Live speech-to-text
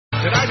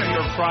Tonight on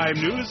your Prime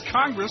News,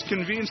 Congress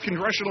convenes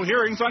congressional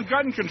hearings on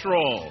gun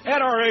control.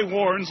 NRA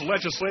warns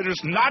legislators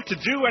not to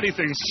do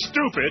anything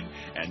stupid,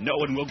 and no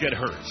one will get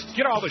hurt.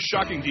 Get all the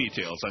shocking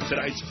details on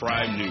tonight's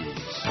Prime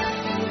News.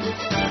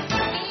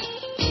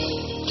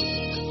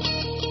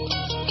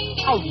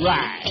 All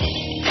right.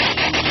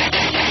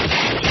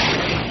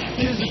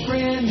 Here's a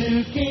brand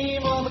new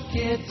game all the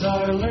kids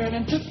are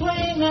learning to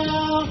play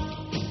now.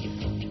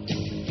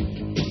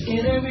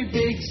 In every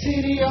big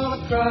city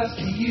all across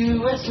the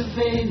U.S. of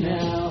A.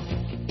 now.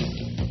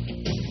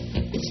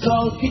 It's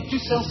called Get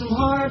Yourself Some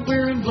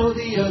Hardware and Blow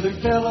the Other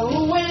Fellow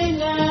Away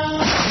now.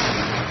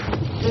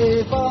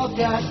 They've all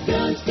got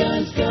guns,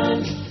 guns,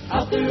 guns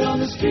out there on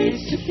the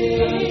streets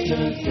today.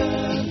 Guns,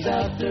 guns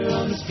out there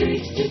on the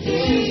streets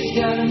today. Susie's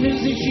got a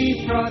music,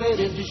 she brought it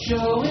into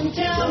show and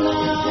tell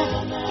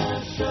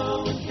now.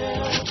 Show and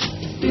tell.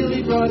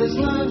 Billy brought his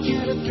lunch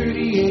and a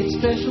 38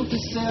 special to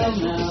sell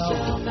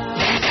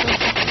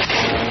now.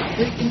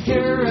 They can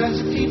terrorize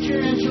a teacher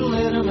and she'll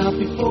let them out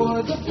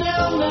before the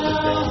bell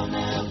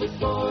now.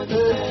 Before the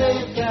bell.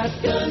 They've got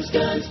guns,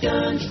 guns,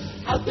 guns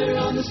out there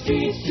on the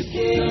streets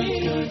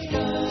today. Guns,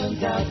 guns,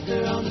 guns out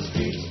there on the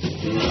streets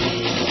today.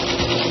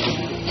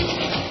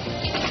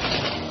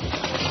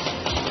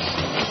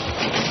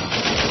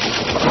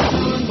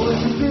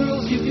 Boys and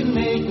girls, you can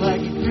make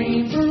like a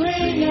green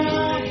beret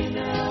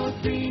now. A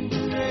green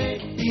beret.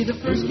 Be the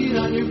first kid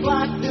on your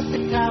block that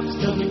the cops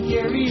come and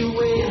carry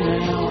away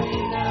now.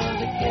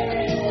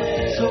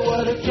 So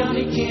what if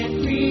Johnny can't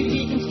read?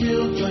 He can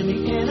still join the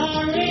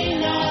NRA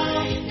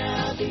now.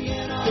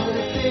 But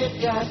if they've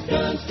got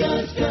guns,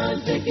 guns,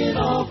 guns, they can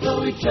all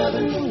blow each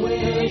other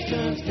away.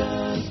 Guns,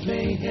 guns,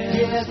 mayhem.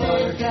 Yeah,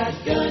 they've got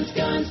guns,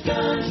 guns,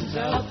 guns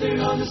out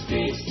there on the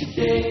streets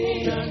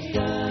today. Guns,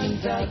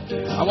 guns out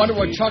there. I wonder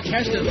what Chuck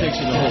Heston thinks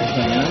of the whole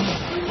thing, huh?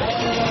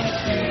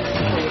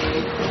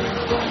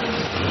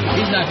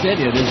 He's not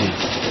dead yet, is he?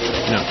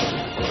 No.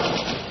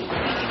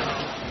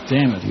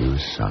 Damn it. You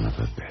son of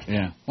a bitch.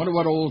 Yeah. Wonder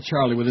what old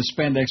Charlie with his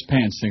spandex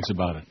pants thinks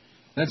about it.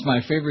 That's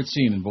my favorite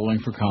scene in Bowling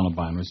for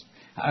Columbine.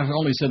 I've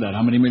only said that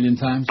how many million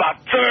times?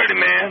 About 30,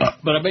 man.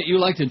 But I bet you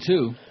liked it,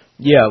 too.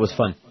 Yeah, it was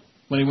fun.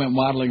 When he went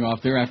waddling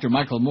off there after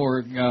Michael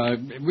Moore,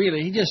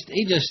 really, he just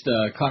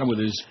caught him with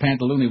his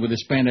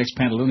spandex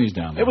pantaloonies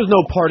down there. It was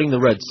no parting the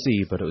Red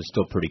Sea, but it was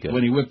still pretty good.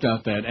 When he whipped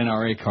out that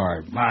NRA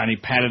card, and he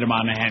patted him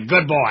on the hand.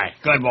 Good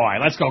boy,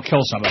 let's go kill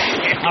somebody.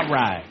 All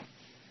right.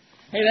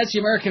 Hey, that's the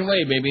American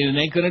way, baby, and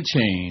it ain't going to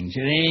change.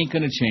 It ain't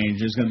going to change.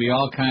 There's going to be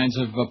all kinds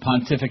of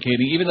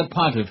pontificating. Even the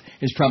pontiff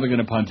is probably going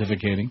to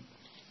pontificating.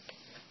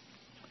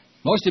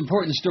 Most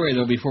important story,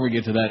 though, before we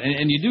get to that,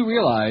 and you do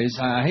realize,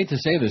 I hate to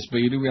say this,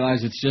 but you do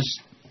realize it's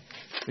just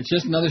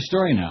another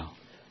story now.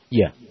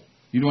 Yeah.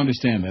 You do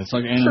understand that. It's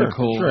like Anna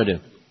Nicole. Sure I do.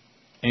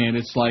 And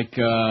it's like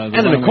the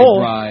Anna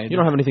Nicole, Bride. You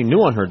don't have anything new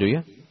on her, do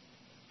you?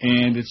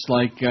 And it's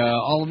like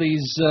all of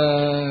these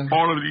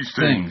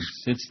things.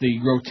 It's the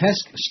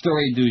grotesque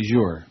story du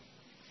jour.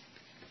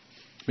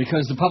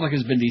 Because the public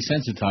has been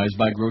desensitized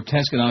by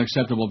grotesque and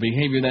unacceptable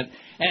behavior that,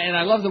 and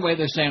I love the way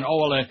they're saying,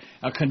 oh,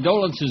 well,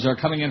 condolences are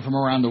coming in from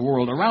around the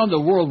world. Around the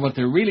world, what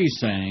they're really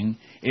saying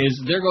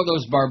is, there go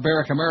those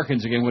barbaric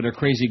Americans again with their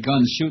crazy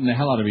guns shooting the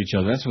hell out of each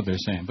other. That's what they're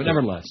saying. But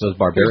nevertheless. Those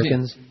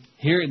barbaricans?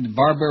 Here, the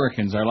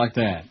barbaricans are like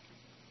that.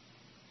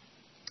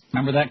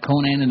 Remember that,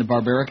 Conan and the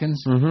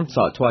Barbaricans? Mm-hmm.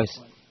 Saw it twice.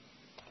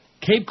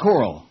 Cape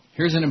Coral.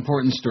 Here's an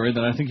important story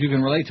that I think you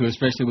can relate to,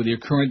 especially with your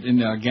current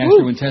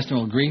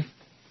gastrointestinal grief.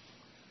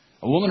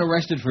 A woman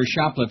arrested for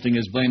shoplifting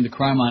has blamed the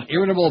crime on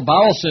irritable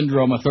bowel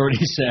syndrome,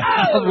 authorities said.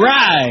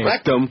 Right.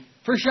 Rectum.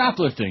 For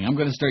shoplifting. I'm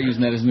going to start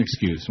using that as an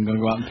excuse. I'm going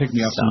to go out and pick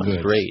me up some goods.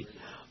 Sounds great.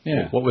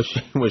 Yeah. What was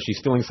she? Was she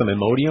stealing some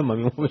Imodium? I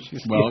mean, what was she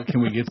stealing? Well,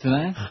 can we get to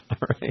that?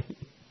 All right.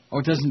 Oh,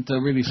 it doesn't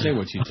really say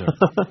what she took.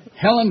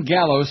 Helen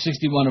Gallo,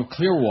 61, of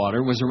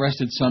Clearwater, was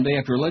arrested Sunday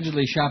after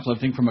allegedly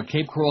shoplifting from a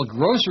Cape Coral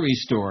grocery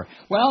store.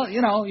 Well,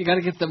 you got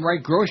to get the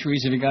right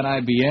groceries if you got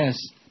IBS.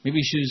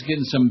 Maybe she was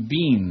getting some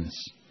beans.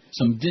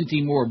 Some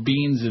Dinty Moore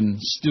beans and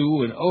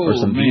stew. And or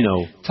some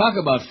vino. Talk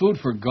about food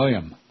for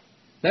Goyim.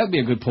 That would be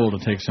a good poll to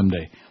take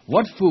someday.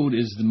 What food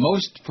is the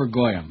most for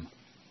Goyim?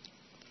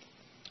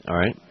 All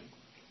right.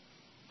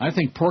 I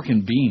think pork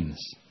and beans.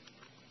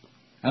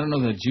 I don't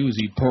know that Jews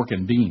eat pork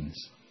and beans.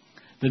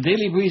 The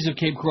Daily Breeze of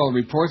Cape Coral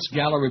reports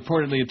Gallo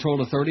reportedly had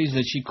told authorities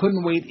that she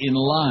couldn't wait in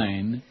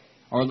line,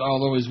 or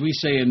although as we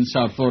say in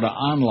South Florida,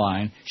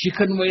 online, she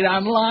couldn't wait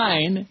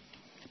online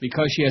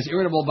because she has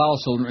irritable bowel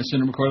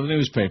syndrome, according to the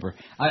newspaper.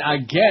 I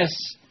guess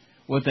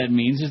what that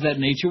means is that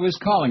nature was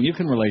calling. You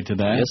can relate to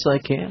that. Yes, I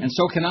can. And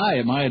so can I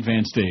at my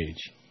advanced age.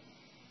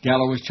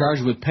 Gallo was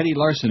charged with petty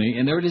larceny,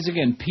 and there it is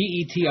again,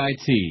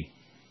 P-E-T-I-T.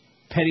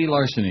 Petty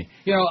larceny.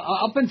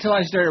 Up until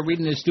I started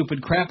reading this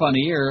stupid crap on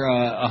the air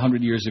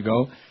 100 years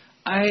ago,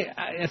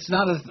 it's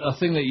not a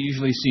thing that you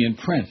usually see in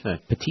print.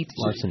 Petite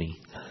larceny.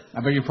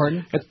 I beg your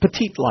pardon? It's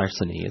petite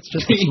larceny. It's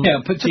just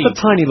petite. Just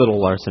a tiny little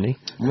larceny.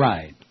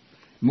 Right.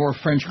 More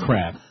French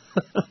crap.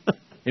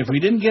 If we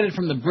didn't get it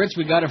from the Brits,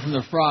 we got it from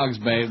the frogs,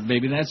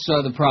 baby. That's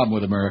the problem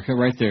with America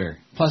right there.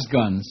 Plus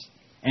guns.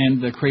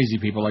 and the crazy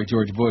people like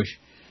George Bush.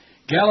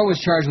 Gallo was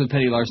charged with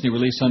petty larceny,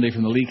 released Sunday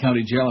from the Lee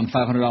County Jail on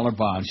 $500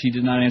 bond. She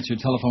did not answer a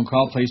telephone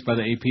call placed by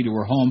the AP to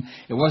her home.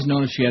 It wasn't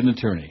known if she had an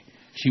attorney.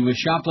 She was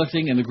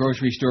shoplifting in the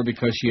grocery store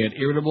because she had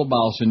irritable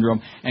bowel syndrome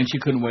and she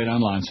couldn't wait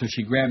online. So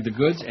she grabbed the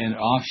goods and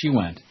off she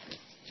went.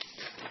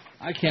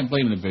 I can't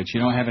blame the bitch.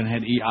 I haven't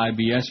had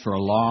IBS for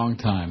a long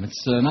time.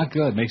 It's not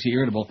good. Makes you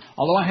irritable.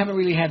 Although I haven't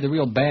really had the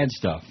real bad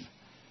stuff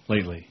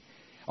lately.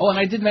 Oh, and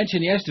I did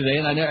mention yesterday,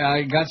 and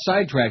I got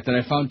sidetracked, that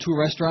I found 2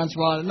 restaurants.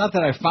 Well, not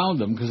that I found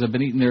them, because I've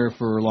been eating there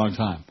for a long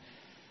time.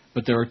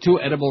 But there are 2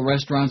 edible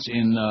restaurants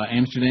in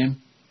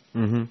Amsterdam.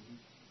 Mm-hmm.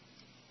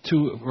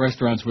 2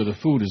 restaurants where the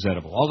food is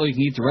edible. Although you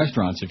can eat the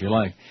restaurants if you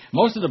like.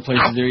 Most of the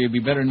places there, you'd be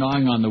better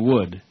gnawing on the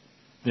wood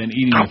than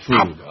eating the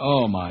food.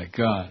 Oh, my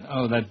God.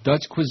 Oh, that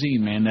Dutch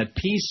cuisine, man. That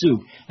pea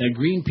soup, that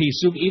green pea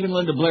soup. Even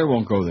Linda Blair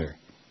won't go there.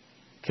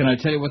 Can I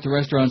tell you what the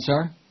restaurants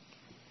are?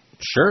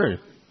 Sure.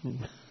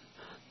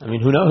 I mean,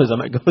 who knows? I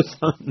might go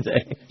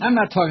someday. I'm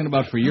not talking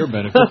about for your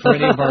benefit, for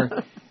any of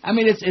our... I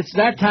mean, it's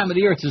that time of the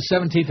year. It's the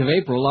 17th of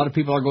April. A lot of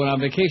people are going on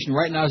vacation.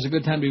 Right now is a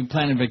good time to be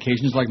planning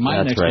vacations, like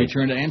my next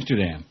return to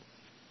Amsterdam.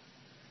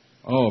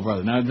 Oh,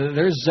 brother. Now,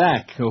 there's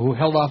Zach, who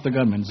held off the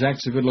gunman.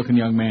 Zach's a good-looking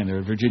young man there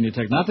at Virginia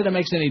Tech. Not that it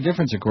makes any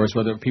difference, of course,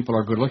 whether people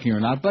are good-looking or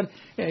not, but,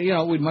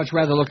 we'd much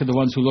rather look at the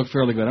ones who look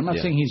fairly good. I'm not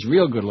saying he's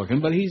real good-looking,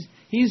 but he's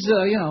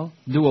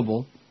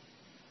doable.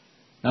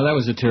 Now, that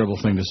was a terrible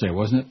thing to say,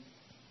 wasn't it?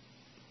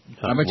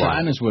 I bet you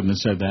Ines wouldn't have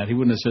said that. He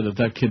wouldn't have said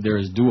that kid there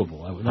is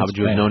doable. How would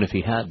you have known if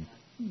he had?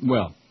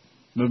 Well,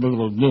 how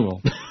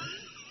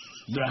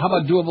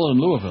about doable in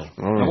Louisville?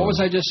 Now, what was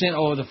I just saying?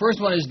 Oh, the first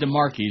one is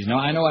DeMarquis. Now,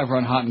 I know I've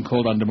run hot and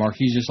cold on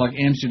DeMarquis, just like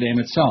Amsterdam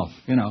itself,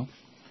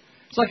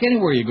 It's like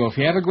anywhere you go. If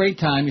you have a great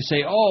time, you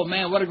say, oh,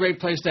 man, what a great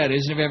place that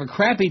is. And if you have a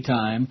crappy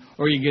time,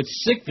 or you get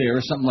sick there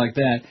or something like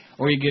that,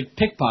 or you get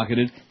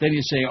pickpocketed, then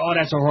you say, oh,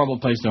 that's a horrible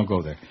place, don't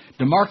go there.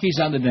 DeMarquis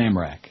on the damn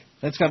rack.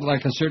 That's got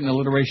like a certain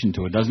alliteration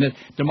to it, doesn't it?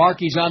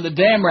 DeMarquis on the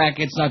damn rack,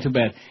 it's not too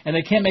bad. And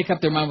they can't make up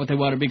their mind what they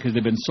want to be because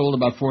they've been sold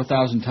about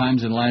 4,000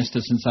 times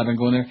since I've been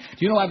going there. Do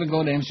you know I've been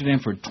going to Amsterdam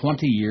for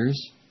 20 years?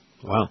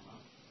 Wow.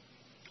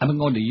 I've been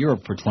going to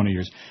Europe for 20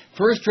 years.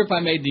 First trip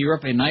I made to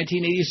Europe in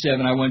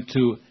 1987, I went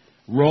to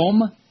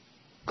Rome,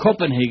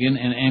 Copenhagen,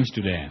 and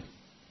Amsterdam.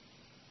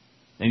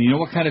 And you know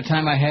what kind of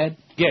time I had?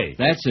 Gay.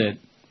 That's it.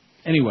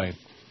 Anyway.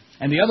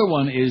 And the other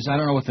one is, I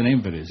don't know what the name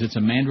of it is. It's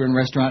a Mandarin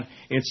restaurant.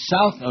 It's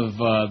south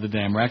of the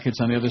Dam Rack. It's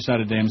on the other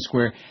side of Dam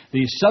Square.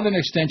 The southern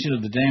extension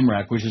of the Dam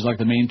Rack, which is like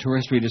the main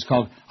tourist street, is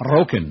called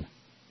Roken.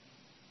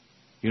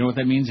 You know what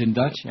that means in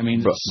Dutch? It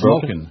means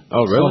smoking.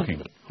 Oh, really?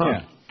 Smoking. Huh.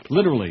 Yeah.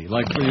 Literally.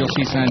 Like you'll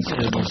see signs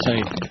that will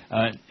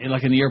say,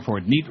 like in the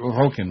airport, niet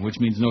roken, which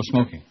means no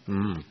smoking.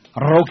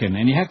 Roken.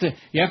 And you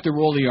have to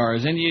roll the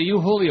R's. And you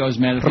Julios,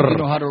 man, if you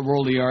know how to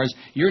roll the R's,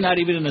 you're not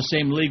even in the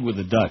same league with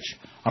the Dutch.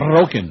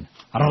 Roken.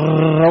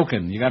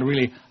 Roken. You got to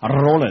really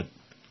roll it.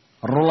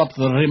 Roll up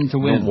the rim to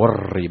win. Don't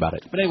worry about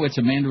it. But anyway, it's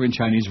a Mandarin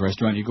Chinese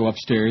restaurant. You go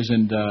upstairs,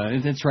 and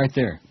it's right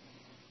there.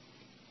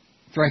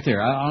 It's right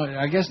there.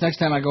 I guess next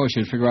time I go, I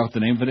should figure out what the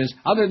name of it is.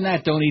 Other than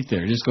that, don't eat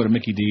there. Just go to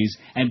Mickey D's.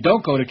 And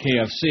don't go to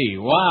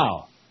KFC.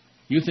 Wow.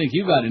 You think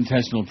you got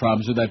intestinal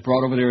problems with that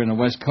broad over there in the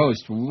West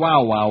Coast.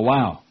 Wow, wow,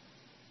 wow.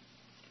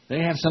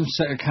 They have some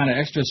kind of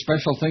extra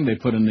special thing they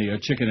put in the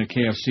chicken at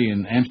KFC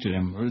in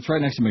Amsterdam. It's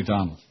right next to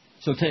McDonald's.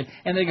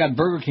 And they got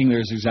Burger King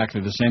there is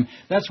exactly the same.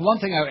 That's one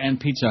thing, and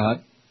Pizza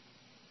Hut.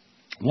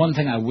 One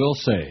thing I will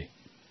say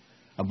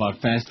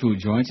about fast food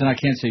joints, and I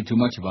can't say too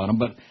much about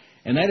them,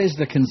 and that is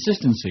the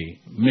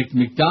consistency.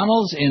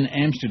 McDonald's in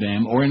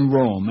Amsterdam or in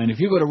Rome, and if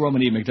you go to Rome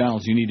and eat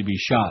McDonald's, you need to be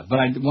shot. But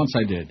once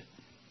I did.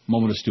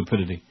 Moment of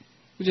stupidity.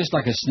 It was just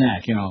like a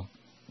snack,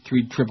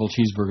 3 triple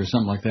cheeseburgers,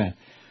 something like that.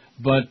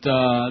 But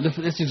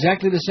it's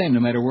exactly the same no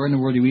matter where in the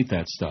world you eat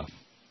that stuff.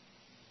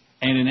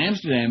 And in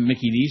Amsterdam,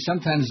 Mickey D,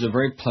 sometimes it's a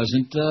very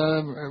pleasant,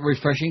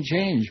 refreshing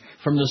change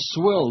from the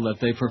swill that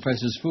they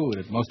profess as food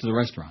at most of the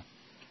restaurants.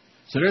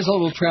 So there's a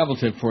little travel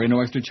tip for you,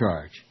 no extra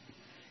charge.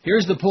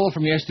 Here's the poll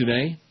from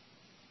yesterday.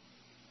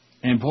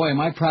 And boy,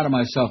 am I proud of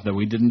myself that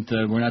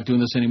we're not doing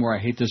this anymore. I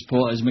hate this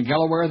poll. Is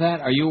Miguel aware of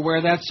that? Are you aware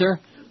of that, sir?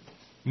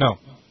 No.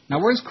 Now,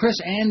 where's Chris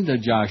and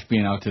Josh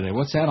being out today?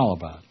 What's that all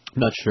about?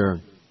 I'm not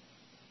sure.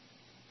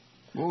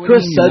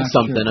 Chris said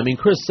something. Sure? I mean,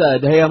 Chris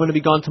said, hey, I'm going to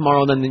be gone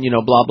tomorrow, and then,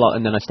 blah, blah,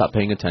 and then I stopped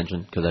paying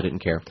attention because I didn't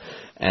care.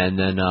 And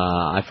then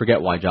I forget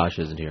why Josh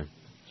isn't here.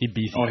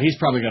 He's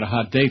probably got a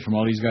hot date from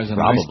all these guys on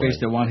MySpace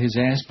that want his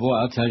ass. Boy,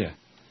 I'll tell you.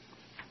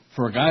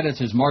 For a guy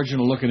that's as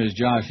marginal looking as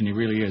Josh, and he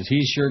really is,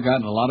 he's sure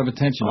gotten a lot of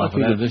attention off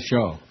of this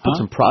show. Put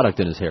some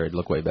product in his hair, it'd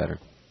look way better.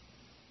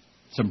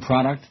 Some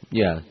product?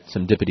 Yeah,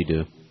 some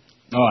dippity-doo.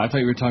 Oh, I thought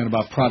you were talking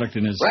about product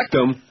in his...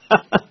 Rectum.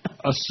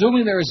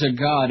 Assuming there is a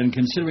God, and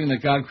considering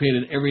that God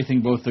created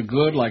everything, both the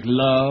good, like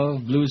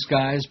love, blue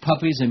skies,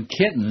 puppies, and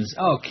kittens.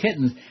 Oh,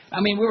 kittens.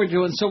 I mean, we were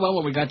doing so well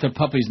when we got to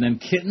puppies, and then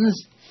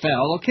kittens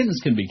fell. Oh, kittens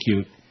can be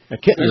cute.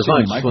 Kittens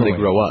are nice when they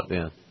grow up,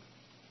 yeah.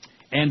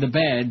 And the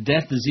bad,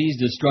 death, disease,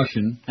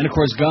 destruction, and, of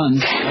course,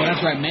 guns. Oh,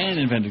 that's right, man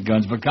invented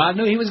guns, but God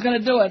knew he was going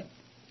to do it.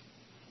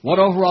 What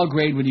overall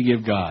grade would you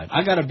give God?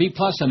 I got a B+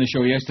 on the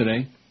show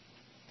yesterday.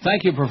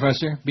 Thank you,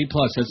 Professor. B+.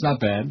 That's not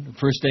bad.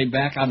 First day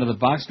back out of the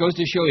box. Goes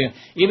to show you,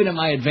 even at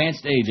my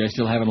advanced age, I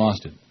still haven't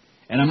lost it.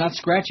 And I'm not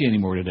scratchy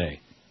anymore today.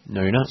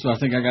 No, you're not. So I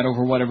think I got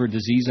over whatever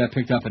disease I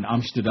picked up in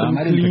Amsterdam.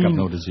 I didn't pick up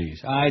no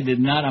disease. I did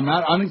not. I'm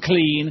not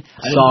unclean.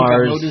 I didn't pick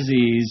up no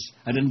disease.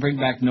 I didn't bring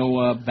back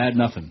no bad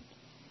nothing.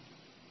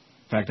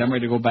 In fact, I'm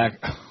ready to go back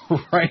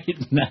right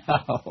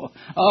now.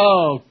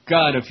 Oh,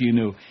 God, if you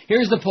knew.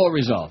 Here's the poll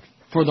result.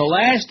 For the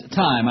last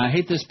time, I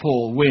hate this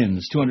poll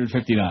wins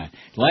 259.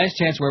 The last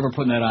chance we're ever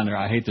putting that on there,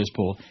 I hate this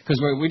poll.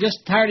 Because we're just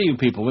tired of you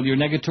people with your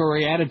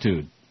negatory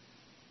attitude.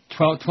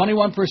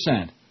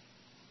 21%.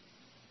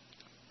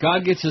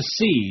 God gets a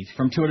C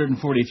from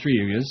 243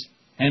 areas.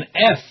 And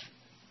F,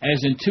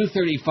 as in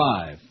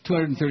 235.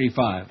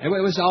 235. It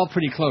was all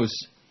pretty close,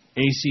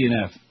 A, C,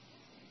 and F.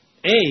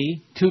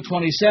 A,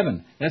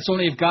 227. That's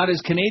only if God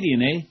is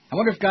Canadian, eh? I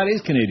wonder if God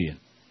is Canadian.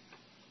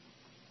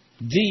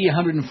 D,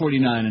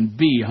 149, and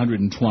B,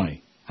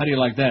 120. How do you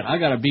like that? I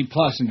got a B+,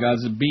 and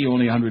God's a B,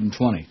 only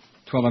 120.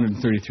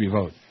 1,233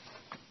 vote.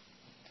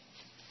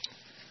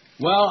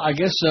 Well, I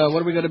guess,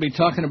 what are we going to be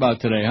talking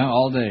about today, huh?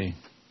 All day.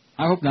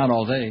 I hope not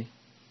all day.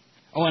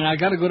 Oh, and I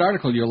got a good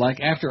article you'll like.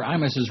 After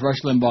Imus's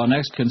Rush Limbaugh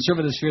next,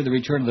 Conservatives Fear the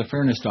Return of the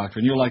Fairness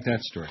Doctrine. You'll like that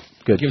story.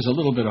 Good. It gives a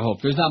little bit of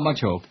hope. There's not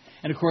much hope.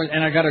 And, of course,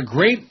 and I got a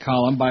great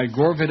column by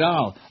Gore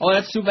Vidal. Oh,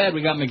 that's too bad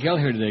we got Miguel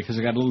here today because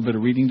I got a little bit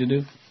of reading to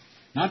do.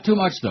 Not too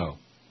much, though.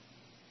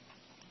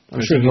 I'm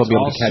sure he'll be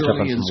able to catch up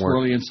on and some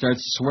work. And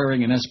starts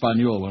swearing in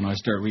Espanol when I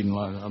start reading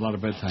a lot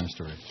of bedtime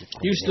stories.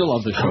 You still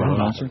love the show,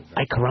 announcer?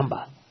 Ay,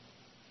 caramba.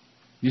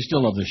 You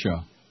still love the show?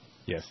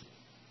 Yes.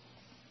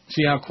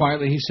 See how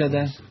quietly he said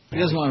that? He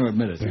doesn't want to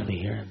admit it.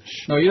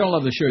 No, you don't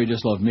love the show. You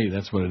just love me.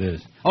 That's what it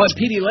is. Oh, and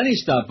Petey Lenny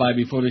stopped by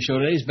before the show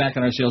today. He's back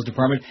in our sales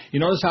department. You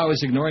notice how I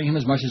was ignoring him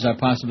as much as I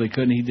possibly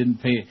could, and he didn't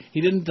pay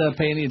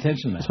any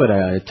attention to that. That's what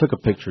I took a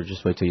picture.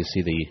 Just wait till you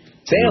see the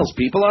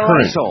Salespeople are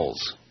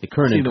assholes. The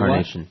current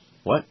incarnation.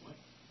 What?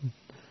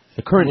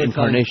 The current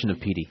incarnation of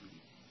Petey.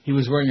 He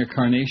was wearing a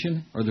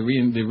carnation, or the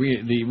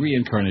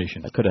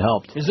reincarnation? That could have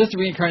helped. Is this the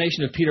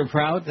reincarnation of Peter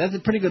Proud? That's a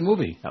pretty good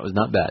movie. That was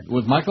not bad.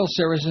 With Michael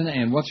Sarrazin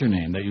and what's her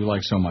name that you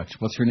like so much?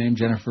 What's her name?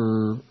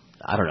 Jennifer?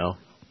 I don't know.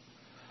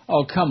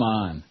 Oh, come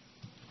on.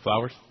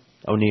 Flowers?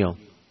 O'Neill.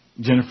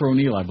 Jennifer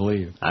O'Neill, I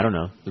believe. I don't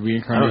know. The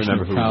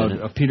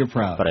reincarnation of Peter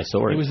Proud. But I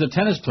saw her. He was the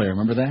tennis player,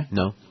 remember that?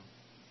 No.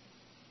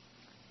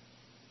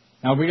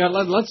 Now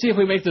let's see if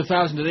we make the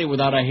 1,000 today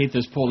without I hate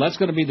this poll. That's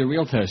going to be the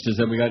real test. Is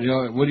that we got?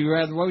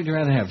 What would you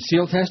rather have?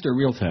 Seal test or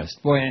real test?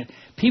 Boy,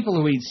 people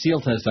who eat seal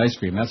test ice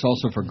cream. That's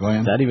also for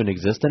glam. Does that even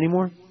exist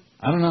anymore?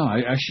 I don't know.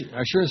 I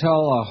sure as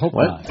hell hope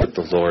not. But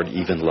the Lord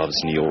even loves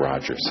Neil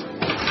Rogers.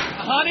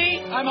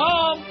 Honey, I'm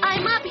home.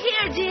 I'm up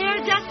here,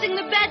 dear, dusting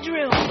the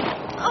bedroom.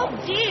 Oh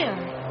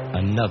dear.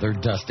 Another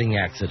dusting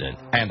accident,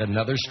 and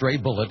another stray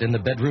bullet in the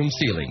bedroom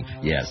ceiling.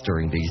 Yes,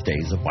 during these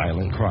days of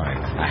violent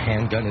crime, a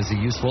handgun is a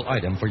useful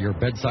item for your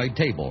bedside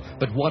table.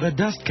 But what a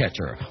dust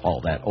catcher. All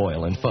that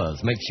oil and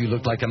fuzz makes you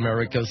look like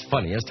America's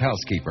funniest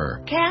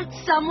housekeeper. Can't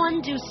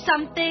someone do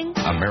something?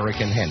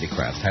 American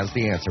Handicrafts has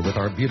the answer with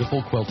our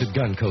beautiful quilted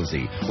gun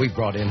cozy. We've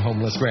brought in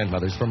homeless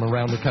grandmothers from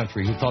around the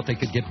country who thought they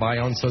could get by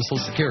on Social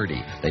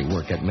Security. They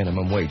work at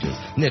minimum wages,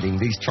 knitting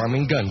these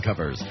charming gun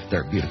covers.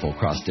 Their beautiful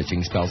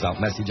cross-stitching spells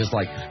out messages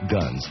like,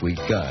 gun, sweet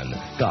gun.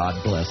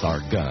 God bless our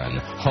gun.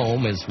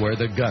 Home is where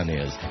the gun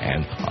is,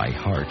 and I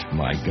heart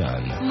my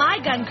gun. My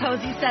gun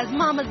cozy says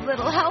Mama's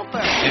little helper.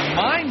 And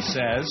mine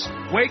says,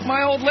 wake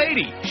my old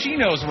lady. She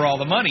knows where all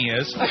the money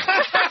is.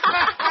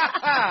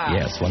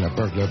 Yes, when a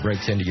burglar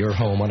breaks into your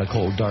home on a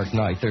cold, dark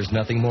night, there's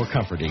nothing more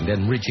comforting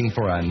than reaching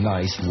for a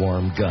nice,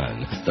 warm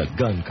gun. The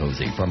Gun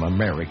Cozy from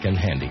American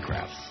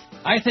Handicrafts.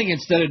 I think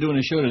instead of doing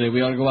a show today,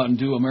 we ought to go out and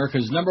do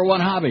America's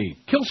 #1 hobby.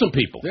 Kill some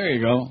people. There you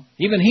go.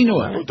 Even he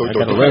knew it.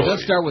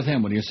 Let's start with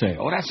him. What do you say?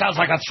 Oh, that sounds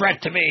like a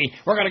threat to me.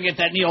 We're going to get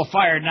that Neil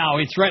fired now.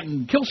 He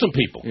threatened. Kill some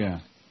people. Yeah.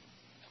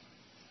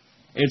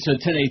 It's a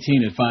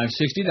 1018 at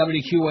 560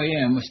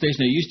 WQAM, a station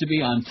that used to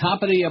be on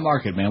top of the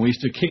market, man. We used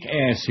to kick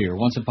ass here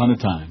once upon a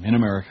time in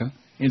America.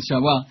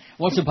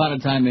 Once upon a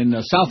time in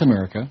South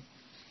America.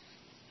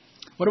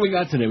 What do we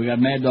got today? We got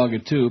Mad Dog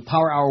at 2,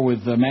 Power Hour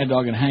with Mad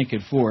Dog and Hank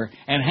at 4.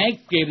 And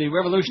Hank gave the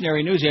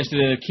revolutionary news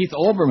yesterday that Keith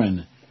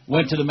Olbermann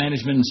went to the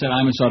management and said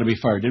Imus ought to be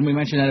fired. Didn't we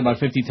mention that about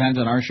 50 times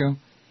on our show?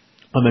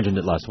 I mentioned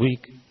it last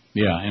week.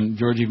 Yeah, and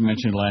George even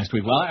mentioned it last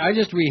week. Well, I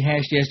just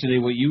rehashed yesterday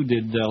what you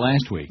did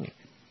last week.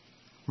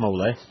 More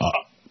or less.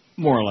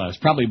 More or less.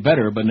 Probably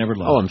better, but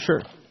nevertheless. Oh, I'm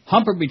sure.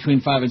 Humper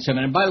between 5 and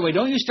 7. And by the way,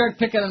 don't you start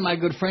picking on my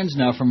good friends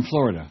now from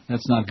Florida.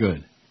 That's not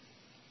good.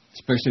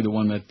 Especially the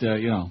one that,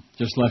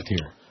 just left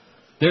here.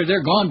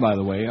 They're gone, by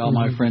the way, all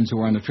my friends who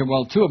were on the trip.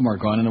 Well, 2 of them are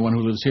gone, and the one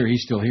who lives here,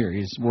 he's still here.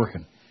 He's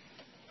working.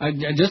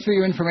 Just for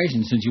your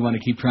information, since you want to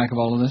keep track of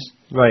all of this.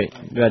 Right.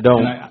 I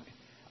don't.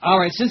 All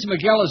right, since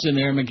Miguel is in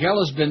there, Miguel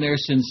has been there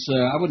since,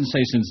 I wouldn't say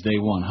since day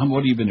one. What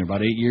have you been there,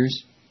 about 8 years?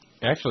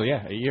 Actually,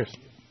 yeah, 8 years.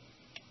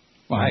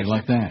 Why, nice.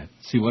 Like that?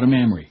 See, what a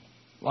memory.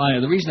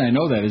 Well, the reason I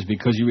know that is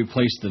because you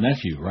replaced the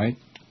nephew, right?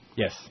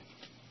 Yes.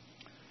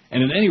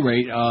 And at any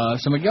rate,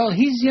 so Miguel,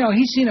 he's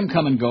seen him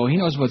come and go. He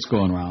knows what's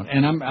going around.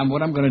 And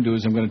what I'm going to do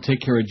is I'm going to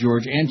take care of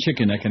George and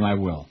Chicken Neck, and I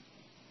will.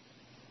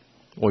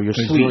 Well, you're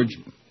sweet. George,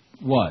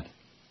 what?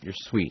 You're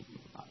sweet.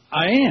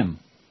 I am.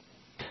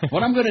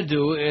 What I'm going to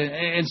do,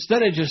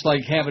 instead of just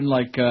like having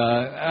like,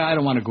 I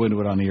don't want to go into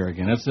it on the air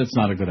again. That's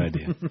not a good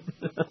idea.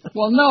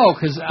 Well, no,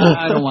 because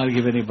I don't want to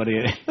give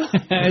anybody.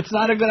 It's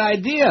not a good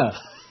idea.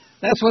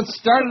 That's what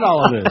started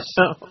all of this.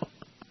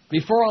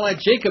 Before all that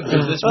Jacob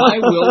business, my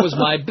will was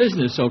my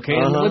business, okay?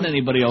 And it wasn't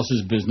anybody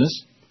else's business.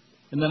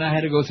 And then I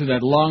had to go through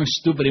that long,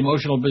 stupid,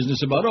 emotional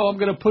business about, I'm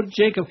going to put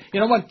Jacob.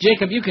 You know what,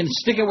 Jacob, you can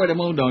stick it where the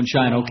moon don't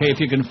shine, okay, if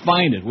you can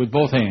find it with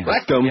both hands.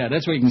 Rectum. Yeah,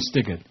 that's where you can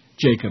stick it,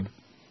 Jacob.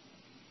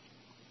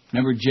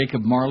 Remember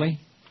Jacob Marley?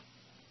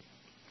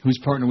 Whose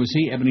partner was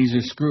he? Ebenezer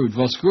Scrooge.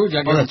 Well, Scrooge,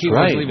 I guarantee that's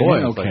right, was leaving boy.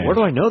 him okay. Like, where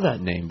do I know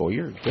that name, boy?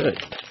 You're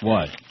good.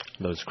 What?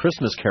 Those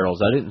Christmas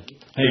carols. I didn't.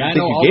 Hey, I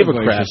know all the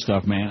Goyish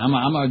stuff, man. I'm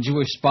a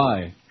Jewish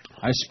spy.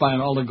 I spy on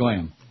all the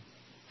Goyim.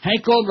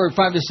 Hank Goldberg,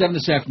 5 to 7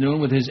 this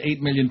afternoon with his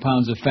 8 million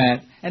pounds of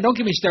fat. And don't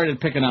get me started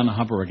picking on the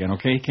humper again,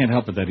 okay? He can't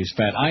help it that he's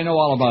fat. I know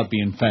all about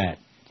being fat.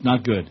 It's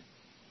not good.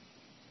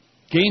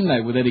 Game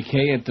night with Eddie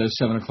K at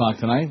 7 o'clock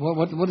tonight.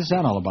 What is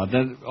that all about?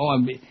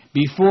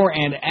 Before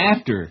and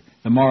after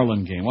the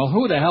Marlin game. Well,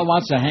 who the hell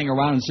wants to hang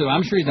around and sit?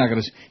 I'm sure he's not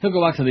going to. He'll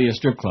go out to the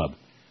strip club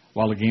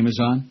while the game is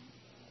on.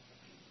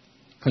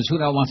 Because who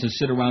the hell wants to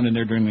sit around in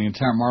there during the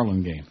entire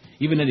Marlin game?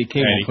 Even Eddie K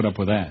won't put up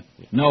with that.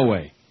 No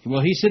way.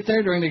 Will he sit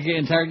there during the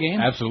entire game?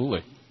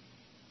 Absolutely.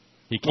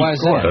 He keeps Why is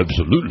that?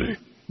 Absolutely.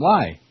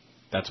 Why?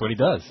 That's what he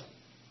does.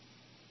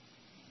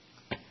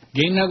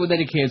 Game night with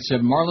Eddie K at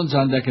 7. Marlins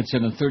on deck at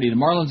 7:30. The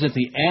Marlins at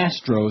the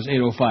Astros,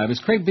 8:05. Is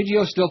Craig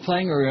Biggio still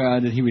playing,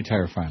 or did he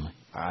retire finally?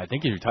 I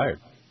think he's retired.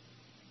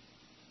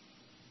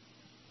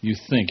 You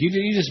think?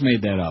 You just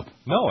made that up.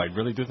 No, I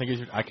really do think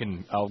he's.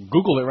 I'll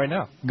Google it right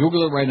now.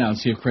 Google it right now and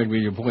see if Craig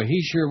Biggio. Boy,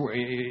 he sure.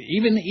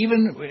 Even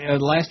the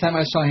last time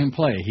I saw him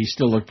play, he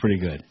still looked pretty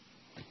good.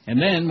 And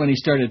then when he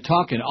started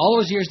talking, all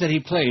those years that he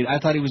played, I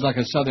thought he was like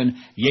a Southern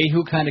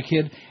Yahoo kind of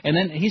kid. And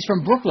then he's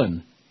from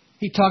Brooklyn.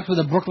 He talked with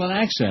a Brooklyn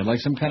accent, like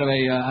some kind of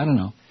I don't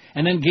know.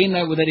 And then game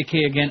night with Eddie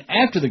K again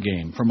after the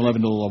game from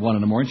 11 till 1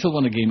 in the morning, till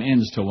when the game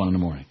ends till 1 in the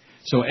morning.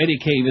 So Eddie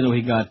K, even though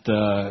he got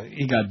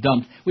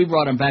dumped, we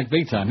brought him back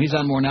big time. He's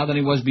on more now than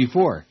he was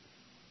before.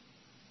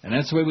 And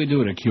that's the way we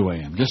do it at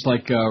QAM. Just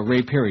like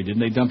Ray Perry. Didn't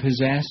they dump his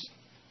ass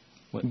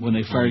when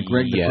they fired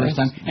Greg the first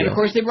time? And, of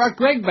course, they brought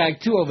Greg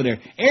back, too, over there.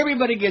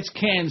 Everybody gets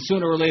canned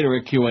sooner or later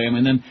at QAM,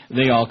 and then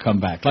they all come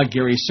back. Like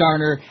Gary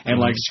Sarner, and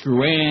like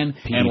Screw Ann,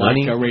 and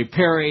Lenny. like Ray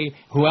Perry.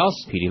 Who else?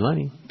 Petey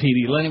Lenny.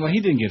 Petey Lenny. Well, he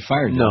didn't get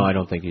fired. No, I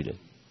don't think he did.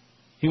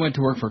 He went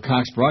to work for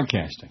Cox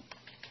Broadcasting.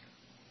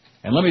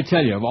 And let me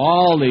tell you, of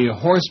all the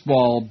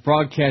horseball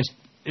broadcast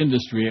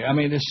industry, I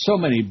mean, there's so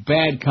many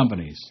bad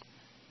companies.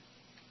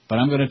 But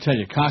I'm going to tell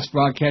you, Cox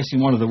Broadcasting,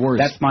 one of the worst.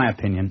 That's my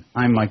opinion.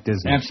 I'm Mike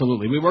Disney.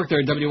 Absolutely. We worked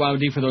there at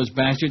WYOD for those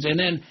bastards. And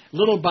then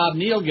little Bob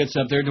Neal gets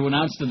up there to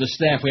announce to the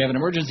staff, we have an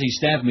emergency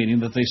staff meeting,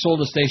 that they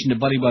sold the station to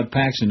Buddy Bud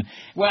Paxson.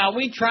 Well,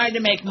 we tried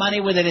to make money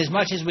with it as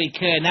much as we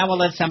could. Now we'll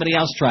let somebody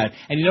else try it.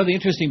 And you know, the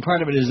interesting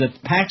part of it is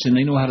that Paxson,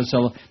 they knew how to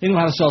sell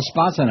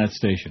spots on that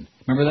station.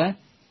 Remember that?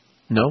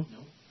 No.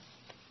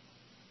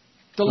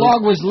 The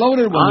log was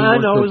loaded when we I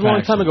worked know, it was a long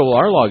Paxson. time ago. Well,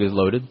 our log is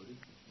loaded.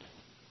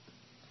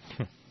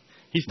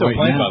 He's still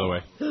playing, by the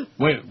way.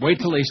 Wait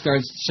till they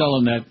start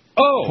selling that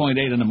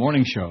 .8 in the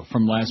morning show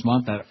from last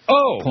month. That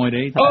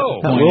 .8.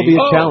 That will be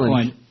a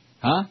challenge.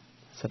 Huh?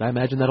 I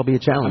imagine that'll be a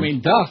challenge. I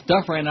mean,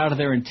 Duff ran out of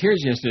there in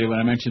tears yesterday when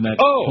I mentioned that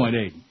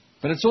 .8.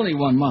 But it's only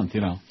 1 month,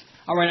 you know.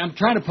 All right, I'm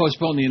trying to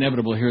postpone the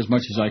inevitable here as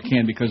much as I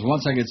can, because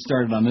once I get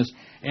started on this,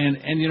 and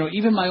you know,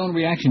 even my own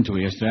reaction to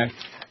it yesterday,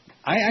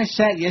 I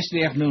sat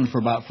yesterday afternoon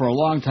for a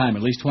long time,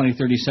 at least 20,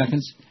 30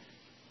 seconds,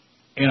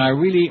 and I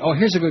really... Oh,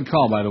 here's a good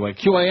call, by the way.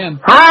 QAM.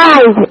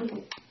 Hi!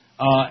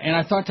 And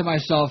I thought to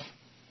myself,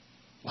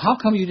 how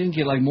come you didn't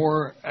get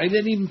more... I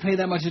didn't even pay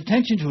that much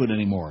attention to it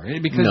anymore.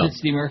 Because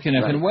it's the American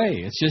effing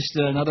way. It's just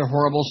another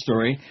horrible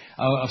story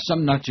of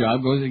some nut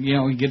job.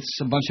 He gets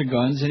a bunch of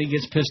guns and he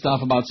gets pissed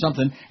off about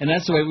something. And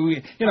that's the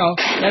way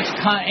that's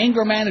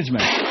anger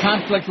management,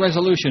 conflict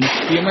resolution,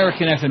 the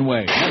American effing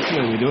way. That's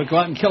the way we do it. Go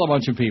out and kill a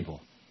bunch of people.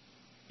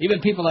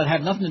 Even people that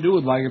have nothing to do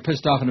with why you're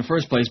pissed off in the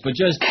first place, but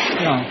just,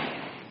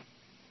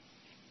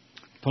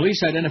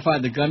 Police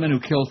identified the gunman who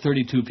killed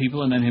 32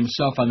 people and then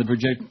himself on the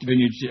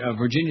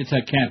Virginia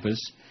Tech campus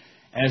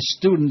as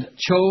student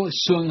Cho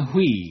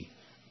Seung-hui.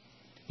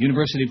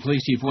 University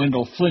Police Chief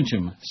Wendell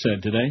Flincham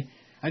said today.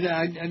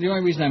 The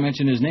only reason I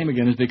mention his name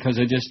again is because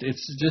it's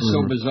just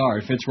so bizarre.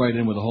 It fits right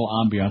in with the whole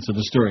ambiance of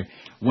the story.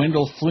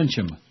 Wendell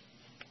Flincham.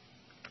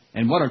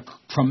 And what a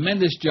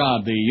tremendous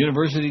job the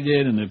university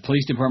did and the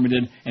police department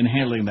did in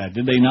handling that.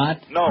 Did they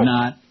not? No.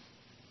 Not.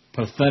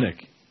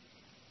 Pathetic.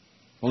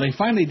 Well, they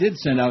finally did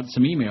send out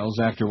some emails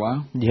after a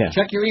while. Yeah.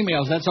 Check your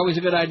emails. That's always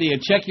a good idea.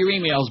 Check your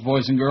emails,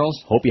 boys and girls.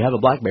 Hope you have a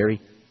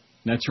BlackBerry.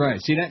 That's right.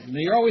 See that?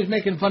 You're always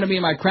making fun of me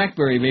and my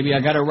Crackberry, baby.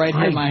 I got it right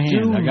here in my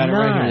hand. I got it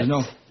right here.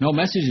 There's no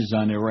messages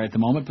on there right at the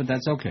moment, but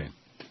that's okay.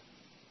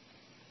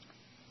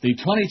 The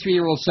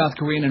 23-year-old South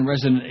Korean and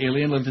resident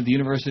alien lived at the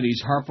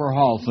university's Harper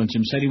Hall.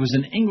 Flincham said he was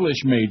an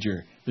English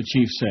major, the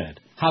chief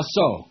said. How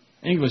so?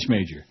 English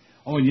major.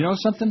 Oh, and you know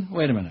something?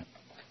 Wait a minute.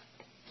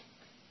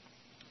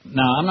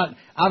 Now, I'm not...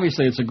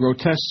 Obviously, it's a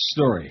grotesque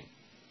story.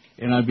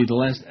 And I'd be the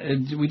last...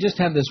 we just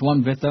have this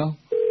one bit, though?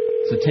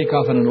 It's a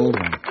takeoff on an old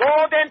one.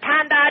 Golden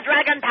Panda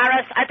Dragon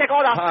Paris, I take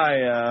order.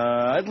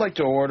 Hi, I'd like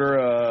to order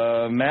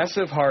a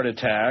massive heart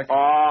attack.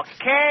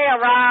 Okay,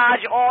 Raj,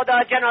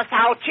 order General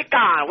Tso chicken.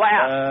 What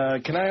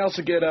else? Can I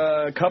also get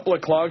a couple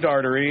of clogged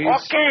arteries?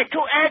 Okay, 2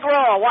 egg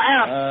roll. What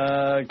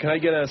else? Can I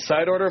get a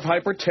side order of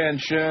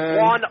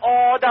hypertension? 1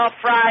 order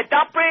fried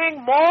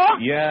dumpling. More?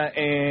 Yeah,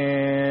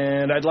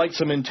 and I'd like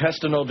some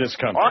intestinal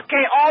discomfort.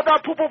 Okay, order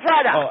poo-poo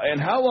prada. Oh,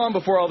 and how long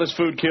before all this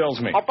food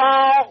kills me?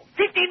 About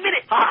 15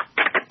 minutes.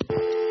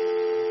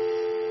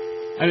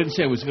 I didn't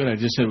say it was good. I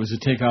just said it was a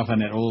takeoff on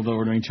that old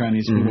ordering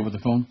Chinese food over the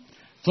phone.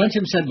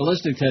 Flincham said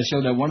ballistic tests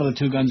showed that one of the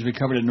 2 guns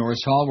recovered at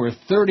Norris Hall where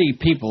 30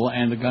 people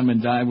and the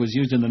gunman died was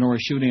used in the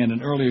Norris shooting and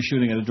an earlier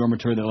shooting at a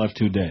dormitory that left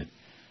 2 dead.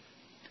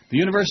 The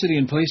university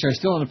and police are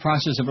still in the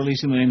process of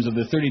releasing the names of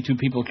the 32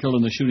 people killed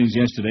in the shootings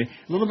yesterday.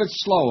 A little bit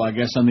slow, I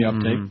guess, on the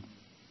uptake.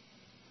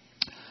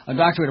 A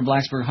doctor at a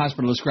Blacksburg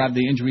hospital described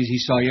the injuries he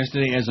saw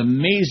yesterday as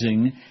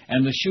amazing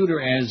and the shooter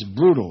as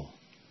brutal.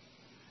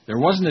 There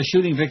wasn't a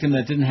shooting victim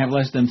that didn't have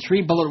less than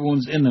 3 bullet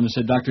wounds in them,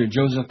 said Dr.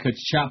 Joseph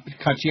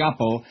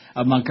Caciapo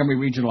of Montgomery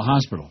Regional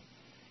Hospital.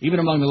 Even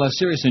among the less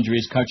serious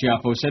injuries,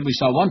 Caciapo said, we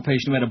saw one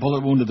patient who had a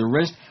bullet wound to the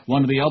wrist,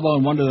 1 to the elbow,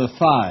 and 1 to the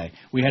thigh.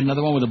 We had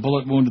another one with a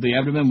bullet wound to the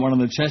abdomen, 1 on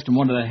the chest, and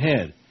 1 to the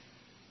head.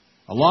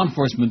 A law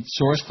enforcement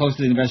source close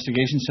to the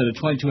investigation said a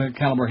 .22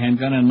 caliber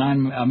handgun and a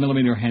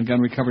 9mm handgun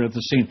recovered at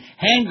the scene.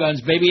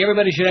 Handguns, baby,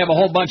 everybody should have a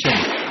whole bunch of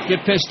them.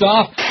 Get pissed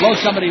off, blow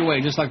somebody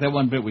away, just like that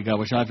one bit we got,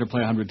 which I'll have to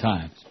play 100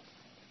 times.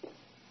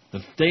 The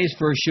day's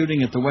first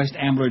shooting at the West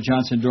Ambler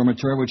Johnson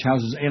Dormitory, which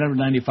houses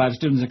 895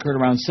 students, occurred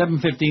around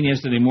 7:15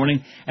 yesterday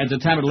morning. At the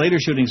time of later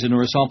shootings in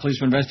Norris Hall, police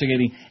were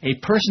investigating a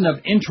person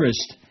of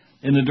interest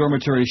in the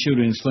dormitory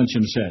shootings,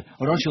 Flincham said.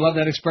 Oh, don't you love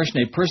that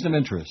expression, a person of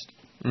interest?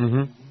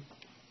 Mm-hmm.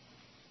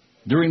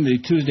 During the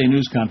Tuesday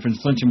news conference,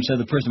 Flincham said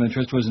the person of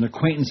interest was an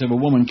acquaintance of a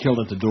woman killed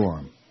at the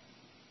dorm.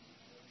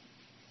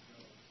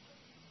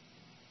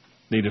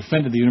 They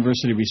defended the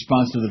university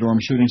response to the dorm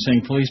shooting,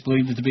 saying police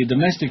believed it to be a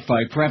domestic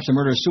fight, perhaps a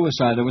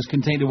murder-suicide that was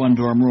contained to one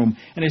dorm room.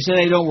 And they said,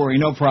 hey, don't worry,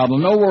 no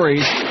problem, no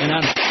worries. And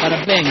on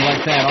a bing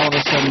like that, all of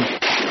a sudden,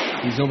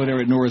 he's over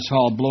there at Norris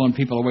Hall blowing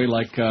people away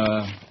like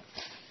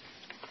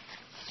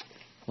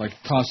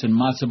tossing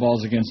matzo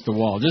balls against the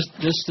wall. Just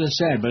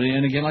sad. But,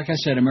 and again, like I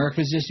said,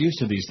 America's just used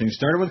to these things.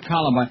 Started with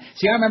Columbine.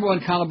 See, I remember when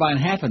Columbine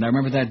happened. I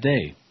remember that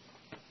day.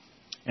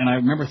 And I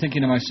remember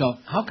thinking to myself,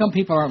 how come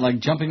people aren't like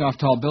jumping off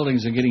tall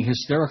buildings and getting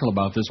hysterical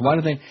about this? Why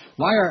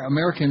are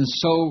Americans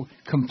so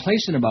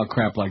complacent about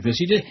crap like this?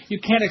 You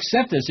can't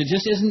accept this.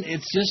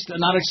 It's just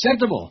not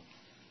acceptable.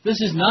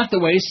 This is not the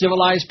way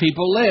civilized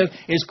people live,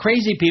 is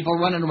crazy people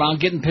running around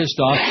getting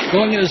pissed off,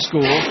 going into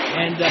school,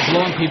 and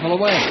blowing people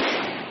away.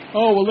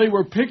 Oh, well, they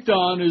were picked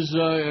on as,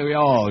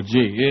 oh,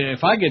 gee,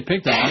 if I get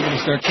picked on, I'm going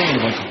to start killing a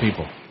bunch of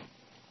people.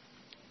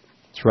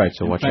 That's right,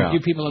 so watch out. In fact, you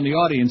people in the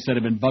audience that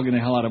have been bugging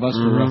the hell out of us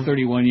for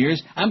 31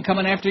 years, I'm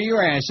coming after your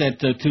ass at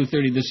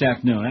 2:30 this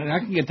afternoon. I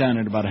can get down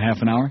in about a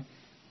half an hour.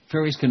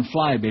 Fairies can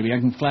fly, baby.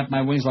 I can flap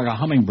my wings like a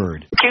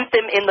hummingbird. Shoot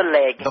them in the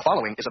leg. The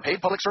following is a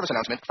paid public service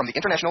announcement from the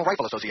International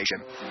Rifle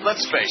Association.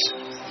 Let's face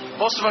it,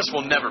 most of us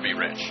will never be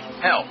rich.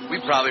 Hell, we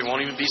probably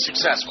won't even be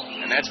successful,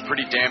 and that's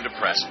pretty damn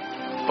depressing.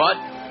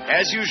 But,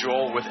 as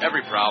usual, with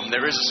every problem,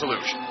 there is a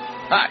solution.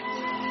 Hi,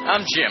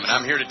 I'm Jim, and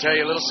I'm here to tell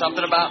you a little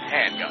something about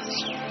handguns.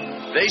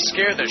 They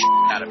scare the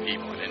shit out of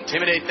people and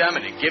intimidate them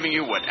into giving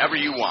you whatever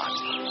you want.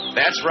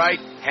 That's right,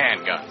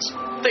 handguns.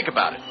 Think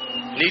about it.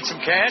 Need some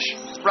cash?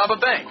 Rob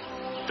a bank.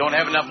 Don't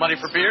have enough money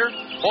for beer?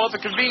 Pull up a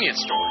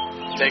convenience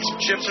store. Take some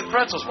chips and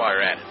pretzels while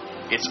you're at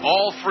it. It's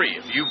all free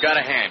if you've got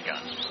a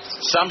handgun.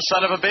 Some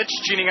son of a bitch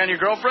cheating on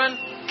your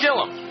girlfriend?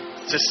 Kill him.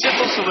 It's a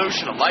simple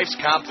solution to life's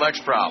complex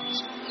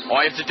problems.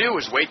 All you have to do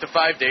is wait the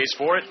 5 days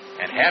for it,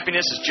 and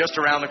happiness is just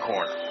around the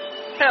corner.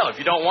 Hell, if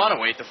you don't want to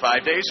wait the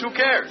 5 days, who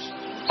cares?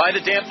 Buy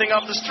the damn thing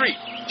off the street.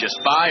 Just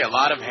buy a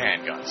lot of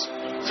handguns.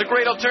 It's a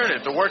great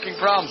alternative to working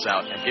problems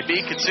out and can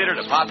be considered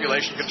a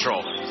population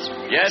controller.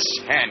 Yes,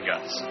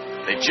 handguns.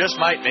 They just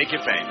might make you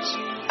famous.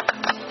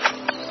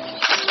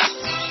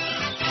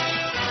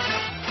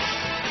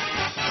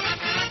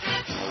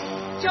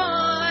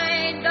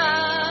 Join the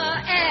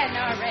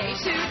NRA.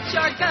 Shoot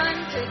your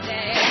gun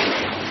today.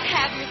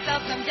 Have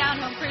yourself some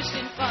down-home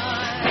Christian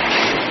fun.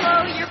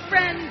 Blow your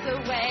friends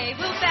away.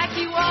 We'll back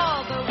you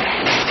all the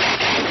way.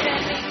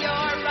 Defending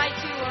your right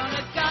to own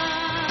a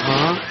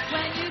gun.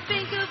 When you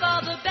think of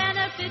all the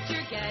benefits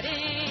you're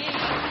getting,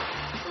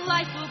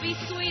 life will be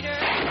sweeter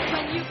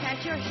when you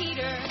pack your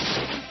heater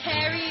and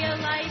carry a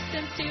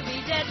license to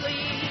be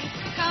deadly.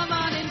 Come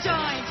on and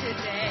join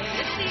today.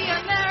 It's the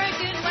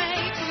American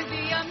way to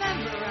be a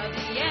member of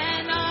the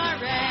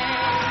NRA.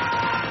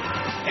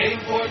 Aim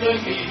for the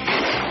knee.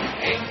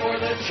 Aim for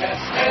the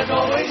chest, and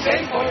always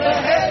aim for the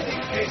head in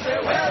case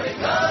they're wearing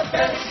a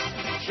vest.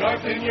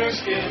 Sharpen your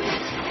skills,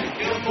 you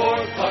feel for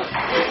fun.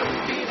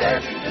 We'll be there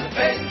to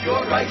defend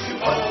your right to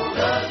hold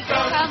a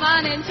gun. Come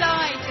on and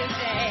join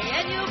today,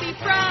 and you'll be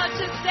proud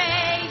to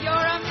say you're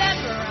a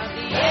member of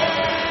the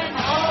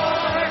NRA.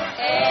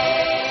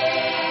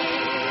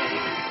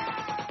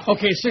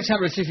 Okay,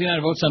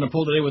 669 votes on the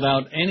poll today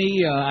without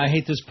any I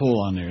hate this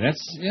poll on there.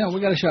 That's, we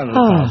got a shot at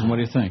 1,000. What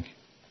do you think?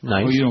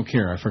 Nice. Oh, you don't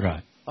care. I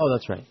forgot. Oh,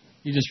 that's right.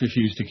 You just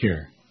refuse to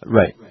care.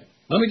 Right.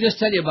 Let me just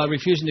tell you about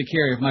refusing to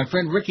care. If my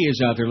friend Ricky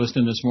is out there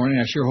listening this morning,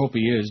 I sure hope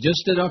he is.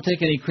 Just don't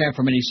take any crap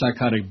from any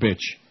psychotic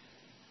bitch.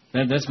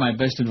 That's my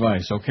best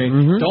advice, okay?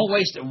 Mm-hmm. Don't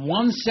waste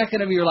 1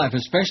 second of your life,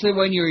 especially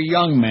when you're a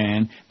young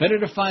man. Better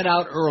to find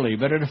out early,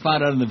 better to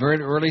find out in the very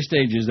early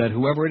stages that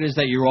whoever it is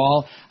that you're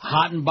all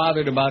hot and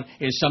bothered about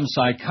is some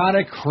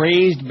psychotic,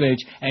 crazed bitch,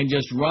 and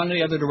just run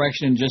the other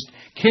direction and just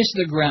kiss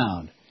the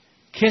ground.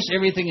 Kiss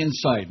everything in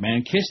sight,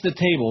 man. Kiss the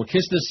table,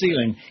 kiss the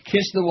ceiling,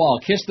 kiss the wall,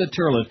 kiss the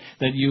turlet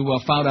that you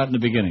found out in the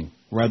beginning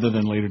rather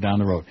than later down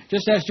the road.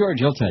 Just ask George,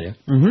 he'll tell you.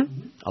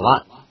 Mm-hmm. A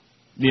lot.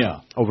 Yeah.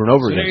 Over and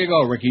over so again. There you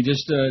go, Ricky.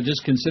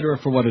 Just consider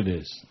it for what it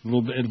is. A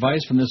little bit of advice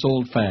from this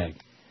old fag.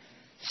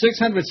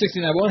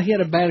 669. Well, he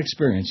had a bad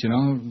experience,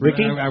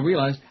 Ricky? I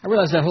realized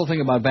that whole thing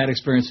about bad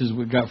experiences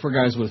for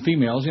guys with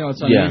females,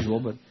 it's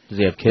unusual. But does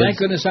he have kids? Thank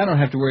goodness I don't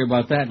have to worry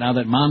about that now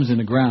that Mom's in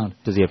the ground.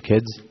 Does he have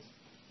kids?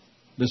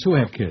 Does who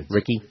have kids?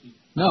 Ricky?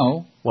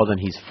 No. Well, then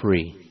he's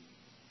free.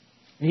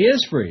 He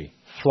is free.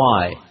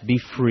 Fly. Be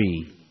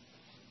free.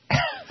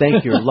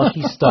 Thank your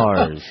lucky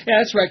stars. Yeah,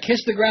 that's right.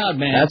 Kiss the ground,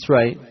 man. That's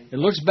right. It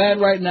looks bad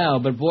right now,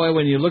 but boy,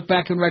 when you look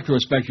back in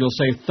retrospect, you'll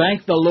say,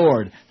 thank the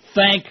Lord.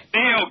 Thank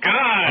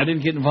God. I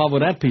didn't get involved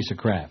with that piece of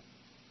crap.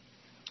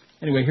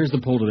 Anyway, here's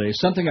the poll today.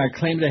 Something I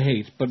claim to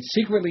hate, but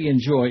secretly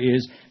enjoy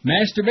is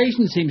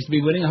masturbation seems to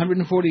be winning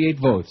 148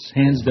 votes,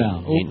 hands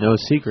down. Ain't no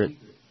secret.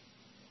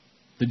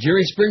 The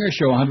Jerry Springer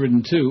Show,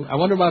 102. I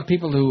wonder about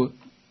people who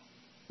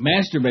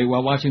masturbate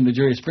while watching the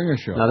Jerry Springer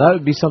Show. Now, that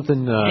would be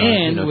something...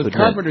 and with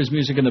Carpenter's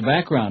music in the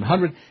background.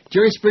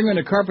 Jerry Springer and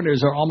the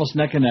Carpenters are almost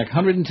neck and neck.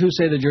 102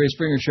 say the Jerry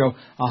Springer Show.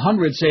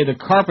 100 say the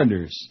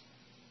Carpenters.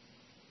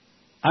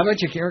 I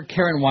bet you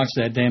Karen watched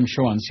that damn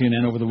show on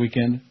CNN over the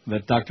weekend.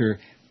 That Dr.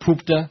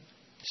 Pupta,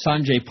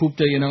 Sanjay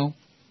Pupta,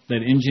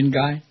 that Indian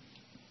guy.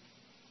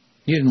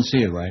 You didn't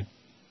see it, right?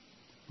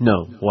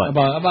 No, what?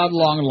 About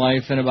long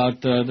life and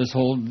about this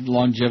whole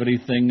longevity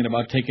thing and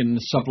about taking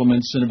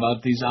supplements and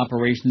about these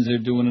operations they're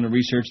doing and the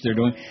research they're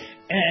doing.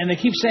 And they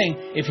keep saying,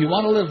 if you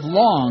want to live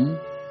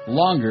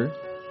longer,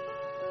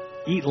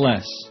 eat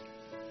less.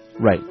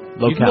 Right.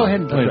 Low you can go ahead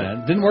and play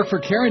that. It didn't work for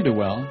Karen too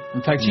well.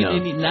 In fact, she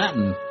didn't eat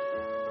nothing.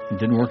 It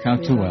didn't work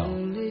out too well.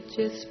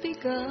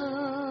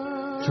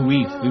 To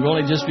eat. We've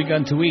only just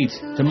begun to eat.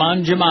 To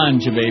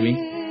manja,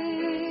 baby.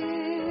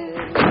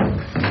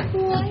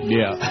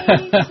 Yeah.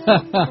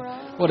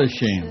 What a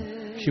shame.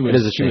 She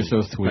was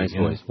so sweet. Nice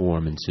voice.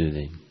 Warm and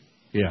soothing.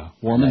 Yeah,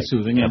 warm and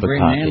soothing and very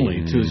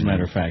manly, too, as a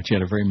matter of fact. She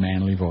had a very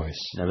manly voice.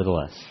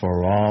 Nevertheless.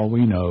 For all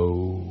we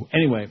know.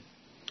 Anyway,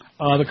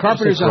 the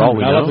Carpenters, I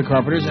love the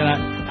Carpenters, and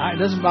it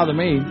doesn't bother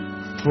me.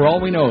 For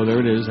all we know, there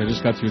it is. I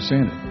just got through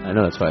saying it. I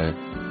know, that's why I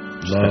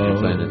just got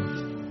through playing it.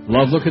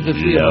 Love, look at the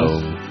three of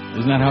us.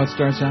 Isn't that how it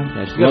starts out?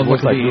 Yeah, love,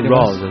 look at the 8 of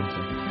us.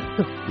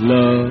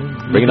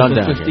 Love. Bring it on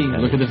down. 15.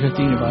 Look at the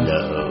 15 of us.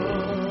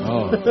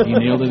 Oh, he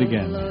nailed it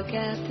again.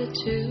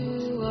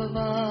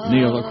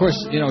 Neil, of course,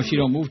 she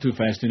don't move too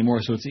fast anymore,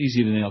 so it's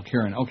easy to nail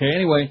Karen. Okay,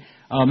 anyway,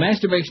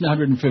 masturbation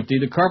 150,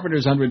 the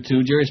Carpenters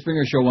 102, Jerry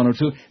Springer Show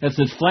 102. That's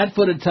the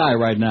flat-footed tie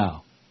right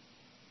now.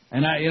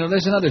 And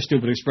there's another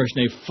stupid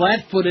expression, a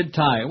flat-footed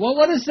tie. Well,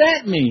 what does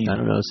that mean? I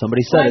don't know.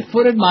 Somebody said it.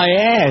 Flat-footed my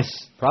ass.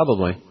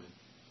 Probably.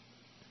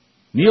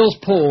 Neil's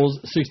polls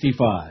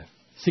 65.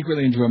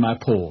 Secretly enjoy my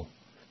poll.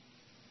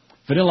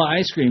 Vanilla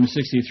ice cream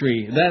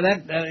 63.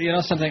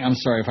 That something. I'm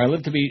sorry. If I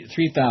live to be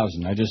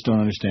 3,000, I just don't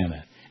understand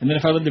that. And then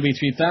if I live to be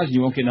 3,000,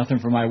 you won't get nothing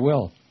from my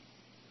will.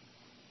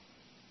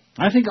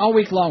 I think all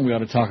week long we ought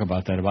to talk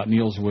about that, about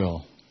Neil's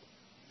will.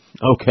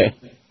 Okay.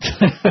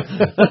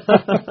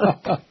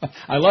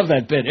 I love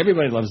that bit.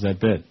 Everybody loves that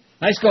bit.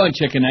 Nice going,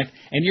 Chicken Neck.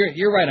 And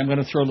you're right. I'm going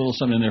to throw a little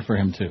something in there for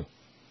him too.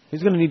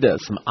 He's going to need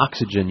some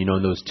oxygen.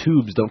 And those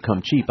tubes don't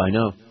come cheap. I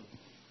know.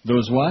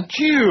 Those what?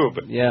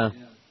 Tube. Yeah.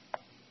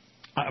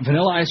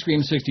 Vanilla ice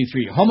cream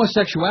 63.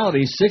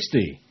 Homosexuality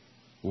 60.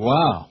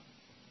 Wow.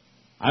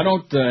 I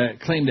don't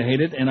claim to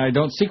hate it, and I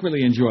don't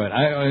secretly enjoy it.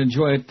 I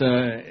enjoy it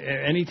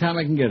anytime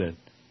I can get it.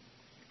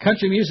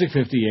 Country music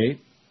 58.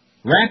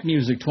 Rap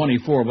music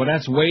 24. Well,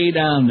 that's way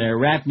down there.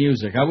 Rap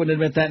music. I wouldn't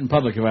admit that in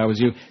public if I was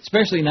you,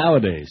 especially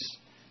nowadays.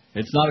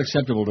 It's not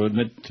acceptable to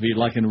admit to be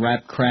liking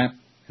rap crap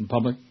in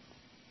public.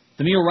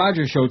 The Neil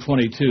Rogers Show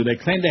 22. They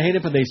claim to hate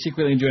it, but they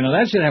secretly enjoy it. Now,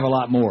 that should have a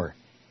lot more.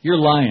 You're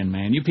lying,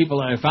 man. You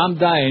people, if I'm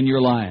dying,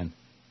 you're lying.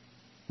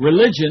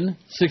 Religion,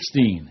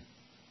 16.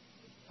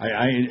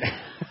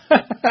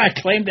 I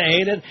claim to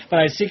hate it, but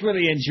I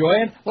secretly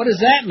enjoy it? What does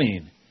that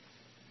mean?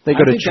 They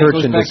go to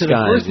church in disguise. That goes back to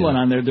the first one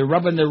on there. They're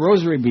rubbing their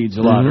rosary beads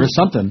a lot or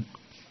something.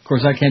 Of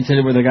course, I can't tell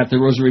you where they got the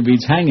rosary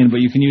beads hanging, but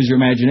you can use your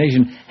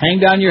imagination.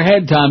 Hang down your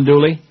head, Tom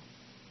Dooley.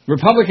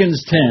 Republicans,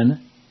 10.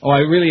 Oh,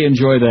 I really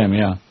enjoy them,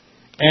 yeah.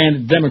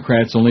 And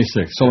Democrats, only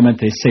 6.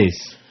 Solamente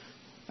 6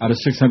 out of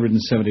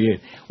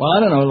 678. Well, I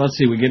don't know. Let's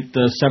see. We get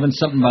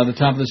 7-something by the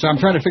top of this. I'm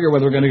trying to figure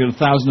whether we're going to get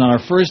 1,000 on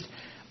our first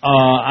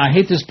I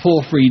hate this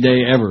poll-free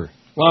day ever.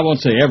 Well, I won't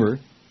say ever.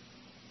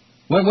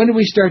 When did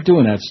we start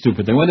doing that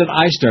stupid thing? When did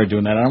I start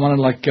doing that? I don't want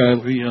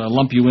to,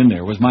 lump you in there.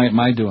 It was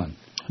my doing.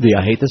 The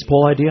I hate this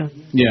poll idea?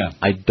 Yeah.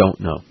 I don't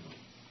know.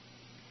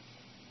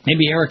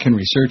 Maybe Eric can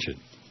research it.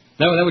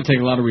 That would take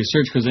a lot of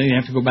research because then you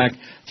have to go back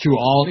through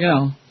all,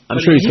 I'm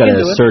sure he's got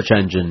a search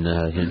engine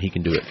and he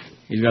can do it.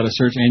 He's got a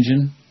search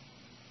engine?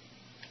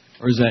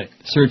 Or is that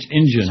search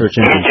engine? Search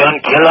engine.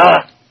 Engine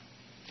killer.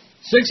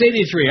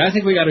 683. I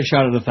think we got a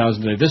shot at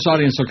 1,000 today. This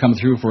audience will come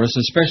through for us,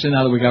 especially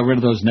now that we got rid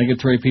of those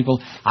negatory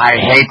people. I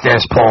hate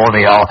this poll,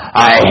 Neil.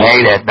 I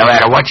hate it. No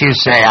matter what you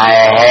say,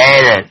 I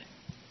hate it.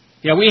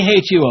 Yeah, we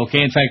hate you,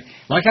 okay? In fact,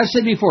 like I've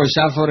said before,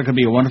 South Florida could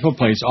be a wonderful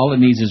place. All it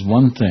needs is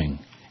one thing.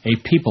 A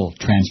people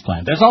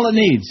transplant. That's all it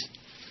needs.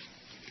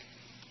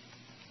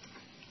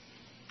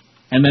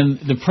 And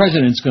then the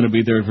president's going to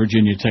be there at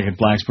Virginia Tech at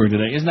Blacksburg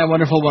today. Isn't that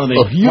wonderful? One of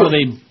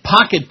the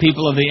pocket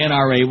people of the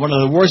NRA, one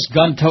of the worst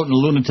gun-toting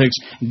lunatics,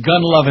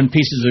 gun-loving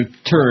pieces of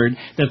turd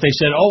that they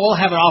said, we'll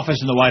have an office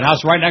in the White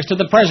House right next to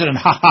the president.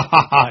 Ha, ha,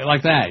 ha, ha,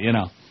 like that,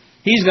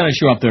 He's going to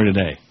show up there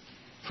today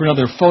for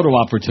another photo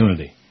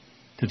opportunity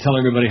to tell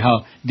everybody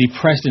how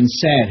depressed and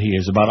sad he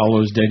is about all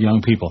those dead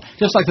young people.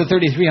 Just like the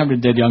 3,300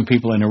 dead young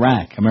people in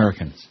Iraq,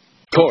 Americans.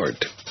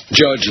 Court.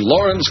 Judge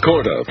Lawrence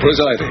Corda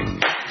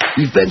presiding.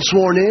 You've been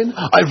sworn in,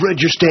 I've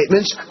read your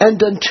statements, and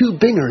done 2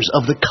 bingers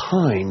of the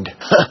kind.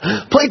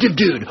 Plaintiff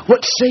dude, what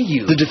say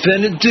you? The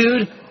defendant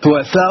dude, who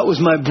I thought was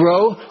my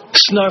bro,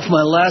 snarfed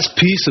my last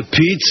piece of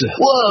pizza.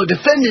 Whoa,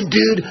 defendant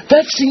dude,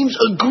 that seems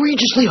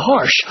egregiously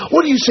harsh.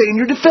 What do you say in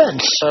your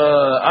defense?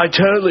 I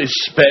totally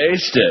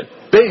spaced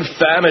it. Being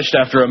famished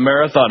after a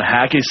marathon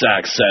hacky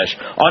sack sesh,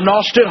 I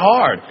noshed it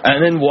hard,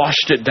 and then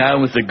washed it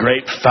down with the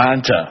grape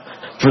Fanta.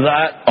 For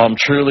that, I'm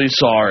truly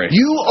sorry.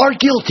 You are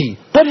guilty,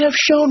 but have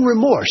shown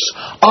remorse.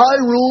 I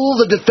rule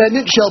the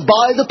defendant shall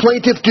buy the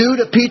plaintiff dude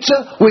a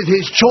pizza with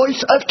his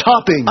choice of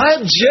toppings. I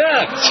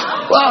object!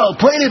 Wow,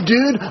 plaintiff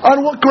dude,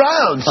 on what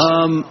grounds?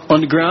 On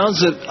the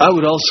grounds that I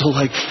would also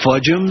like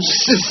fudgems.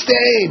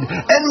 Sustained,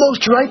 and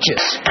most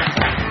righteous.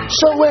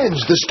 So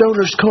ends the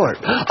Stoner's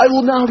Court. I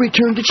will now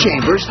return to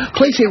chambers,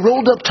 place a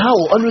rolled-up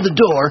towel under the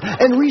door,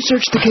 and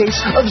research the case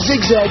of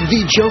Zigzag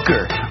v.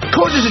 Joker.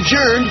 Court is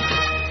adjourned.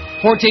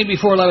 14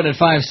 before 11 at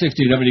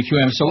 560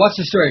 WQM. So what's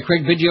the story?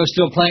 Craig Biggio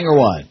still playing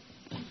or what?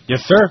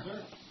 Yes, sir.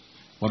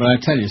 What did I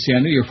tell you? See, I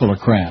knew you were full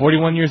of crap.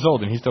 41 years old,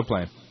 and he's still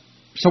playing.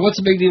 So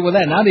what's the big deal with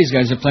that? Now these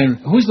guys are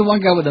playing. Who's the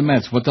one guy with the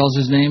Mets? What the hell's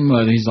his name?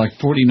 He's like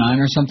 49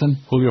 or something?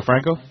 Julio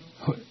Franco?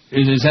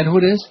 Is that who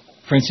it is?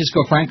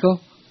 Francisco Franco?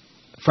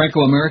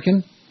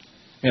 Franco-American?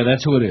 Yeah,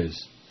 that's who it is.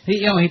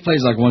 He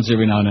plays like once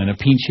every now and then, a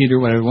pinch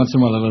hitter, whatever. Once in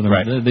a while,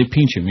 they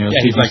pinch him. Yeah,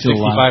 he's like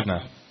 65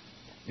 now.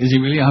 Is he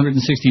really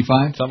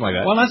 165? Something like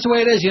that. Well, that's the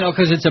way it is,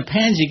 because it's a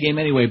pansy game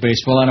anyway,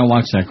 baseball. I don't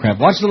watch that crap.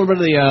 Watched a little bit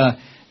of the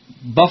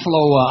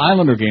Buffalo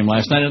Islander game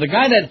last night. And the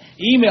guy that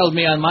emailed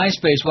me on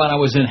MySpace while I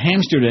was in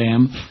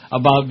Amsterdam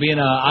about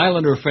being an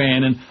Islander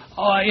fan, and,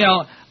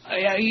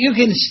 you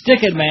can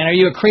stick it, man. Are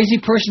you a crazy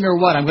person or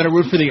what? I'm going to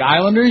root for the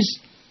Islanders?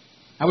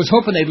 I was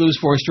hoping they'd lose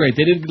 4 straight.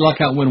 They did luck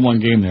out and win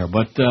 1 game there,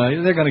 but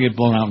they're going to get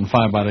blown out in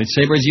 5 by the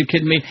Sabres. You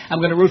kidding me? I'm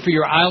going to root for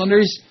your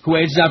Islanders, who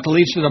edged out the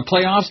Leafs for the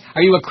playoffs.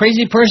 Are you a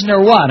crazy person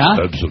or what,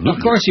 huh? Absolutely.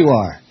 Of course you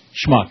are,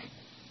 schmuck.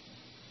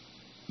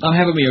 I'm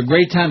having me a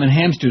great time in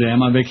Amsterdam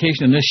on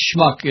vacation, and this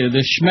schmuck,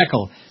 this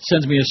schmeckel,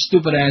 sends me a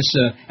stupid-ass...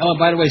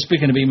 by the way,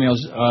 speaking of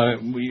emails,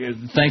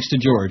 thanks to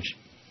George.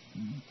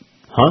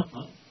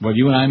 Huh? Well,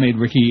 you and I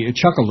made Ricky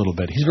chuckle a little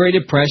bit. He's very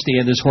depressed.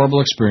 He had this horrible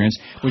experience,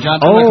 which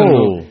I'm not going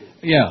to do.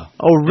 Yeah.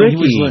 Oh, Ricky.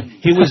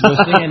 He was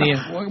listening,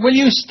 and will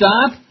you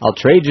stop? I'll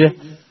trade you,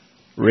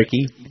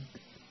 Ricky.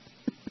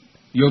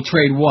 You'll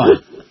trade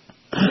what?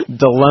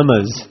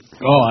 Dilemmas.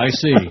 Oh, I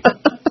see.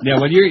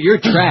 Yeah, well, you're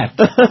trapped.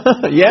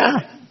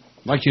 Yeah.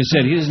 Like you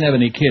said, he doesn't have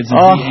any kids,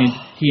 and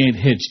he ain't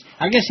hitched.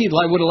 I guess he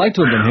would have liked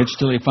to have been hitched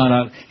till he found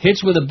out.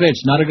 Hitched with a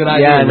bitch, not a good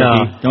idea, yeah,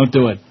 Ricky. No. Don't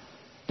do it.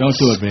 Don't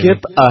do it, baby.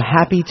 Skip a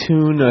happy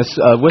tune,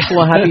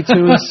 whistle a happy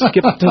tune,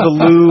 skip to the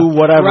loo,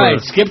 whatever.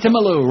 Right, skip to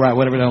Maloo, right,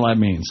 whatever the hell that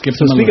means. Skip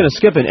to Maloo. Speaking of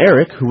Skip, and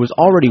Eric, who was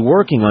already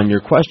working on your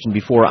question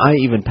before I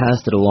even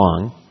passed it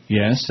along,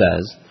 yes,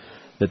 says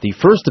that the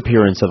first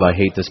appearance of I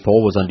Hate This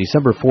Poll was on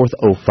December 4th,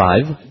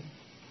 05,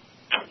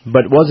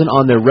 but wasn't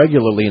on there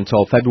regularly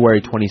until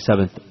February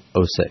 27th,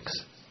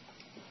 06.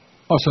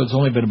 Oh, so it's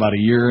only been about a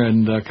year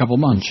and a couple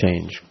months.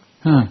 Change.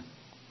 Huh.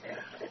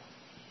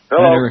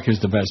 Hello. And Eric is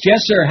the best.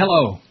 Yes, sir,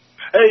 hello.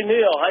 Hey,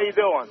 Neil, how you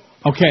doing?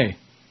 Okay.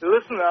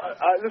 Listen,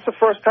 this is the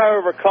first time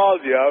I ever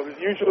called you. I was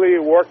usually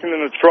working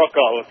in a truck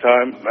all the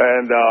time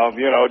and,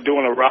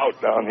 doing a route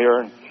down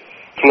here in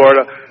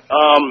Florida.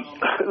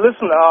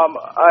 Listen,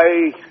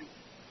 I've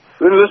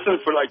been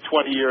listening for like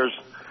 20 years.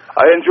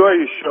 I enjoy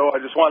your show. I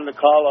just wanted to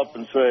call up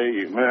and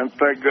say, man,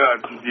 thank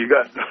God you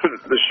got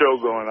the show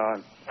going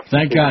on.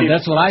 Thank God.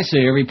 That's what I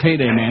say every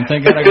payday, man.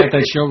 Thank God I got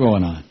that show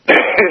going on.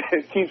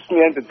 It keeps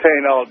me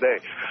entertained all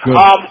day. Good.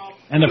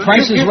 And the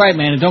price is right,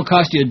 man. It don't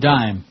cost you a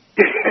dime.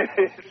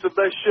 It's the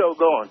best show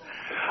going.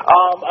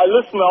 I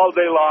listen all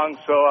day long,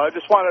 so I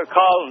just wanted to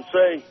call and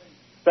say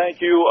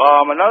thank you.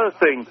 Another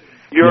thing,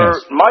 your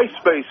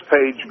MySpace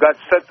page got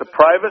set to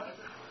private,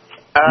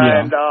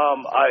 and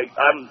I'm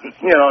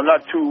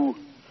not too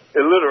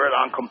illiterate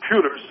on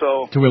computers,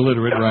 so too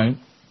illiterate, right?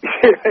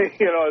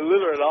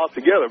 Illiterate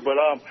altogether. But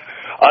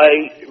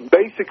I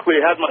basically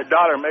had my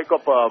daughter make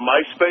up a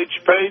MySpace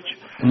page,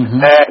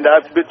 and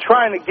I've been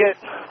trying to get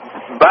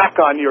back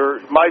on your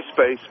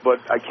MySpace, but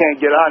I can't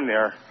get on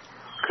there.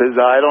 Because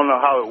I don't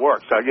know how it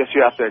works. I guess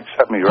you have to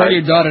accept me, right? Tell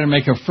your daughter to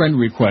make a friend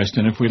request,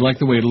 and if we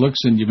like the way it looks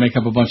and you make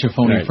up a bunch of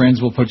phony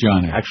friends, we'll put you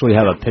on there. Actually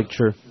have a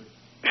picture.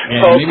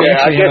 Yeah, maybe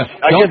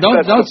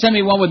don't send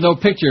me one with no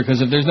picture,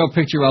 because if there's no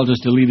picture, I'll just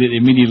delete it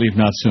immediately, if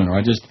not sooner.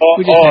 We just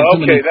have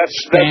too many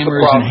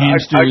spammers and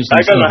hamsters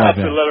and stuff like that. I'm going to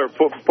have to let her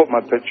put my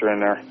picture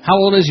in there. How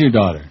old is your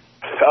daughter?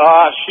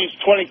 She's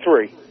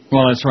 23.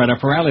 Well, that's right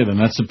up her alley, then.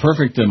 That's the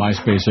perfect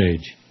MySpace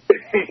age.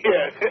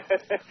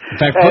 In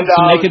fact, put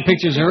some naked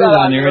pictures of her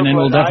on there, and then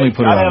we'll definitely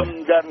put her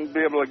on there. I haven't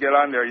been able to get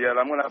on there yet.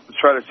 I'm going to have to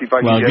try to see if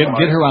I can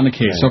get her on the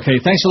case. Okay,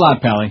 thanks a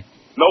lot, Pally.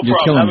 No problem. You're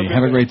killing me.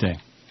 Have a great day.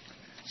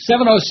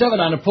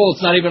 7:07 on the poll.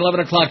 It's not even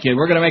 11 o'clock yet.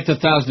 We're going to make the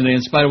 1,000 today,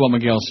 in spite of what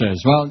Miguel says.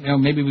 Well,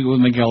 maybe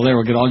with Miguel there,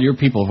 we'll get all your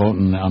people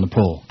voting on the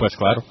poll. Pues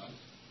claro.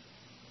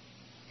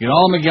 Get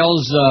all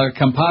Miguel's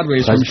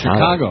compadres from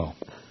Chicago.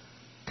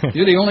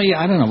 You're the only,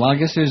 I don't know, well, I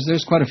guess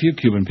there's quite a few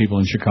Cuban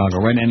people in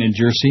Chicago, right? And in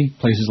Jersey,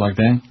 places like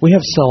that. We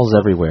have cells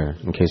everywhere,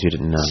 in case you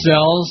didn't know.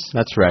 Cells?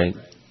 That's right.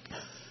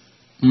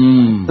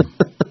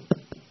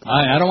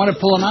 I don't want to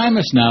pull an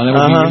Imus now. That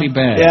would be really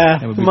bad. Yeah,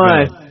 that would be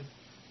bad.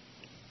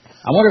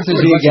 I wonder if there's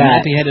a bunch of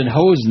nappy-headed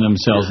hoes in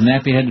themselves,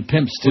 nappy-headed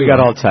pimps, too. We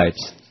got all types.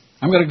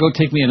 I'm going to go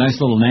take me a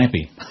nice little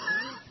nappy.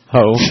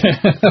 Ho.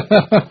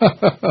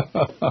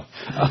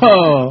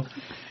 Oh.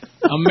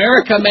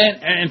 America, man.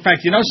 In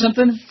fact, you know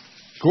something?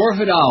 Gore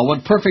Vidal,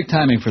 what perfect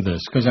timing for this,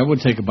 because I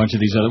would take a bunch of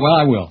these other... Well,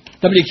 I will.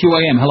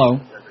 WQAM, hello.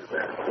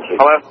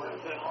 Hello?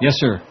 Yes,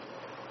 sir.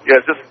 Yeah,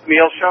 is this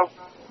Neil's show?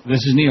 This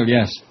is Neil,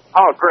 yes.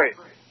 Oh, great.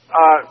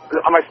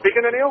 Am I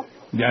speaking to Neil?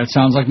 Yeah, it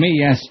sounds like me,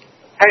 yes.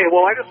 Hey,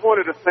 well, I just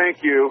wanted to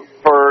thank you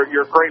for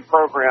your great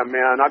program,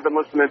 man. I've been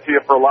listening to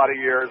you for a lot of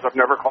years. I've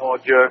never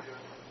called you.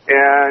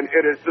 And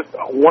it is just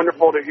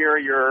wonderful to hear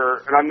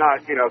and I'm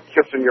not,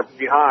 kissing your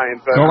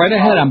behind. But, go right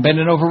ahead. I'm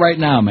bending over right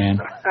now, man.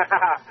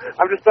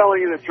 I'm just telling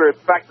you the truth.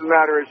 The fact of the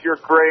matter is you're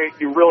great.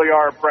 You really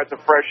are a breath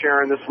of fresh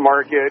air in this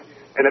market.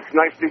 And it's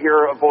nice to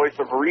hear a voice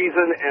of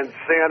reason and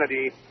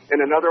sanity in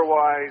an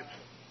otherwise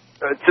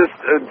just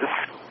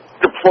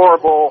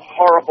deplorable,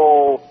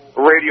 horrible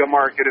radio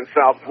market in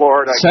South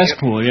Florida.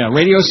 Cesspool, yeah.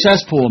 Radio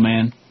cesspool,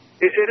 man.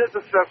 It is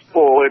a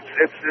cesspool.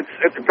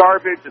 It's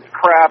garbage. It's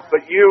crap.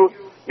 But your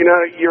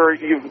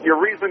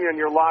reasoning and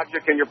your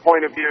logic and your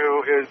point of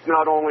view is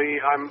not only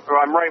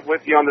I'm right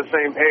with you on the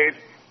same page,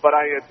 but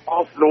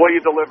also the way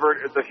you deliver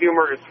it, the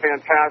humor is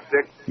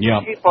fantastic. Yeah,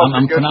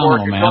 I'm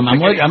phenomenal, man.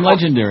 I'm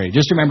legendary.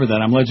 Just remember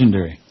that I'm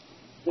legendary.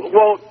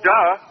 Well,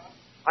 duh,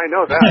 I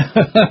know that.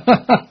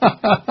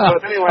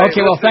 But anyway,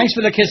 okay, well, thanks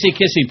for the kissy,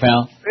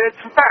 pal. It's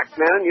a fact,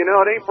 man. It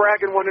ain't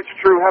bragging when it's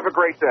true. Have a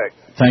great day.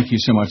 Thank you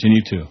so much, and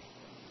you too.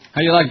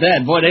 How do you like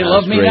that? Boy, they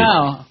love me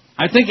now.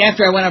 I think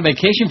after I went on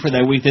vacation for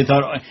that week, they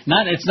thought,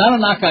 it's not a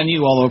knock on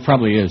you, although it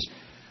probably is.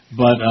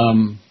 But,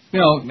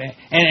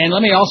 and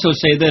let me also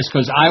say this,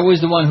 because I was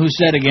the one who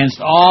said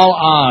against all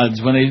odds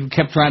when they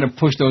kept trying to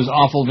push those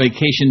awful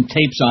vacation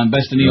tapes on,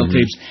 Best of Neil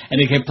tapes, and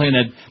they kept playing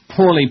that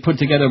poorly put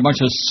together bunch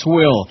of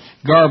swill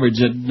garbage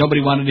that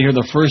nobody wanted to hear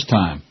the first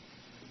time.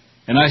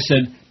 And I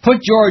said,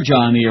 put George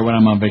on the air when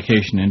I'm on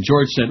vacation. And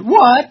George said,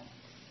 what?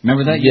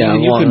 Remember that? Yeah,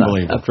 you couldn't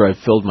believe it. After I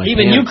filled my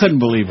Even pants, you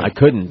couldn't believe it. I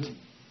couldn't.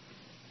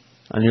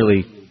 I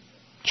nearly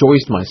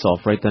joiced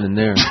myself right then and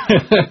there.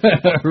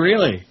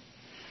 Really?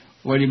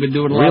 Well, you've been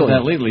doing a lot of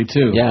that lately,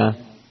 too. Yeah.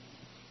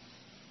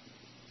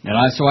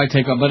 And so I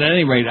take off. But at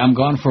any rate, I'm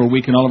gone for a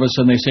week, and all of a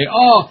sudden they say,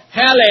 oh,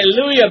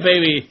 hallelujah,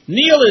 baby.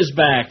 Neil is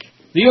back.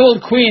 The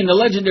old queen, the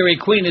legendary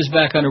queen, is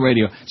back on the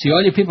radio. See,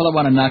 all you people that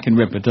want to knock and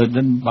rip, it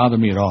doesn't bother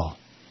me at all.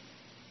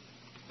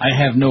 I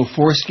have no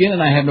foreskin,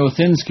 and I have no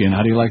thin skin.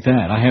 How do you like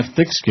that? I have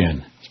thick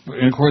skin.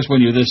 And, of course,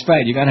 when you're this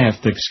fat, you got to have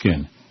thick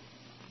skin.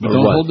 But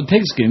don't hold the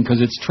pigskin,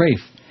 because it's trafe.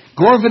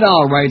 Gore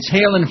Vidal writes,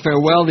 hail and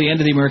farewell, the end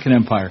of the American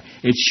Empire.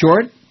 It's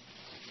short,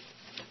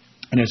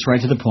 and it's right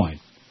to the point.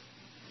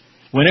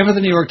 Whenever the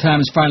New York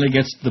Times finally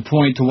gets the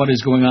point to what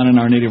is going on in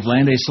our native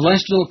land, a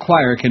celestial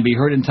choir can be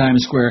heard in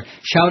Times Square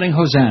shouting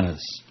hosannas.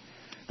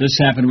 This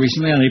happened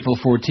recently on April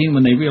 14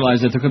 when they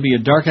realized that there could be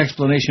a dark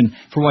explanation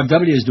for what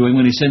W is doing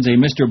when he sends a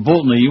Mr.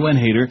 Bolton, a UN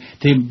hater,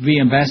 to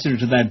be ambassador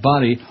to that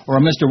body, or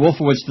a Mr.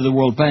 Wolfowitz to the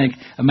World Bank,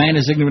 a man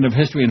as ignorant of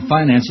history and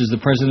finance as the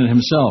president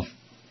himself.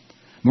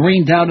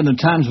 Maureen Dowd in the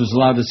Times was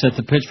allowed to set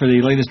the pitch for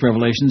the latest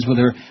revelations with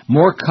her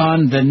 "More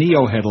Con Than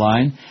Neo"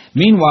 headline.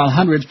 Meanwhile,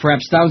 hundreds,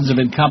 perhaps thousands of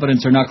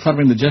incompetents are now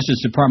cluttering the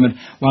Justice Department,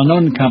 while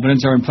known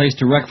incompetents are in place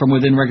to wreck from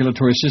within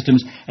regulatory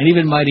systems and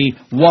even mighty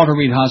Walter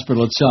Reed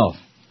Hospital itself.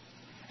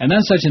 And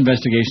then such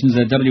investigations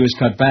that W is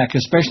cut back,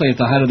 especially at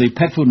the height of the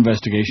pet food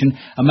investigation,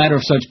 a matter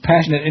of such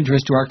passionate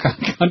interest to our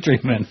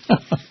countrymen.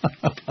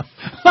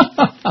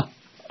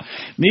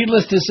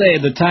 Needless to say,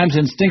 the Times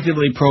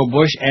instinctively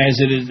pro-Bush, as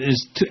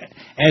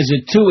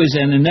it too is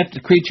an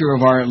inept creature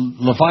of our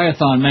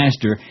Leviathan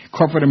master,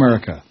 corporate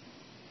America.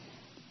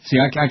 See,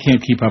 I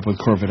can't keep up with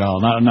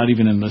Corvidal, not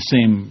even in the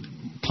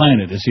same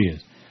planet as he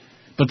is.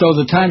 But though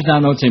the Times now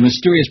notes a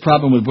mysterious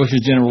problem with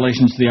Bush's general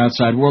relations to the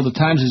outside world, the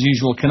Times, as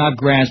usual, cannot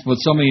grasp what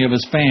so many of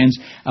his fans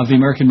of the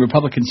American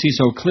Republican see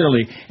so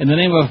clearly. In the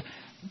name of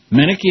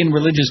Manichaean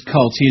religious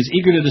cults, he is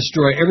eager to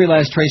destroy every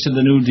last trace of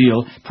the New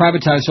Deal,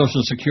 privatize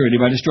Social Security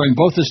by destroying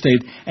both the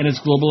state and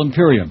its global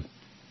imperium.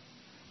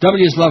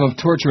 W's love of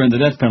torture and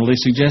the death penalty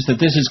suggests that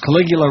this is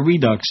Caligula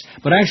Redux,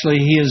 but actually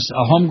he is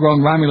a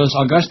homegrown Romulus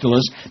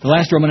Augustulus, the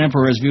last Roman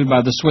emperor as viewed by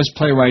the Swiss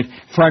playwright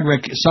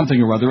Friedrich something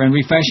or other, and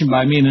refashioned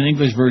by me in an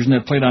English version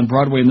that played on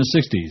Broadway in the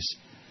 60s.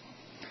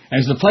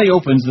 As the play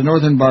opens, the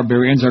northern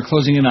barbarians are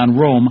closing in on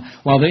Rome,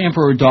 while the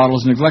emperor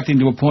dawdles,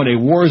 neglecting to appoint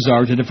a war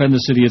czar to defend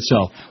the city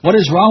itself. What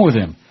is wrong with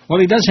him? Well,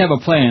 he does have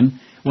a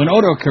plan. When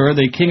Odoacer,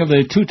 the king of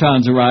the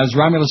Teutons, arrives,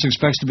 Romulus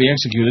expects to be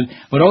executed,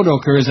 but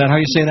Odoacer, is that how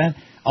you say that?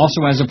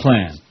 Also has a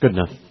plan. Good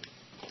enough.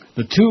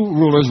 The two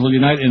rulers will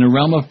unite in a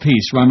realm of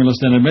peace. Romulus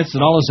then admits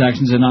that all his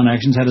actions and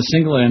non-actions had a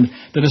single end,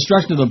 the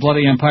destruction of the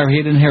bloody empire he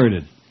had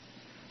inherited.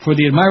 For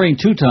the admiring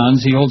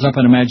Teutons, he holds up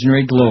an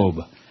imaginary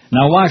globe.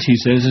 Now watch, he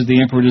says, as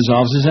the emperor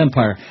dissolves his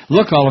empire.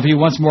 Look, all of you,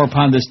 once more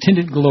upon this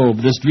tinted globe,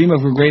 this dream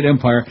of a great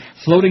empire,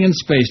 floating in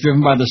space,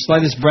 driven by the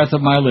slightest breath of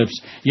my lips.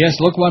 Yes,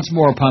 look once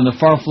more upon the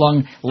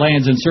far-flung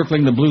lands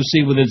encircling the blue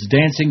sea with its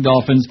dancing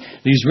dolphins,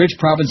 these rich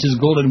provinces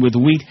golden with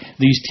wheat,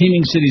 these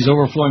teeming cities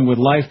overflowing with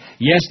life.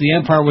 Yes, the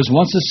empire was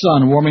once a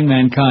sun warming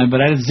mankind, but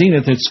at its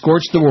zenith it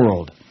scorched the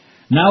world.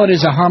 Now it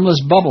is a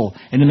harmless bubble,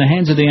 and in the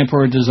hands of the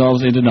emperor it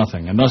dissolves into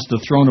nothing, and thus the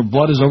throne of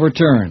blood is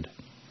overturned.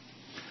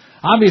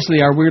 Obviously,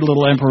 our weird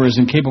little emperor is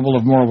incapable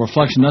of moral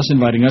reflection, thus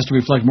inviting us to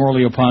reflect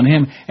morally upon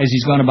him as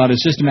he's gone about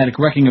his systematic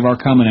wrecking of our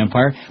common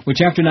empire,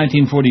 which after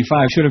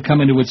 1945 should have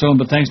come into its own,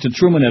 but thanks to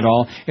Truman et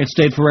al., it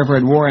stayed forever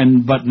at war.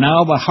 But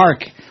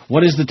hark,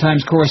 what is the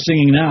Times chorus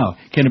singing now?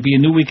 Can it be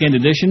a new weekend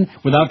edition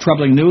without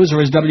troubling news,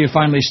 or has W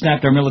finally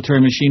snapped our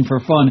military machine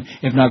for fun,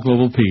 if not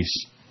global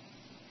peace?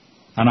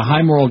 On a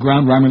high moral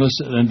ground, Romulus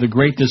the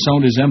Great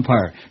disowned his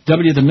empire.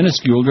 W the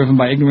Minuscule, driven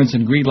by ignorance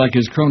and greed like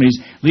his cronies,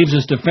 leaves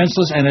us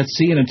defenseless and at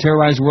sea in a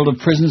terrorized world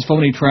of prisons,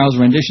 phony trials,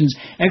 renditions,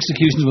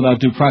 executions without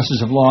due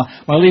process of law,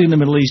 while leaving the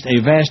Middle East a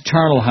vast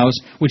charnel house,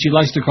 which he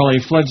likes to call a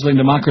fledgling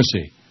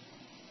democracy.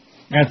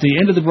 At the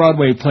end of the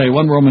Broadway play,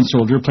 one Roman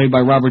soldier, played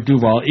by Robert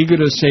Duvall, eager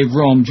to save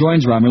Rome,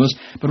 joins Romulus,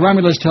 but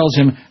Romulus tells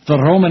him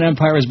the Roman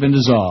Empire has been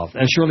dissolved.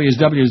 As surely as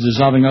W is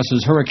dissolving us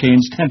as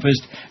hurricanes,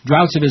 tempest,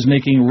 droughts of his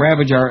making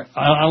ravage our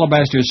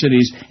alabaster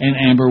cities and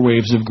amber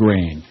waves of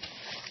grain.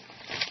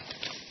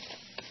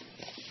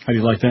 How do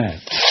you like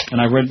that? And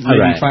I read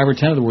maybe 5 or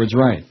 10 of the words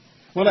right.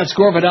 Well, that's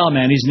Gore Vidal,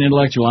 man. He's an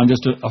intellectual. I'm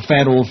just a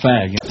fat old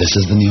fag. This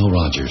is the Neil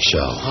Rogers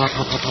Show.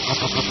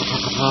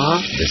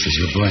 This is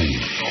your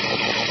brain.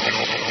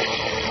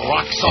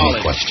 Rock solid.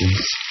 Any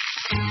questions?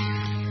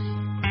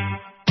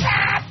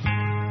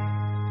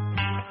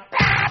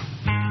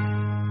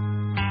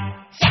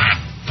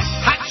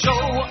 Hot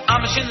show,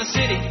 Amish in the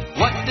city.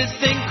 What's this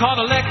thing called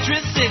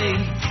electricity?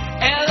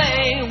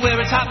 L.A., where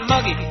it's hot and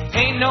muggy.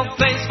 Ain't no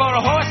place for a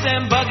horse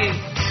and buggy.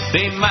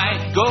 They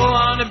might go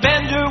on a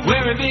bender,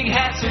 wearing big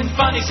hats and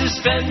funny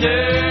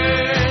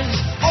suspenders.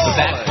 But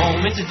back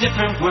home it's a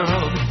different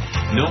world.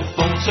 No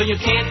phone, so you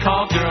can't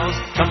call girls.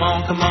 Come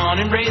on,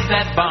 and raise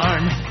that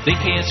barn. They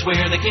can't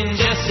swear, they can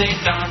just say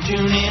darn.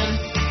 Tune in.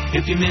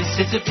 If you miss,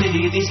 it's a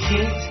pity. These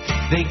kids,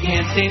 they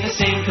can't stay the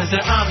same, cause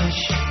they're Amish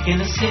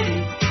in the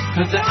city.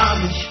 Cause they're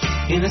Amish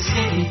in the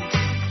city.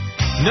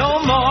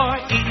 No more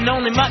eating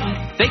only mutton.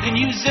 They can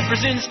use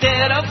zippers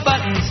instead of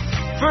buttons.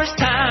 First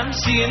time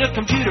seeing a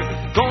computer,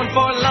 going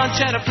for lunch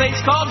at a place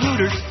called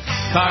Hooters.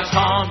 Cars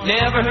honk,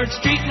 never heard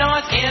street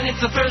noise, and it's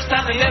the first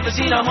time they've ever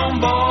seen a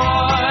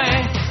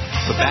homeboy.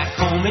 But back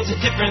home it's a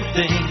different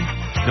thing.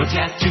 No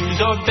tattoos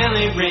or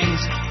belly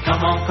rings.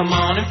 Come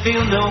on and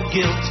feel no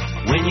guilt.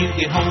 When you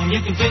get home you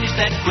can finish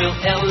that quilt.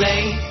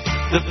 L.A.,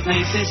 the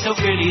place is so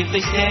pretty if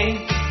they stay.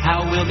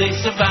 How will they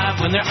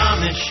survive when they're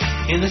Amish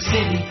in the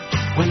city?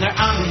 When they're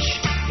Amish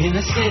in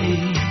the city.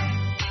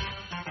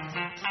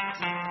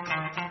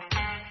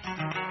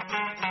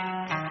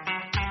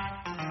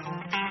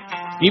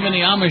 Even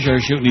the Amish are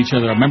shooting each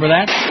other. Remember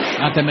that?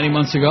 Not that many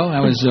months ago?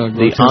 That was the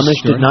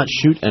Amish did not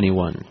shoot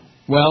anyone.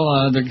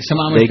 Well, some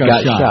Amish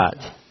got shot.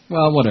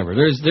 Well, whatever.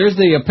 There's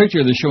the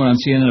picture they're showing on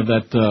CNN of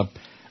that.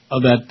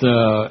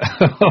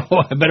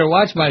 I better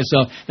watch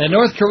myself. That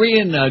North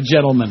Korean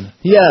gentleman.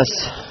 Yes.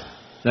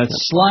 That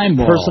slime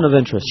ball. Person of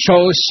interest.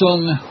 Cho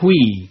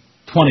Sung-hui,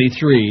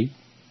 23.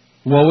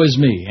 Woe is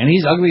me. And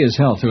he's ugly as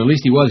hell, too. At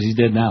least he was. He's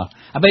dead now.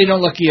 I bet you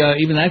don't look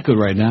even that good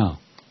right now.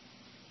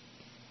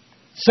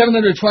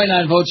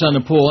 729 votes on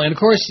the poll. And, of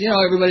course,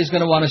 everybody's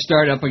going to want to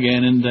start up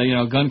again. And,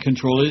 gun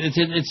control.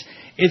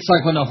 It's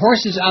like when the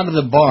horse is out of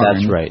the barn.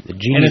 That's right. The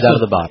genie's out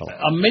of the bottle.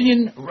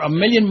 A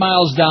million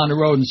miles down the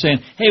road and saying,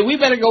 hey, we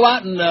better go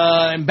out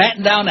and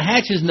batten down the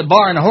hatches in the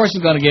barn. The horse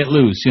is going to get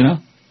loose,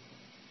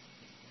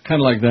 Kind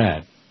of like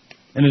that.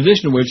 In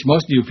addition to which,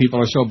 most of you people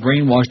are so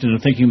brainwashed into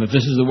thinking that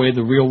this is the way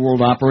the real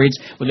world operates,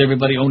 with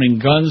everybody owning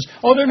guns.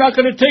 Oh, they're not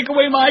going to take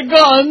away my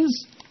guns!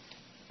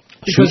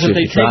 Because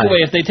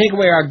if they take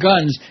away our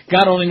guns,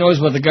 God only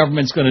knows what the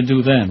government's going to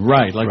do then.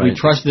 Right, we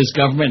trust this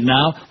government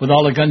now with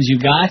all the guns you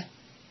got?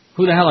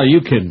 Who the hell are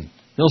you kidding?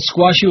 They'll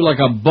squash you like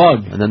a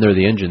bug. And then there are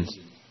the engines.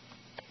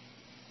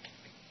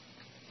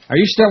 Are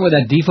you starting with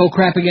that Defo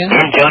crap again?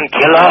 Gun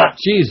killer.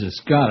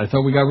 Jesus, God, I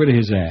thought we got rid of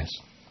his ass.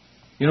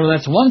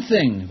 That's one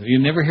thing. You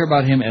never hear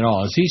about him at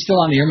all. Is he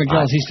still on the air,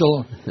 Miguel? Is he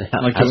still...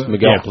 Ask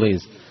Miguel, please.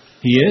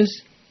 He is?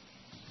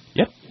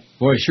 Yep.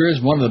 Boy, it sure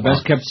is one of the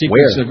best-kept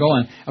secrets that go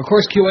on. Of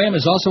course, QAM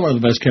is also one of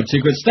the best-kept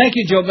secrets. Thank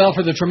you, Joe Bell,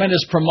 for the tremendous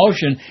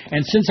promotion.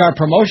 And since our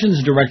promotions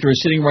director is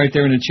sitting right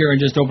there in a chair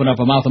and just opened up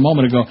a mouth a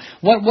moment ago,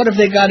 what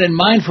have they got in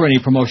mind for any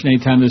promotion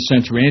anytime this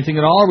century? Anything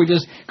at all? Or are we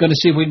just going to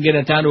see if we can get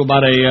it down to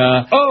about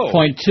a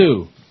 0.2?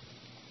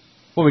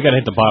 Well, we got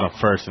to hit the bottom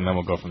first, and then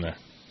we'll go from there.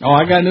 Oh,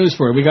 I got news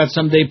for you. We got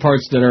some day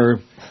parts that are...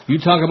 You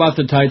talk about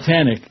the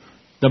Titanic.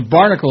 The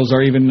barnacles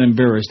are even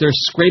embarrassed. They're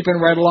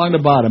scraping right along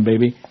the bottom,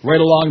 baby. Right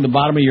along the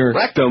bottom of your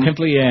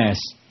pimply ass.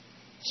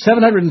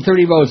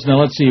 730 votes. Now,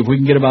 let's see if we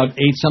can get about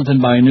 8-something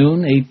by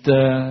noon. 8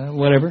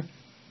 whatever.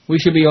 We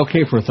should be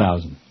okay for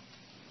 1,000.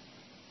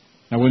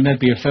 Now, wouldn't that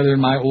be a feather in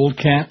my old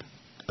cap?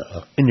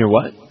 In your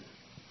what?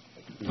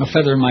 A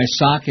feather in my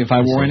sock if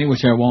I wore any,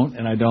 which I won't,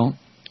 and I don't.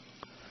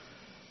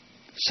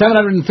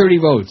 730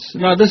 votes.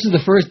 Now, this is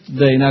the first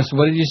day. Now, so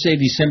what did you say,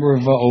 December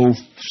of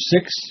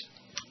 06?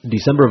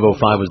 December of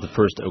 05 was the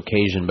first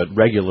occasion, but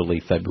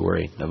regularly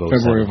February of 07.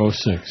 February of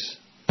 06.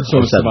 So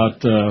it's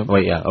about...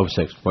 Wait, yeah,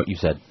 06, what you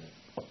said.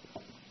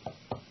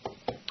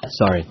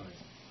 Sorry.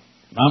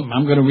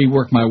 I'm going to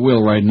rework my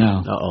will right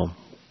now. Uh-oh.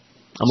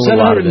 I'm a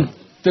little out of it.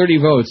 730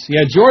 votes.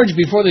 Yeah, George,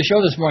 before the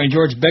show this morning,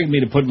 George begged me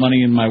to put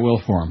money in my will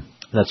for him.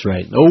 That's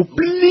right. Oh,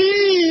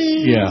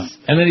 please! Yeah.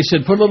 And then he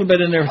said, put a little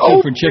bit in there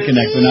for chicken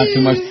necks, but not too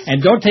much.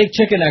 And don't take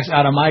chicken necks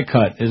out of my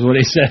cut, is what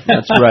he said.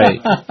 That's right.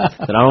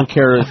 And I don't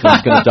care if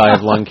he's going to die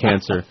of lung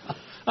cancer.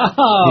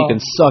 Oh. He can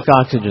suck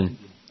oxygen.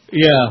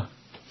 Yeah.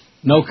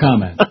 No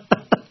comment.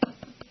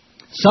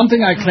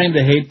 Something I claim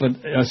to hate, but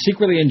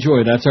secretly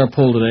enjoy. That's our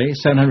poll today,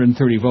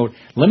 730 vote.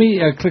 Let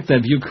me click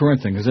that view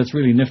current thing, because that's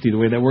really nifty the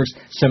way that works.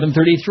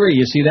 733,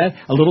 you see that?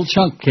 A little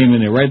chunk came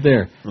in there right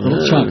there. A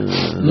little chunk.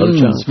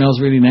 It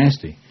smells really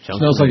nasty.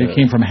 Smells like it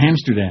came from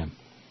Amsterdam.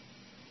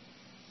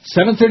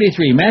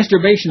 733,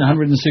 masturbation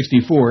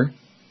 164.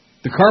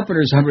 The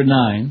Carpenters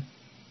 109.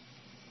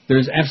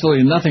 There's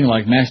absolutely nothing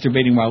like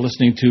masturbating while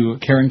listening to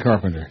Karen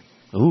Carpenter.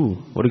 Ooh,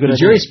 what a good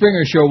idea. Jerry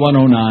Springer Show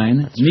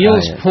 109.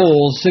 Neil's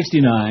Poll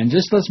 69.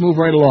 Just let's move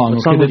right along.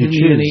 What song would you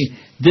choose?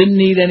 Didn't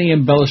need any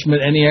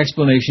embellishment, any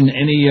explanation,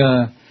 any...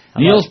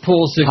 Neil's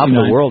Poll 69. Top of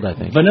the world, I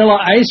think. Vanilla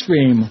Ice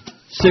Cream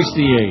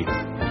 68.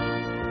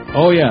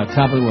 Oh, yeah,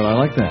 top of the world. I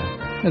like that.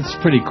 That's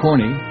pretty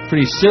corny,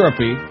 pretty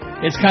syrupy.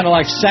 It's kind of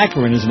like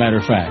saccharin, as a matter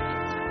of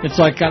fact. It's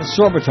like got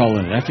sorbitol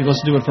in it. After you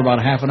listen to it for about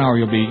a half an hour,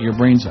 your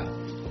brain's out.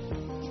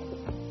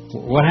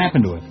 What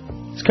happened to it?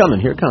 It's coming.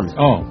 Here it comes.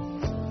 Oh.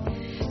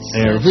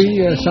 Every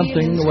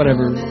something,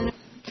 whatever,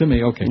 to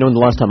me, okay. You know when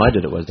the last time I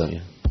did it was, don't you?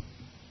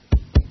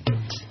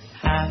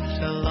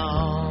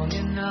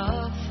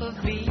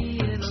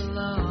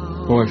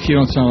 Boy, she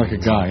don't sound like a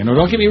guy.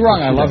 Don't get me wrong,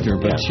 I loved her,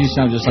 but she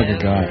sounds just like a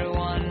guy.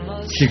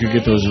 She could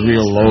get those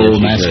real low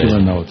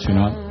masculine notes,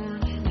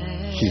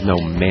 She's no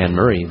Man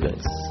Murray, but...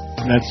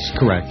 That's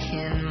correct.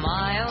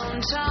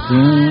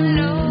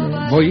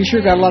 Boy, you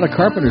sure got a lot of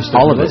Carpenter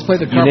stuff. All of it. Let's play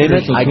the Carpenter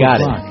till 2 I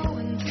got o'clock.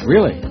 it.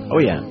 Really? Oh,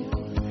 yeah.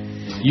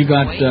 You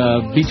got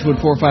Beechwood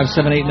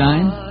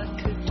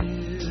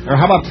 45789? Or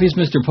how about Please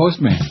Mr.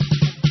 Postman?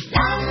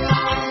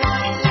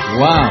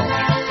 Wow.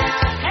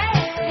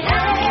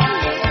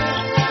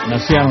 Now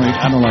see,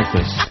 I don't like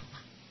this.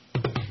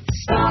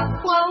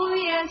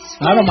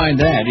 I don't mind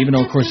that, even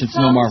though of course it's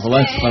no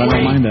Marvelette, but I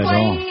don't mind that at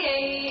all.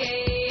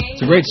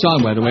 It's a great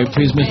song, by the way.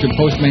 Please Mr.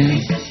 Postman.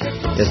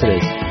 Yes, it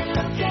is.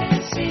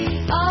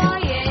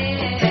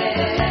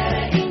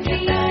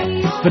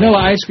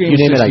 Vanilla Ice Cream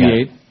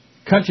 68.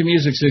 Country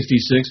Music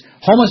 66,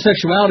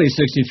 Homosexuality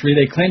 63.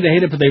 They claim to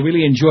hate it, but they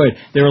really enjoy it.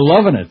 They're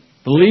loving it.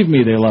 Believe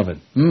me, they love it.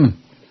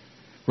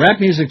 Rap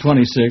Music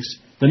 26,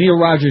 The Neil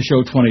Rogers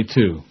Show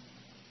 22.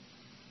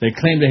 They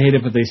claim to hate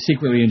it, but they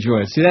secretly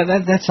enjoy it. See,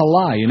 that's a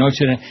lie.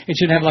 It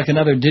should have like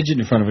another digit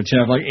in front of it. It should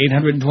have like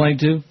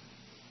 822.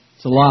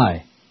 It's a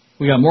lie.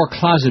 We got more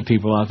closet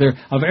people out there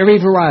of every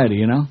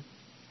variety,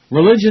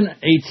 Religion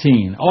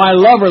 18. Oh, I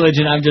love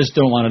religion. I just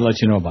don't want to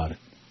let you know about it.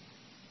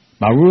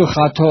 Baruch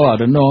Atah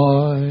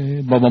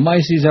Adonai. Baba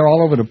Maisi's are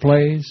all over the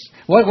place.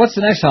 What's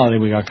the next holiday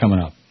we got coming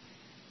up?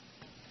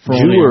 For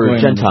Jew only or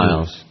Goyim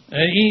Gentiles?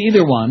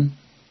 Either one.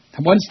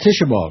 When's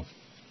Tisha B'Av?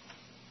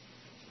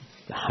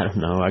 I don't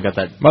know. I got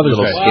that Mother's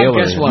little Day. scale.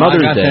 Well, guess what?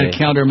 Mother's I got Day. that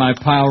calendar in my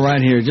pile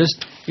right here.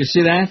 Just, you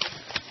see that?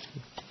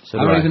 So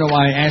I don't even know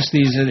why I asked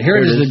these. Here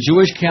it is, the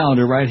Jewish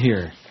calendar right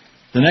here.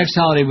 The next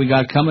holiday we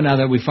got coming now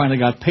that we finally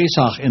got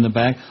Pesach in the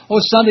back. Oh,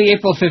 Sunday,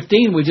 April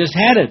 15. We just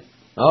had it.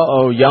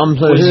 Yom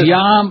It was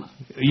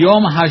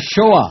Yom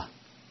HaShoah.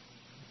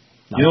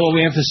 You know what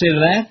we have to say to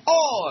that?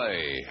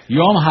 Oi!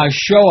 Yom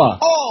HaShoah.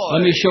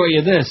 Let me show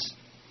you this.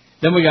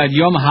 Then we got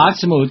Yom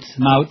HaTzmaut,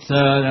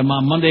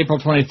 Monday, April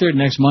 23rd,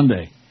 next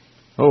Monday.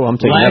 Oh, I'm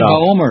taking Lag that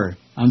off. BaOmer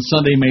on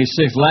Sunday, May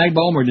 6th. Lag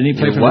BaOmer, didn't he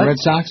play for What? the Red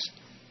Sox?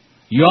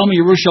 Yom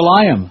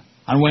Yerushalayim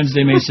on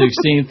Wednesday, May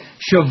 16th.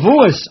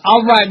 Shavuos.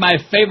 All right, my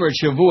favorite,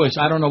 Shavuos.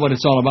 I don't know what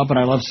it's all about, but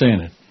I love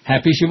saying it.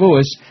 Happy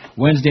Shavuos,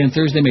 Wednesday and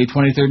Thursday, May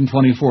 23rd and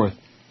 24th.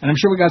 And I'm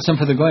sure we got some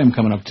for the Goyim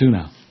coming up, too,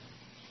 now.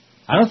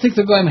 I don't think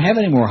the Goyim have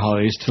any more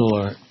holidays till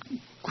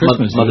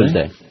Christmas. Mother's do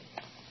they? Day.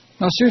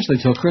 No, seriously,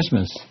 till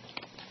Christmas.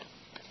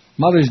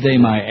 Mother's Day,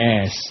 my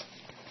ass.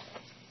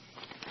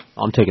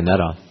 I'm taking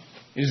that off.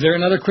 Is there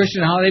another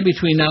Christian holiday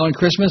between now and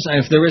Christmas?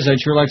 If there is, I'd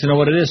sure like to know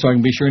what it is so I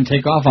can be sure and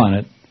take off on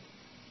it.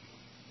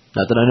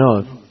 Not that I know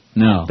of.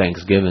 No.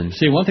 Thanksgiving.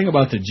 See, one thing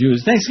about the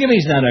Jews,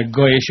 Thanksgiving's not a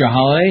Goyish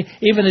holiday.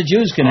 Even the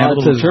Jews can have a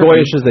It's little as turkey.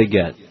 Goyish as they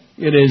get.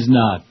 It is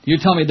not. You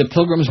tell me the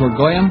Pilgrims were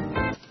Goyim?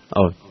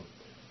 Oh.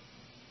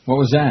 What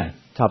was that?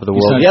 Top of the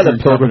world. Besides Yeah,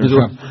 the Trump, Pilgrims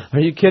Trump. were...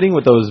 Are you kidding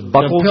with those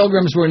buckles? The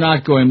Pilgrims were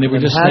not Goyim. They were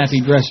And just hats?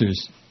 snappy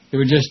dressers. They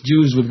were just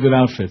Jews with good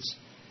outfits.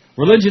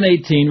 Religion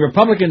 18,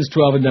 Republicans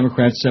 12, and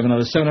Democrats 7 out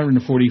of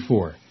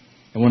 744.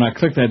 And when I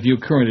click that view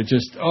current, it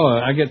just,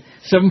 I get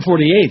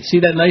 748. See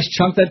that nice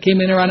chunk that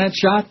came in there on that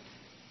shot?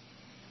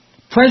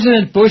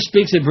 President Bush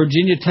speaks at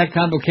Virginia Tech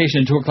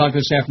Convocation at 2 o'clock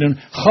this afternoon.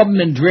 Chum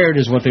and Dreard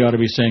is what they ought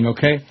to be saying,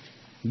 okay?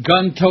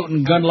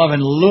 Gun-toting, gun-loving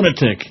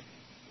lunatic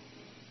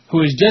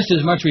who is just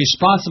as much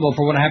responsible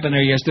for what happened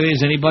there yesterday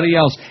as anybody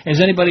else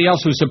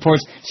who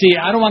supports... See,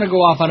 I don't want to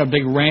go off on a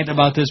big rant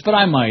about this, but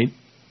I might,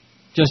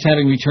 just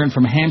having returned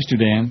from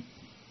Amsterdam.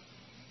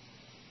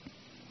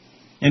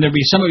 And there'd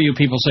be some of you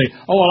people say,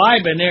 oh, well,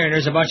 I've been there, and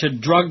there's a bunch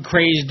of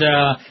drug-crazed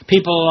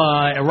people,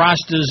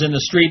 Rastas in the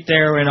street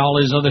there, and all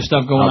this other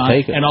stuff going on,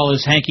 and all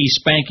this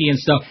hanky-spanky and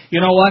stuff. You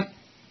know what?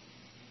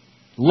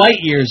 Light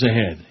years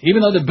ahead.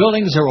 Even though the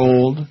buildings are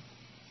old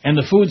and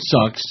the food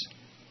sucks,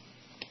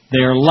 they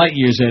are light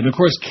years ahead. And, of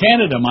course,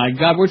 Canada, my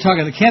God, we're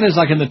talking, Canada's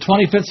like in the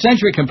 25th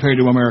century compared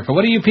to America.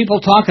 What are you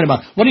people talking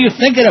about? What are you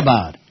thinking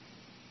about?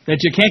 That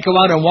you can't go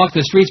out and walk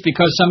the streets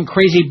because some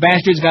crazy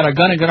bastard's got a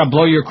gun and going to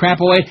blow your crap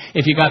away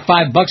if you got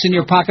 $5 in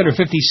your pocket or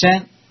 50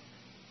 cents?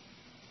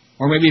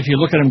 Or maybe if you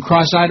look at him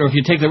cross-eyed, or if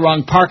you take the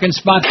wrong parking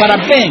spot,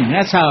 bada bing!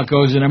 That's how it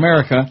goes in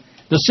America.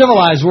 The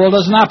civilized world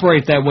doesn't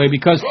operate that way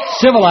because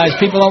civilized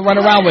people don't run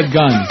around with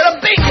guns.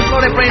 Bada bing! You blow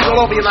their brains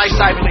all over your nice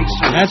Ivy League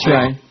suit. That's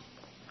right.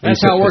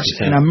 That's how it works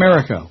in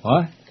America.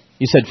 What?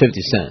 You said 50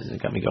 cents.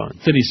 It got me going.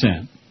 50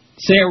 cent.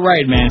 Say it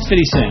right, man. 50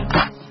 cent.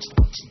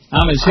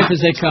 I'm as hip as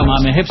they come.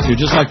 I'm a hipster,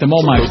 just like the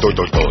Momeister.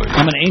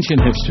 I'm an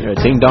ancient hipster. You're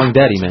a ding-dong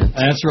daddy, man.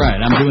 That's right.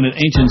 I'm doing it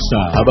ancient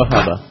style. Hubba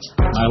hubba.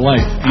 My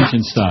life,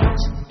 ancient style.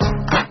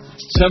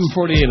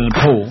 748 on the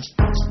poll.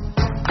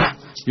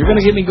 You're going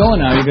to get me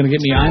going now. You're going to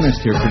get me honest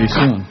here pretty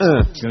soon.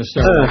 You're going to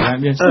start with that.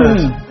 Yes.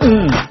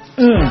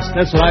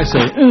 That's what I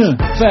say.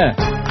 Fair.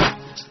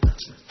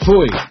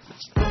 Fooey.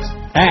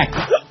 Act.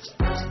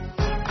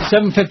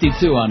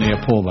 752 on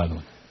the poll, by the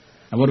way.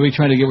 And what are we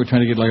trying to get? We're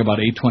trying to get like about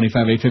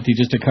 825, 850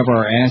 just to cover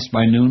our ass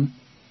by noon.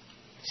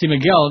 See,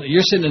 Miguel,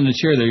 you're sitting in the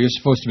chair there. You're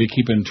supposed to be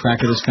keeping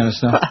track of this kind of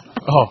stuff.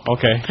 Oh,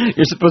 okay.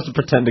 You're supposed to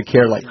pretend to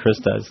care like Chris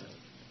does.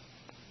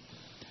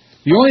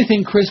 The only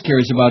thing Chris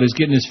cares about is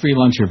getting his free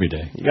lunch every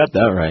day. You got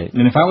that right.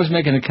 And if I was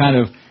making the kind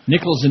of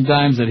nickels and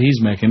dimes that he's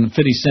making, 50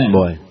 cents,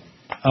 boy,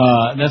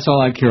 that's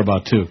all I care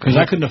about, too. Because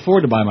I couldn't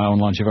afford to buy my own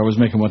lunch if I was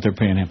making what they're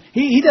paying him.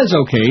 He does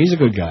okay. He's a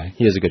good guy.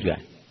 He is a good guy.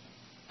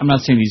 I'm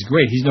not saying he's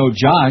great. He's no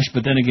Josh,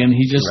 but then again,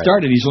 he just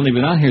started. He's only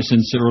been on here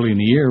since early in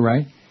the year,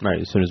 right?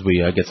 Right. As soon as we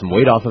get some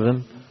weight off of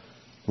him,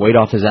 weight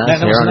off his ass,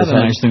 that was hair on his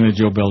another head. nice thing that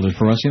Joe Bell did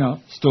for us. You know,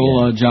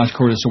 stole Josh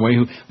Cordes away,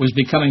 who was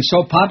becoming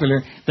so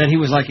popular that he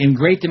was like in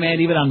great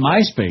demand even on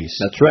MySpace.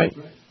 That's right.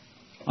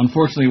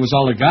 Unfortunately, it was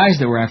all the guys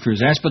that were after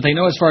his ass, but they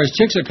know as far as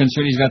chicks are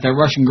concerned, he's got that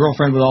Russian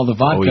girlfriend with all the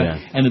vodka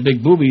and the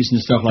big boobies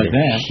and stuff like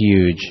They're that.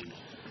 huge.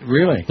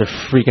 Really? They're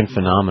freaking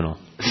phenomenal.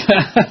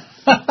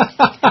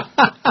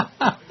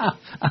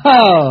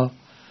 Oh.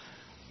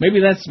 Maybe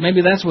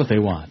that's what they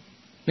want.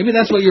 Maybe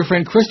that's what your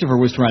friend Christopher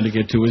was trying to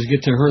get to, is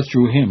get to her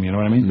through him, you know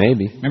what I mean?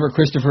 Maybe. Remember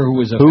Christopher, who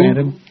was a Who?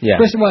 phantom? Yeah.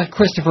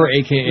 Christopher,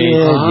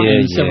 a.k.a.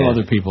 and several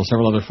other people,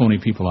 several other phony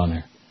people on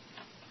there.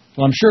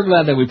 Well, I'm sure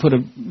glad that we put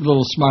a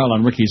little smile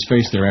on Ricky's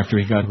face there after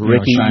he got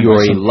Ricky, shined you're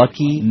by a some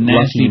lucky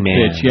nasty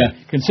man. bitch. Yeah,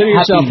 consider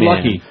yourself Happy man.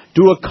 lucky.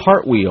 Do a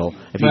cartwheel.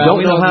 If you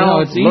don't know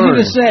how, it's learn.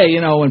 easy to say,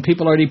 when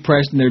people are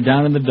depressed and they're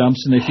down in the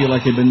dumps and they feel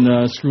like they've been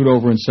screwed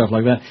over and stuff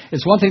like that.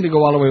 It's one thing to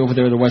go all the way over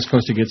there to the West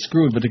Coast to get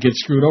screwed, but to get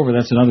screwed over,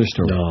 that's another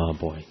story. Oh,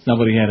 boy.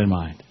 Nobody had in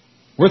mind.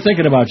 We're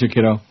thinking about you,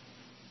 kiddo.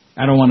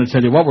 I don't want to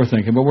tell you what we're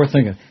thinking, but we're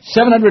thinking.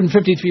 753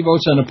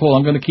 votes on the poll.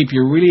 I'm going to keep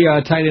you really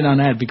tight in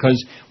on that because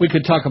we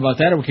could talk about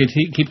that, or we could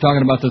keep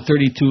talking about the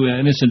 32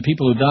 innocent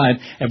people who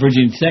died at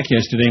Virginia Tech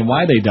yesterday and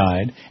why they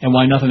died and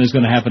why nothing is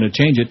going to happen to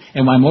change it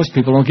and why most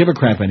people don't give a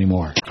crap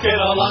anymore. Get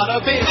a lot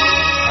of it.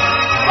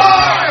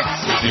 Sports!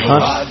 With Neil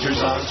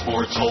Rogers on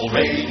Sports Hole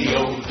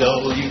Radio,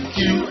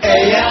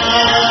 WQAM.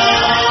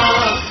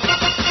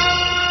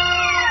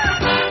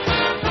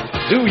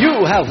 Do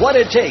you have what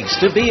it takes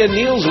to be in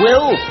Neil's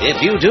will? If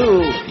you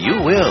do, you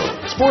will.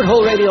 Sport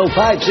Hole Radio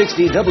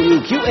 560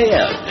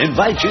 WQAM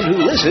invites you to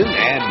listen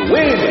and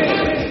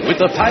win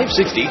with the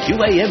 560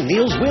 QAM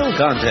Neil's Will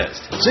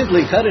contest.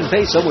 Simply cut and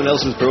paste someone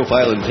else's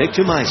profile and pic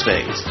to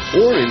MySpace.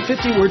 Or in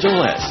 50 words or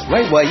less,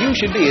 write why you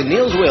should be in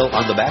Neil's will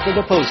on the back of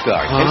a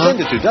postcard and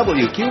send it to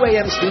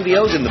WQAM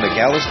Studios in the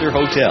McAllister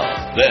Hotel.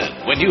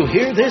 Then, when you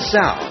hear this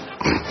sound,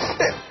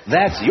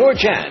 that's your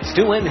chance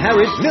to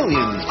inherit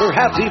millions,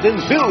 perhaps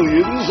even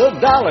billions of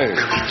dollars.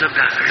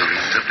 Millions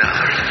of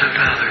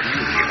dollars.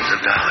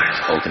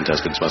 All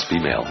contestants must be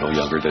male, no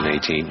younger than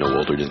 18, no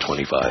older than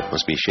 25,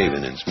 must be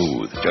shaven and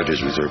smooth. Judges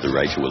reserve the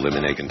right to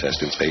eliminate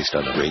contestants based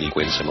on the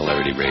Brady-Quinn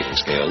similarity rating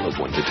scale of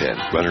 1 to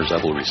 10.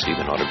 Runners-up will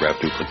receive an autographed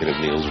duplicate of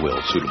Neil's will,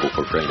 suitable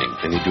for framing.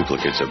 Any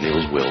duplicates of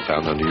Neil's will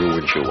found under your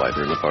windshield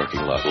wiper in the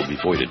parking lot will be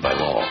voided by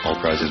law. All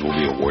prizes will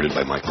be awarded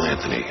by Michael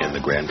Anthony, and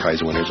the grand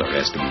prize winners are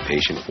asked to be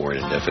patient for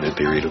an indefinite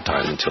period of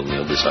time until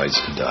Neil decides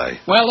to die.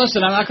 Well,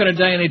 listen, I'm not going to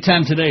die any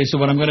time today, so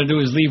what I'm going to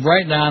do is leave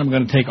right now. I'm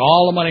going to take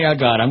all the money I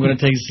got. I'm going to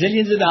take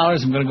zillions of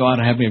dollars. I'm going to go out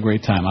and have me a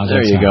great time. How's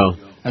there that you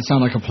sound? go. That sound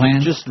like a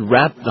plan? Just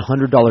wrap the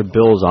 $100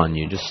 bills on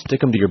you. Just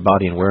stick them to your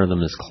body and wear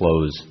them as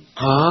clothes.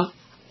 Huh?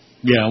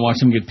 Yeah, watch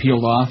them get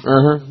peeled off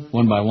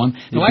one by one.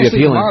 No, You'd be actually,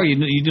 appealing. tomorrow,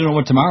 you do know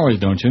what tomorrow is,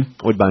 don't you?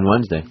 Woodbine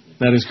Wednesday.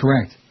 That is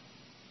correct.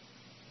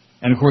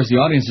 And, of course, the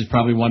audience is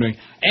probably wondering,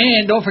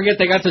 and don't forget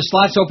they got the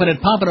slots open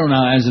at Pompano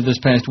now as of this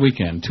past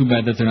weekend. Too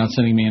bad that they're not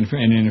sending me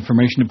any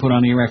information to put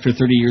on the air after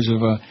 30 years of,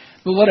 well,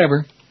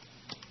 whatever.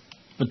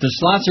 But the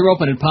slots are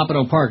open at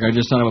Pompano Park. I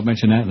just thought I would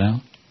mention that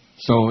now.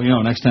 So,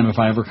 next time if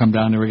I ever come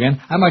down there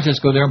again, I might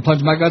just go there and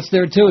plunge my guts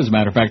there, too, as a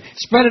matter of fact.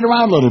 Spread it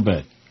around a little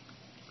bit.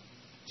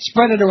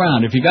 Spread it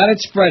around. If you got it,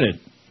 spread it.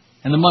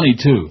 And the money,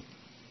 too.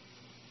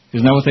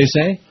 Isn't that what they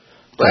say?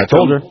 I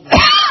told her.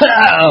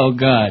 Oh,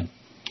 God.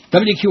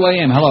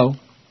 WQAM, hello.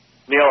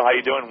 Neil, how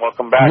you doing?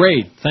 Welcome back.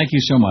 Great. Thank you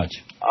so much.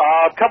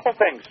 A couple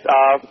things.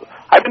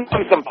 I've been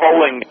doing some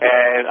polling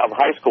of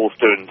high school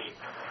students,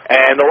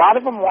 and a lot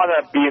of them want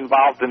to be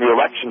involved in the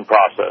election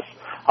process,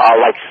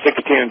 like 16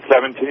 and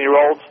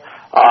 17-year-olds.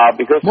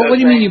 Because what do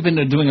you mean you've been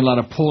doing a lot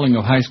of polling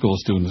of high school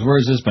students? Where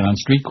has this been? On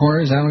street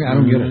corners? I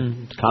don't get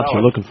it. Cops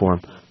are looking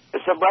for them.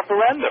 It's a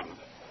referendum.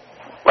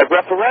 Like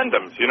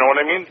referendums, you know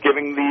what I mean?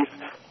 Giving these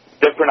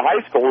different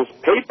high schools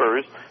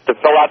papers to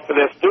fill out for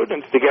their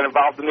students to get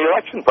involved in the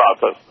election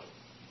process.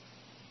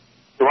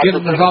 Get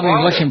involved in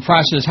the election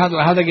process? How do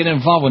they get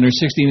involved when they're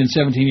 16 and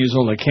 17 years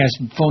old? They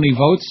cast phony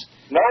votes?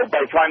 No,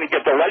 by trying to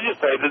get the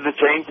legislators to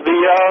change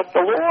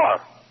the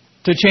law.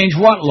 To change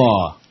what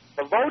law?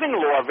 The voting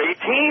law of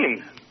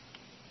 18.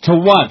 To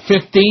what?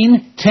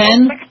 15?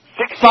 10?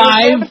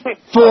 5?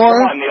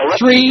 4?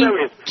 3?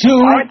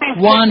 2?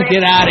 1?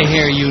 Get out of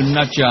here, you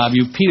nut job,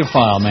 you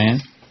pedophile, man.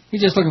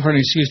 He's just looking for an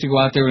excuse to go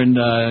out there and,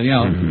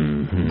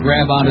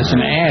 grab onto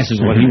some ass is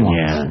what he wants.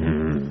 Yeah.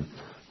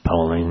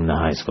 Polling the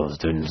high school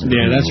students.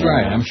 Yeah, that's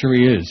right. I'm sure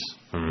he is.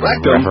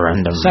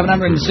 Referendum.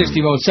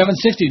 760 votes.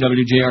 760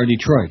 WJR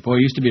Detroit. Boy,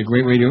 it used to be a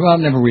great radio. Well,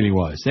 it never really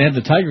was. They had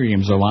the Tiger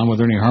games, though, on with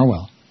Ernie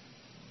Harwell.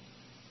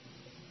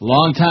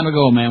 Long time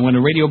ago, man, when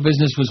the radio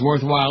business was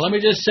worthwhile. Let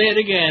me just say it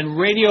again.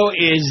 Radio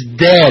is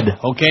dead,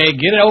 okay?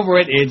 Get over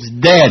it. It's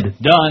dead.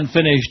 Done.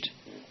 Finished.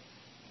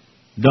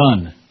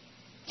 Done.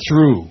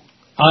 Through.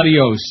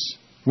 Adios.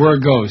 We're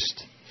a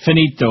ghost.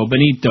 Finito.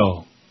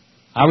 Benito.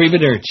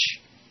 Arrivederci.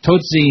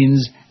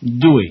 Totzines.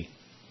 Dewey.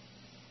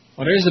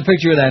 Well, there's the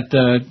picture of that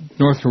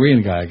North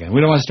Korean guy again. We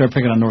don't want to start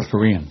picking on North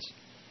Koreans.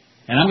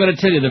 And I'm going to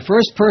tell you, the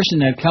first person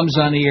that comes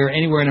on the air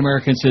anywhere in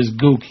America and says,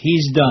 Gook,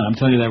 he's done. I'm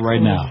telling you that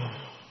right now.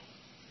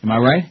 Am I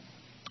right?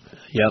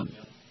 Yep.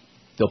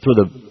 They'll throw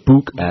the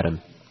book at him.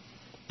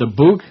 The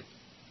book?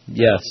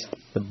 Yes,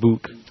 the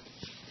book.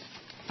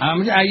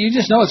 You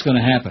just know it's going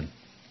to happen.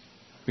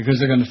 Because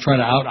they're going to try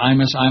to out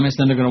Imus,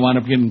 then they're going to wind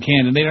up getting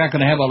canned. And they're not going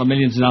to have all the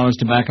millions of dollars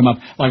to back him up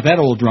like that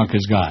old drunk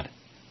has got.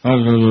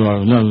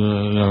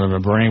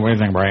 Brain, what do you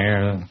think,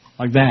 Brain?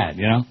 Like that,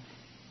 you know?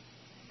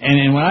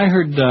 And when I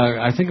heard,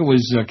 I think it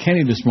was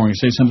Kenny this morning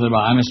say something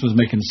about Imus was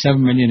making $7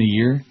 million a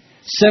year.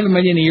 $7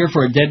 million a year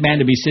for a dead man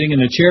to be sitting in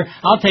the chair.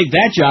 I'll take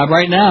that job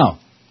right now.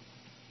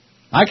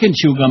 I can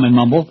chew gum and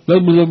mumble. I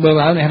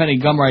don't have any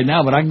gum right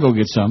now, but I can go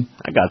get some.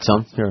 I got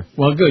some. Here.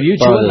 Well, good. You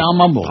chew it and I'll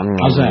mumble.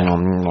 How's that? Right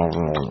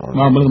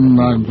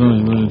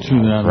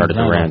at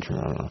the ranch.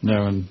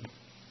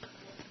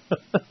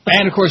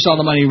 And of course, all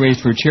the money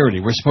raised for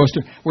charity. We're supposed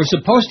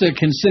to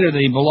consider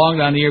that he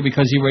belonged on the air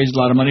because he raised a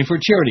lot of money for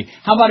charity.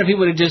 How about if he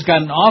would have just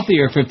gotten off the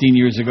air 15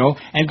 years ago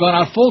and gone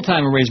out full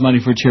time and raised money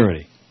for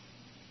charity?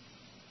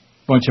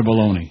 Bunch of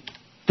baloney.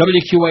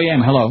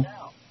 WQAM, hello.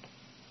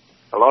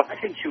 Hello?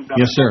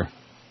 Yes, sir.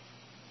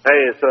 Hey,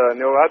 it's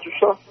Neil Rogers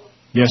Show.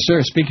 Yes,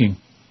 sir. Speaking.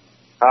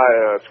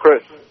 Hi, it's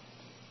Chris.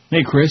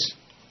 Hey, Chris.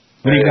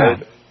 What do you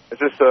got? Is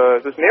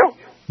this Neil?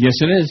 Yes,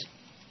 it is.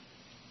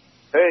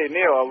 Hey,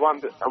 Neil, I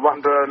wanted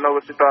to know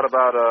what you thought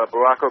about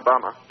Barack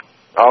Obama.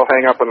 I'll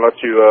hang up and let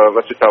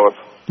you tell us.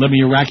 Let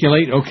me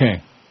oraculate?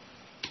 Okay.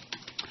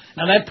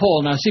 Now, that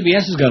poll,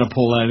 CBS has got a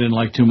poll that I didn't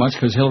like too much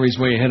because Hillary's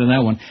way ahead on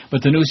that one.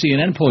 But the new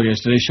CNN poll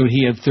yesterday showed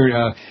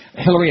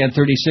Hillary had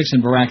 36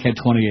 and Barack had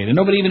 28. And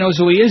nobody even knows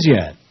who he is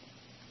yet.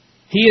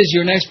 He is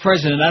your next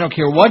president. I don't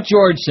care what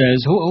George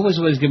says. Who was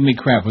always giving me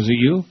crap? Was it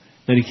you?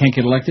 That he can't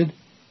get elected?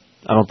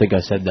 I don't think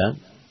I said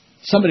that.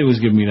 Somebody was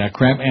giving me that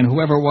crap, and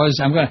whoever it was,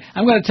 I'm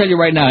gonna tell you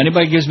right now,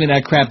 anybody gives me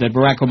that crap that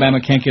Barack Obama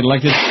can't get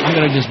elected, I'm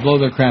gonna just blow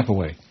their crap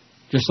away.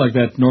 Just like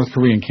that North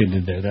Korean kid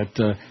did there, that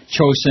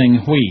Cho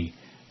Seung-hui,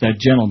 that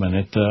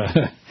gentleman.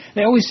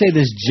 They always say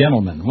this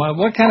gentleman.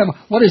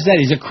 What is that?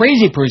 He's a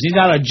crazy person. He's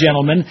not a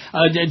gentleman.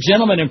 A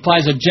gentleman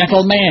implies a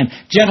gentleman.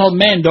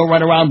 Gentlemen don't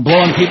run around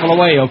blowing people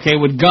away, okay,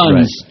 with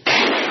guns.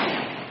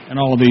 Right.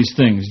 And all of these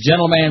things.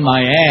 Gentleman,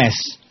 my ass.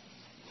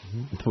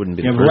 That wouldn't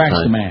be the first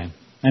Barack's time. the man.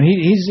 And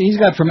he's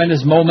got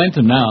tremendous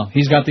momentum now.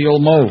 He's got the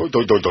old Mo.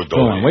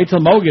 Wait till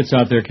Mo gets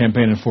out there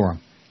campaigning for him.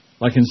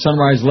 Like in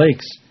Sunrise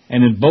Lakes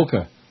and in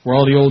Boca, where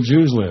all the old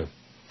Jews live.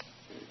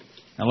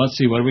 Now, let's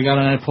see, what do we got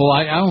on that poll?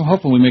 I'm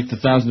hoping we make the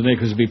 1,000 today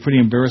because it would be pretty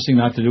embarrassing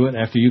not to do it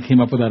after you came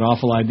up with that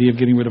awful idea of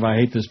getting rid of I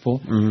Hate This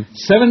poll.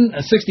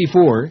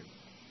 764.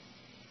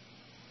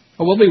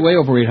 Oh, we'll be way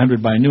over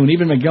 800 by noon.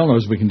 Even Miguel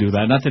knows we can do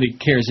that. Not that he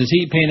cares. Is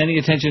he paying any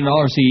attention at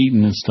all, or is he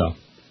eating and stuff?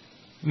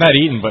 Not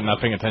eating, but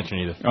not paying attention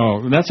either.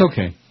 Oh, that's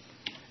okay.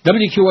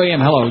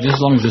 WQAM, hello, just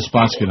as long as the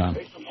spots get on.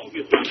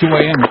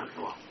 QAM.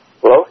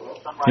 Hello?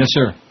 Yes,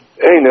 sir.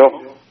 Hey,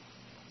 Neil.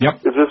 Yep.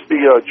 Is this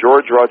the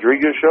George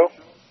Rodriguez show?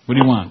 What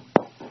do you want?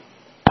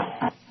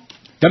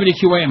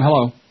 WQAM,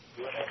 hello.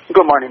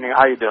 Good morning, Neil.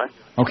 How you doing?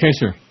 Okay,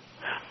 sir.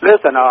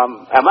 Listen,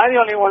 am I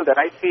the only one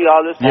that I see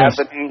all this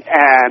happening,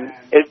 and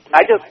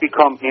I just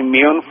become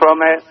immune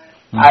from it?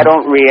 I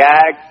don't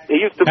react. It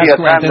used to be a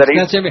time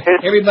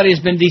everybody's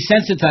been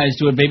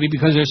desensitized to it, baby,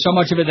 because there's so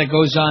much of it that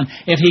goes on.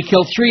 If he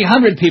killed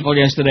 300 people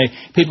yesterday,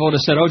 people would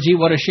have said, oh, gee,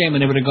 what a shame,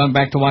 and they would have gone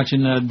back to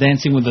watching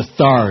Dancing with the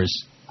Stars.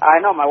 I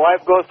know. My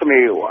wife goes to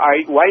me,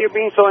 why are you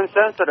being so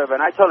insensitive?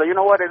 And I tell her, you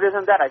know what, it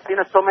isn't that. I've seen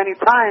it so many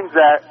times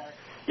that,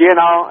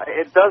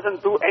 it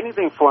doesn't do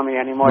anything for me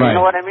anymore. Right. You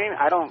know what I mean?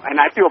 And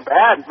I feel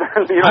bad.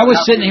 I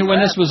was sitting here when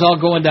this was all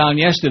going down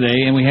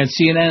yesterday, and we had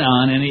CNN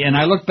on, and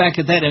I looked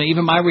back at that, and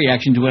even my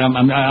reaction to it,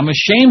 I'm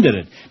ashamed of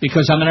it,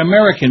 because I'm an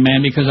American,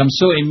 man, because I'm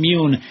so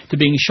immune to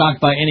being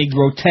shocked by any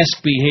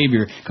grotesque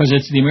behavior, because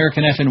it's the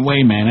American effing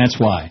way, man, that's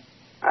why.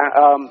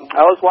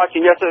 I was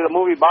watching yesterday the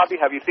movie Bobby.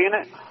 Have you seen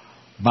it?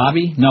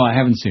 Bobby? No, I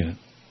haven't seen it.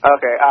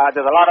 Okay,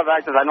 there's a lot of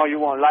actors I know you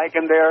won't like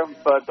in there,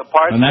 but the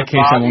parts in that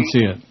case, Bobby, I won't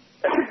see it.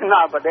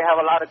 No, but they have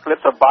a lot of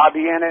clips of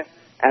Bobby in it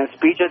and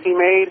speeches he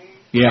made.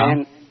 Yeah.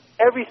 And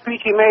every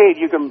speech he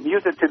made, you can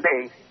use it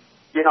today.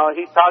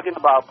 He's talking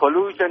about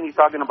pollution, he's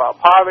talking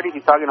about poverty,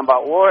 he's talking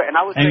about war, and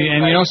I was and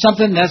you know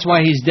something? That's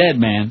why he's dead,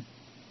 man.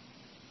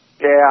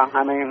 Yeah,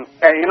 I mean,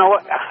 you know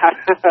what?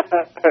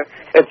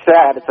 It's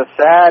sad. It's a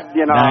sad,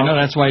 I know,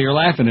 that's why you're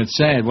laughing. It's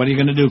sad. What are you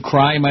going to do?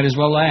 Cry? You might as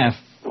well laugh.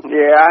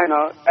 Yeah, I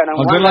know.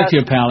 And good luck to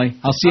you, Pally.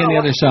 I'll see you on the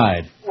other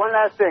side. One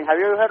last thing. Have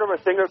you ever heard of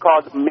a singer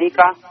called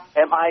Mika?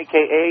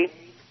 M-I-K-A?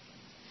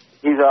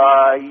 He's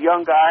a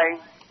young guy.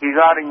 He's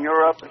out in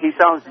Europe. He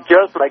sounds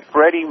just like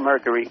Freddie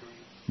Mercury.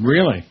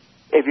 Really?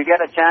 If you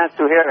get a chance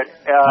to hear it.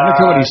 I don't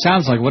care what he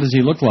sounds like. What does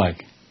he look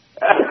like?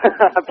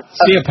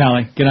 See you,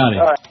 Pally. Get out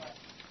of here.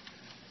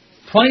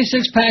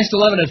 26 past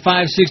 11 at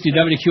 560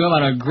 WQM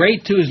on a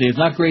great Tuesday. It's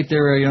not great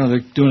they're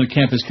doing the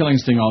campus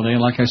killings thing all day.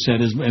 And like I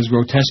said, as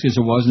grotesque as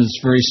it was, and it's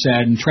very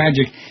sad and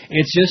tragic.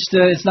 It's just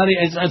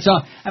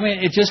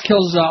it just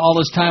kills all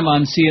this time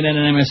on CNN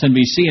and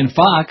MSNBC and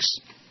Fox,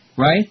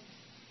 right?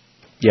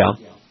 Yeah.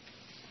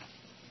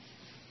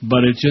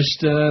 But it's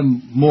just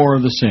more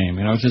of the same.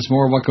 It's just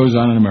more of what goes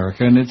on in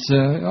America. And it's,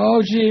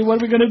 oh, gee, what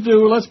are we going to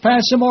do? Let's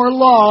pass some more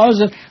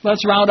laws and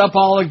let's round up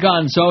all the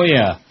guns. Oh,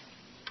 yeah.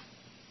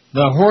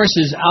 The horse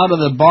is out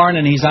of the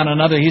barn and he's in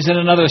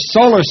another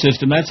solar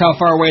system. That's how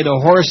far away the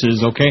horse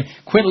is, okay?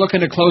 Quit looking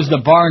to close the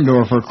barn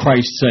door, for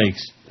Christ's sakes.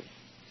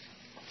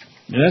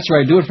 Yeah, that's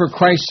right. Do it for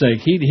Christ's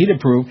sake. He'd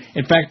approve.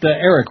 In fact,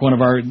 Eric,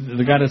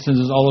 the guy that sends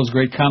us all those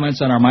great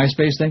comments on our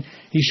MySpace thing,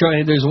 he showed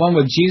there's one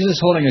with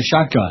Jesus holding a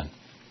shotgun.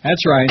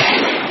 That's right.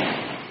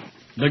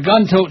 The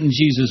gun-toting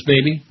Jesus,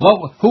 baby.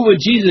 Who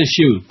would Jesus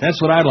shoot? That's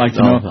what I'd like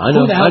to know. I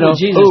know. Who the hell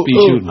would Jesus be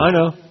shooting? I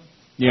know.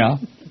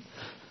 Yeah.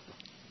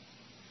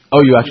 Oh,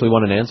 you actually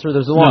want an answer?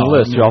 There's a long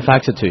list. Here, I'll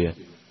fax it to you.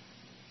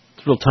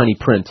 It's real tiny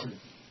print.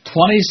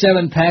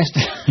 27 past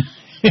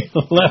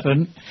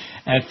 11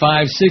 at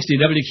 560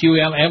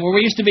 WQM. And we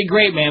used to be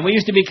great, man. We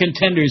used to be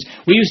contenders.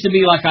 We used to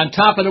be like on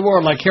top of the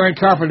world, like Karen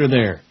Carpenter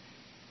there.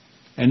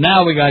 And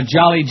now we got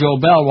Jolly Joe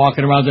Bell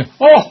walking around there.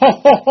 Oh, ho,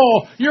 ho,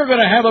 ho. You're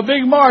going to have a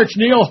big march,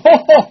 Neil. Ho,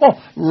 ho,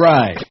 ho.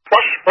 Right.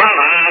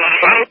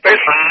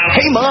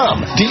 Hey,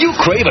 Mom, do you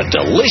crave a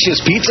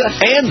delicious pizza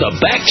and the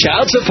back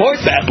child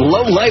support that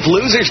low-life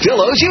loser still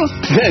owes you?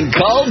 Then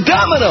call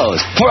Domino's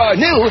for our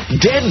new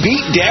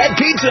Deadbeat Dad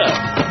Pizza.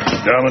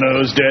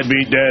 Domino's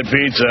Deadbeat Dad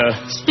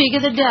Pizza. Speak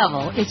of the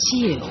devil, it's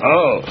you.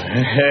 Oh,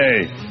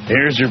 hey,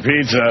 here's your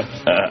pizza.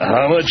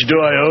 How much do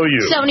I owe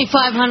you?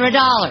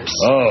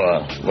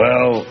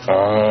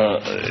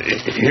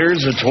 $7,500.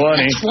 Here's a 20.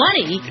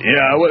 20?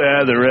 Yeah, I would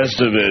add the rest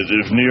of it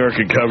if New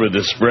York had covered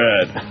the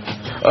spread.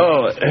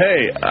 Oh,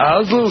 hey,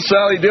 how's little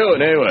Sally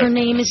doing anyway? Her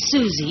name is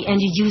Susie, and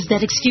you used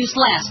that excuse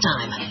last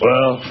time.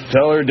 Well,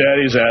 tell her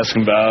Daddy's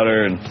asking about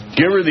her and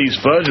give her these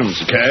fudgems,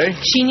 okay?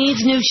 She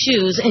needs new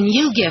shoes, and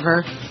you give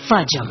her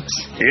fudgems.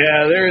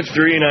 Yeah, they're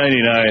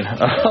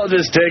 $3.99. I'll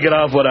just take it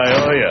off what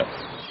I owe you.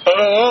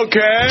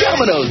 Okay.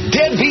 Domino's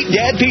Deadbeat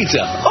Dad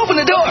Pizza. Open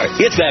the door.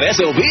 It's that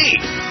SOB.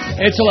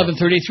 It's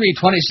 11:33,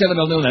 27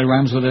 till noon. That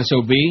rhymes with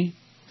SOB.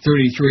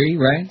 33,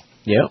 right?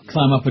 Yep.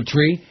 Climb up a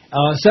tree.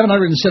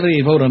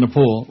 778 vote on the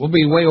poll. We'll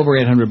be way over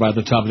 800 by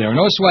the top there.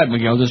 No sweat,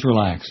 Miguel. Just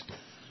relax.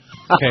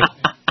 Okay.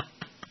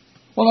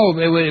 Well,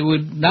 no, it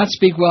would not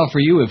speak well for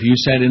you if you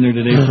sat in there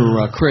today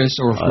for Chris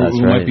or for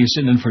who might be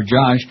sitting in for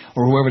Josh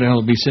or whoever the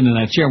hell would be sitting in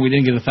that chair. We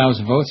didn't get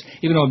 1,000 votes,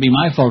 even though it would be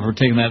my fault for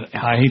taking that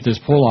I hate this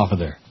poll off of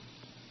there.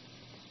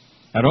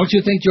 Now, don't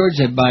you think, George,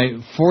 that by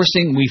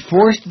we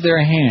forced their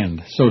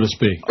hand, so to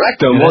speak.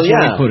 Correct. Well,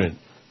 yeah. Put it.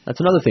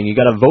 That's another thing. You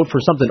got to vote for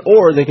something,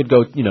 or they could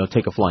go,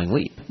 take a flying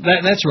leap.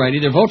 That's right.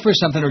 Either vote for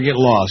something or get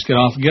lost. Get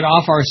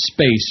off our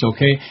space.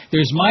 Okay.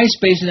 There's my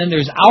space, and then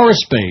there's our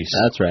space.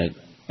 That's right.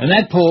 And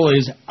that poll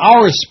is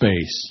our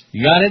space.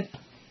 You got it?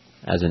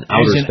 As in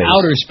outer space. As in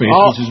outer space,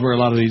 which is where a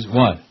lot of these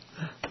what?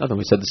 Nothing.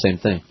 We said the same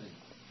thing.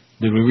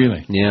 Did we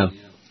really? Yeah.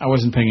 I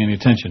wasn't paying any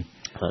attention.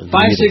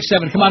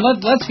 567. Come on,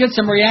 let's get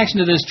some reaction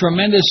to this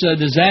tremendous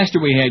disaster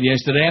we had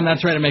yesterday. I'm not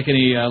trying to make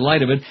any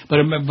light of it,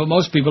 but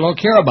most people don't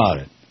care about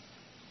it.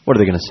 What are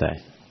they going to say?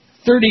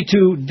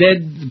 32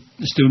 dead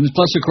students,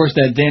 plus, of course,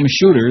 that damn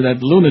shooter,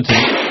 that lunatic.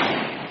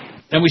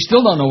 And we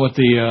still don't know what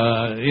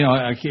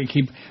I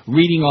keep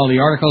reading all the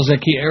articles.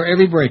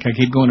 Every break, I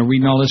keep going and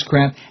reading all this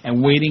crap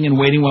and waiting.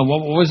 Well,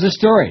 what was the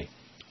story?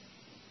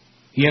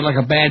 He had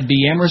like a bad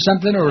BM or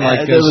something, or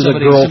like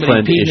somebody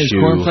peed in his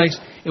cornflakes.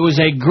 It was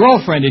a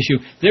girlfriend issue.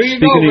 There you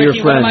go,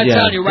 Ricky. What am I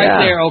telling you right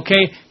there,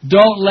 okay?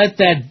 Don't let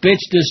that bitch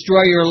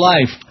destroy your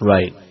life.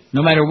 Right.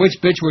 No matter which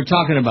bitch we're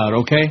talking about,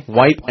 okay?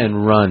 Wipe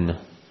and run.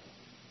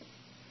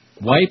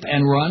 Wipe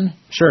and run?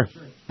 Sure.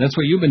 That's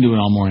what you've been doing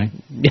all morning.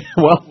 Yeah,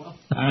 well.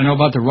 I don't know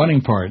about the running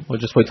part. We'll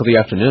just wait till the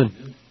afternoon.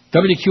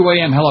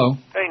 WQAM, hello.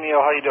 Hey,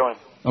 Neil, how you doing?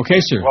 Okay,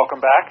 sir.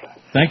 Welcome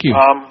back. Thank you.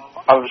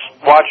 I was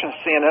watching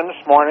CNN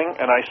this morning,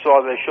 and I saw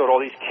they showed all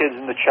these kids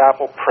in the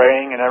chapel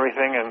praying and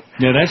everying. And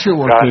yeah, that sure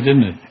worked good,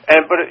 didn't it?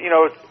 But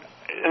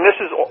and this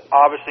is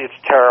obviously it's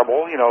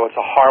terrible. It's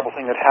a horrible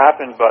thing that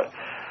happened. But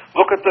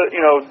look at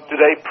do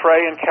they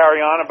pray and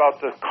carry on about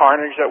the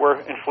carnage that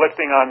we're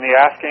inflicting on the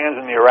Afghans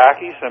and the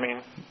Iraqis? I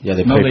mean, yeah,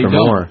 they pray for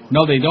more.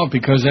 No, they don't,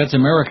 because that's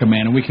America,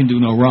 man, and we can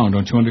do no wrong.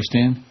 Don't you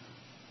understand?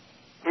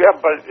 Yeah,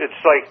 but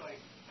it's like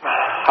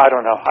I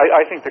don't know.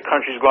 I think the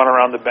country's gone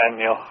around the bend,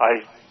 Neil.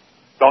 I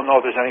don't know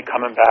if there's any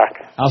coming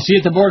back. I'll see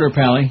you at the border,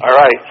 Pally. All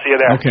right. See you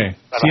there. Okay.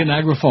 Bye-bye. See you at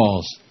Niagara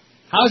Falls.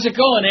 How's it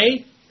going,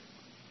 eh?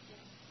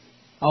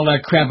 All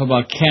that crap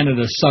about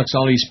Canada sucks.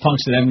 All these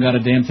punks that haven't got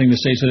a damn thing to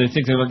say, so they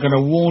think they're going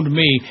to wound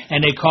me, and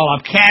they call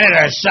up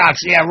Canada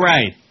sucks. Yeah,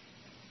 right.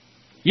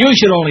 You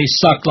should only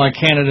suck like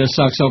Canada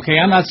sucks,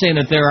 okay? I'm not saying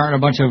that there aren't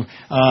a bunch of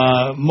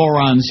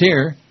morons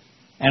here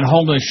and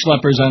homeless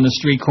schleppers on the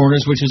street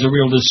corners, which is a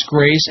real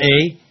disgrace,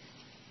 eh?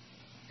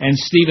 And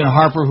Stephen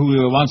Harper, who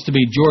wants to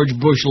be George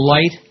Bush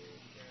light,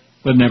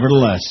 but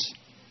nevertheless.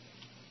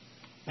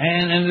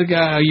 And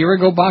a year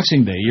ago,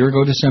 Boxing Day, a year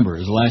ago, December,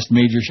 is the last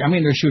major.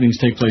 Their shootings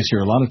take place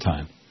here a lot of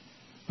time,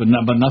 but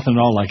nothing at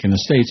all like in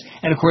the States.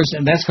 And of course,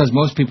 that's because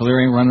most people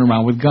there ain't running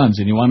around with guns.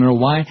 And you want to know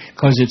why?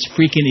 Because it's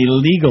freaking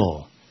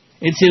illegal.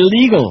 It's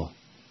illegal.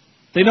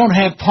 They don't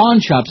have pawn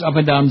shops up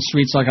and down the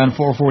streets like on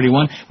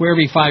 441, where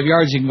every 5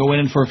 yards you can go in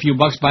and for a few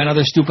bucks buy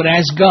another stupid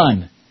ass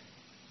gun.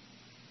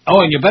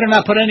 Oh, and you better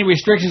not put any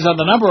restrictions on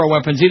the number of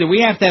weapons either.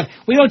 We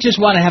don't just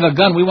want to have a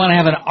gun, we want to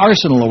have an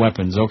arsenal of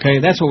weapons, okay?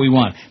 That's what we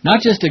want.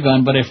 Not just a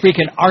gun, but a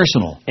freaking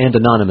arsenal. And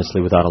anonymously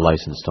without a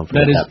license, don't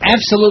forget that. That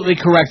is absolutely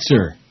correct,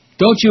 sir.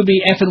 Don't you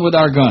be effing with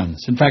our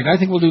guns. In fact, I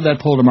think we'll do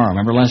that poll tomorrow.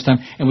 Remember last time?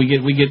 And we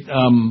get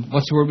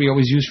what's the word we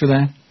always use for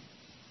that?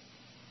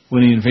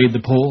 When they invade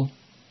the poll?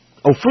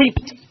 Oh,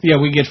 freeped.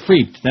 Yeah, we get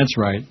freeped. That's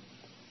right.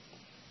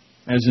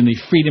 As in the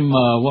freedom,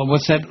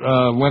 what's that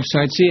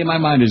website? See, my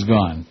mind is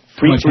gone.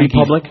 Free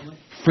Republic?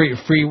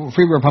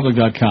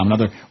 Freerepublic.com,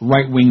 another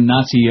right-wing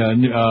Nazi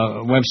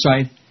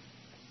website.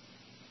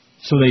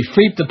 So they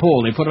freeped the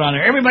poll. They put it on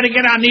there. Everybody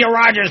get on Neil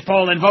Rogers'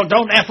 poll and vote.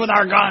 Don't F with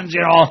our guns,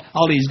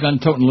 all these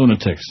gun-toting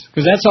lunatics.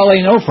 Because that's all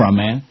they know from,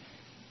 man.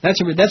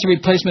 That's a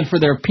replacement for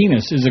their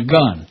penis, is a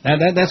gun.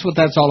 That's what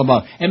that's all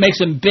about. It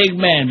makes them big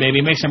men, baby.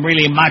 It makes them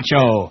really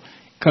macho.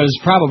 Because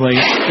probably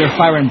they're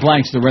firing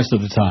blanks the rest of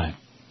the time.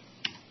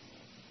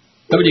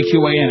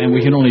 WQAM, and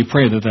we can only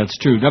pray that that's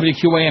true.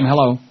 WQAM,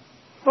 hello.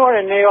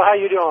 Morning, Neil. How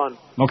you doing?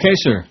 Okay,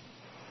 sir.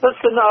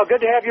 Listen, good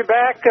to have you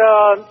back.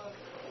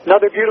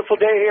 Another beautiful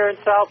day here in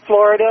South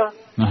Florida.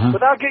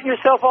 Without getting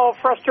yourself all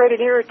frustrated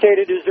and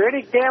irritated, is there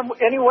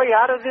any way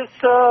out of this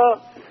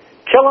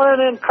killing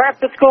and crap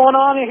that's going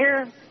on in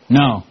here?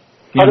 No.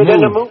 Yeah, Other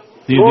than to move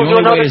the only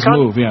way is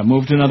move. Yeah,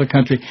 move to another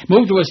country.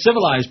 Move to a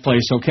civilized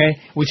place, okay?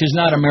 Which is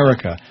not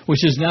America.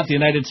 Which is not the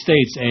United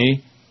States,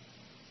 eh?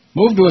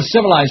 Move to a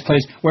civilized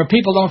place where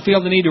people don't feel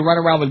the need to run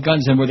around with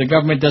guns and where the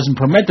government doesn't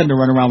permit them to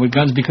run around with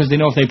guns because they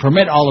know if they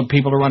permit all the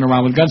people to run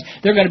around with guns,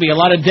 there are going to be a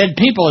lot of dead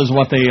people is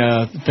what they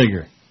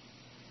figure.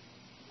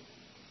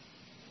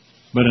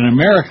 But in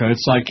America,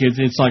 it's like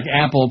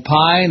apple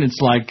pie, and it's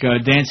like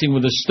Dancing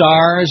with the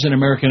Stars and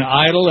American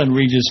Idol and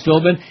Regis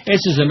Philbin.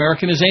 It's as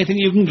American as anything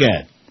you can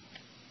get.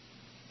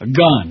 A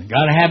gun.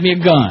 Got to have me a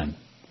gun.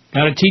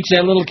 Got to teach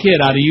that little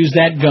kid how to use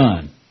that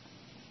gun.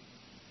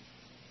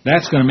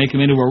 That's going to make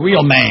him into a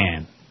real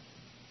man.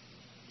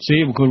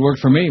 See, it could work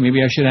for me.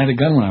 Maybe I should have had a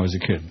gun when I was a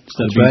kid.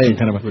 Instead of being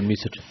some kind of a... Wouldn't be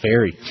such a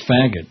fairy.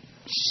 Faggot.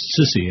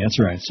 Sissy, that's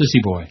right. Sissy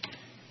boy.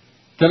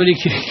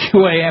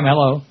 WQAM,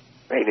 hello.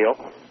 Hey, Neil.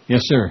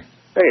 Yes, sir.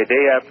 Hey, a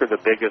day after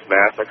the biggest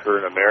massacre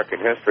in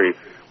American history,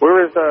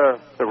 where is the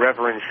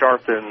Reverend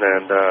Sharpton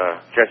and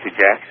Jesse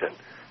Jackson?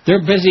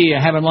 They're busy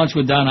having lunch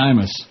with Don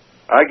Imus.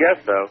 I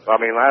guess so. I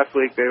mean, last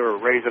week they were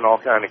raising all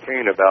kind of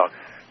cane about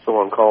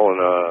someone calling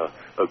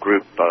a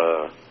group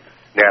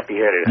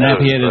nappy-headed hoes.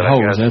 Nappy-headed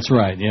hoes, that's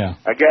right, yeah.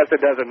 I guess it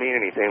doesn't mean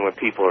anything when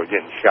people are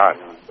getting shot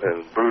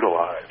and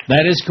brutalized.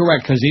 That is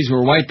correct, because these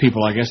were white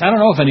people, I guess. I don't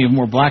know if any of them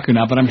were black or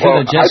not, but I'm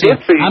sure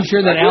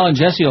that Al and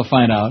Jesse will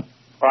find out.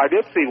 Well, I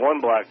did see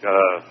one black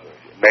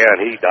man.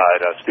 He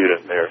died, a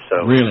student there.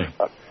 So really?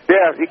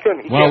 Yeah, he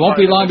couldn't. Well, it won't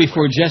be long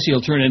before Jesse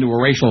will turn into a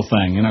racial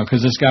thing,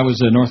 because this guy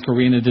was a North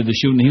Korean that did the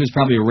shooting. He was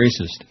probably a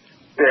racist.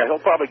 Yeah,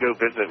 he'll probably go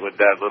visit with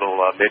that little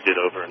midget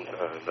over in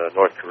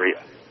North Korea.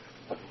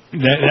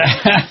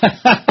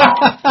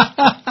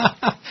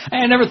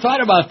 I never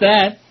thought about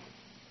that.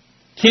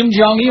 Kim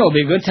Jong-il would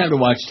be a good time to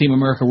watch Team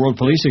America World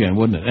Police again,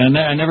 wouldn't it? And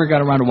I never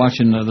got around to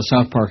watching the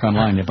South Park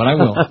online yet, but I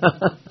will.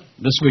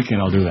 This weekend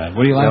I'll do that.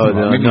 What are you laughing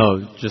about?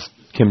 No, just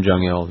Kim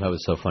Jong-il. That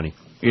was so funny.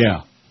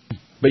 Yeah.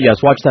 But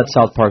yes, watch that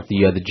South Park,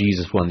 the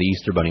Jesus one, the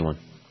Easter Bunny one.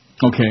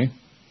 Okay.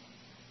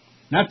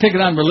 Not picking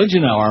on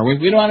religion now, are we?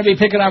 We don't want to be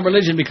picking on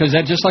religion because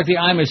that's just like the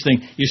Amish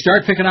thing. You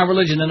start picking on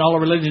religion, then all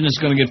the religion is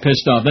going to get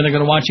pissed off. Then they're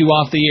going to want you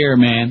off the air,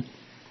 man.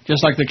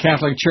 Just like the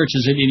Catholic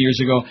churches 18 years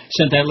ago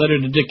sent that letter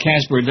to Dick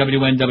Casper at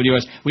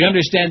WNWS. We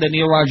understand that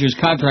Neil Rogers'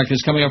 contract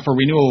is coming up for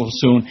renewal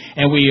soon,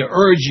 and we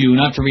urge you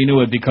not to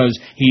renew it because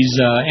he's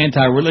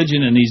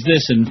anti-religion and he's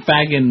this and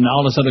faggot and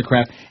all this other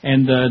crap.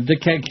 And Dick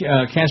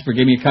Casper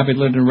gave me a copy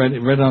of the letter and read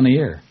it on the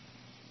air.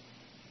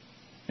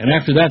 And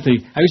after that,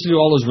 I used to do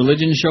all those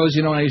religion shows,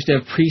 and I used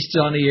to have priests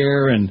on the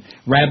air and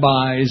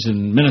rabbis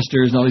and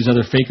ministers and all these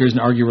other fakers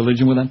and argue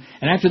religion with them.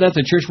 And after that,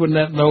 the church wouldn't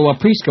let no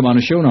priest come on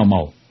the show no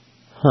more.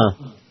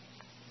 Huh.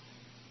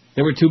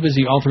 They were too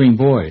busy altering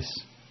boys.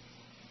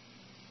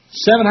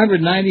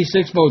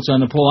 796 votes on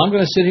the poll. I'm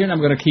going to sit here and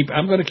I'm going to keep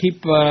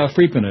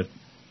creeping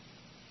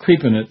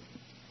it.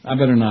 I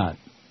better not,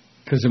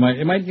 because it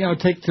might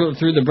take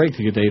through the break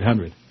to get to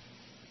 800.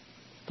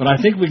 But I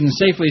think we can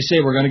safely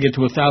say we're going to get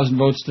to 1,000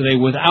 votes today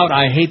without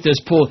I hate this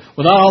poll,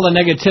 without all the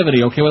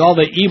negativity, okay, with all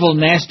the evil,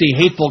 nasty,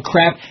 hateful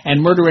crap and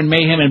murder and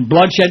mayhem and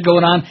bloodshed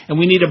going on, and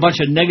we need a bunch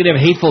of negative,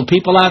 hateful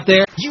people out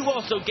there. You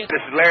also get...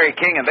 This is Larry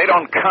King, and they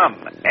don't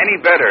come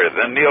any better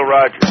than Neil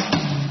Rogers.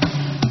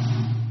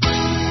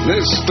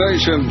 This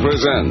station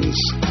presents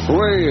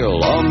Real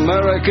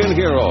American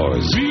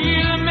Heroes.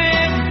 Real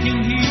American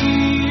Heroes.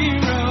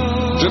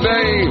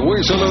 Today,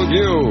 we salute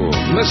you,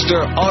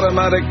 Mr.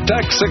 Automatic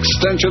Tax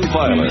Extension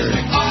Filer. Mr.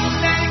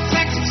 Automatic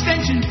Tax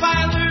Extension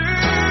Filer.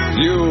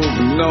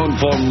 You've known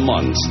for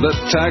months that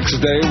tax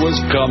day was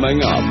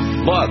coming up,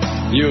 but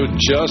you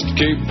just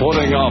keep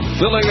putting off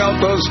filling out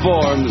those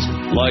forms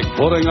like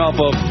putting off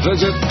a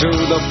visit to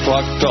the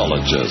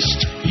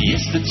proctologist.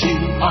 Yes, the two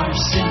are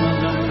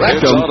similar.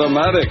 It's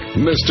automatic,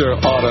 Mr.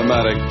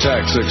 Automatic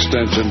Tax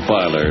Extension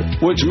Filer,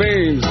 which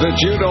means that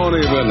you don't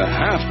even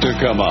have to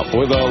come up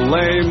with a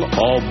lame,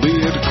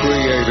 albeit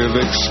creative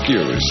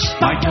excuse.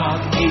 My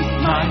dog ate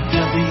my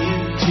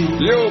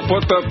W-2. You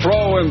put the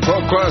pro in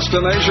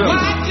procrastination.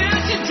 Why do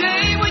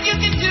today when you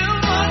can do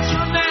much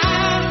from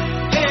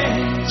now?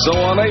 Hey. So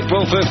on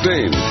April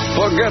 15th,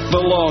 forget the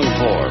long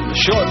form,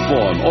 short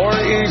form, or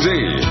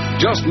easy.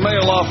 Just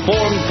mail off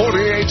Form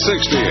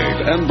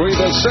 4868 and breathe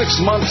a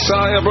 6-month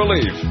sigh of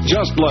relief,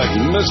 just like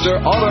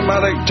Mr.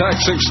 Automatic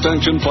Tax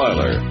Extension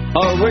Filer,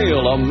 a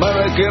real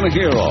American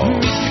hero.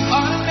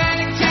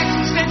 Automatic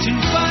Tax Extension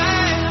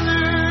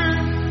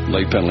Filer.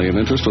 Late penalty and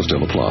interest will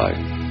still apply.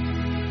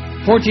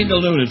 14 to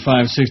noon at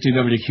 560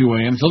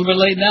 WQAM. It's a little bit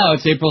late now.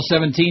 It's April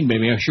 17,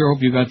 baby. I sure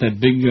hope you got that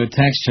big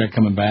tax check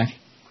coming back.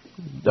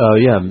 Oh,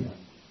 yeah.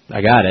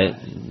 I got it.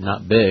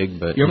 Not big,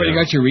 but... You already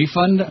got your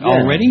refund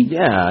already?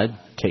 Yeah, I'd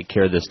take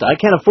care of this stuff. I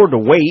can't afford to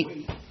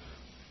wait.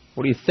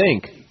 What do you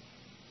think?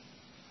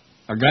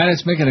 A guy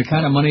that's making the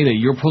kind of money that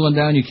you're pulling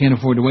down, you can't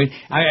afford to wait.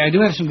 I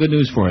do have some good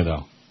news for you,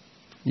 though.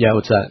 Yeah,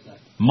 what's that?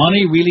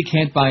 Money really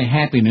can't buy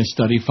happiness,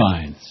 study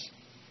finds.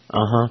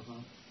 Uh-huh.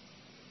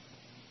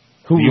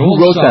 Who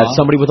wrote that?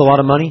 Somebody with a lot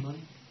of money?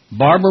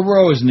 Barbara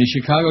Rose in the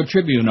Chicago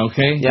Tribune,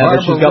 okay? Yeah,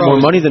 but she's got more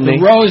money than me.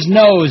 Rose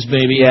knows,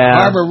 baby. Yeah.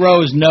 Barbara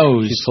Rose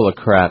knows. She's full of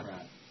crap.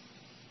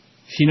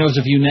 She knows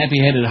a few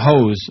nappy-headed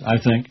hoes, I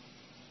think.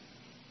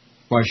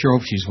 Well, I sure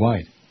hope she's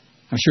white.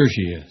 I'm sure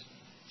she is.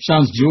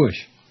 Sounds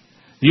Jewish.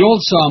 The old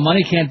saw,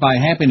 money can't buy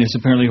happiness,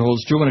 apparently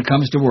holds true when it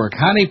comes to work.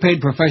 Highly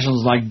paid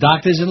professionals like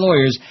doctors and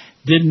lawyers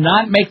did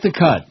not make the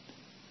cut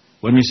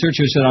when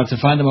researchers set out to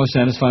find the most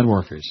satisfied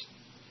workers.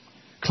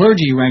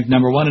 Clergy ranked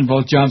number 1 in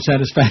both job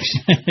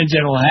satisfaction and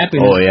general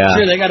happiness. Oh, yeah.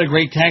 Sure, they got a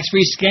great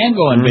tax-free scam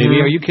going,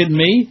 baby. Are you kidding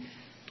me?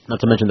 Not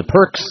to mention the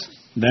perks.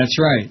 That's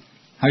right.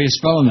 How are you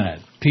spelling that?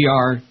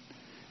 PR.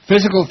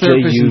 Physical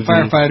therapists and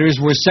firefighters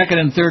were 2nd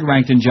and 3rd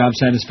ranked in job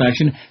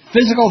satisfaction.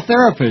 Physical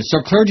therapists,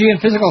 so clergy and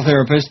physical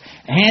therapists,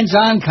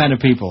 hands-on kind of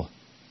people.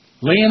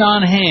 Laying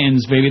on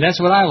hands, baby. That's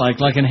what I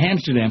like in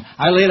Amsterdam.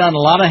 I laid on a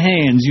lot of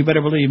hands, you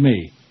better believe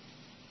me.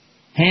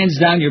 Hands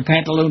down your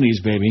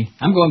pantaloonies, baby.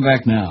 I'm going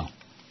back now.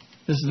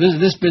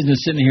 This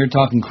business sitting here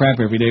talking crap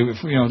every day,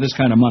 this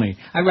kind of money.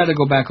 I'd rather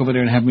go back over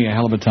there and have me a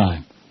hell of a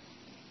time.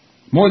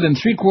 More than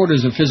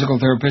 3/4 of physical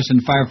therapists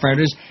and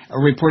firefighters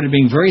are reported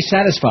being very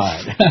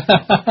satisfied.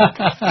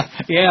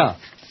 Yeah.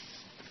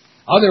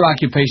 Other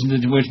occupations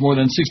in which more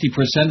than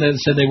 60% that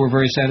said they were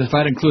very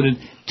satisfied included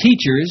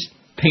teachers,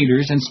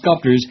 painters, and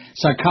sculptors,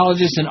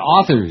 psychologists, and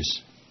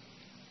authors.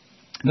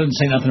 It doesn't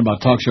say nothing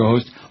about talk show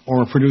hosts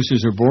or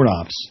producers or board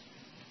ops.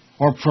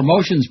 Or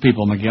promotions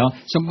people, Miguel.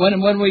 So when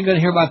are we going to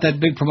hear about that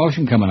big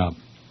promotion coming up?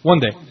 One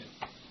day.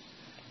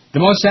 The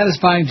most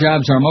satisfying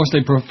jobs are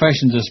mostly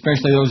professions,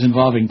 especially those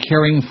involving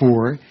caring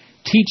for,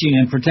 teaching,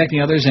 and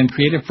protecting others and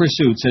creative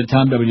pursuits, said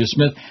Tom W.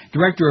 Smith,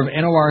 director of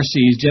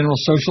NORC's General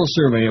Social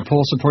Survey, a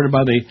poll supported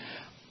by the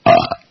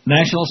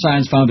National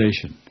Science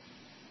Foundation.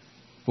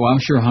 Well, I'm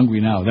sure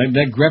hungry now.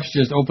 That Greps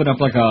just opened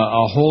up like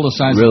a hole the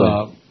size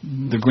of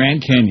the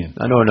Grand Canyon.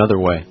 I know another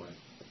way.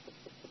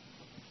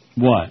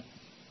 What?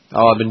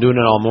 Oh, I've been doing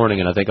it all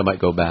morning, and I think I might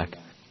go back.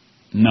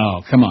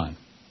 No, come on.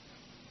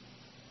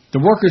 The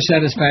Worker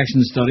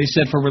Satisfaction Study,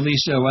 set for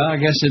release, I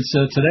guess it's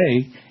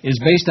today, is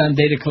based on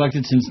data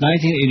collected since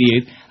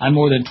 1988 on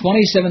more than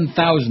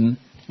 27,000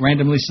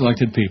 randomly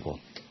selected people.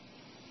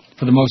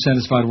 For the most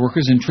satisfied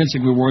workers,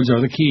 intrinsic rewards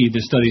are the key,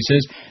 the study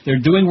says. They're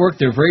doing work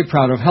they're very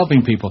proud of,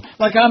 helping people,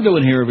 like I'm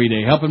doing here every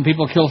day, helping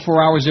people kill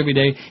 4 hours every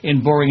day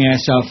in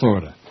boring-ass South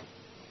Florida.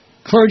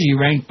 Clergy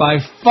ranked by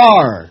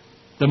far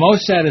the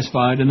most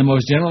satisfied and the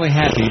most generally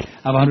happy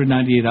of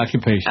 198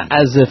 occupations.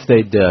 As if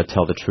they'd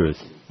tell the truth.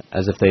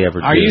 As if they ever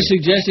do. Are you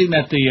suggesting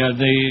that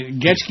the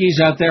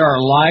Getchkis out there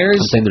are liars?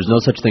 I'm saying there's no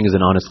such thing as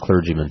an honest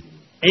clergyman.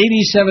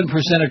 87%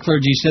 of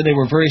clergy said they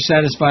were very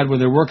satisfied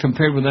with their work,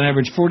 compared with an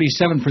average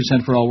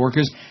 47% for all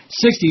workers.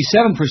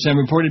 67%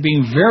 reported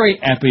being very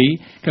happy,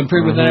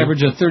 compared with an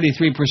average of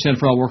 33%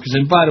 for all workers.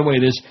 And by the way,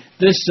 this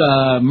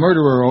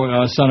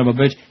murderer son of a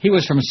bitch, he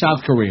was from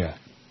South Korea.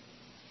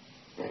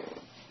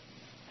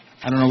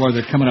 I don't know where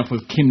they're coming up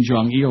with Kim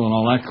Jong-il and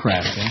all that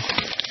crap. Eh?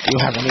 You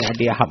have any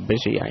idea how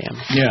busy I am?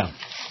 Yeah.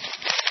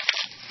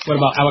 What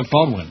about Alec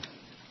Baldwin?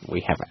 We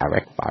have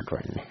Alec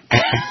Baldwin.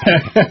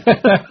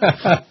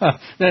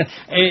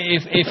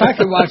 If I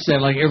could watch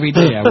that like every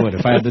day, I would.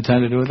 If I had the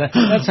time to do it.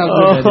 That's how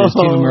good that is.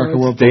 Team America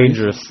World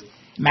Dangerous.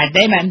 Matt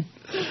Damon.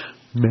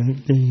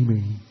 Matt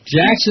Damon.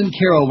 Jackson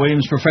Carroll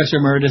Williams, Professor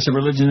Emeritus of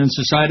Religion and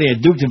Society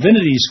at Duke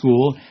Divinity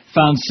School,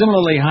 found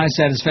similarly high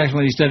satisfaction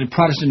when he studied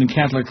Protestant and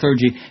Catholic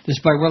clergy,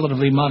 despite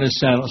relatively modest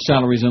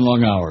salaries and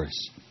long hours.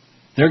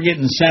 They're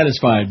getting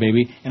satisfied,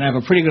 baby, and I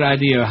have a pretty good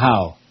idea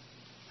how.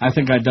 I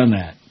think I've done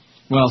that.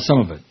 Well, some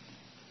of it.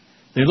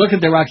 They look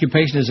at their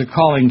occupation as a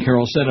calling,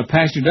 Carroll said. A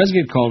pastor does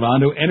get called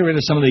on to enter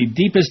into some of the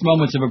deepest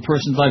moments of a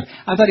person's life.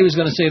 I thought he was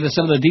going to say that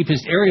some of the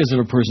deepest areas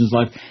of a person's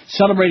life,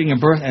 celebrating a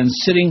birth and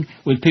sitting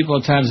with people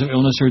at times of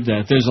illness or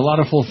death. There's a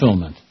lot of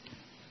fulfillment.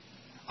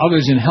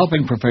 Others in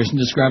helping professions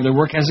describe their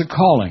work as a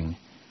calling.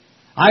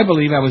 I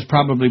believe I was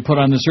probably put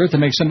on this earth to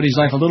make somebody's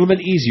life a little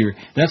bit easier.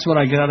 That's what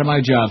I get out of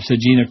my job,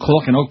 said Gina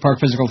Kolk, an Oak Park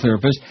physical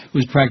therapist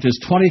who's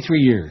practiced 23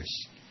 years.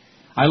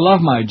 I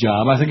love my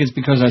job. I think it's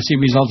because I see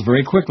results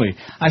very quickly.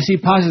 I see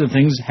positive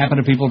things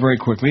happen to people very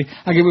quickly.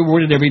 I get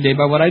rewarded every day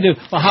by what I do.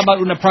 Well, how about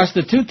una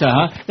prostituta,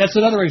 huh? That's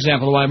another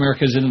example of why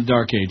America's in the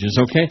dark ages,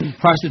 okay?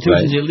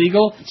 Prostitution's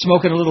illegal.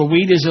 Smoking a little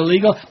weed is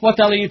illegal. What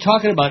the hell are you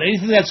talking about?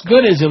 Anything that's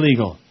good is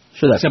illegal.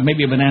 Sure, except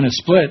maybe a banana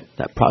split.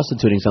 That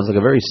prostituting sounds like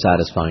a very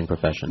satisfying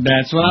profession.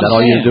 That's what I'm saying. That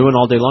all you're doing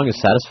all day long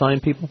is satisfying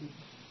people?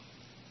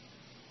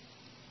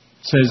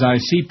 Says, I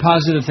see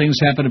positive things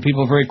happen to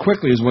people very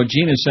quickly, is what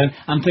Gina said.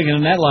 I'm thinking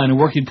in that line of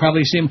work, you'd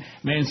probably see them,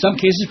 in some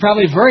cases,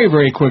 probably very,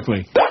 very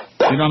quickly.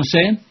 You know what I'm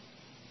saying?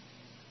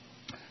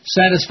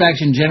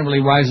 Satisfaction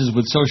generally rises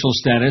with social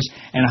status,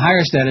 and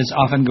higher status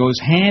often goes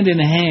hand in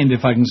hand,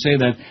 if I can say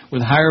that,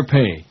 with higher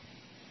pay.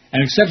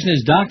 An exception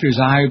is doctors,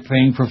 a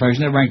high-paying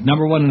profession that ranked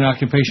number one in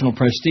occupational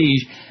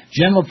prestige.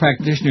 General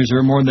practitioners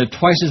earn more than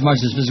twice as much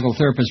as physical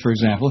therapists, for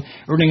example,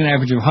 earning an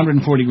average of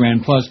 $140,000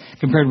 plus,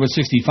 compared with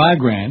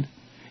 $65,000.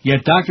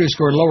 Yet doctors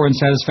score lower in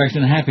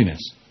satisfaction and happiness.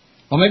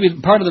 Well, maybe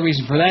part of the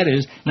reason for that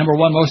is, number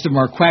one, most of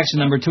them are quacks, and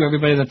number two,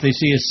 everybody that they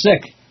see is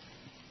sick.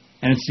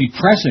 And it's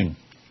depressing.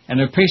 And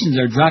their patients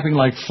are dropping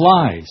like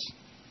flies.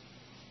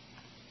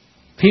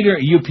 Peter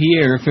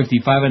Upierre,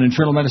 55, an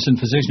internal medicine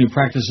physician who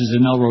practices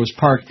in Melrose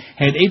Park,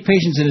 had 8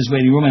 patients in his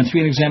waiting room and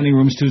 3 in examining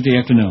rooms Tuesday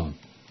afternoon.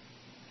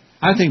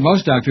 I think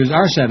most doctors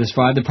are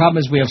satisfied. The problem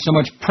is we have so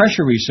much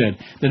pressure, he said.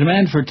 The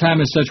demand for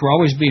time is such we're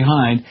always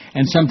behind,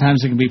 and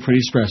sometimes it can be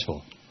pretty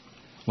stressful.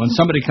 When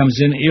somebody comes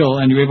in ill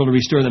and you're able to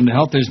restore them to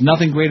health, there's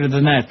nothing greater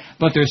than that.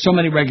 But there's so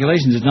many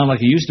regulations, it's not like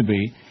it used to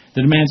be.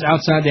 The demands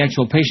outside the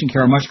actual patient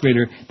care are much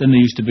greater than they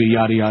used to be,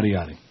 yada, yada,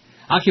 yada.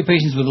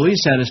 Occupations with the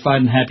least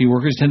satisfied and happy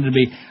workers tend to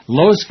be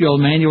low-skilled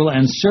manual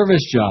and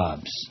service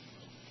jobs.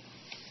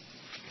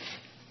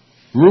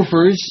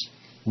 Roofers,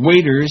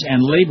 waiters,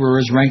 and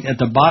laborers ranked at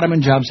the bottom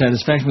in job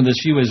satisfaction, with as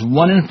few as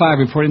 1 in 5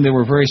 reporting they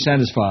were very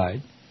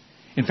satisfied.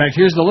 In fact,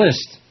 here's the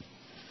list.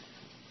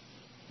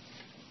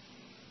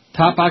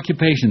 Top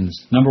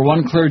occupations. Number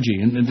 1, clergy,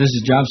 and this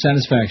is job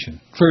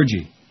satisfaction.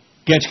 Clergy,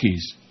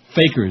 getchkis,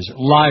 fakers,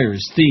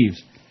 liars,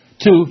 thieves.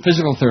 2,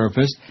 physical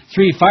therapists.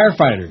 3,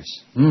 firefighters.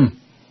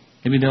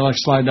 Maybe they'll like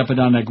slide up and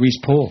down that grease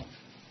pole.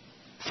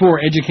 4,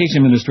 education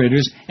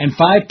administrators. And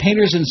 5,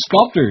 painters and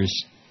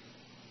sculptors.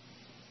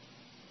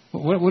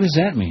 What does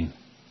that mean?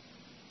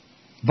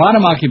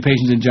 Bottom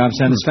occupations in job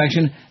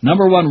satisfaction.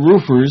 Number 1,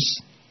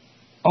 roofers.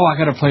 Oh, I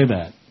got to play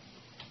that.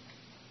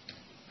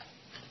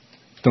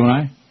 Don't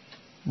I?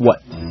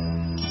 What?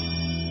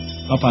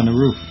 Up on the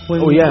roof.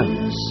 Oh, yeah.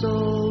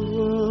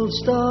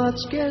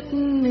 Starts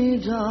getting me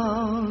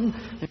down.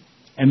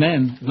 And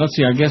then, let's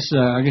see, I guess you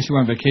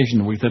were on vacation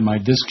the week that my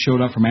disc showed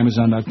up from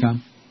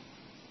Amazon.com.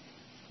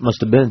 Must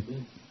have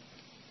been.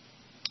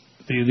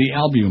 The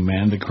album,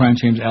 man, the Crime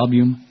James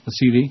album, the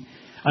CD.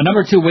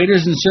 Number 2,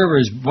 waiters and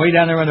servers, way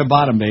down there on the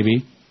bottom,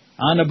 baby.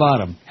 On the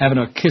bottom, having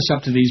a kiss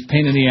up to these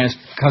pain-in-the-ass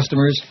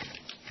customers.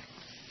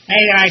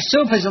 Hey, my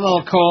soup is a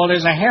little cold.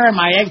 There's a hair in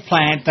my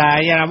eggplant.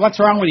 What's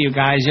wrong with you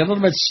guys? You're a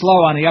little bit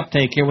slow on the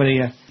uptake here with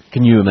the...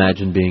 Can you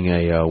imagine being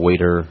a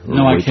waiter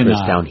or waitress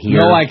down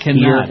here? No, I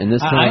cannot. Here in this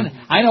town?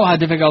 I know how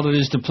difficult it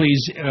is to please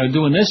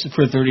doing this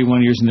for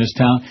 31 years in this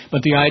town,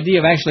 but the idea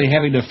of actually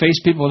having to face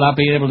people without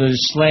being able to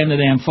just slam the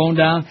damn phone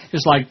down,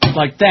 just like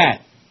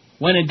that.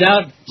 When in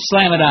doubt,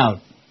 slam it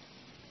out.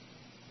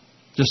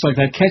 Just like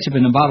that ketchup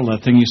in the bottle,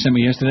 that thing you sent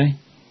me yesterday.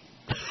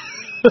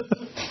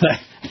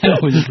 That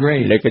was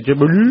great.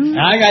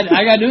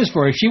 I got news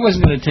for her. If she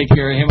wasn't going to take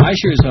care of him, I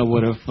sure as hell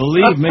would have.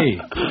 Believe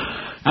me.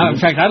 In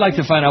fact, I'd like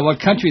to find out what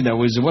country that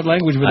was. What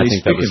language were they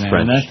speaking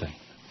in that thing?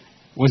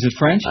 Was it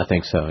French? I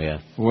think so, yeah.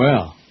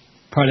 Well,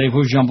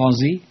 parlez-vous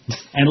chimpanzee?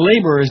 And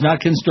labor is not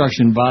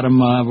construction, bottom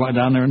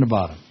down there in the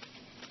bottom.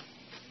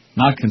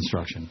 Not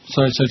construction.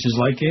 So such as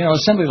like,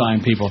 assembly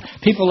line people.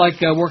 People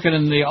like working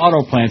in the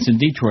auto plants in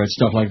Detroit,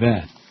 stuff like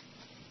that.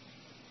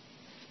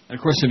 Of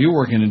course, if you're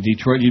working in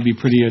Detroit, you'd be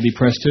pretty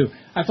depressed, too.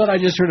 I thought I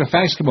just heard a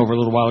fax come over a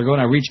little while ago,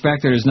 and I reached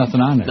back there, there's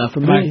nothing on it. Not for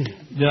me.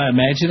 Did I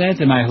imagine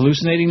that? Am I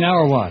hallucinating now,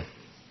 or what?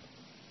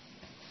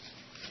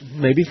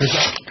 Maybe.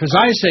 Because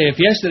I say if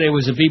yesterday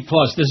was a B+,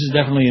 this is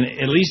definitely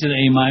at least an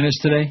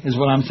A- today, is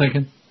what I'm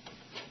thinking.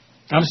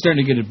 I'm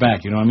starting to get it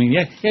back, you know what I mean?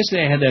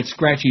 Yesterday I had that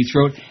scratchy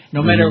throat.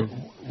 No matter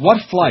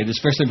what flight,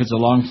 especially if it's a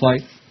long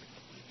flight,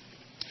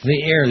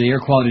 the air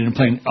quality in the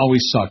plane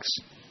always sucks.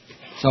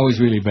 It's always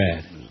really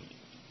bad.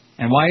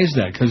 And why is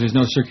that? Because there's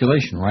no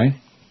circulation, right?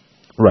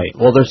 Right.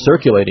 Well, they're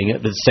circulating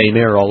it, the same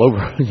air all over,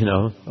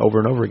 over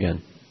and over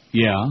again.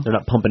 Yeah. They're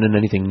not pumping in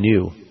anything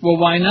new. Well,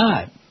 why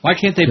not? Why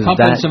can't they pump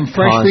in some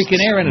fresh freaking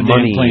air in a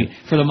damn plane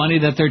for the money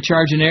that they're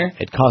charging air?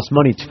 It costs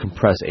money to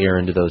compress air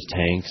into those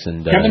tanks.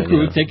 And Kevin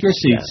Crew, take your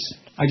seats.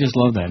 Yeah. I just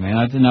love that,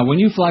 man. Now, when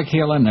you fly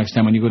KLM next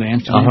time, when you go to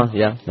Amsterdam.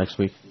 Yeah, next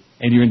week.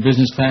 And you're in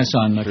business class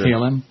on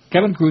KLM.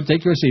 Kevin Crew,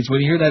 take your seats.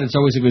 When you hear that, it's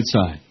always a good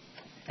sign.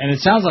 And it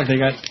sounds like they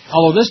got,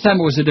 although this time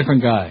it was a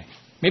different guy.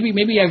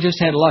 Maybe I've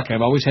just had luck.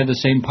 I've always had the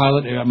same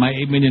pilot. My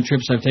 8 million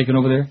trips I've taken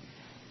over there.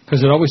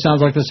 Because it always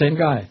sounds like the same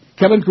guy.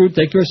 Kevin Crew,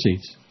 take your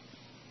seats.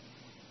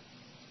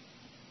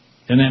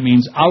 And that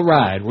means I'll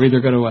ride. We're either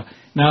going to...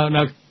 Now,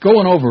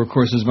 going over, of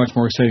course, is much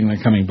more exciting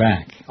than coming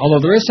back. Although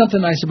there is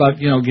something nice about,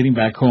 getting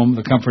back home,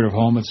 the comfort of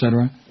home,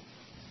 etc.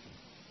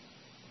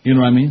 You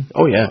know what I mean?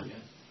 Oh, yeah.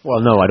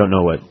 Well, no, I don't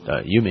know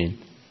what you mean.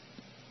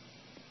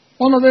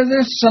 Well, no,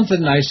 there's something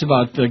nice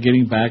about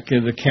getting back,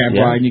 the cab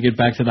ride, and you get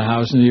back to the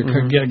house, and you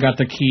got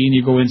the key, and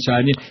you go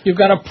inside, and you've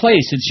got a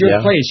place. It's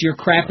your place. Your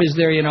crap is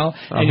there,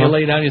 and you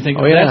lay down, and you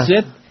think, that's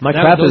it? My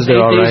crap is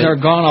there all right. Those 8 days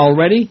are gone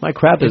already? My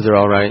crap is there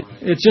all right.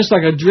 It's just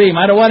like a dream.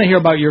 I don't want to hear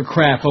about your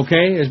crap,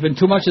 okay? There's been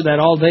too much of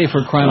that all day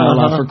for crying out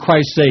loud, for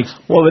Christ's sakes.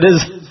 Well, it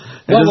is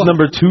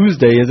number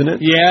Tuesday, isn't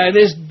it? Yeah, it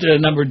is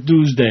number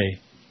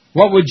Tuesday.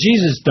 What would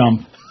Jesus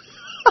dump?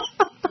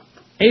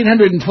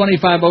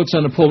 825 votes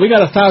on the poll. We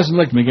got 1,000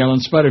 licked, Miguel, in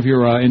spite of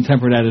your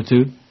intemperate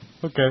attitude.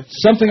 Okay.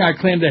 Something I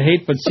claim to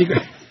hate but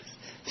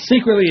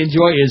secretly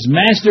enjoy is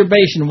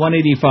Masturbation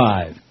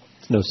 185.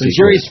 No the secret.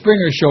 Jerry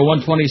Springer Show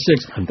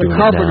 126. The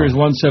Carpenters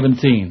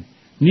 117.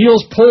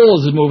 Neil's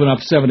Polls is moving up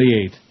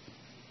 78.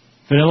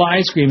 Vanilla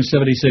Ice Cream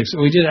 76.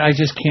 I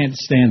just can't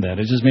stand that.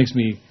 It just makes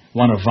me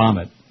want to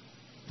vomit.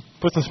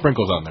 Put some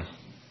sprinkles on there.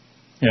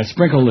 Yeah,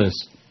 sprinkle this.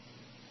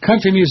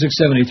 Country Music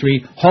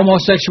 73.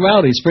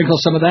 Homosexuality, sprinkle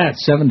some of that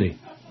 70.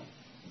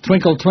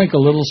 Twinkle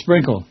Twinkle Little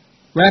Sprinkle.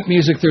 Rap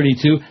Music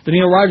 32. The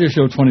Neil Rogers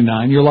Show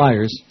 29. You're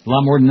liars. A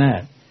lot more than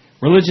that.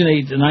 Religion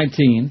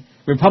 19.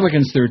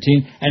 Republicans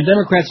 13, and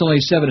Democrats only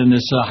 7 in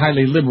this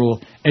highly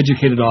liberal,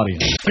 educated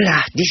audience.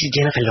 Hola, this is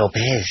Jennifer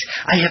Lopez.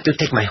 I have to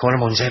take my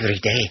hormones every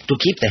day to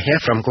keep the hair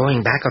from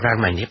growing back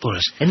around my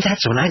nipples, and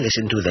that's when I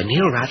listen to the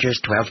Neil Rogers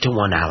 12 to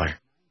 1 hour.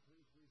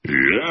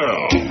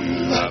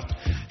 Yeah.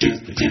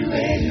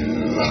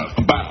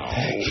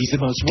 He's the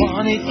most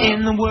wanted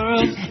in the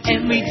world,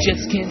 and we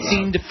just can't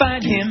seem to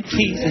find him.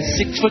 He's a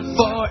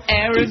 6'4"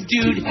 Arab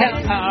dude.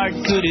 How hard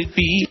could it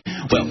be?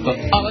 Well, for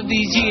all of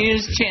these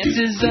years,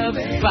 chances of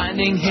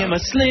finding him are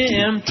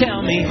slim.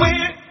 Tell me,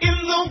 where in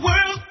the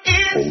world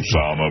is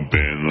Osama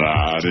bin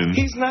Laden?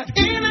 He's not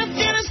in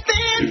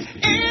Afghanistan,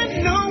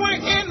 and nowhere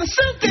in the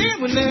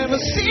Sudan. We'll never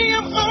see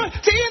him on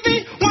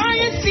TV. Why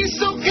is he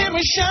so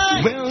very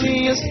shy? Well,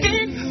 he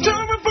escaped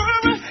Tora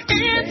Bora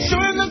and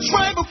joined the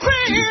tribal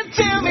clan.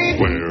 Tell me,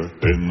 where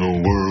in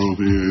the world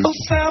is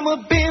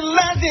Osama bin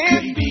Laden?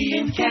 Could he be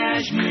in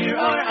Kashmir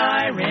or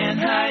Iran?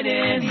 Hide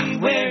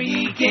anywhere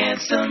he can.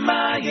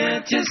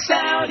 Somalia to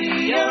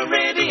Saudi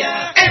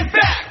Arabia and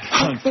back.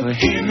 Hunt for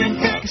him in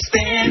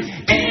Pakistan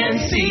and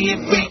see if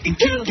we can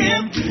kill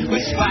him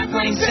with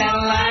spy-plane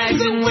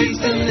satellites and ways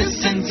to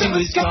listen to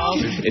his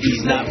calls. If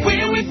he's not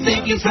where we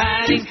think he's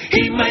hiding,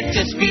 he might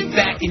just be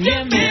back in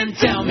Yemen.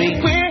 Tell me,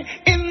 where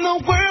in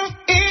the world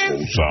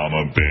is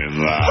Osama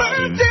bin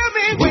Laden? Tell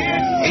me,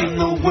 where in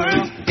the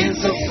world is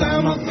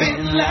Osama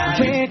bin Laden?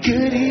 Where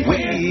could he be?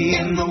 Where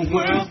in the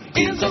world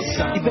is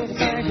Osama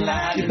bin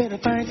Laden? You better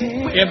find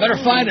him. Yeah, better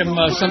find him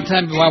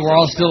sometime while we're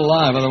all still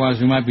alive, otherwise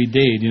we might be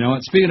dead. You know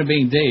what? Speaking of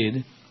being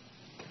dead,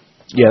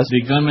 yes,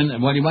 the gunman.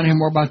 What, do you want to hear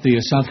more about the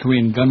South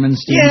Korean gunman?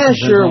 Yeah,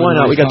 sure. Why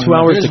not? We got 2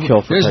 hours to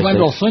kill. There's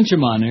Wendell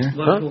Flincham on here.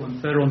 Local and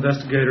federal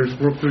investigators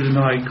work through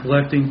tonight,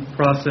 collecting,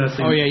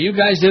 processing. Oh yeah, you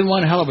guys did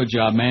one hell of a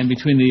job, man.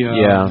 Between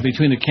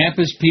the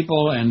campus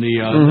people and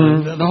the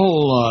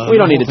whole. We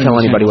don't need to tell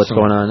anybody what's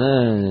going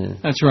on.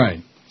 That's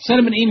right. Send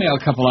them an email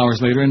a couple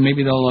hours later, and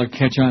maybe they'll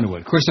catch on to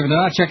it. Of course, if they're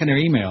not checking their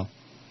email.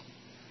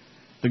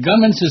 The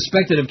gunman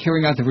suspected of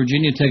carrying out the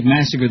Virginia Tech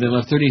massacre that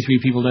left 33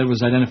 people dead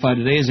was identified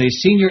today as a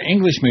senior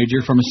English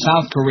major from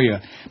South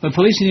Korea. But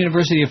police and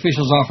university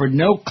officials offered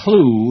no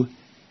clue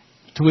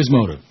to his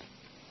motive.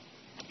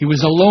 He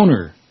was a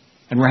loner,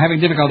 and we're having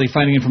difficulty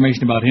finding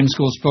information about him.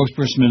 School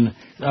spokesperson,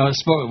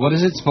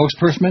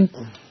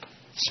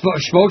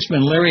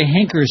 spokesman Larry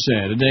Henker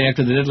said a day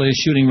after the deadliest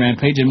shooting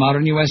rampage in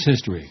modern U.S.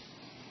 history.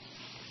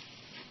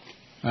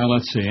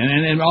 Let's see.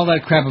 And all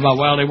that crap about,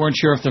 well, they weren't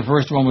sure if the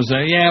first one was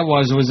it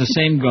was the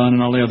same gun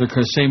and all the other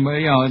same,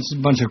 it's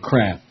a bunch of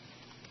crap.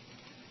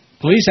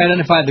 Police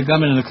identified the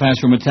gunman in the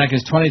classroom attack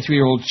as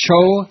 23-year-old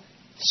Cho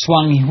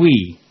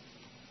Swang-hui.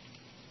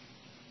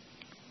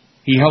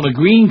 He held a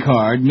green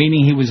card,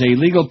 meaning he was a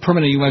legal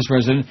permanent U.S.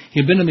 resident.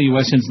 He had been in the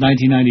U.S. since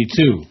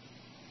 1992.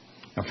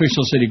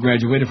 Officials said he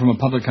graduated from a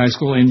public high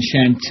school in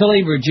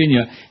Chantilly,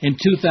 Virginia in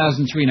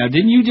 2003. Now,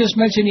 didn't you just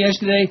mention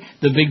yesterday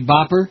the Big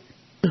Bopper?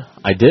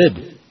 I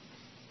did.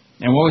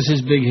 And what was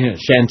his big hit?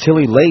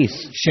 Chantilly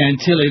Lace.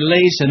 Chantilly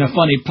Lace and a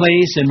funny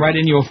place and right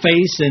in your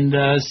face and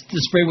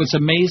spray with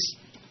some mace.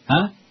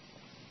 Huh?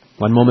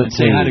 One moment,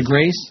 say hi to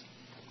Grace.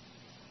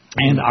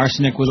 And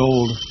arsenic with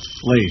old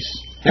lace.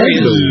 There he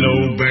is.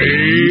 Hello,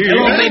 baby.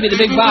 Hello, baby. The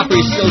Big Bopper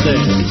is still there.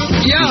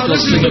 Yeah,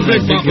 this is the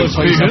Big Bopper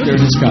speaking. Up there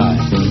in the sky.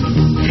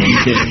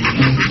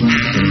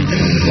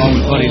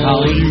 Along with Buddy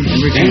Holly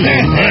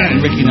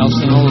and Ricky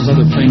Nelson and all those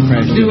other plane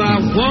crashes. Do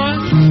I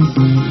want?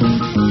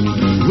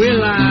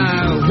 Will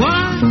I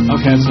what?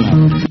 Okay, that's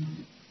enough.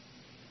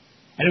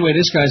 Anyway,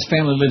 this guy's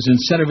family lives in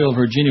Centerville,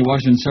 Virginia,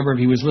 Washington suburb.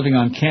 He was living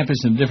on campus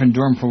in a different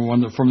dorm from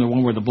the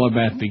one where the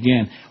bloodbath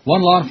began.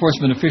 One law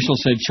enforcement official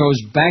said Cho's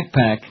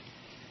backpack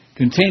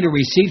contained a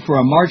receipt for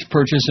a March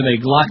purchase of a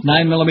Glock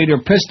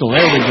 9mm pistol.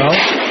 There we go.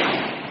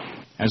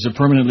 As a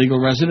permanent legal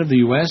resident of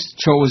the U.S.,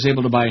 Cho was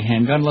able to buy a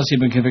handgun unless he'd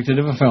been convicted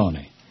of a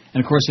felony.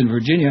 And, of course, in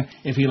Virginia,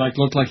 if he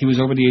looked like he was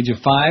over the age of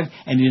 5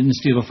 and he didn't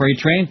steal a freight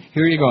train,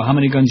 here you go. How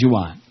many guns you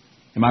want?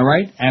 Am I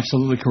right?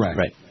 Absolutely correct.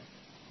 Right.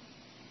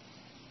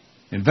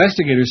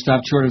 Investigators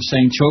stopped short of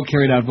saying Cho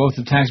carried out both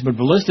attacks, but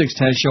ballistics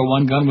tests show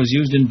one gun was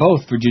used in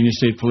both, Virginia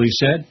State Police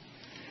said.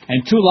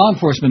 And 2 law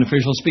enforcement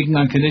officials, speaking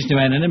on condition of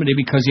anonymity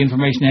because the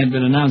information had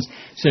been announced,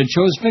 said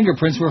Cho's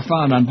fingerprints were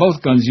found on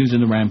both guns used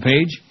in the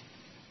rampage.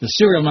 The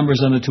serial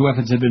numbers on the 2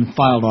 weapons had been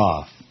filed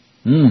off.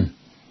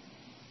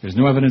 There's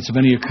no evidence of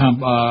any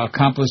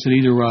accomplice at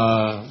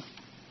either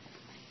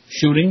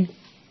shooting.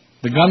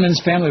 The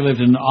gunman's family lived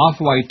in an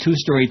off-white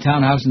two-story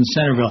townhouse in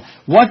Centerville.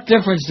 What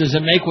difference does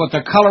it make what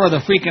the color of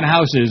the freaking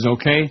house is,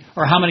 okay?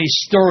 Or how many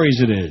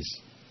stories it is?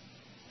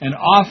 An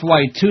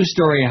off-white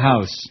two-story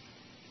house.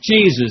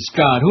 Jesus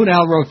God, who the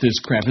hell wrote this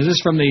crap? Is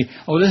this from the...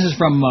 Oh, this is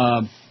from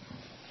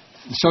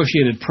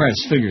Associated Press,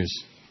 figures.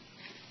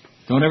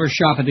 Don't ever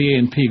shop at the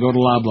A&P, go to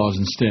Loblaws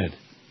instead.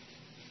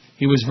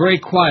 He was very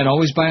quiet,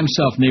 always by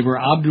himself. Neighbor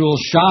Abdul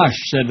Shash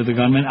said to the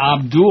gunman,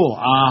 Abdul,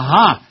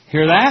 aha,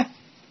 hear that?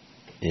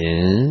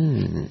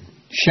 Yeah.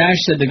 Shash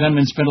said the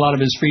gunman spent a lot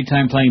of his free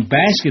time playing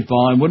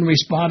basketball and wouldn't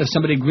respond if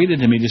somebody greeted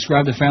him. He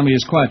described the family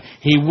as quiet.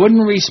 He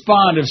wouldn't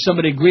respond if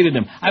somebody greeted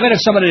him. I bet if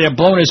somebody had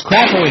blown his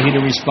crap away, he'd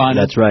have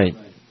responded. That's right.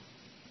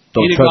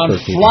 He'd have gone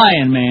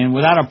flying, man,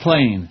 without a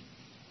plane.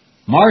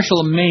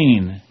 Marshall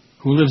Maine,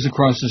 who lives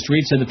across the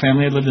street, said the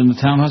family had lived in the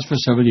townhouse for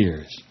several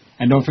years.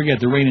 And don't forget,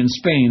 the rain in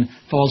Spain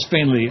falls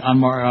mainly on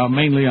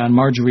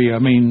Marjorie,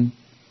 Maine,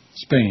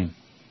 Spain.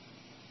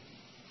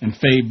 And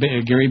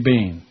Gary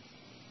Bain.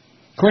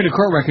 According to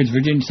court records,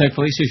 Virginia Tech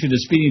Police issued a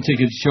speeding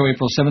ticket to show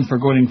April 7th for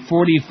going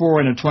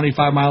 44 in a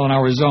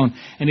 25-mile-an-hour zone,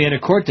 and he had a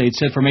court date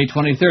set for May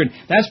 23rd.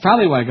 That's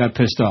probably why I got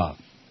pissed off.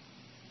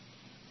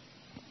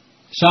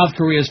 South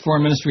Korea's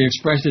foreign ministry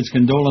expressed its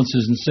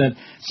condolences and said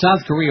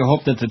South Korea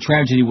hoped that the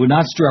tragedy would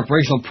not stir up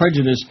racial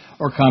prejudice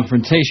or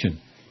confrontation.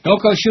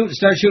 Don't go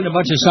start shooting a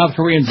bunch of South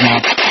Koreans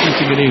now just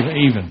to get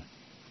even.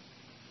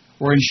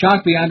 We're in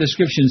shock beyond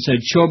description,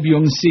 said Cho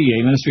Byung-si,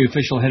 a ministry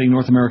official heading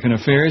North American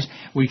affairs.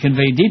 We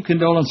convey deep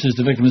condolences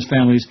to victims'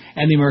 families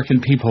and the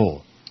American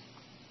people.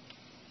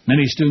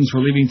 Many students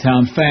were leaving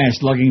town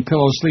fast, lugging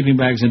pillows, sleeping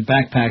bags, and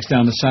backpacks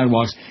down the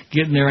sidewalks,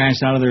 getting their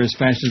ass out of there as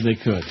fast as they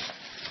could.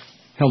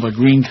 Held a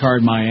green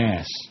card my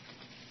ass.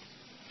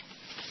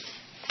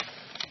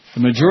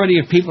 The majority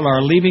of people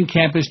are leaving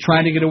campus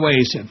trying to get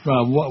away, said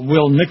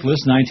Will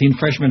Nicholas, 19,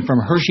 freshman from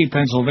Hershey,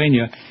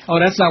 Pennsylvania. Oh,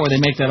 that's not where they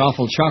make that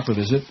awful chocolate,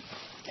 is it?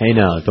 Hey,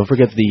 no, don't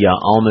forget the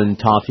almond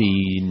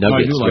toffee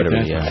nuggets. I do like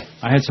whatever, that. yeah.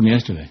 I had some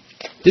yesterday.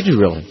 Did you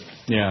really?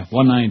 Yeah,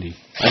 $1.90.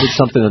 I did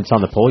something that's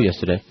on the poll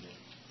yesterday.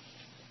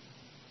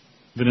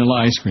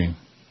 Vanilla ice cream.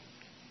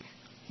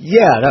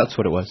 Yeah, that's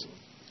what it was.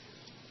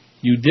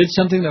 You did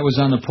something that was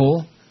on the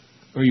poll?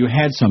 Or you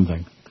had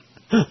something?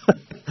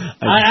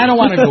 I don't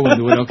want to go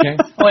into it, okay?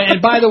 Oh,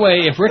 and by the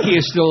way, if Ricky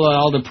is still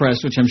all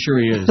depressed, which I'm sure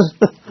he is,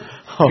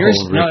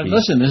 now,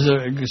 listen, this is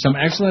some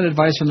excellent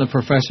advice from the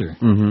professor,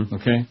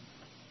 okay?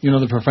 You know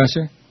the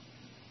professor?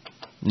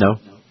 No.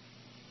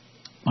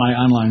 My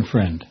online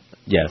friend.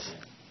 Yes.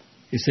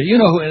 He said, you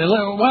know,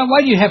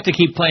 why do you have to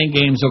keep playing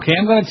games, okay?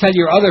 I'm going to tell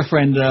your other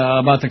friend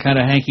about the kind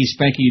of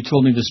hanky-spanky you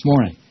told me this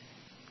morning.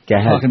 Go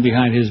ahead. Talking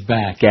behind his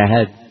back. Go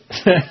ahead.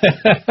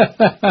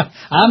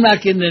 I'm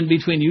not getting in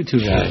between you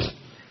two guys.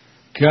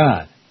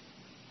 God.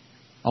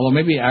 Although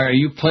maybe, are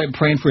you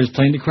praying for his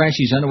plane to crash?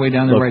 He's on the way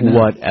down there right now.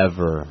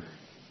 Whatever.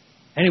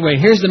 Anyway,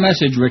 here's the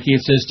message, Ricky. It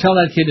says, tell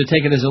that kid to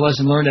take it as a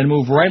lesson learned and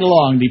move right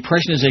along.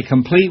 Depression is a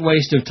complete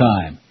waste of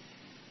time.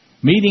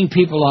 Meeting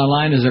people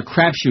online is a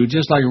crapshoot,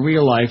 just like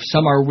real life.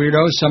 Some are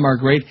weirdos, some are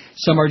great,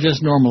 some are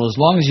just normal. As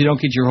long as you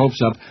don't get your hopes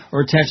up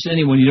or attach to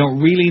anyone you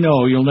don't really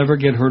know, you'll never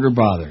get hurt or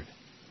bothered.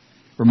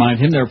 Remind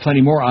him there are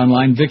plenty more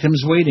online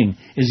victims waiting.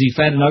 Is he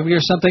fat and ugly or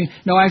something?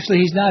 No, actually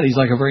he's not. He's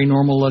like a very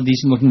normal,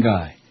 decent-looking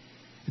guy.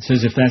 It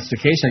says if that's the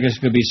case, I guess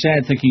you could be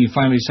sad thinking you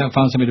finally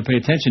found somebody to pay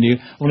attention to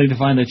you, only to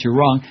find that you're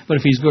wrong. But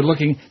if he's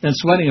good-looking, then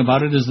sweating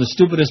about it is the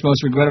stupidest,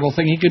 most regrettable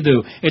thing he could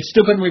do. It's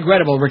stupid and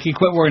regrettable, Ricky.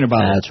 Quit worrying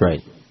about it. That's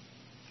right.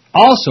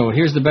 Also,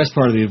 here's the best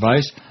part of the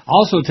advice.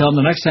 Also tell him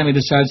the next time he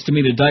decides to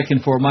meet a dyke in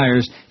Fort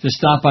Myers to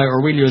stop by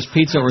Aurelio's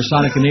Pizza or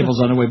Sonic and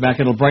Naples on the way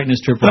back. It'll brighten his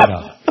trip right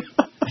up.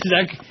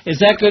 Is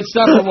that good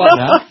stuff or what,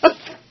 huh?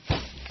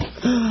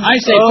 I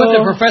say put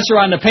the professor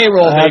on the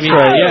payroll, baby. That's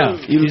right. Yeah.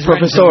 He's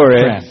professore.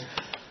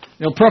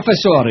 Il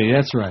professore,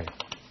 that's right.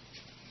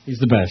 He's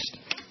the best.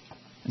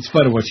 In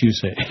spite of what you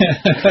say.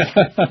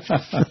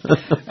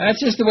 That's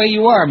just the way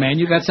you are, man.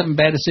 You got something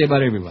bad to say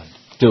about everybody.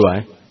 Do I?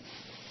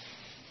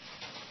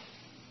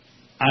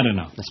 I don't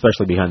know.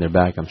 Especially behind their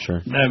back, I'm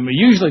sure.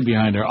 Usually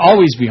behind her.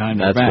 Always behind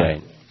their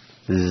back.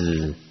 That's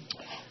right.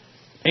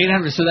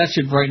 800, so that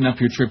should brighten up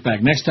your trip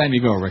back. Next time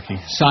you go, Ricky,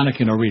 Sonic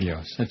and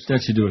Aurelio's.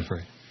 That should do it for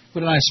you.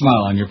 Put a nice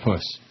smile on your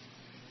puss.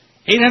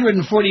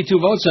 842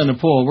 votes on the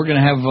poll. We're going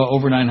to have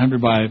over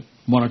 900 by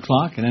 1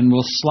 o'clock, and then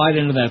we'll slide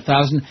into that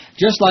 1,000,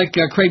 just like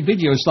Craig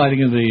Biggio sliding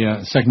into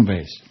the second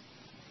base.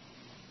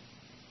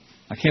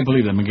 I can't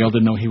believe that Miguel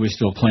didn't know he was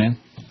still playing.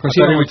 Of course,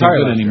 he don't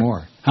retire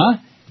anymore. Huh?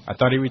 I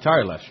thought he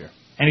retired last year.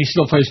 And he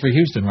still plays for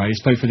Houston, right?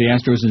 He's played for the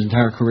Astros his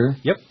entire career?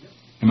 Yep.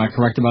 Am I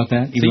correct about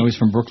that? Even though he's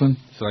from Brooklyn?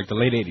 So like the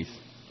late 80s.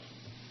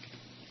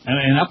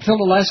 And up till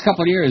the last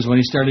couple of years, when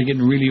he started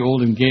getting really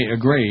old and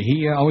gray,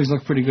 he always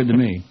looked pretty good to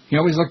me. He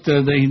always looked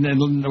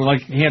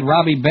like he had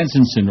Robbie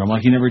Benson syndrome,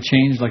 like he never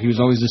changed, like he was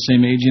always the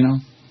same age, you know?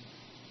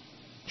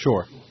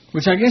 Sure.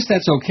 Which I guess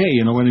that's okay,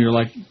 you know, when you're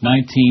like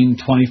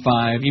 19,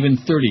 25, even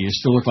 30, you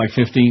still look like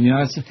 15, you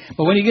know?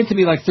 But when you get to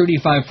be like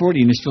 35,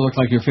 40, and you still look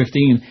like you're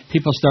 15,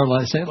 people start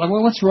saying,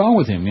 well, what's wrong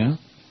with him, you know?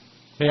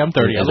 Hey, I'm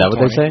 30. Is that what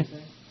they say?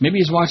 Maybe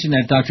he's watching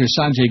that Dr.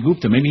 Sanjay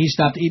Gupta. Maybe he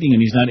stopped eating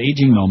and he's not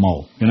aging no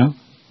more, you know?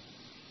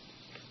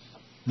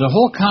 The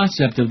whole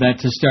concept of that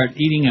to start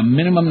eating a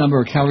minimum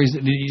number of calories. So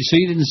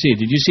you didn't see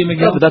it. Did you see,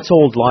 Miguel? Yeah, but that's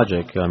old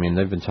logic. I mean,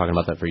 they've been talking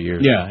about that for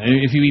years. Yeah,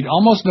 if you eat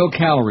almost no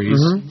calories,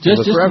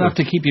 just enough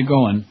to keep you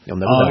going,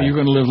 you're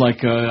going to live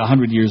like 100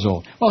 years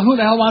old. Well, who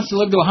the hell wants to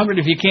live to 100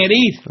 if you can't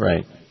eat?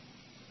 Right.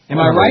 Am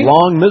I right? A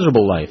long,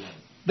 miserable life.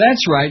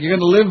 That's right. You're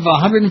going to live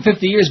 150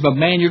 years, but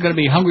man, you're going to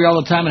be hungry all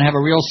the time and have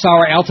a real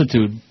sour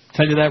altitude.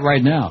 Tell you that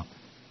right now.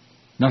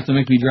 Enough to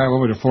make me drive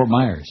over to Fort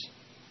Myers.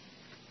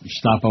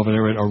 Stop over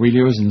there at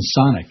Aurelio's and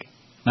Sonic.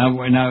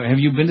 Now, have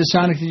you been to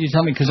Sonic? Did you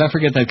tell me? Because I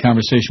forget that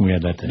conversation we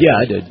had that day. Yeah,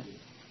 I did.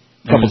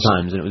 A couple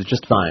times, and it was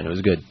just fine. It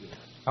was good.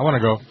 I want to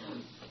go.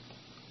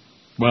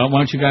 Well, why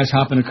don't you guys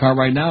hop in a car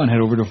right now and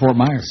head over to Fort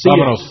Myers?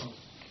 Vámonos.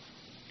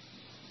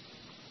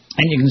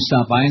 And you can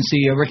stop by and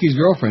see Ricky's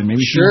girlfriend.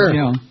 Maybe sure. She's,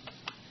 you know.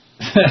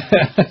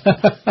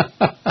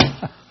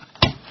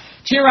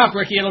 Cheer up,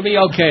 Ricky. It'll be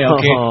okay,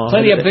 okay?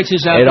 Plenty of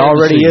bitches out there. It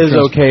already is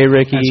okay,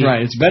 Ricky. That's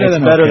right. It's better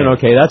than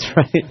okay. That's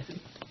right.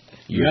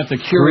 You got the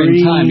cure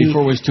in time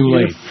before it was too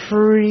late. You're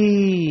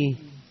free.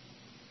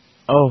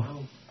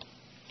 Oh.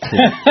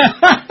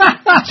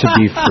 To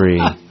be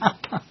free.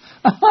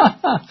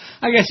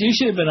 I guess you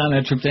should have been on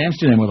that trip to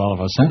Amsterdam with all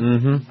of us, huh?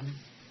 Mm-hmm.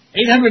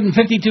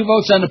 852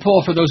 votes on the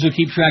poll for those who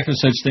keep track of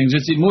such things.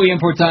 It's muy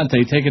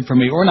importante. Take it from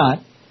me or not.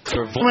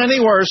 Any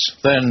worse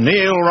than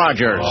Neil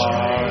Rogers.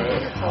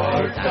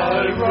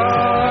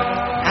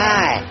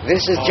 Hi,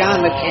 this is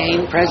John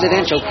McCain,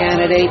 presidential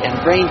candidate and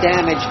brain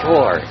damaged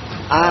whore.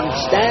 I'm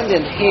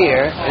standing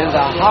here in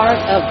the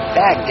heart of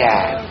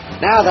Baghdad.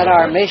 Now that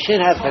our mission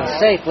has been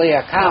safely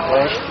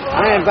accomplished,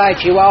 I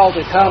invite you all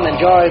to come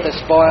enjoy the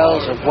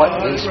spoils of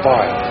what we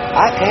spoil.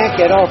 I can't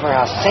get over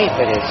how safe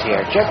it is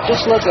here.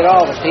 Just look at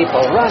all the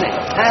people running,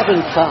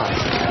 having fun.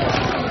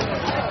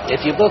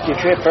 If you book your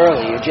trip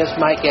early, you just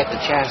might get the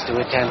chance to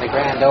attend the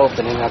grand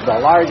opening of the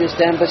largest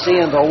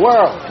embassy in the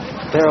world.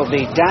 There will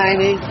be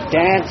dining,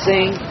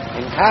 dancing,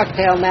 and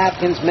cocktail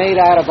napkins made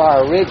out of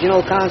our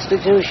original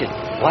Constitution.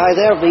 Why,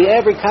 there'll be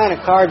every kind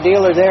of car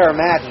dealer there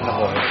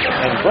imaginable.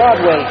 And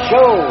Broadway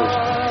shows.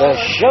 The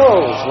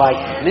shows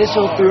like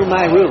Missile Through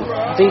My Roof,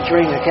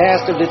 featuring a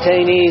cast of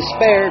detainees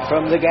spared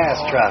from the gas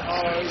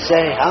trucks.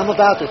 Say, I'm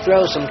about to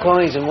throw some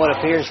coins in what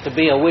appears to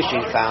be a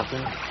wishing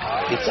fountain.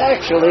 It's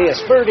actually a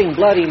spurting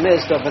bloody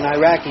mist of an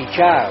Iraqi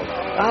child.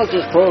 I'll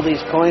just pull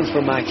these coins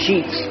from my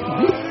cheeks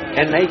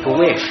and make a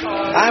wish.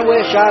 I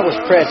wish I was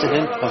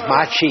president of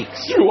my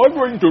cheeks. You are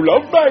going to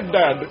love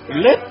Baghdad.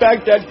 Let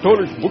Baghdad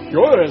tourists book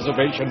your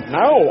reservation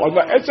now on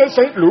the SS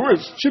St.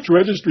 Louis, Ship's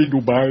Registry,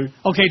 Dubai.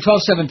 Okay,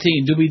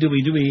 1217, doobie.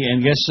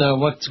 And guess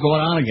what's going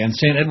on again?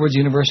 St. Edward's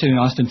University in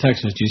Austin,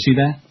 Texas. Do you see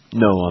that?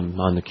 No, I'm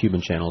on the Cuban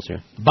channels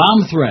here.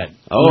 Bomb threat.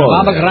 Oh,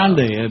 Baba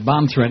Grande,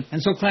 bomb threat.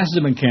 And so classes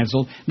have been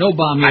canceled. No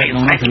bomb yet,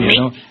 no nothing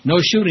yet. No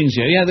shootings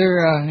yet. Yeah,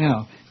 they're,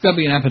 it's got to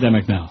be an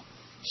epidemic now.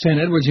 St.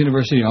 Edward's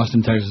University in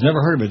Austin, Texas.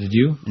 Never heard of it, did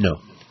you?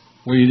 No.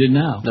 Well, you did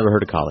now. Never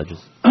heard of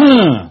colleges.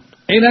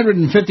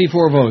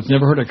 854 votes.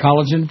 Never heard of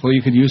collagen? Well,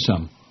 you could use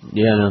some.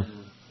 Yeah, no.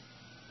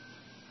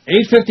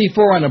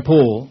 854 on the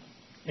poll,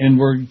 and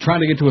we're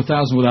trying to get to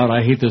 1,000 without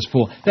I hate this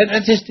poll.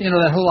 That's just,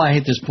 that whole I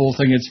hate this poll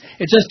thing, it's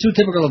just too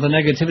typical of the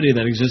negativity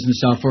that exists in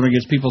South Florida. It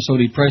gets people so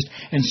depressed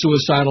and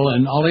suicidal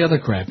and all the other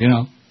crap,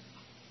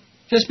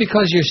 Just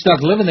because you're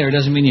stuck living there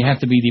doesn't mean you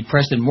have to be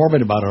depressed and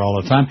morbid about it all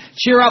the time.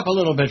 Cheer up a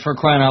little bit, for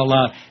crying out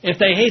loud. If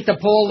they hate the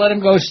poll, let them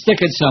go stick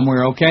it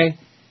somewhere, okay?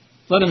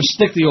 Let them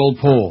stick the old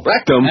poll.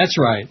 Rectum. That's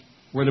right,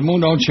 where the moon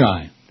don't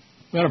shine.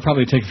 We ought to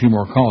probably take a few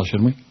more calls,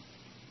 shouldn't we?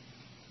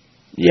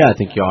 Yeah, I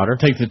think you ought to.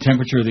 Take the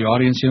temperature of the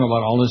audience,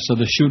 about all this,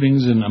 the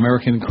shootings and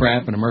American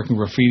crap and American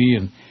graffiti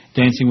and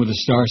Dancing with the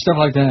Stars, stuff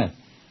like that.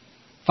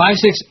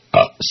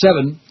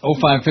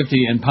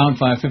 567-0550 and pound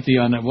 550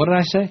 on that. What did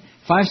I say?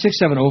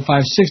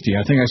 567-0560.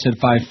 I think I said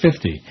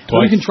 550.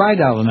 Well, you can try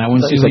dialing that one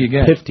and see what you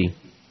get. 50.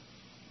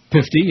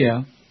 50,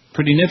 yeah.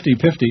 Pretty nifty,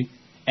 50.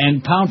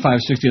 And pound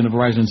 560 on the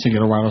Verizon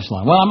Singular Wireless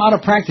line. Well, I'm out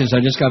of practice. I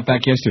just got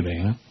back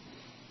yesterday,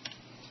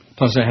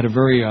 Plus, I had a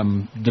very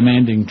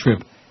demanding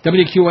trip.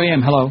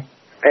 WQAM, hello.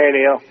 Hey,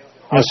 Neil.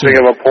 I was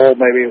thinking of a poll,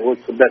 maybe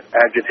what's the best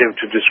adjective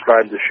to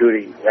describe the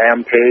shooting?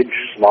 Rampage,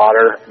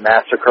 slaughter,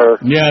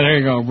 massacre. Yeah,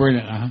 there you go.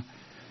 Brilliant.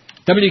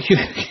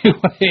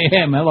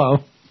 WQAM,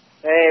 hello.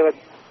 Hey,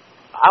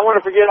 I want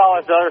to forget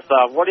all this other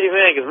stuff. What do you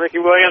think? Is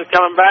Ricky Williams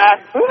coming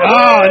back?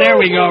 Oh, there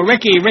we go.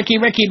 Ricky,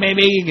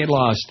 maybe he can get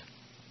lost.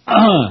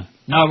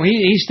 No,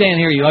 he's staying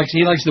here. He likes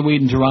the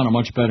weed in Toronto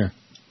much better.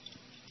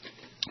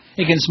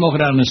 He can smoke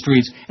it out in the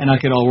streets and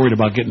not get all worried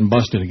about getting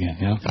busted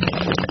again,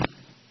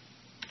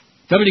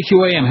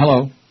 WQAM,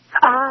 hello.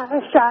 I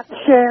shot the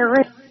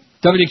sheriff.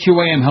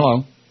 WQAM,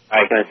 hello.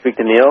 Hi, can I speak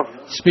to Neil?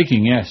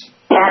 Speaking, yes.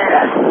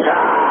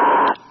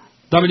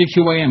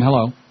 WQAM,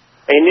 hello.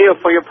 Hey, Neil,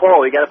 for your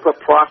poll, you got to put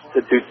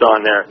prostitutes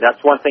on there. That's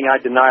one thing I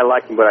deny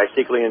liking, but I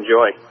secretly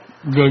enjoy.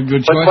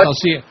 Good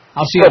choice.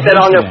 I'll see. Put that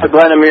on there for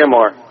Glenn and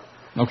Miramar.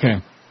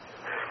 Okay.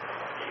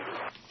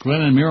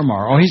 Glenn and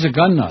Miramar. Oh, he's a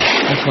gun nut.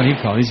 That's what he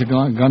called. He's a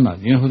gun nut.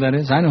 You know who that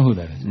is? I know who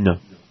that is. No.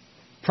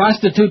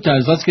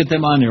 Prostitutas, let's get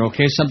them on there,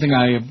 okay? Something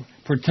I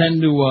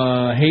pretend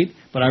to hate,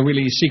 but I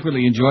really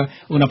secretly enjoy.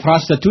 Una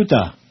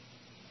prostituta.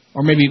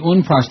 Or maybe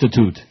un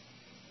prostitute.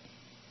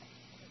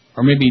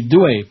 Or maybe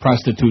due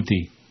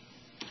prostituti.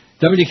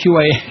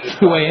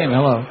 WQAM,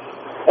 hello.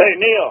 Hey,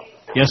 Neil.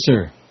 Yes,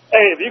 sir.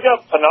 Hey, have you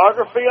got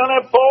pornography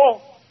on that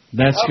pole?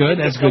 That's good.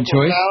 That's a good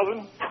choice.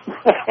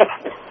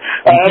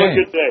 Have a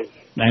good day.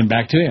 And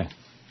back to you.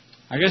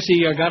 I guess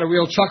he got a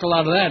real chuckle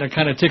out of that. It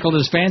kind of tickled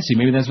his fancy.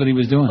 Maybe that's what he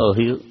was doing. Oh,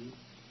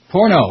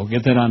 Porno.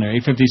 Get that on there.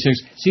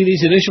 856. See,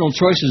 these additional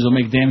choices will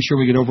make damn sure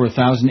we get over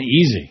 1,000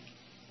 easy.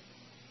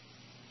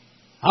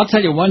 I'll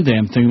tell you one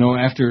damn thing, though,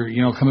 after,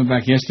 coming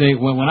back yesterday.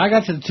 When I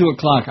got to the 2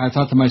 o'clock, I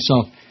thought to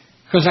myself,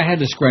 because I had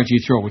the scratchy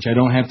throat, which I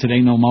don't have today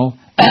no more.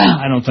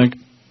 I don't think. A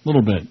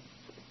little bit.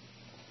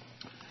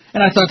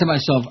 And I thought to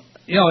myself,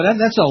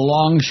 that's a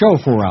long show,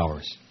 4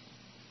 hours.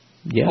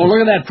 Yeah. Oh, look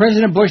at that.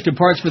 President Bush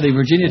departs for the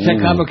Virginia Tech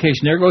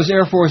Convocation. There goes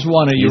Air Force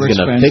One at your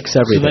expense. Fix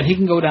everything. So that he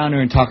can go down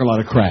there and talk a lot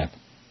of crap.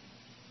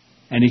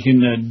 And he can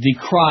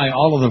decry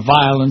all of the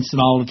violence and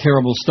all the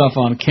terrible stuff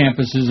on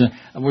campuses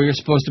and where you're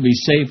supposed to be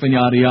safe and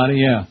yada, yada,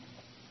 yeah.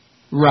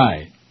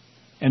 Right.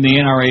 And the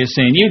NRA is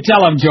saying, you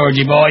tell him,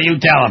 Georgie boy, you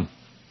tell him.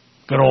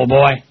 Good old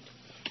boy.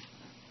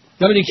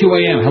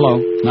 WQAM, hello.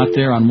 Not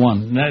there on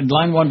 1.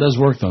 Line 1 does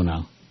work, though,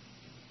 now.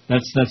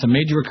 That's a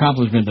major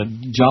accomplishment that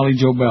Jolly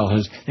Joe Bell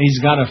has. He's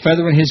got a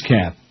feather in his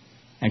cap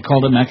and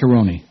called it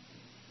macaroni.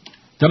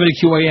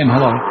 WQAM,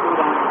 hello.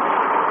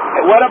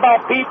 What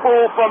about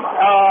people from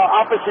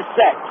opposite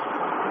sex?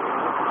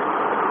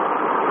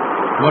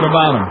 What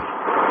about them?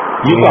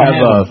 We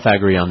have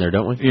Faggery on there,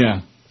 don't we?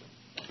 Yeah.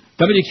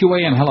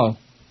 WQAM, hello.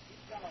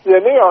 Yeah,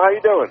 Neil, how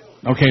you doing?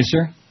 Okay,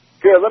 sir.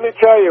 Good. Let me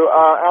tell you,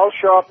 Al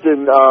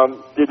Sharpton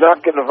did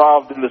not get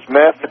involved in this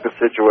massacre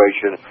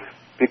situation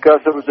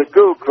because it was a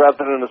gook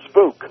rather than a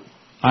spook.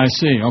 I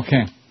see.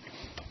 Okay.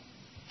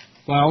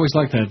 Well, I always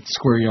like that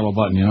square yellow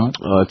button,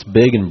 Oh, it's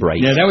big and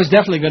bright. Yeah, that was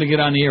definitely going to get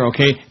on the air,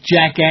 okay?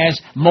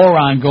 Jackass,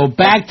 moron, go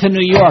back to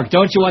New York.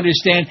 Don't you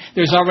understand?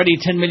 There's already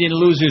 10 million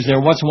losers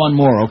there. What's one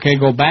more, okay?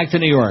 Go back to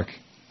New York.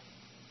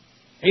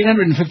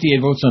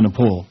 858 votes on the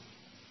poll.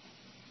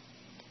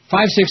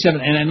 5, 6, 7,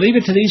 and leave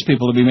it to these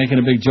people to be making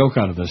a big joke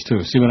out of this,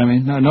 too. See what I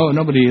mean? No,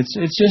 nobody. It's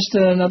just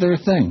another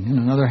thing,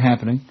 another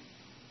happening.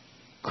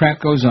 Crap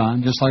goes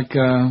on, just like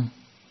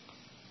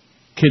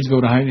kids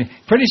go to high.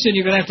 Pretty soon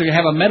you're going to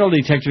have a metal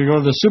detector to go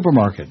to the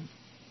supermarket.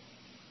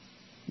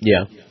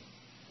 Yeah.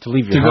 To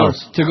leave your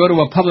house. To go to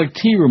a public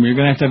tea room, you're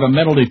going to have a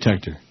metal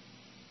detector.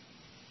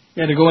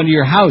 Yeah, to go into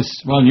your house.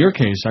 Well, in your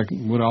case, I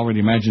would already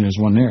imagine there's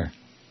one there.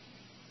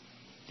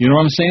 You know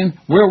what I'm saying?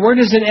 Where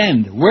does it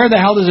end? Where the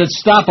hell does it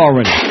stop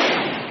already?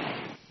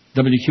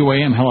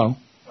 WQAM, hello.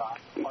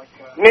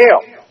 Neil.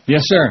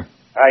 Yes, sir.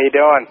 How you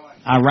doing?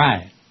 All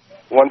right.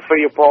 One for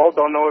your poll.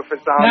 Don't know if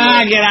it's on.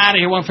 Nah, get out of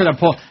here. One for the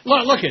poll.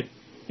 Look it.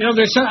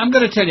 I'm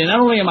going to tell you, not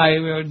only am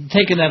I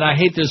taking that I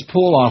hate this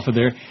poll off of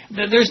there,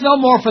 there's no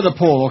more for the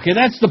poll, okay?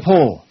 That's the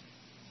poll.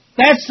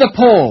 That's the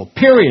poll,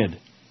 period.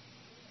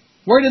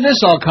 Where did this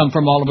all come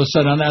from all of a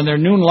sudden? On their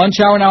noon lunch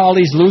hour now, all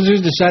these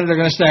losers decided they're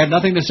going to have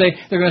nothing to say.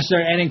 They're going to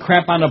start adding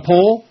crap on the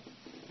poll?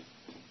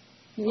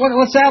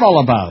 What's that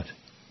all about?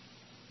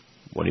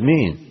 What do you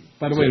mean?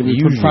 By the way, did we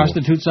put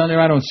prostitutes on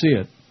there? I don't see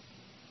it.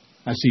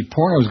 I see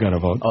porno's got a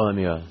vote. Oh, let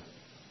me,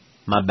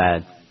 my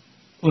bad.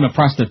 Una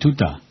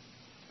prostituta.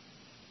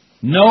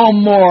 No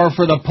more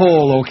for the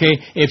poll, okay?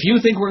 If you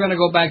think we're going to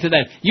go back to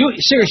that,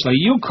 seriously,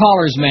 you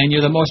callers, man,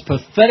 you're the most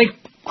pathetic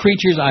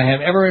creatures I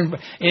have ever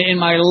in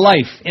my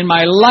life. In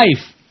my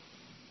life,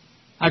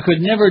 I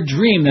could never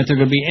dream that there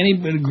could be any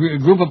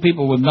group of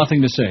people with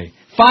nothing to say.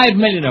 5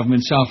 million of them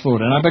in South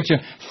Florida, and I bet you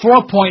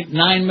 4.9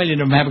 million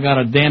of them haven't got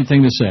a damn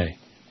thing to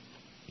say.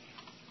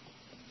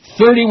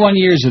 31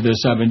 years of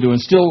this I've been doing,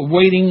 still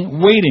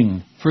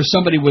waiting for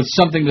somebody with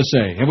something to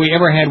say. Have we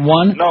ever had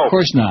one? No. Of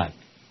course not.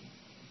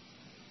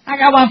 I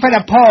got one for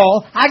the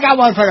poll. I got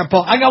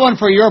one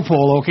for your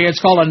poll, okay? It's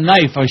called a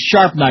knife, a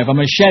sharp knife, a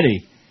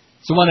machete.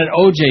 It's the one that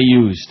O.J.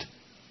 used.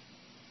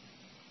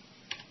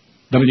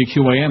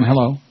 WQAM,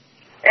 hello.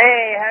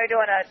 Hey, how you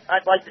doing?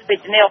 I'd like to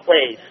speak to Neil,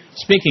 please.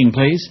 Speaking,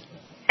 please.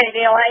 Hey,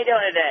 Neil, how you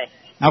doing today?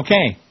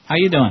 Okay, how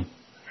you doing?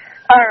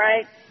 All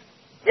right.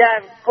 Yeah,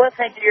 I'm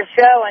listening to your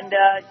show, and,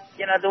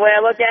 the way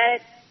I look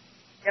at it,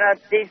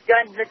 these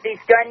gun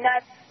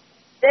nuts,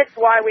 that's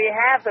why we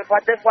had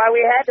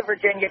the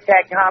Virginia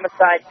Tech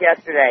homicides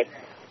yesterday,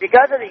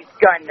 because of these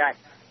gun nuts.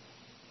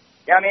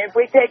 I mean, if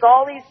we take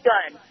all these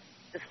guns,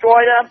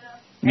 destroy them.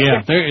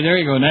 Yeah, there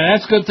you go. Now,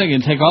 that's good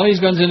thinking. Take all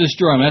these guns and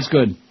destroy them. That's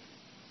good.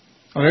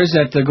 Oh, there's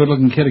that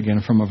good-looking kid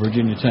again from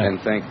Virginia Tech.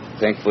 And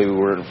thankfully we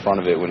were in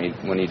front of it when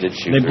he did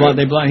shoot.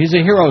 They blocked. He's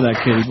a hero,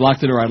 that kid. He blocked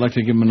it, or I'd like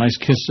to give him a nice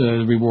kiss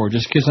reward.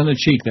 Just kiss on the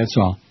cheek, that's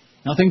all.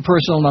 Nothing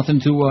personal, nothing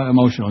too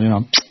emotional,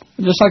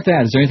 Just like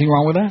that. Is there anything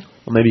wrong with that?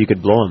 Well, maybe you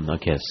could blow him a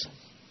kiss.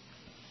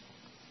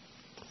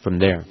 From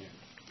there.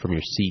 From your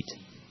seat.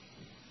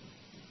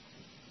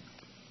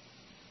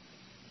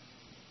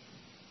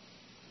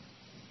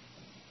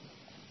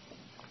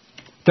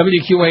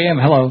 WQAM,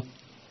 hello.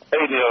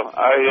 Hey, Neil.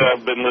 I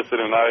have been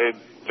listening.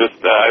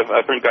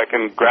 I think I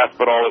can grasp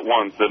it all at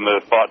once in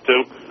the thought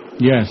too.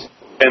 Yes.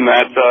 And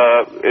that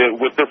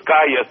with this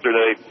guy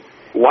yesterday,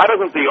 why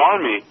doesn't the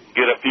Army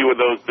get a few of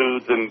those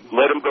dudes and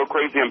let them go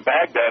crazy in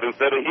Baghdad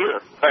instead of here?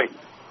 Thanks.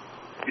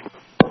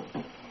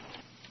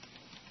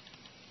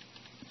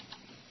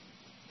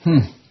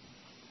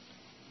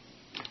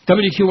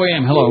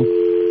 WQAM, hello.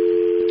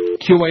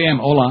 QAM,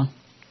 hola.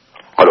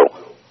 Hello.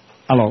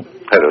 Hello.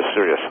 Hello,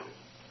 Sirius.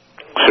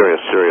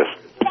 Sirius.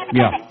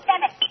 Yeah.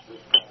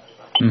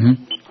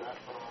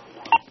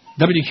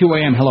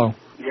 WQAM, hello.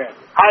 Yes.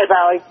 Hi,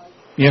 Valley.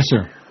 Yes,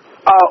 sir.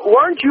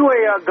 Weren't you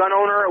a gun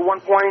owner at one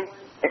point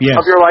Yes.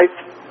 of your life?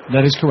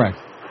 That is correct.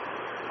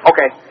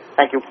 Okay,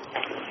 thank you.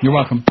 You're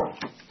welcome.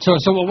 So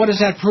what does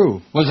that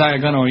prove? Was I a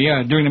gun owner?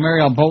 Yeah, during the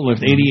Mariel boat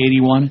lift, 80,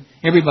 81,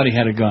 everybody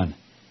had a gun.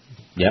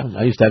 Yeah,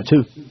 I used to have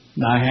 2.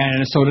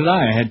 And so did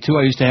I. I had 2.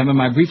 I used to have them in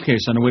my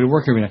briefcase on the way to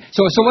work every night.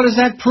 So what does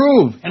that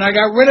prove? And I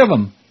got rid of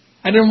them.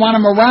 I didn't want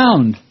them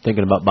around.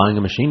 Thinking about buying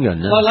a machine gun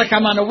now. Well, like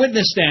I'm on a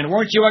witness stand.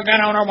 Weren't you a gun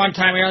owner one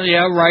time?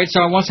 Yeah, right.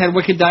 So I once had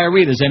wicked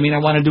diarrhea. Does that mean I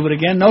want to do it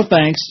again? No,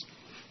 thanks.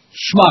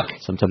 Schmuck.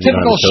 Sometimes you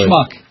Typical don't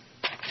have to schmuck.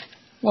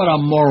 What a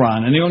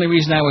moron. And the only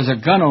reason I was a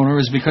gun owner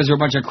is because there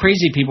were a bunch of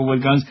crazy people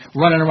with guns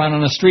running around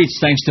on the streets,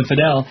 thanks to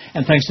Fidel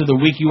and thanks to the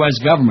weak U.S.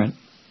 government.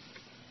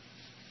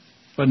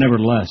 But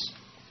nevertheless,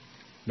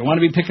 don't want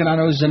to be picking on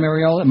those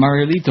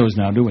Marielitos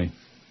now, do we?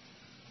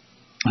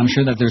 I'm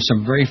sure that there's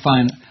some very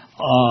fine,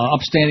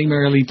 upstanding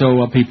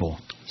Marielito people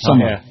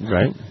somewhere. Oh, yeah.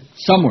 Right.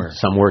 Somewhere.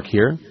 Some work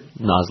here.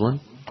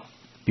 Noslin.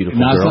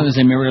 Beautiful Noslin girl. is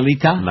a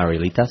Marielita.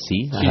 Marielita,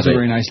 see. She's a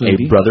very nice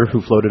lady. A brother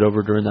who floated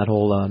over during that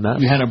whole mess.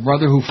 You had a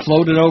brother who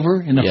floated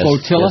over in the Yes,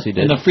 flotilla? yes, he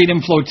did. In the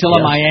Freedom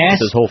Flotilla, Yes, my ass?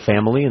 with his whole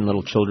family and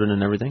little children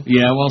and everything.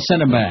 Yeah, well,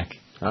 send him back.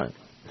 All right.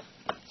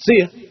 See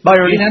ya. Bye,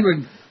 Ernie.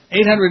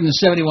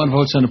 871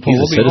 votes on the poll.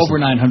 He's a We'll be citizen. over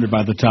 900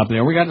 by the top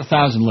there. We got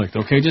 1,000 licked,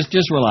 okay? Just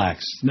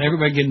relax.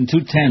 Everybody getting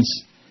 2/10.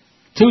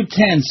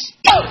 2/10.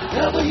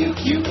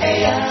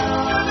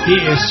 He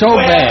is so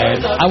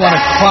bad, I want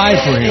to cry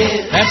for him.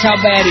 That's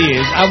how bad he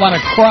is. I want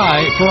to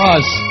cry for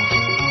us.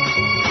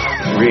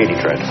 Really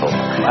dreadful.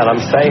 And I'm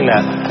saying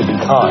that to be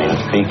kind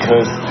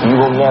because you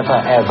will never,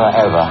 ever,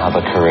 ever have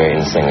a career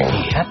in singing.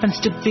 He happens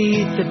to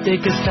be the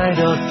biggest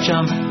idol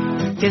chump.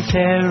 His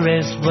hair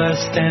is worse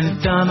than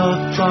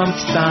Donald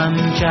Trump's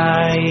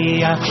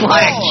Sanjay.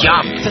 What a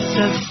chump.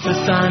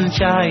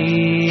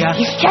 Sanjay.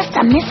 He's just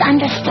a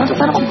misunderstood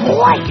little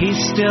boy. He's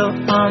still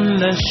on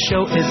the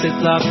show, is it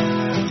love?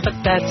 But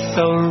that's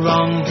so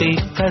wrong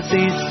because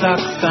he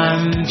sucks,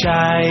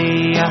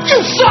 Sanjay.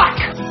 You suck!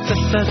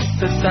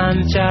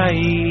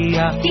 Sanjay.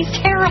 He's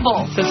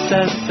terrible.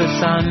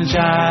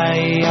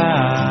 Sanjay.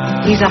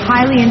 He's a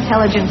highly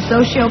intelligent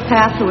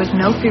sociopath who has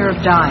no fear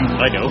of dying.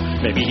 I know.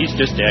 Maybe he's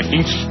just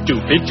acting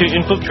stupid to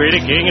infiltrate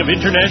a gang of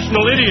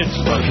international idiots.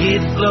 Well, he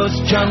blows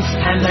chunks,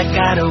 and I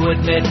gotta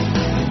admit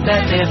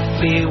that if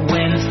he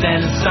wins,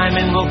 then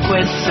Simon will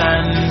quit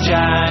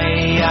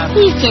Sanjay.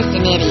 He's just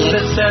an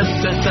idiot.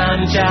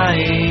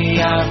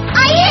 Sanjay.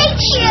 I hate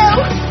you!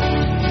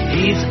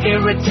 He's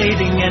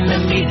irritating and a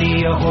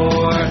media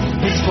whore.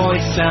 His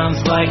voice sounds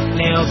like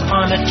nails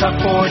on a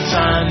chalkboard,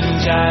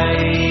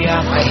 Sanjay.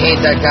 I hate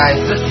that guy.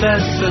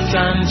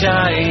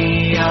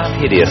 Sanjay.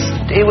 Hideous.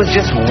 It was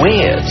just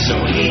weird. So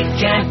he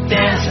can't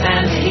dance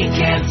and he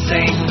can't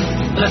sing.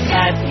 Look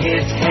at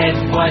his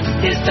head, what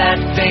is that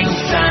thing,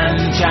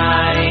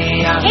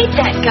 Sanjay? I hate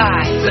that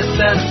guy.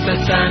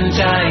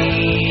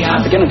 Sanjay.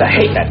 I'm beginning to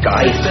hate that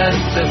guy.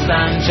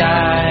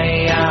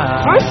 Sanjay.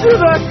 I see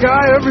that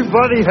guy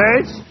everybody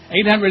hates.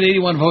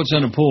 881 votes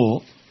on the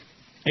poll.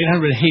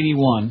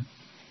 881.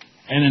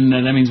 And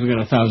then that means we got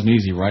 1,000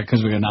 easy, right?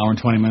 Because we got an hour and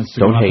 20 minutes to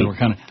Don't go. hate. We're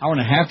kind of hour and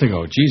a half to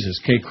go. Jesus,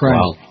 K. Christ.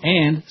 Wow.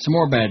 And some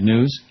more bad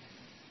news.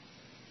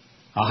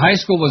 A high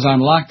school was on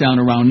lockdown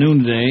around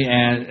noon today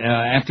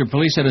after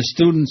police said a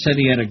student said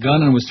he had a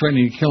gun and was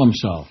threatening to kill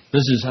himself.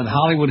 This is at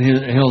Hollywood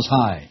Hills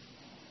High.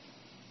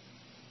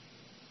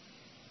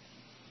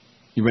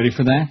 You ready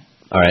for that?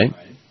 All right.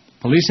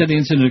 Police said the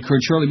incident occurred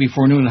shortly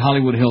before noon at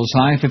Hollywood Hills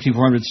High,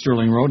 5400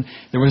 Sterling Road.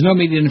 There was no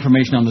immediate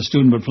information on the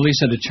student, but police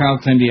said the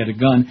child claimed he had a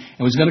gun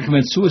and was going to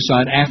commit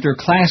suicide after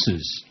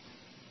classes.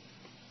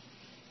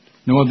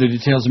 No other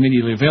details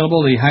immediately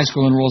available. The high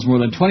school enrolls more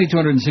than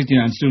 2,269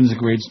 students at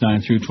grades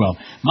 9 through 12.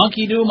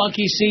 Monkey do,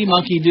 monkey see,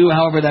 monkey do,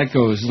 however that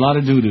goes. A lot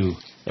of doo-doo.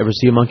 Ever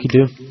see a monkey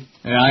do?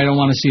 I don't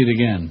want to see it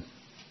again.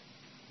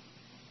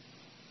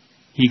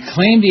 He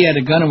claimed he had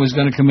a gun and was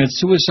going to commit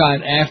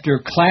suicide after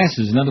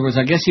classes. In other words,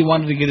 I guess he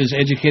wanted to get as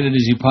educated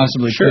as he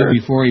possibly could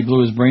before he blew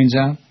his brains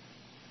out.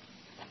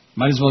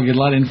 Might as well get a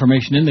lot of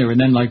information in there, and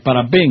then like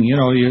bada bing, you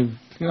know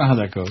how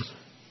that goes.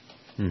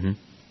 Mm-hmm.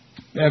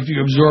 After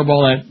you absorb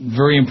all that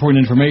very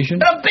important information.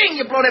 Bing!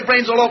 You blow their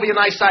brains all over your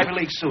nice Ivy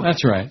League suit.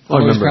 That's right.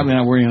 Well, He's probably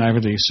not wearing an Ivy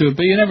League suit,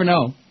 but you never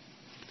know.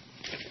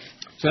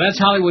 So that's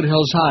Hollywood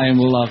Hills High, and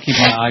we'll keep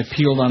my eye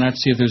peeled on that,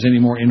 see if there's any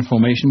more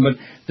information. But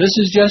this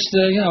is just,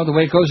 the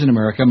way it goes in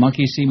America.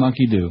 Monkey see,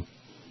 monkey do.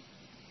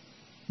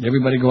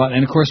 Everybody go out.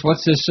 And, of course,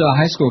 what's this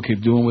high school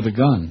kid doing with a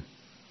gun?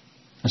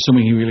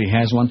 Assuming he really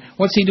has one.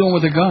 What's he doing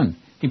with a gun?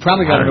 He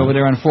probably got it over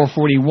there on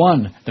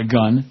 441, the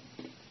gun.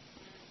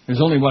 There's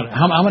only,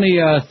 how many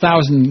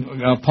thousand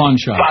pawn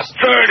shops? About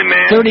 30,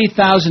 man.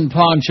 30,000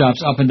 pawn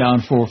shops up and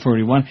down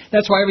 441.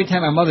 That's why every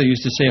time my mother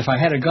used to say, if I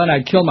had a gun,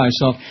 I'd kill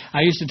myself,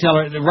 I used to tell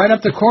her, right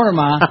up the corner,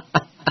 Ma.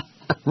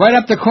 Right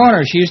up the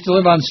corner. She used to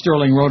live on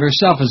Sterling Road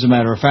herself, as a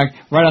matter of fact,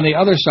 right on the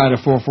other side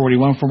of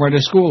 441 from where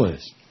the school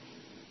is.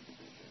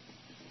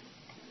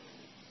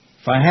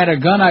 If I had a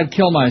gun, I'd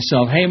kill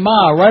myself. Hey,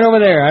 Ma, right over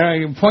there.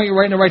 I point you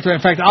right in the right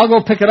direction. In fact, I'll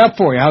go pick it up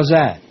for you. How's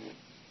that?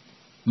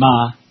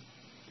 Ma.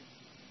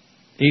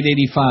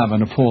 885 on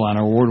the pull, on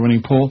our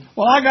award-winning pull.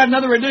 Well, I got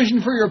another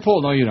edition for your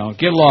pull. No, you don't.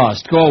 Get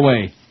lost. Go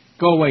away.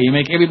 Go away. You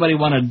make everybody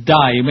want to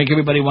die. You make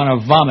everybody want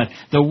to vomit.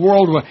 The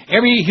world,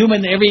 every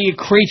human, every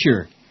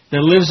creature that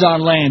lives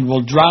on land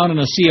will drown in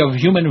a sea of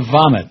human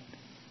vomit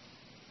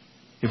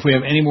if we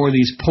have any more of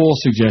these poll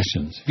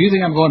suggestions. If you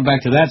think I'm going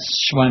back to that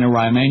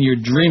Schweinerei, man, you're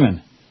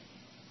dreaming.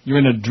 You're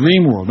in a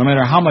dream world, no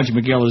matter how much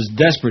Miguel is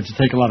desperate to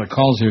take a lot of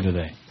calls here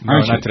today. No,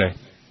 not today.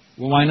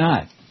 Well, why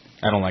not?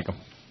 I don't like them.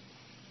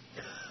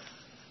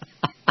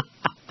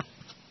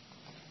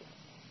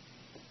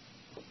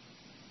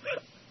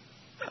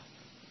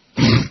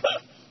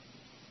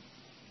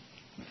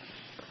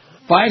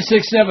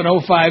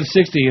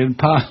 567-0560 and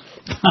pound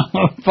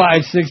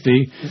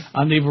 560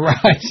 on the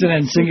Verizon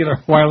and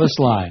Singular Wireless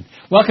line.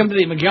 Welcome to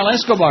the Miguel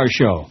Escobar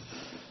Show.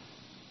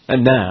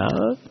 And now,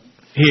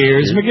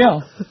 here's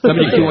Miguel.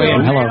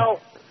 WQAM, hello.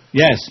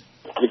 Yes.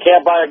 You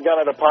can't buy a gun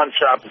at a pawn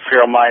shop if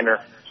you're a minor.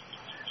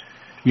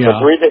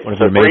 Yeah. It's a three-day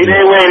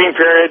waiting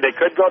period. They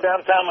could go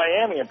downtown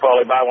Miami and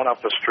probably buy one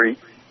off the street.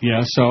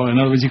 Yeah, so in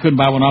other words, you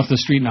couldn't buy one off the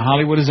street in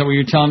Hollywood? Is that what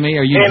you're telling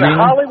me? Are you in dreaming?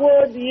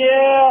 Hollywood,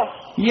 yeah.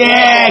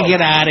 Yeah, get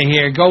out of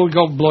here. Go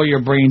blow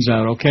your brains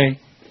out, okay?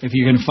 If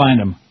you can find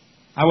them.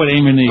 I would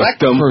aim in the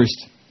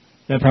first.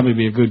 That'd probably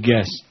be a good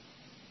guess.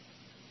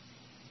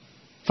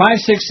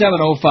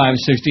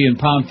 567-0560 and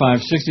pound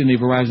 560 in the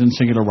Verizon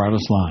Singular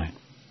Wireless line.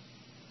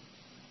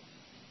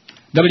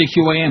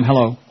 WQAM,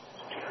 hello.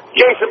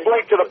 Jason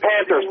Blake to the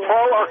Panthers,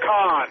 pro or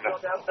con?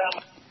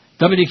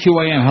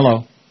 WQAM,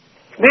 hello.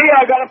 Neil,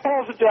 I got a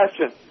poll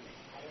suggestion.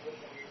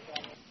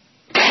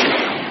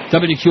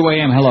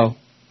 WQAM, hello.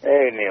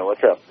 Hey, Neil,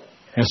 what's up?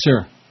 Yes,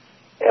 sir.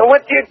 And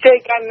what's your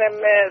take on them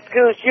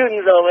school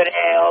shootings over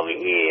there?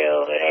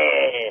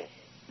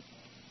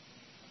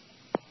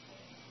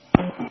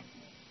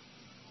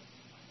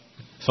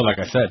 So like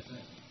I said.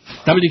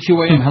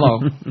 WQAM,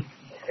 hello.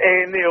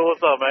 Hey, Neil,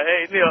 what's up, man?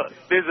 Hey, Neil,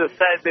 this is a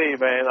sad day,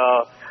 man.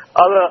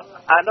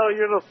 I know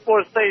you're the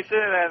sports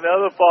station and the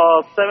other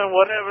 7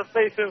 whatever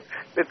stations,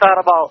 they talk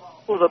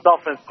about who's a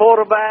Dolphins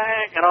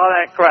quarterback and all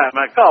that crap,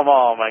 man. Come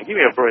on, man. Give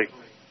me a break.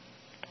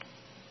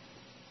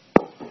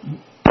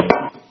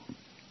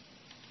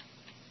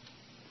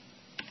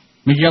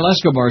 Miguel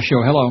Escobar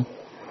Show, hello.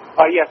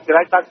 Yes, could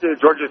I talk to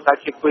Georgia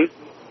Sachik, please?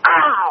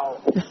 Ow!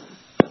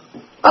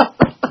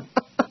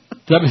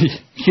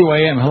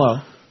 WQAM, hello.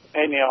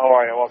 Hey, Neil, how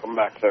are you? Welcome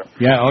back, sir.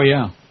 Yeah, oh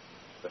yeah.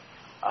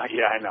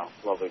 Yeah, I know.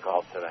 Lovely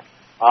call today.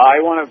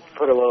 I want to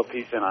put a little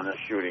piece in on this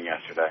shooting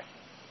yesterday.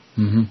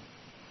 Mm-hmm.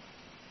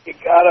 You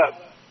gotta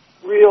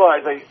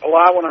realize, a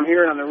lot when I'm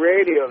hearing on the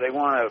radio, they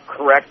want to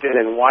correct it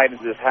and why did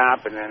this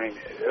happen? I mean,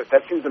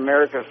 that seems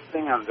America's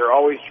thing. They're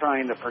always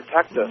trying to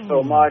protect us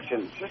so much,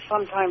 and just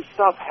sometimes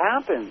stuff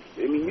happens.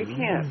 I mean, you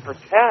can't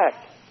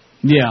protect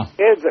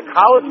kids at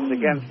colleges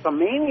against some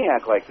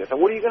maniac like this.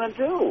 What are you going to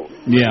do?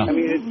 Yeah. I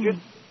mean, it's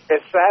just,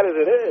 as sad as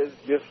it is,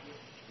 just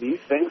these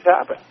things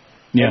happen.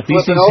 Yeah,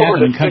 these things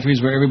happen in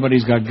countries where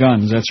everybody's got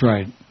guns. That's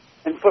right.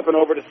 And flipping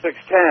over to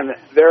 610,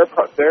 they're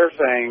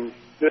saying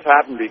this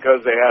happened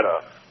because they had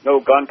a no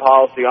gun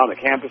policy on the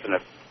campus, and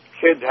if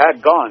kids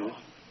had guns,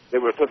 they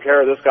would have took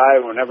care of this guy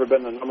who would never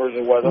been the numbers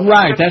it was.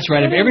 Right, that's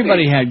right. If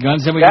everybody had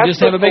guns, then we could just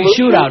have a big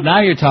shootout.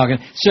 Now you're talking.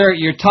 Sir,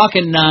 you're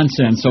talking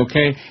nonsense,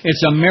 okay?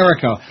 It's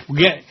America.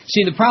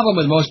 See, the problem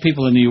with most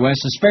people in the U.S.,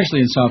 especially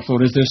in South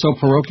Florida, is they're so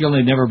parochial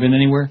they've never been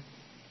anywhere.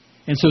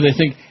 And so they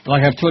think,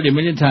 like I've told you a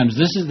million times,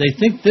 they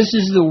think this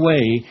is the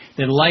way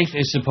that life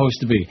is supposed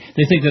to be.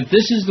 They think that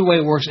this is the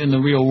way it works in the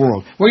real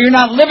world. Well, you're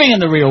not living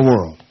in the real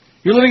world.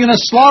 You're living in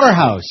a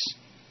slaughterhouse.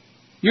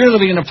 You're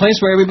living in a place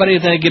where everybody,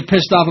 if they get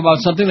pissed off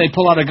about something, they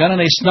pull out a gun and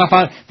they snuff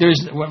out.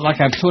 There's,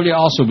 like I've told you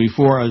also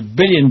before a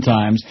billion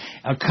times,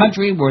 a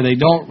country where they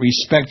don't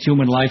respect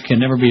human life can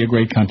never be a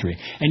great country.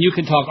 And you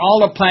can talk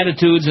all the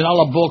platitudes and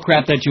all the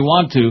bullcrap that you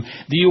want to.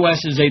 The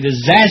U.S. is a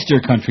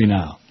disaster country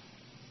now.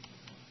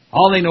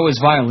 All they know is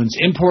violence,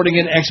 importing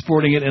it,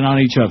 exporting it, and on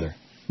each other.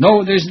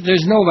 No, there's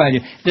no value.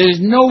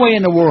 There's no way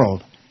in the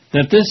world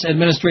that this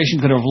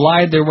administration could have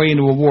lied their way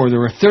into a war.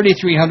 There were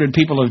 3,300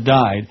 people have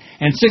died,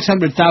 and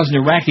 600,000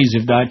 Iraqis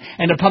have died,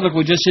 and the public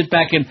would just sit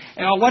back and,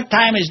 what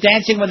time is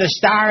Dancing with the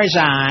Stars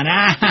on?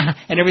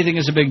 And everything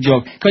is a big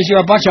joke. Because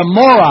you're a bunch of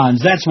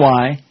morons, that's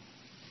why.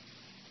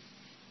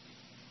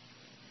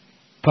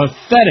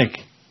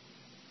 Pathetic.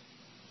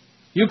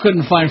 You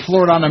couldn't find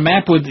Florida on a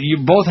map with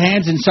both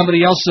hands and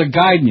somebody else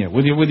guiding you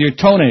with your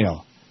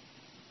toenail.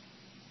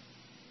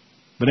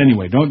 But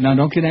anyway, don't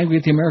get angry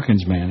at the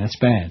Americans, man. That's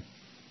bad.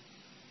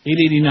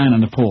 889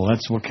 on the poll.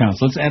 That's what counts.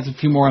 Let's add a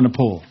few more on the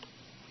poll.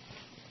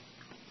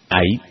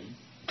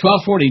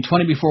 1240,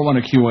 20 before 1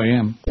 at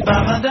QAM. Maybe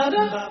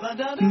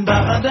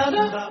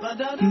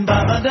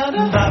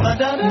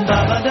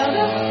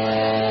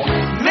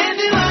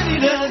I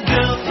need a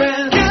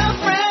girlfriend.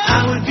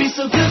 I would be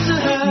so good to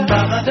her.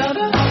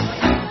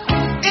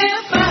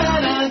 If I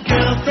had a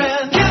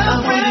girlfriend, I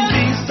wouldn't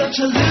be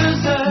such a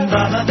loser.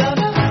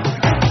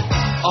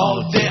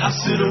 All day I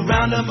sit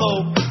around and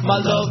mope. My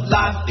love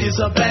life is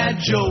a bad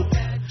joke.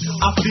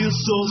 I feel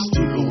so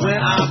stupid when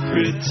I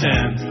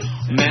pretend.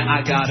 Man,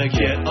 I gotta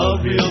get a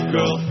real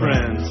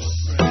girlfriend.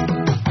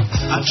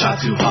 I try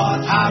too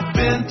hard, I've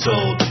been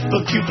told,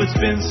 but Cupid's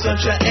been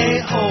such an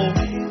a-hole.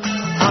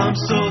 I'm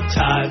so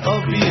tired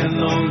of being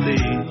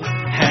lonely,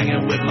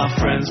 hanging with my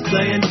friends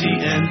playing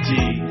D&D.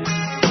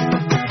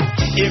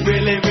 It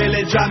really,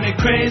 really drives me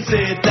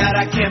crazy that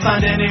I can't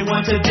find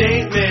anyone to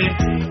date me.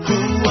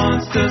 Who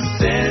wants to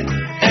sit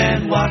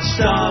and watch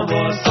Star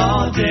Wars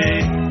all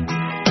day?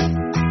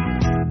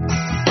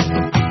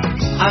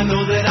 I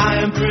know that I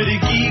am pretty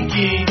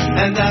geeky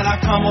and that I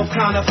come off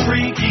kind of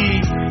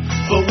freaky,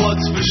 but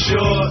what's for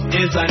sure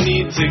is I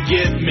need to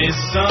get me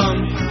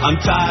some. I'm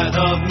tired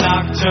of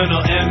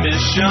nocturnal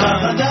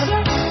emissions.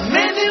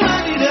 Maybe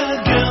I need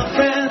a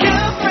girlfriend.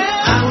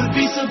 I would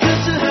be so good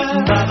to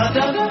her.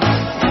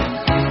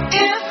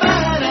 If I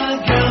had a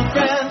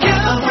girlfriend,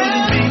 I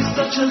wouldn't be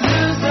such a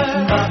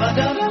loser.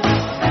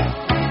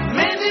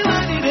 Maybe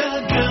I need a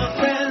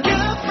girlfriend.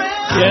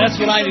 Yeah, that's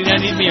what I need. I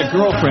need me a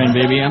girlfriend,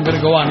 baby. I'm going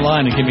to go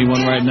online and give me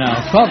one right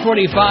now.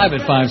 1245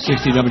 at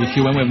 560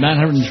 WQM. We have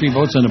 903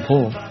 votes on the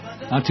poll.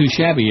 Not too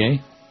shabby, eh?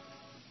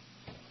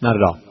 Not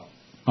at all.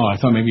 Oh, I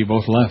thought maybe you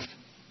both left.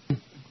 We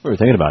were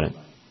thinking about it.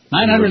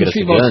 903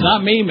 votes.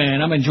 Not me,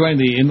 man. I'm enjoying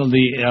the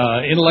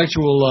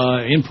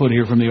intellectual input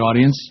here from the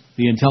audience,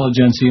 the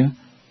intelligentsia,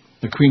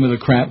 the cream of the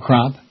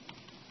crop.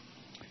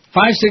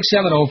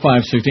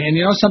 5670560. And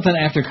you know something?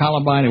 After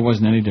Columbine, it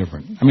wasn't any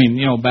different. I mean,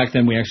 back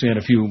then we actually had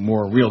a few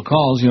more real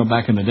calls,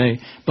 back in the day.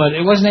 But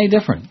it wasn't any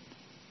different.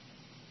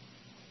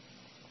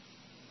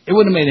 It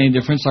wouldn't have made any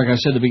difference, like I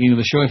said at the beginning of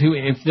the show.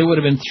 If there would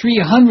have been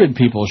 300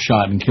 people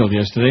shot and killed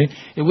yesterday,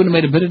 it wouldn't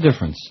have made a bit of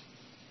difference.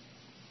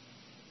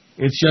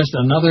 It's just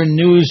another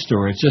news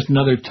story. It's just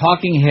another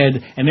talking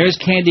head. And there's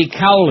Candy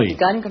Cowley.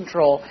 Gun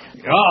control.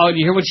 Uh-oh,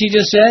 you hear what she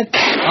just said?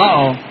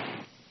 Uh-oh.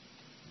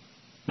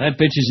 That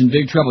bitch is in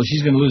big trouble.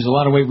 She's going to lose a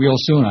lot of weight real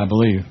soon, I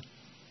believe.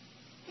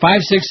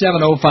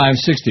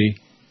 5670560,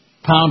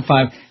 pound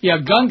 5. Yeah,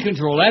 gun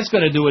control, that's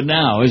going to do it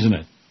now, isn't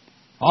it?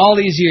 All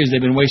these years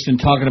they've been wasting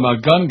talking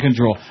about gun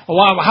control. Oh,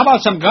 wow, how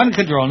about some gun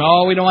control?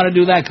 No, we don't want to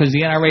do that because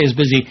the NRA is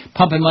busy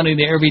pumping money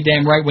into every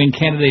damn right-wing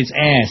candidate's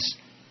ass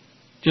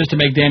just to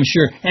make damn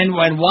sure. And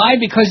why?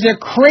 Because they're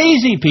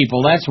crazy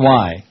people, that's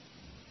why.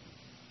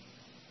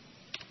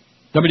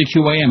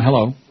 WQAM,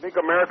 hello. Think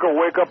America will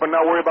wake up and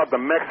not worry about the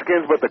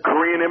Mexicans, but the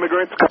Korean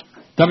immigrants?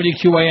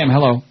 WQAM,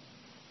 hello.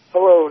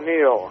 Hello,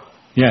 Neil.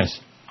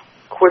 Yes.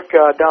 Quick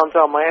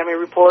downtown Miami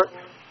report.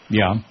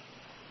 Yeah.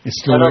 It's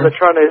still I know there?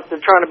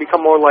 they're trying to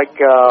become more like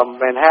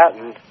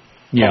Manhattan.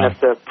 Yeah. And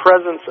if the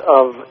presence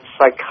of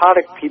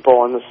psychotic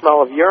people and the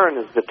smell of urine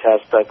is the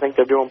test, I think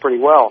they're doing pretty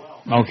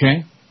well.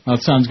 Okay. Well,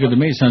 it sounds good to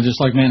me. It sounds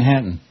just like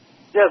Manhattan.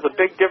 Yeah, there's a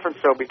big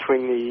difference, though,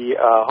 between the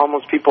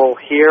homeless people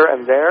here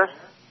and there.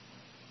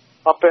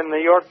 Up in New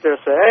York, they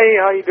say, hey,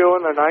 how you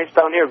doing? They're nice.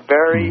 Down here,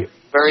 very,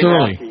 very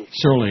nasty.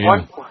 Surely,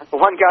 yeah.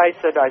 One guy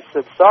said, I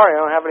said, sorry,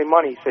 I don't have any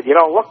money. He said, you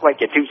don't look like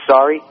you're too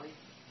sorry.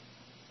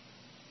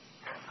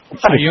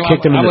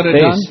 Kicked him in the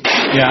face.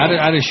 Yeah,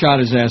 I'd have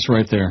shot his ass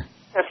right there.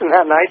 Isn't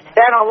that nice?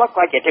 They don't look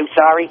like you're too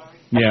sorry.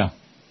 Yeah.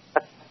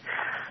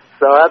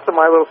 So that's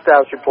my little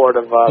status report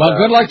of... well,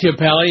 good luck to you,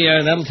 Pally.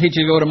 That'll teach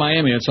you to go to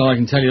Miami. That's all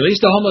I can tell you. At least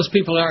the homeless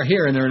people are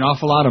here, and there are an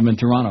awful lot of them in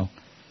Toronto.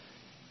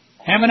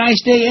 Have a nice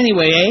day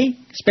anyway, eh?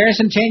 Spare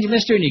some change,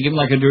 mister, and you give them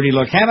like a dirty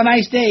look. Have a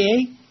nice day,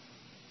 eh?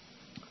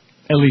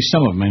 At least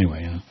some of them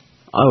anyway, I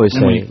always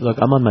say, look,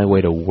 I'm on my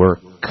way to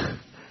work.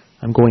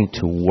 I'm going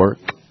to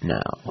work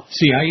now.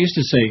 See, I used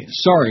to say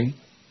sorry.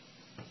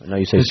 Now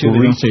you say sorry.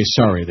 They don't say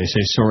sorry. They say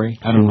sorry.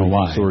 I don't know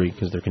why. Sorry,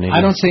 because they're Canadian. I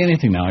don't say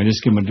anything now. I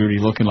just give them a dirty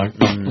look and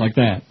like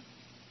that.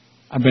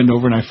 I bend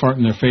over and I fart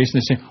in their face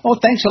and they say, oh,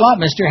 thanks a lot,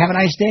 mister. Have a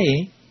nice day,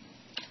 eh?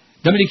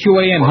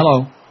 WQAM,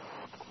 hello.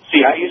 See,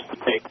 I used to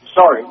say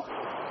sorry.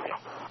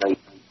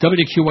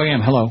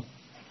 WQAM, hello.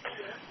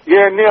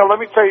 Yeah, Neil, let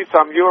me tell you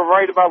something. You were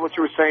right about what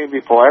you were saying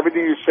before.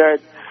 Everything you said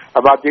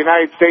about the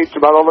United States,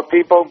 about all the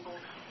people,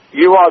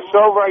 you are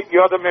so right.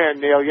 You're the man,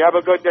 Neil. You have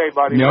a good day,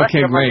 buddy. Yeah,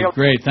 okay,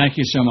 great. Thank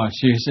you so much.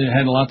 You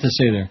had a lot to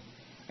say there.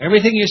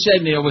 Everything you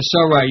said, Neil, was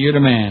so right. You're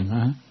the man.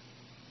 Uh-huh.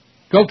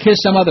 Go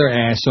kiss some other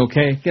ass,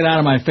 okay? Get out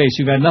of my face.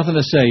 You got nothing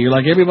to say. You're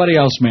like everybody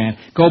else, man.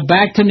 Go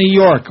back to New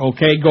York,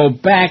 okay? Go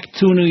back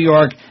to New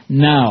York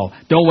now.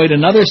 Don't wait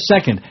another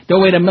second.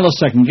 Don't wait a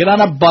millisecond. Get on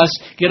a bus,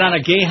 get on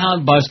a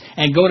Greyhound bus,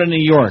 and go to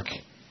New York.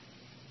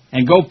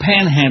 And go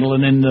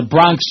panhandling in the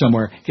Bronx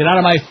somewhere. Get out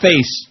of my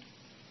face.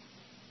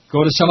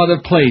 Go to some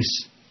other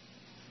place.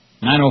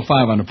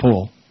 9:05 on the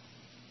poll.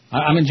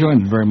 I'm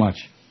enjoying it very much.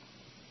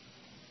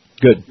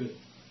 Good.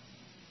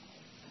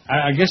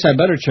 I guess I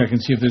better check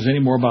and see if there's any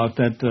more about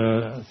that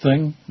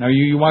thing. Now, are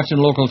you watching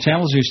local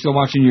channels, or are you still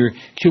watching your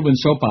Cuban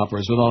soap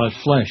operas with all that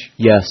flesh?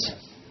 Yes.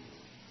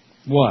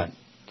 What?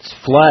 It's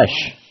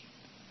flesh.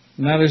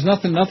 Now, there's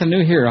nothing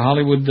new here.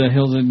 Hollywood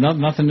Hills,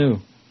 nothing new.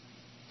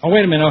 Oh,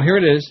 wait a minute. Oh, here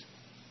it is.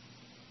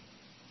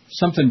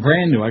 Something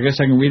brand new. I guess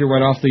I can read it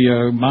right off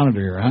the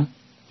monitor here, huh?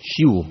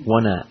 Phew, why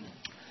not?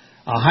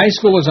 A high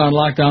school was on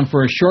lockdown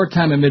for a short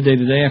time at midday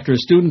today after a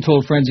student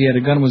told friends he had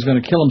a gun and was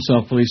going to kill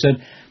himself, police said.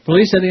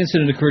 Police said the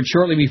incident occurred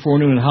shortly before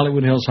noon at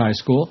Hollywood Hills High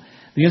School.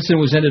 The incident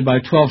was ended by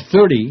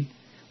 12:30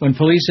 when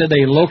police said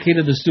they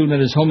located the student at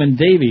his home in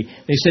Davie.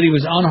 They said he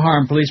was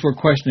unharmed. Police were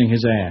questioning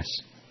his ass.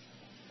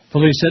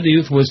 Police said the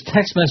youth was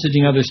text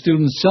messaging other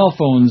students' cell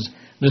phones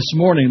this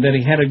morning that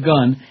he had a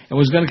gun and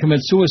was going to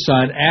commit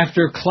suicide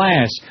after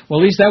class. Well,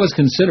 at least that was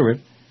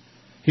considerate.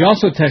 He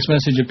also text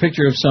messaged a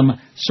picture of some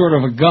sort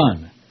of a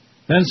gun.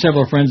 Then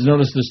several friends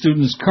noticed the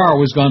student's car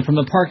was gone from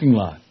the parking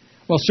lot.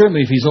 Well,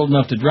 certainly if he's old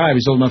enough to drive,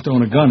 he's old enough to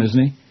own a gun,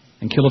 isn't he?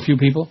 And kill a few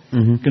people?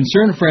 Mm-hmm.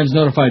 Concerned friends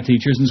notified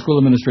teachers and school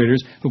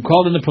administrators who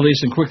called in the police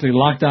and quickly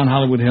locked down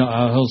Hollywood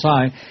Hills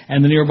High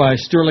and the nearby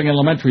Sterling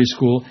Elementary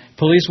School.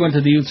 Police went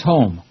to the youth's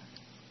home.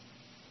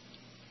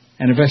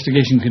 An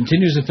investigation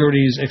continues.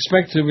 Authorities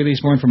expect to release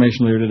more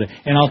information later today.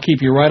 And I'll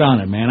keep you right on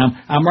it, man.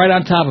 I'm right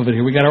on top of it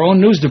here. We got our own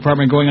news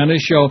department going on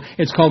this show.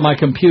 It's called My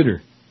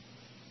Computer.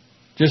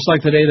 Just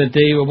like the day that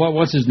Dave,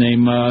 what's his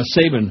name,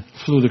 Saban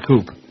flew the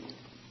coop.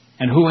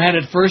 And who had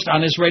it first on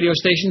this radio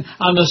station?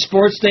 On the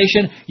sports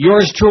station?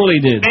 Yours truly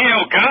did.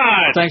 Oh,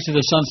 God! Thanks to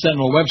the Sun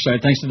Sentinel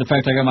website. Thanks to the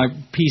fact I got my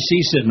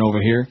PC sitting over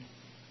here.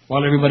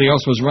 While everybody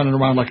else was running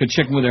around like a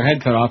chicken with their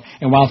head cut off,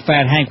 and while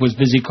Fat Hank was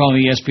busy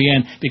calling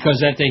ESPN, because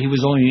that day he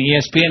was only an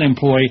ESPN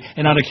employee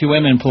and not a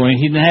QM employee,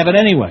 he didn't have it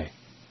anyway.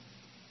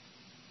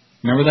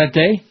 Remember that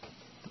day?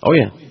 Oh,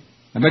 yeah.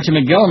 I bet you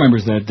Miguel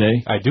remembers that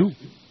day. I do.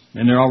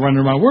 And they're all running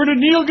around, where did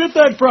Neil get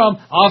that from?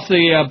 Off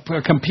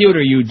the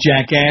computer, you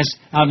jackass,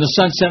 on the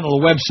Sun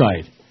Sentinel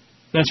website.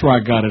 That's where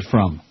I got it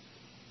from.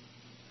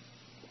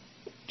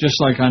 Just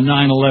like on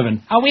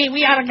 9/11. Oh,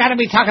 we got to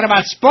be talking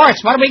about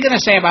sports. What are we going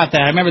to say about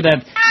that? I remember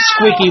that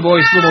squeaky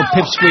voice, little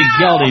pipsqueak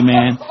Geldy,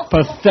 man.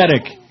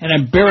 Pathetic. An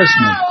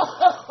embarrassment.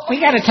 We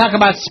got to talk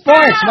about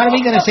sports. What are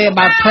we going to say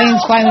about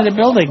planes flying into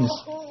buildings?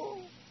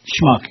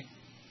 Schmuck.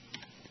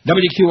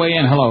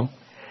 WQAM, hello.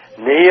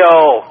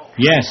 Neil.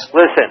 Yes.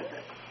 Listen,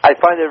 I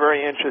find it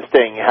very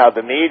interesting how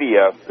the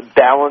media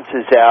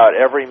balances out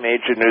every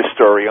major news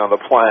story on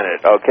the planet.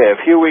 Okay, a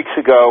few weeks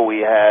ago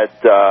we had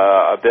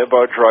a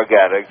bimbo drug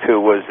addict who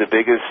was the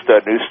biggest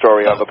news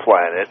story on the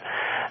planet.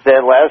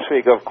 Then last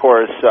week, of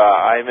course,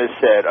 Imus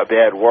said a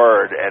bad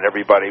word and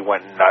everybody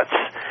went nuts.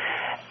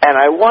 And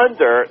I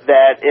wonder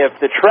that if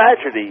the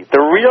tragedy,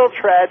 the real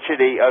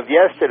tragedy of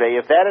yesterday,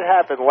 if that had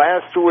happened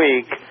last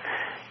week,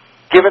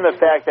 given the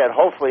fact that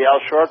hopefully Al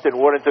Sharpton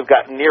wouldn't have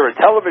gotten near a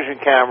television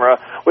camera,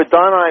 would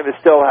Don Imus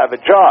still have a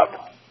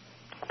job?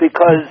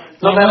 Because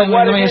no matter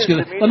what let me ask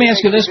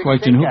you this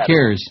question. Who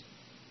cares?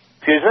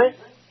 Excuse me?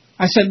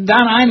 I said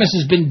Don Imus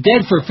has been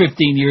dead for 15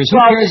 years. Who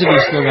cares if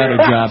he's still got a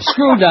job?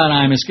 Screw Don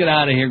Imus. Get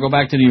out of here. Go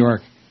back to New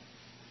York.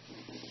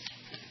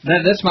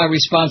 That's my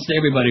response to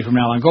everybody from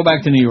now on. Go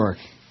back to New York.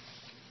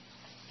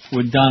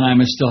 Would Don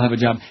Imus still have a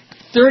job?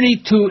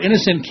 32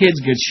 innocent kids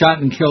get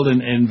shot and killed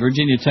in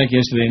Virginia Tech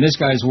yesterday, and this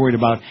guy's worried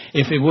about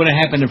if it would have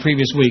happened the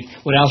previous week,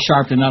 would Al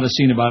Sharpton not have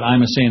seen about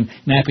Imus saying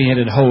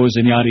nappy-headed hose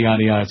and yada,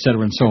 yada, yada, et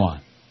cetera, and so on.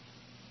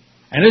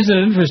 And isn't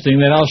it interesting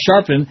that Al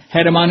Sharpton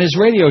had him on his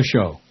radio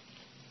show,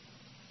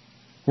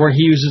 where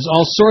he uses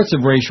all sorts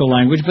of racial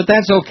language, but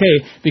that's okay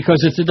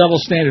because it's a double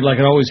standard like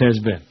it always has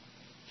been.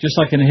 Just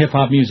like in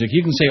hip-hop music.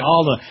 You can say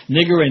all the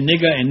nigger and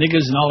nigga and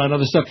niggas and all that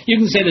other stuff. You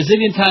can say it a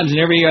zillion times in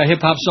every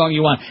hip-hop song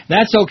you want.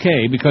 That's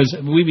okay because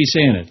we be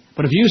saying it.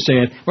 But if you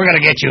say it, we're going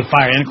to get you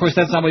fired. And, of course,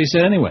 that's not what he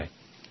said anyway.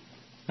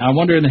 Now, I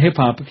wonder in the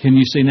hip-hop, can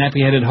you say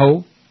nappy-headed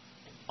hoe?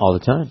 All the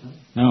time.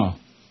 No.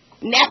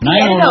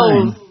 Nappy-headed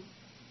hoe.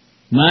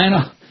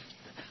 90.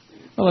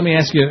 Well, let me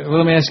ask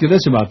you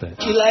this about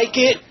that. You like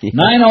it?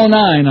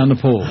 909 on the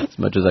poll. As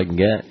much as I can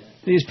get.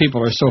 These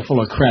people are so full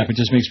of crap, it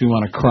just makes me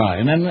want to cry.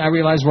 And then I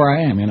realize where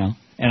I am, you know.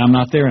 And I'm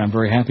not there, and I'm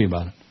very happy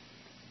about it.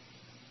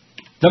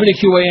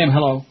 WQAM,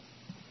 hello.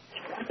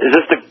 Is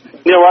this the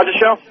Neil Rogers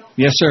show?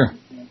 Yes, sir.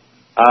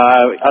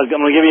 I'm going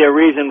to give you a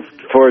reason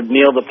for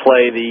Neil to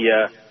play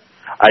the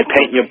I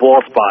Paint Your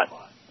Ball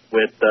Spot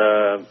with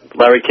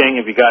Larry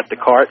King, if you got the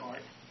cart.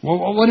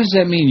 Well, what does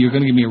that mean? You're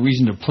going to give me a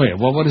reason to play it.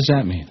 Well, what does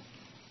that mean?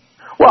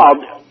 Well,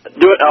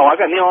 do it. Oh, I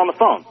got Neil on the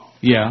phone.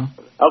 Yeah.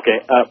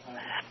 Okay.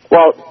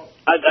 Well,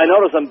 I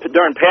noticed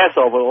during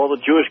Passover, all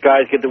the Jewish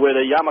guys get to wear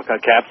their yarmulke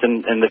caps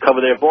and they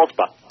cover their bald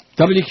spot.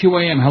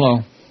 WQAM,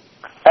 hello.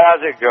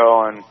 How's it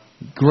going?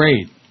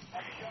 Great.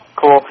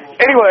 Cool.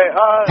 Anyway,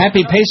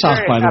 Happy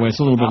Pesach, by the way. It's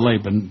a little bit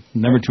late, but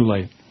never too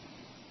late.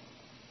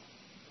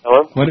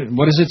 Hello?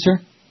 What is it, sir?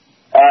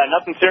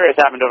 Nothing serious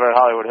happened over at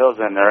Hollywood Hills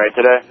then, right,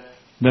 today?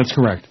 That's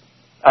correct.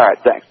 All right,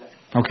 thanks.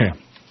 Okay.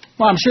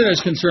 Well, I'm sure there's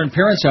concerned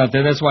parents out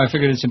there. That's why I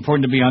figured it's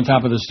important to be on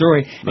top of the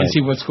story and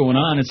see what's going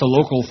on. It's a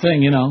local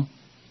thing,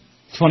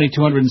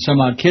 2,200 and some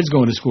odd kids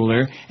going to school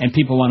there, and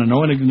people want to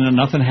know, and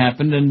nothing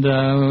happened, and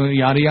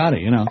yada yada,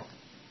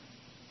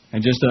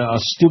 And just a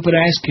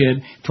stupid-ass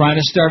kid trying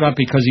to start up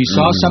because he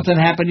saw something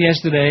happen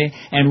yesterday,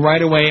 and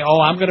right away,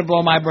 I'm going to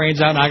blow my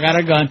brains out, and I got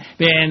a gun.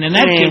 And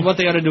that kid, what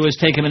they ought to do is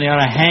take him, and they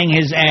ought to hang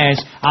his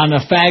ass on the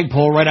fag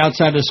pole right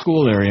outside the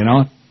school there,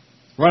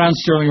 right on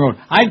Sterling Road.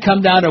 I'd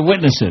come down to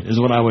witness it, is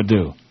what I would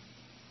do.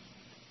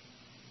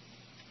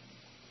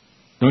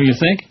 Don't you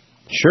think?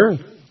 Sure.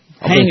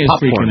 Hang his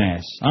freaking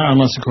ass.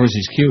 Unless, of course,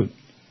 he's cute.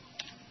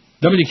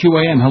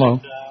 WQAM, hello.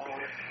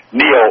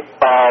 Neil,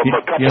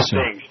 a couple yes,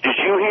 sir. things. Did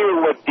you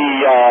hear what the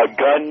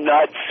gun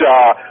nuts,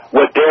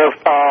 what their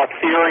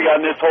theory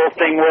on this whole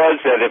thing was?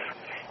 That if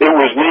it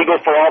was legal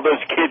for all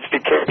those kids to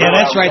carry Yeah,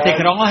 that's right. They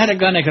could all had a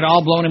gun. They could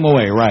all blown him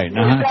away, right.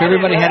 If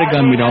everybody had a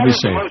gun, we'd all be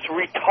safe. The most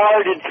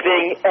retarded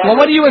thing ever. Well,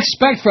 what do you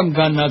expect from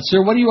gun nuts,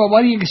 sir? What are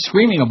you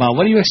screaming about?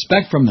 What do you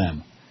expect from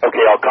them?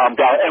 Okay, I'll calm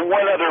down. And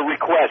one other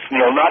request,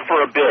 Neil, not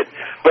for a bit,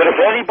 but if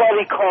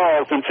anybody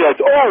calls and says,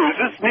 is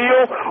this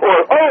Neil?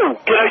 Or,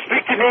 can I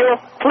speak to Neil?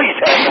 Please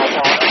hang up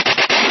on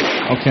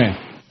it. Okay.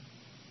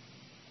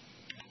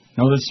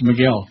 No, this is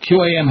Miguel.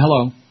 QAM,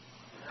 hello.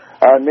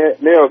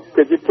 Neil,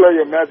 could you play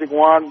your magic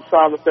wand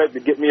sound effect to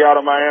get me out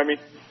of Miami?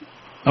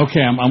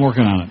 Okay, I'm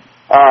working on it.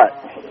 All right.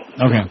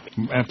 Okay,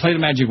 play the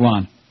magic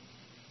wand.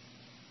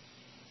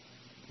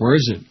 Where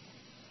is it?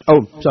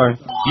 Oh, sorry.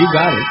 You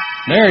got it.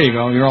 There you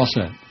go. You're all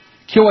set.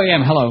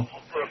 QAM, hello.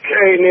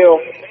 Hey, Neil.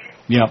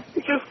 Yep.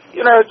 It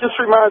just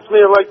reminds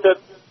me of like that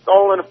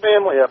All in a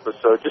Family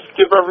episode. Just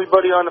give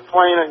everybody on the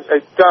plane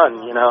a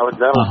gun, and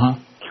that'll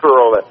cure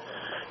all that.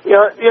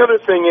 The other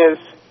thing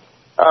is,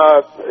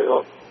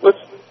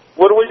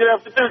 what are we going to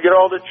have to do? Get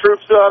all the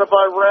troops out of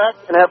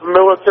Iraq and have a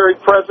military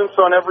presence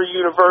on every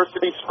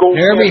university, school?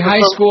 Every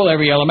high school,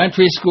 every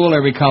elementary school,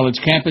 every college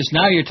campus.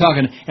 Now you're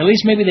talking, at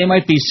least maybe they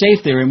might be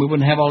safe there and we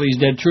wouldn't have all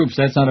these dead troops.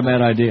 That's not a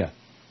bad idea.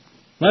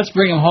 Let's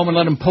bring them home and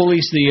let them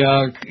police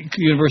the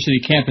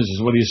university campuses.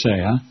 What do you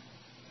say, huh?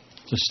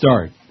 To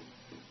start.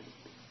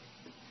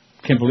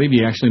 Can't believe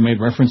he actually made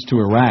reference to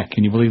Iraq.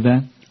 Can you believe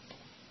that?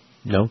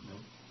 No.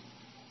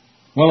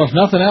 Well, if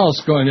nothing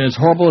else, going as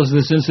horrible as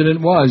this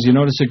incident was, you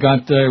notice it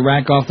got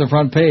Iraq off the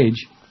front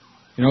page.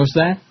 You notice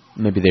that?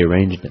 Maybe they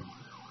arranged it.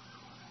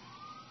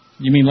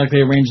 You mean like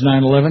they arranged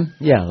 9/11?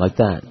 Yeah, like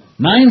that.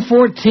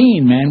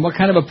 9/14, man. What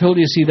kind of a pill do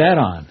you see that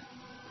on?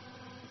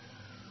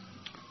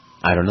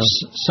 I don't know.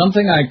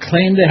 Something I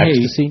claim to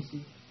hate,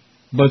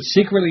 but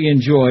secretly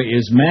enjoy,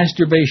 is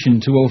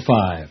Masturbation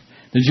 205.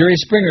 The Jerry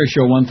Springer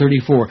Show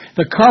 134.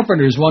 The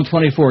Carpenters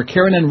 124.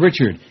 Karen and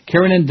Richard.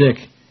 Karen and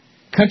Dick.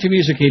 Country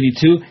Music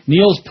 82.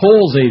 Neil's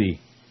Poles 80.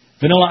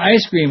 Vanilla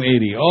Ice Cream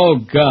 80. Oh,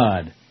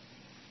 God.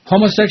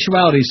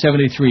 Homosexuality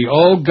 73.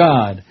 Oh,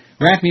 God.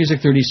 Rap Music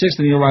 36.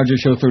 The Neil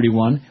Rogers Show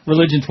 31.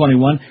 Religion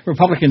 21.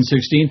 Republican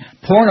 16.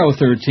 Porno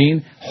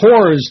 13.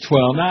 Whores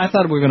 12. Now, I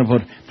thought we were going to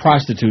put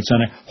prostitutes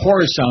on it.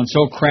 Whores sound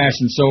so crass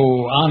and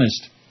so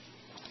honest.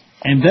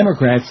 And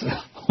Democrats,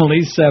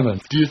 only 7.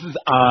 This is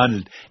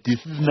Arnold.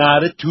 This is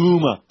not a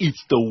tumor.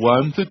 It's the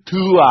 1 to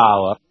 2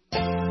 hour.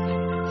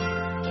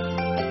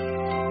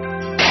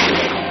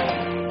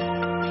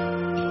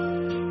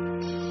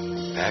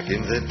 Back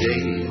in the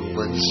day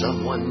when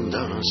someone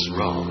done us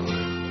wrong,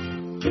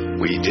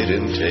 we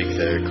didn't take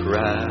their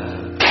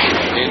crap.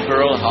 In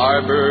Pearl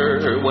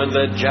Harbor, when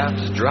the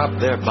Japs dropped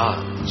their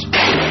bombs,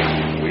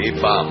 we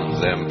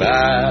bombed them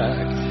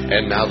back.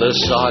 And now the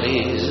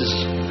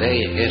Saudis,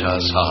 they hit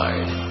us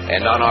hard.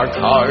 And on our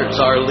cards,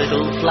 our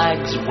little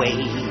flags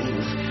wave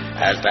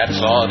as that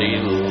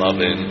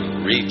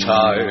Saudi-loving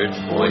retard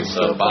points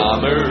the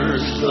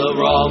bombers the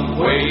wrong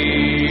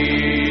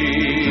way.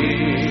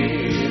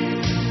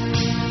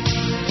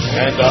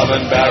 And I'm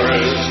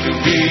embarrassed to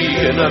be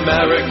an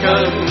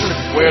American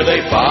where they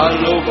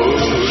follow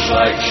Bush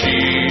like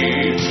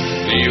sheep.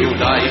 The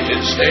United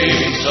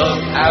States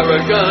of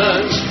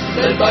arrogance,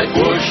 led by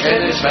Bush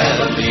and his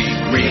family,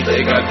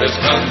 really got this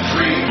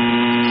country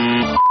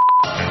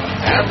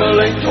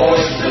ambling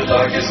towards the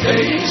darkest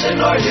days in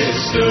our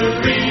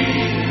history.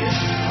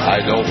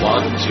 I don't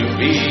want to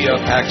be a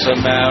Pax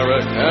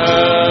American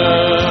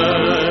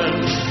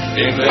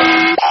in the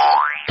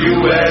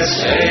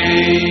USA.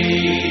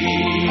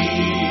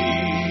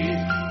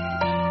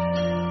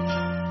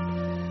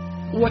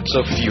 What's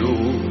a few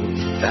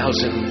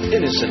thousand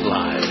innocent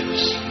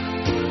lives?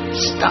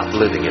 Stop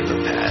living in the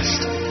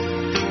past.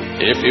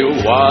 If you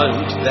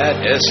want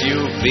that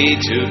SUV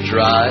to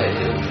drive,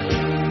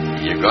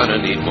 you're gonna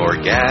need more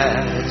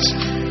gas.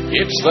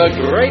 It's the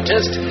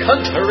greatest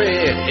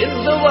country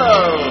in the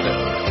world.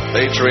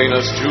 They train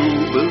us to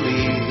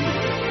believe.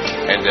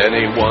 And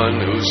anyone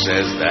who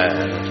says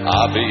that,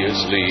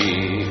 obviously,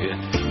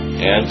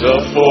 can't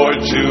afford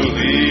to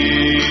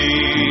leave.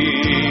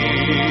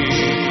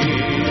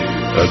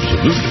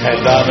 Absolutely.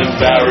 And I'm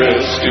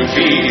embarrassed to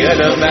be an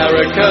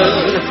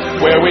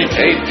American, where we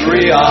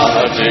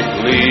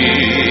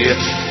patriotically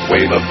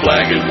wave a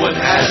flag in one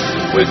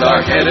hand with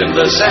our head in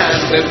the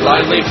sand and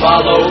blindly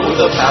follow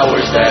the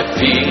powers that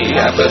be.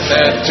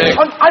 Apathetic.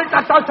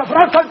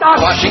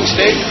 Watching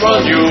state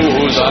run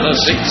news on a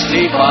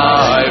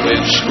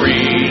 65-inch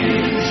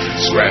screen.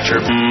 Scratcher,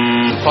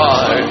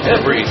 fine,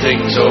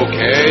 everything's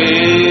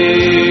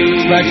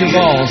okay. Scratch your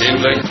balls. In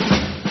the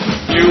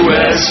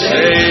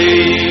USA.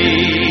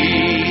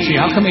 See,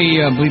 how come he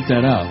bleeped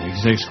that out? We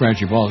can say scratch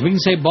your balls. We can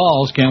say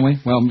balls, can't we?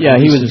 Well, yeah,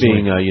 he was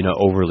being,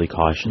 overly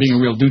cautious. Being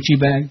a real Doochie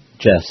bag?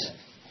 Yes.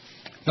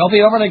 Don't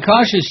be overly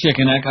cautious,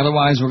 Chicken Neck,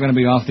 otherwise we're going to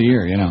be off the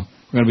air, We're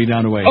going to be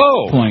down to a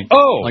point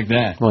like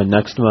that. Well,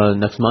 next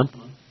month?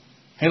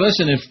 Hey,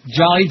 listen, if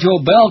Jolly Joe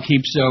Bell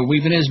keeps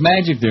weaving his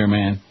magic there,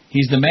 man,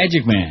 he's the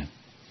magic man.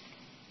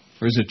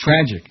 Or is it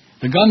tragic?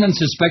 The gunman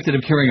suspected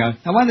of carrying out...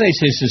 Now, why do they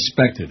say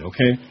suspected,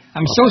 okay?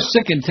 I'm so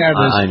sick and tired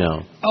of this. I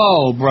know.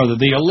 Oh, brother,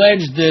 the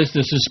alleged this,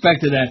 the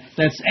suspected that.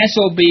 That's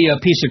SOB, a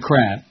piece of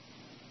crap.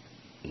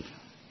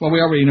 Well,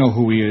 we already know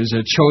who he is.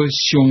 Cho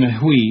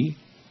Seung-hui.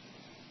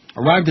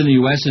 Arrived in the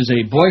U.S. as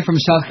a boy from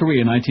South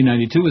Korea in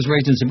 1992, was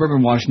raised in suburban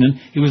Washington.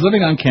 He was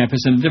living on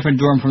campus in a different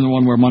dorm from the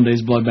one where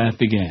Monday's bloodbath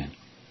began.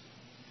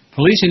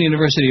 Police and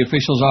university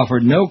officials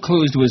offered no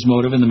clues to his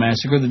motive in the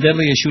massacre, the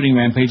deadliest shooting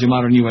rampage in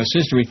modern U.S.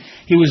 history.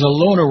 He was a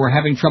loner. We're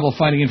having trouble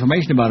finding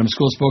information about him,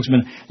 school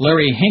spokesman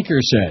Larry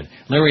Hinker said.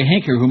 Larry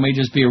Hinker, who may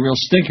just be a real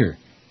stinker.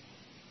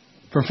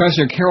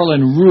 Professor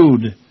Carolyn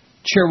Rood,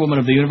 chairwoman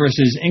of the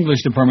university's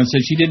English department,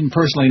 said she didn't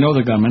personally know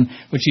the gunman,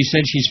 but she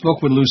said she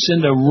spoke with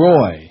Lucinda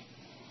Roy,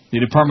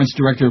 the department's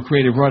director of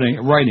creative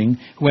writing,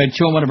 who had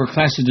shown one of her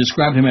classes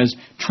described him as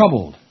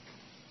troubled.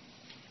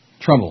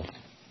 Troubled.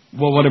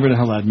 Well, whatever the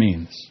hell that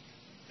means.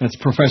 That's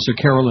Professor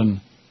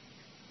Carolyn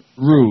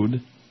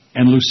Rood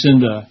and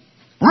Lucinda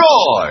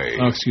Roy.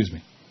 Oh, excuse me.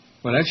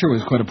 Well, that sure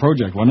was quite a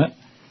project, wasn't it?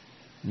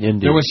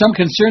 Indeed. There was some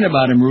concern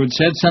about him, Rood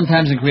said.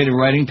 Sometimes in creative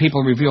writing,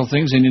 people reveal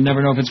things, and you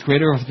never know if it's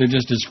creative or if they're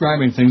just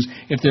describing things,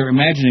 if they're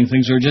imagining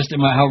things, or just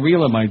how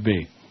real it might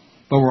be.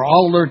 But we're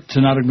all alert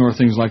to not ignore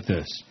things like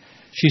this.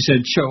 She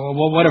said,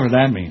 well, whatever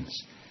that means.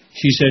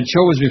 She said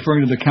Cho was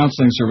referring to the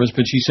counseling service,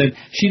 but she said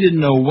she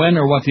didn't know when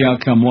or what the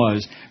outcome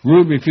was.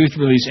 Rood refused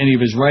to release any of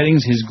his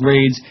writings, his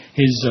grades,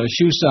 his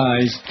shoe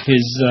size,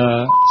 his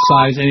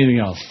size, anything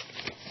else.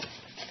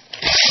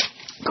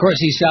 Of course,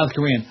 he's South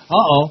Korean.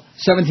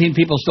 17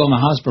 people still in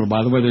the hospital,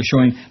 by the way. They're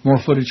showing more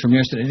footage from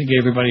yesterday. They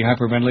gave everybody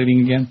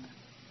hyperventilating again.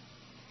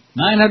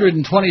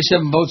 927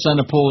 votes on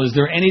the poll. Is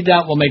there any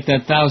doubt we'll make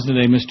that 1,000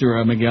 today,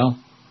 Mr. Miguel?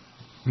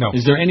 No.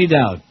 Is there any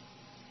doubt?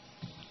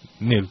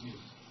 Nil.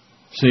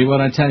 See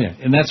what I tell you?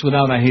 And that's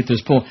without I hate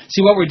this poll.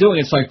 See, what we're doing,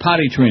 it's like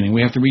potty training.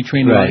 We have to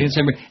retrain the audience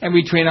and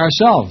retrain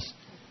ourselves.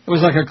 It was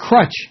like a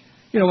crutch.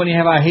 When you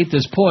have I hate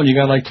this poll and you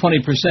got like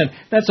 20%,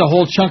 that's a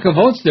whole chunk of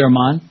votes there,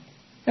 man.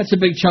 That's a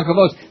big chunk of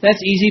votes.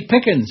 That's easy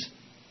pickings.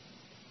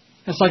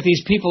 That's like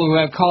these people who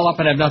call up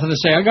and have nothing to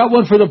say. I got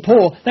one for the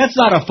poll. That's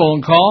not a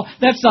phone call.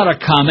 That's not a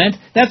comment.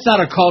 That's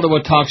not a call to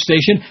a talk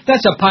station.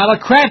 That's a pile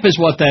of crap is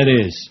what that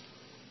is.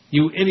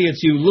 You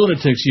idiots, you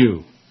lunatics,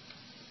 you.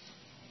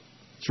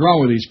 What's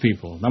wrong with these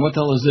people? Now, what the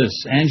hell is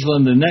this?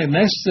 Angela, the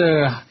next...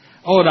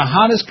 the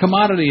hottest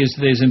commodity is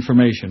today's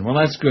information. Well,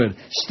 that's good.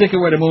 Stick it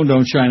where the moon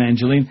don't shine,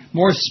 Angeline.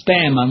 More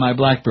spam on my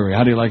BlackBerry.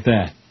 How do you like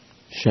that?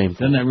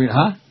 Shameful. Doesn't that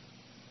huh?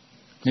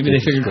 Maybe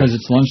they figured because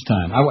it's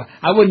lunchtime.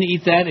 I wouldn't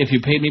eat that if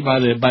you paid me by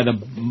the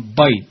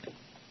bite.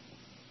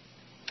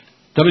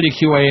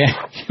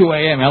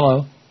 WQAM,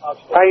 hello.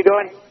 How you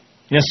doing?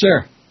 Yes,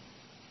 sir.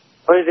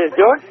 What is this,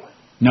 George?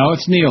 No,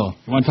 it's Neil.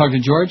 You want to talk to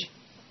George?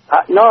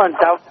 No,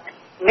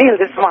 Neil,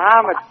 this is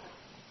Mohammed.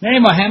 Hey,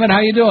 Mohammed,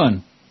 how you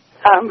doing?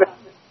 I'm good.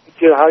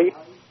 How are you?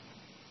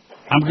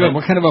 I'm good.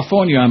 What kind of a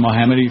phone are you on,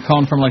 Mohammed? Are you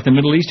calling from, like, the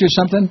Middle East or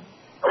something?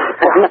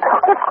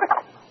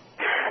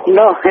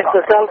 No, it's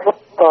a cell phone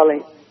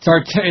calling.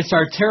 It's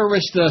our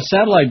terrorist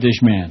satellite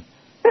dish man.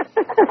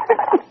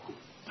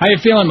 How you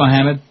feeling,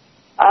 Mohammed?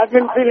 I've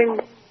been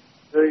feeling,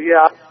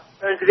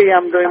 surgery,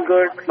 I'm doing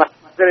good. My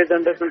sugar is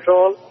under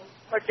control.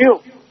 But you?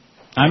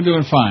 I'm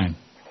doing fine.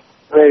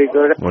 Very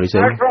good. What do you say?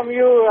 Heard from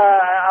you,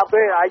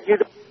 Abe,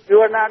 you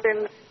are not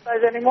in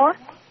Sunrise anymore?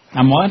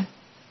 I'm what?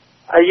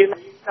 Are you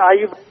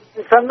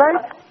in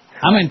Sunrise?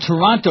 I'm in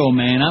Toronto,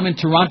 man. I'm in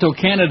Toronto,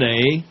 Canada,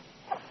 eh?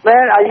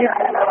 Man,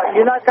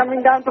 you're not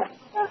coming down to...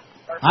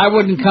 I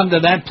wouldn't come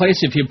to that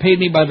place if you paid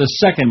me by the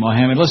second,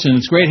 Mohammed. Listen,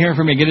 it's great hearing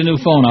from you. Get a new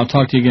phone. I'll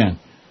talk to you again.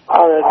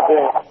 Oh, that's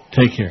great.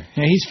 Take care.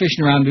 Yeah, he's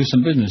fishing around to do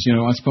some business.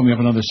 Wants to put me up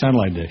another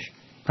satellite dish.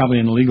 Probably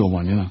an illegal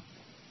one,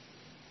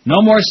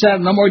 No more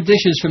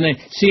dishes from the...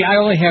 See, I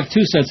only have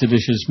two sets of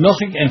dishes,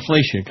 milchig and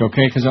fleischig,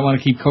 okay, because I want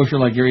to keep kosher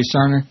like Gary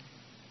Sarner.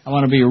 I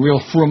want to be a real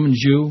frum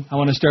Jew. I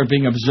want to start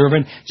being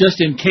observant,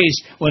 just in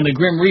case when the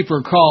Grim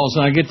Reaper calls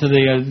and I get to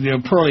the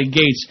pearly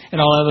gates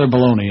and all that other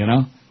baloney,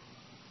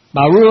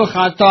 Baruch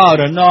atah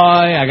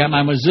Adonai. I got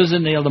my mezuzah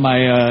nailed to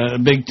my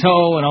big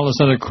toe and all this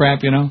other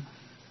crap,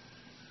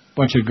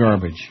 Bunch of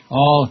garbage.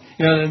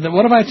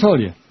 What have I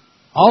told you?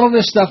 All of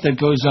this stuff that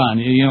goes on,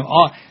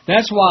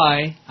 that's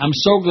why I'm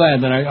so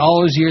glad that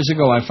all those years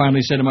ago I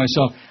finally said to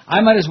myself,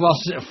 I might as well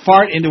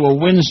fart into a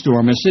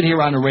windstorm and sit here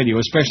on the radio,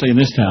 especially in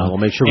this town.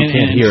 We'll make sure we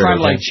can't hear it. And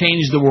try to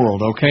change the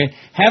world, okay?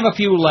 Have a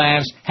few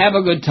laughs, have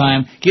a good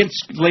time, get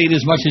laid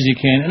as much as you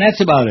can, and that's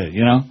about it,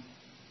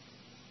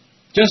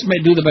 Just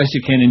do the best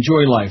you can.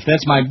 Enjoy life.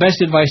 That's my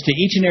best advice to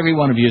each and every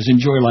one of you is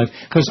enjoy life,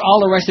 because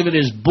all the rest of it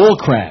is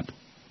bullcrap.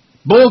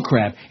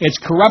 Bullcrap. It's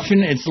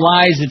corruption, it's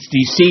lies, it's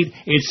deceit,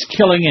 it's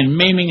killing and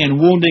maiming and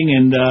wounding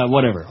and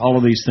whatever. All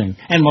of these things.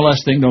 And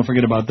molesting, don't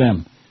forget about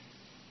them.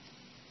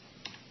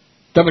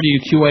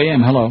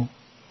 WQAM, hello.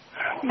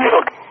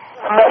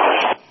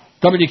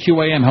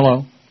 WQAM,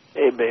 hello.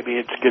 Hey,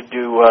 baby, it's good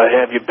to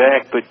have you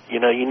back, but, you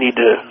need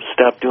to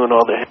stop doing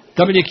all that.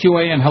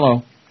 WQAM,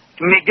 hello.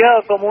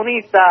 Miguel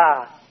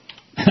Comunista.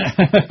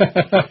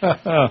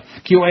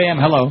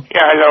 QAM, hello.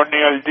 Yeah, hello,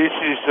 Neil. This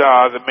is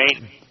the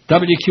main...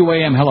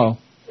 WQAM, hello.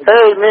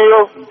 Hey,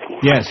 Neil.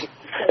 Yes.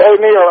 Hey,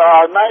 Neil.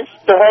 Nice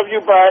to have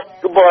you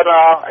back, but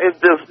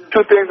there's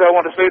two things I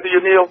want to say to you,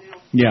 Neil.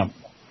 Yeah.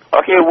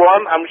 Okay,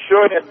 one, I'm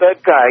sure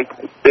that guy,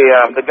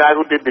 the guy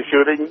who did the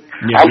shooting,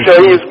 yeah, I'm sure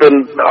he's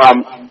been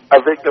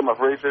a victim of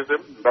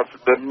racism. That's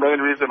the main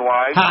reason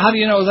why. How do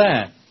you know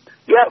that?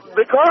 Yeah,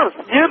 because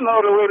you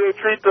know the way they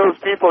treat those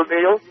people,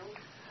 Neil.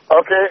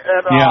 Okay,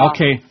 and... yeah,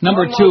 okay.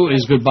 Number 2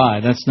 is goodbye.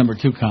 That's number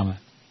 2 comment.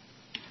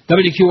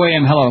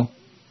 WQAM, hello.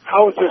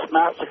 How is this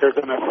massacre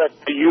going to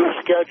affect the youth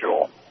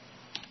schedule?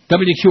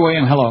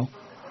 WQAM, hello.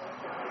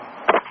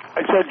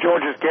 I said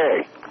George is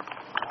gay.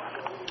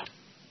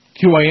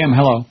 QAM,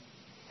 hello.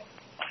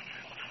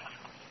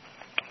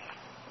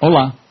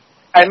 Hola.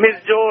 I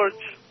miss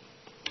George.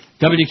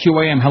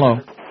 WQAM, hello.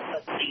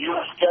 The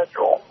youth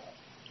schedule.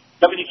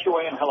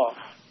 WQAM, hello.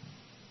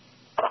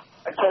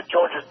 I said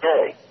George is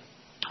gay.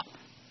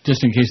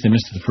 Just in case they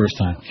missed it the first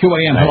time.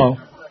 QAM, hello.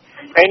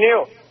 Hey,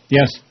 Neil.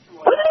 Yes.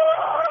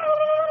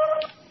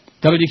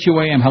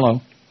 WQAM,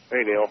 hello.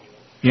 Hey, Neil.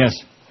 Yes.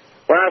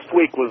 Last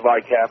week was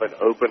like having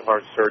open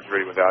heart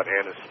surgery without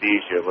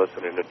anesthesia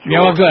listening to George.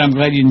 Yeah, well, good. I'm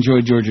glad you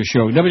enjoyed George's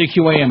show.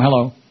 WQAM,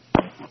 hello.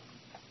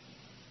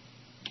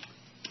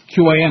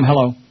 QAM,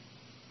 hello.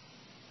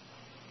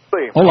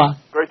 Hola.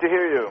 Great to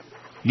hear you.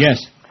 Yes.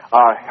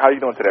 How are you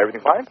doing today?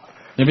 Everything fine?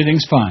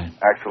 Everything's fine.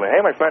 Excellent.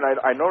 Hey, my friend,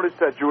 I noticed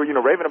that you were,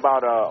 raving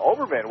about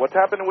Olbermann. What's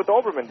happening with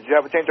Olbermann? Did you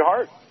have a change of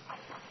heart?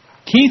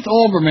 Keith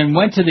Olbermann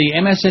went to the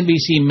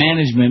MSNBC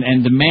management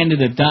and demanded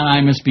that Don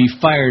Imus be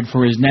fired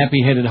for his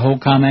nappy-headed hoe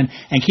comment,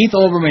 and Keith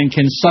Olbermann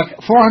can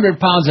suck 400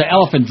 pounds of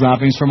elephant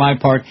droppings for my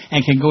part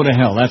and can go to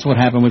hell. That's what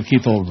happened with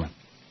Keith Olbermann.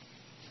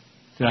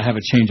 Did I have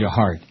a change of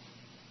heart?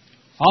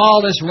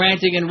 All this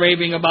ranting and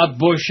raving about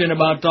Bush and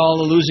about all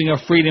the losing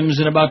of freedoms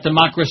and about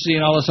democracy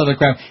and all this other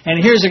crap.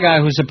 And here's a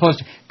guy who's supposed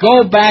to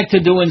go back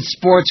to doing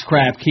sports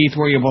crap, Keith,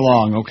 where you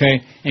belong,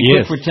 okay? And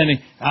quit pretending.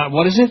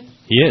 What is it?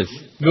 He is.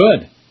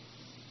 Good.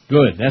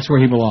 Good. That's where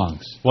he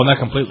belongs. Well, not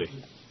completely.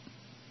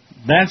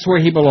 That's where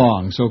he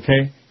belongs,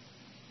 okay?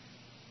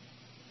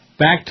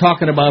 Back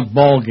talking about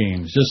ball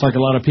games, just like a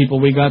lot of people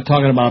we got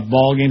talking about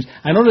ball games.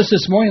 I noticed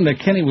this morning that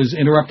Kenny was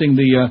interrupting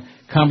the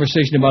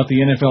conversation about the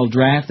NFL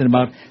draft and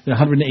about the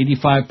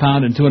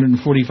 185-pound and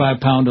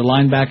 245-pound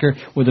linebacker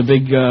with a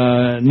big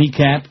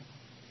kneecap.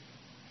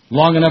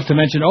 Long enough to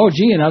mention, oh,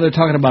 gee, and now they're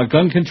talking about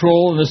gun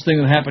control and this thing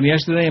that happened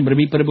yesterday. And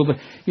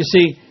you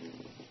see,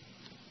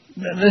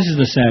 this is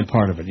the sad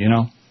part of it,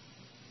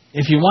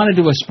 If you want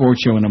to do a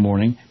sports show in the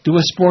morning, do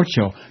a sports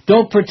show.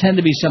 Don't pretend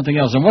to be something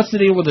else. And what's the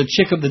deal with the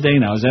chick of the day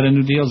now? Is that a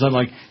new deal? Is that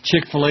like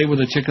Chick-fil-A with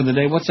a chick of the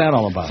day? What's that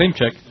all about? Same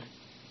chick.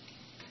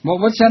 Well,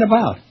 what's that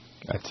about?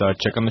 That's a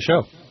chick on the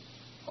show.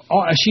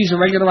 Oh, she's a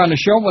regular on the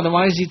show? Well, then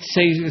why does he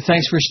say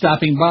thanks for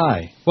stopping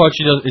by? Well,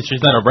 she's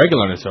not a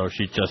regular on the show.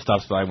 She just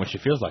stops by when she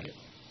feels like it.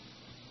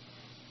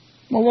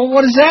 Well,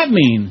 what does that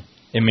mean?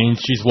 It means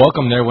she's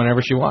welcome there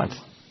whenever she wants.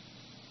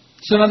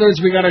 So in other words,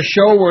 we got a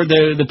show where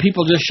the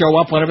people just show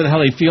up whenever the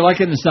hell they feel like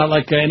it, and it's not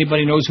like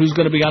anybody knows who's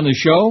going to be on the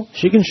show?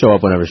 She can show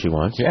up whenever she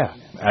wants. Yeah.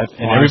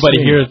 And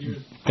everybody here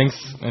thinks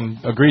and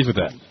agrees with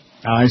that.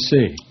 I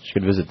see. She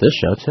could visit this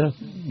show, too.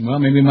 Well,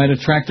 maybe it might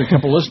attract a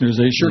couple listeners.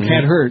 They sure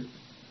can't hurt.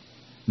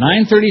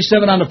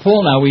 9:37 on the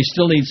poll now. We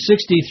still need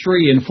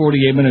 63 in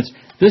 48 minutes.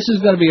 This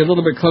is going to be a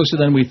little bit closer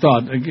than we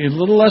thought. A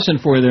little lesson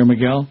for you there,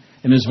 Miguel,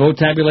 in this vote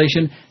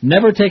tabulation.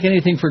 Never take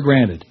anything for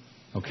granted,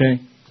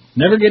 okay?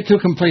 Never get too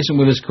complacent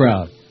with this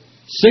crowd.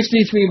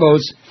 63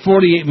 votes,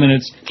 48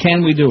 minutes.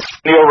 Can we do it?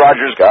 Neil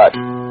Rogers got.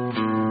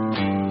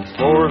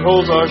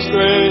 Portholes are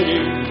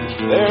strange,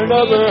 they're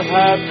never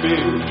happy,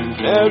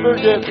 never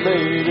get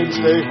laid and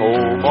stay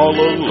home all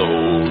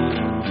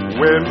alone.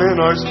 Women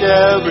are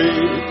scary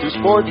to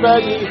sport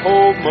baggy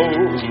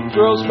homos.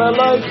 Girls smell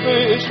like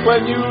fish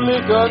when you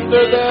lick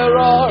under their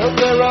arm.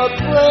 They're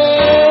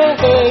afraid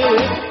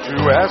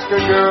to ask a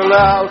girl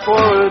out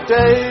for a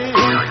date.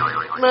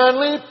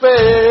 Manly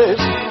face,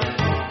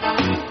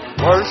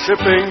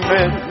 worshipping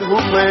men who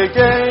play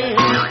games,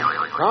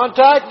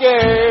 contact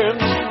games,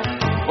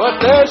 but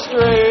they're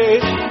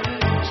straight,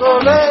 so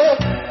they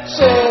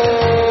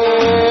say.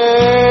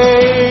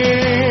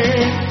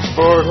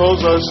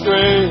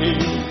 astray.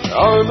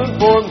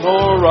 Uninformed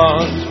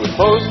morons with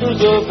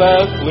posters of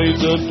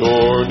athletes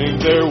adorning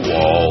their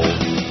walls.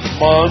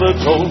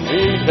 Monotone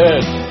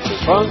meatheads,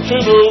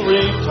 dysfunctional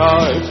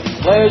retards,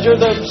 pleasure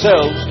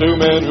themselves to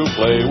men who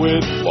play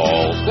with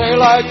balls. They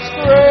like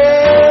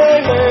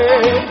straight,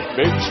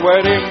 big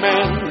sweaty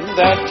men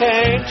that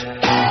taint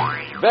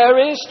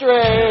very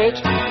straight.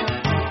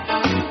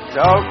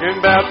 Talking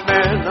about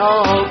men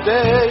all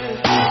day.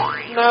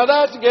 Now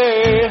that's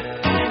gay.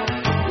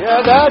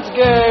 Yeah, that's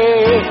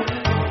gay.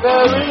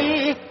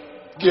 Very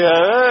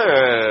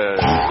gay.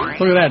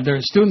 Look at that. There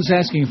are students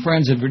asking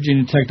friends at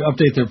Virginia Tech to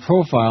update their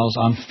profiles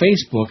on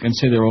Facebook and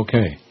say they're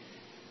okay.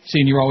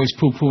 Seeing you're always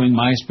poo-pooing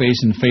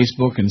MySpace and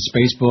Facebook and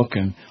Spacebook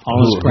and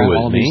all this crap,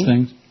 all these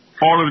things.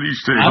 All of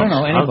these things. I don't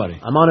know anybody.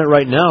 I'm on it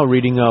right now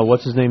reading,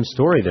 what's his name's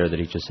story there that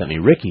he just sent me.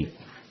 Ricky.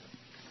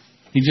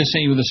 He just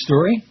sent you the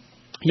story?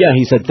 Yeah,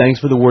 he said,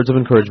 thanks for the words of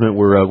encouragement.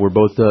 We're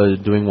both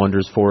doing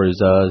wonders for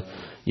his,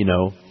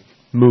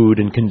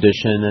 mood and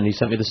condition, and he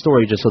sent me the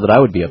story just so that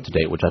I would be up to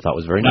date, which I thought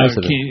was very nice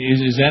of him.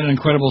 Is that an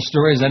incredible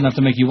story? Is that enough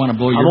to make you want to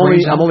blow your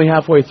brains out? I'm only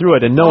halfway through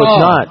it, and no,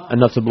 it's not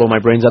enough to blow my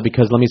brains out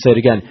because, let me say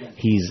it again,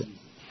 he's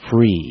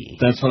free.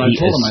 That's what I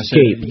told him. I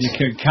said, you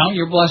can count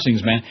your blessings,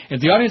 man. If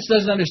the audience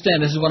doesn't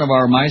understand, this is one of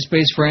our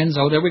MySpace friends.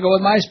 Oh, there we go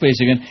with MySpace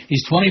again.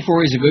 He's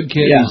 24. He's a good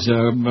kid. Yeah. He's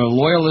a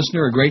loyal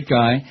listener, a great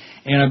guy.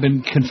 And I've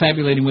been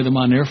confabulating with him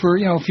on there for,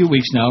 a few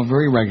weeks now,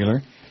 very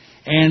regular.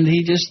 And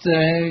he just,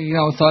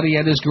 thought he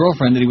had his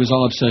girlfriend that he was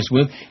all obsessed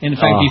with. In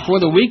fact, before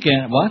the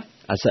weekend, what?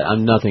 I said,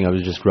 I'm nothing. I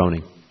was just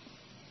groaning.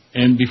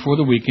 And before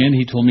the weekend,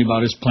 he told me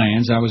about his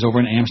plans. I was over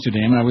in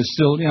Amsterdam, and I was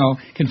still,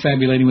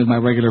 confabulating with my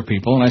regular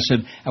people. And I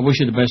said, I wish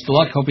you the best of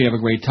luck. Hope you have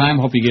a great time.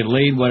 Hope you get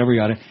laid, whatever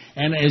you ought to.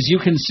 And as you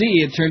can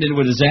see, it turned into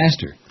a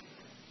disaster.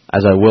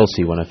 As I will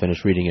see when I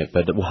finish reading it.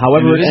 But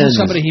however it ends... It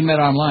isn't somebody he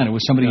met online. It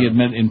was somebody he had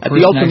met in person. At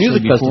the Ultra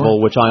Music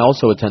Festival, which I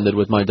also attended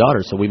with my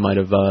daughter, so we might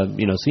have,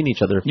 seen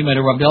each other. You might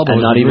have rubbed elbows.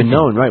 And not even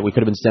known, right? We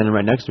could have been standing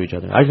right next to each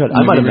other. I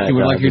might have met Ricky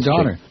would like your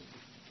daughter.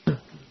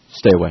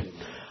 Stay away.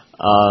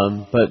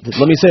 But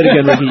let me say it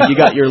again, Ricky. You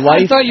got your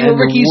life. I thought you were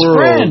Ricky's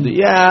friend. friend.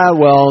 Yeah,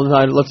 well,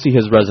 let's see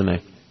his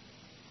resume.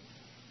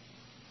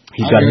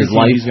 He's got his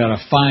life. He's got a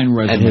fine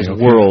resume. And his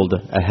world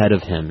ahead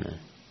of him.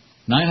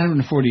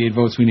 948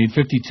 votes. We need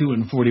 52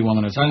 and 41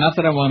 minutes. Not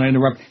that I want to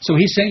interrupt. So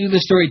he sent you the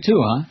story too,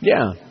 huh?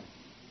 Yeah.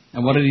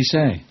 And what did he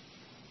say?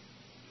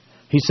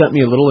 He sent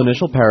me a little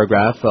initial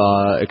paragraph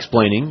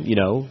explaining,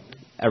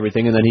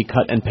 everything, and then he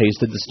cut and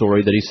pasted the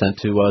story that he sent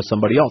to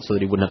somebody else so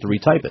that he wouldn't have to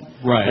retype it.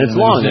 Right. And it's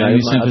long. I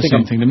think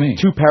something to me.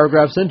 2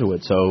 paragraphs into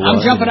it. So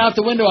I'm jumping out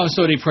the window. I'm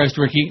so depressed,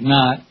 Ricky.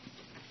 Not.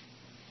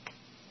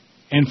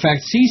 In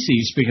fact,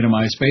 CC, speaking of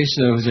MySpace,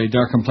 was a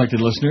dark-complected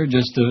listener,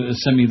 just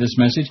sent me this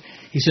message.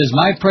 He says,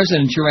 my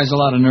president sure has a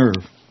lot of nerve.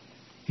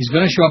 He's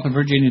going to show up at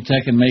Virginia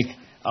Tech and make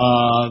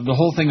the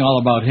whole thing all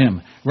about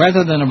him,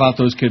 rather than about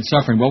those kids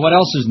suffering. Well, what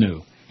else is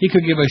new? He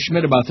could give a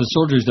schmidt about the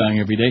soldiers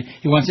dying every day.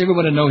 He wants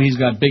everyone to know he's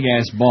got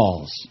big-ass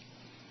balls.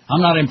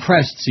 I'm not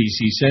impressed,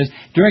 CC says.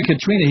 During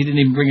Katrina, he didn't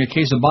even bring a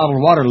case of bottled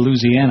water to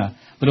Louisiana.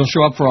 But he'll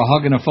show up for a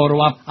hug and a photo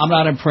op. I'm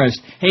not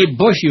impressed. Hey,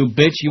 Bush, you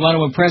bitch, you want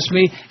to impress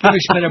me? Give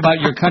a schmidt about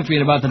your country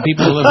and about the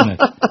people who live in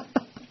it.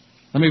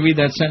 Let me read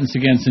that sentence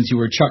again since you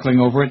were chuckling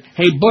over it.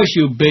 Hey, Bush,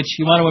 you bitch,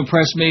 you want to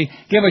impress me?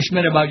 Give a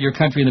schmidt about your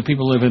country and the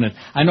people who live in it.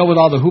 I know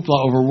with all the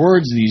hoopla over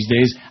words these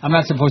days, I'm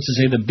not supposed to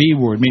say the B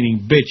word,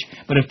 meaning bitch.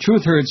 But if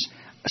truth hurts,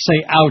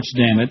 say ouch,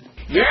 damn it.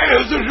 Yeah,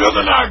 this is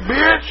looking like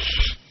bitch.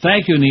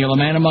 Thank you, Neil. A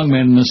man among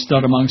men and a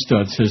stud among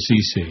studs, says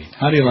CC.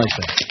 How do you like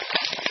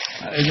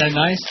that? Isn't that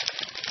nice?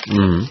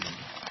 Mm-hmm.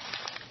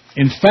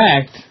 In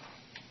fact,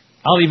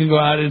 I'll even go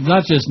out. It's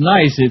not just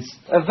nice, it's...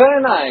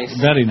 very nice.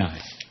 Very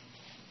nice.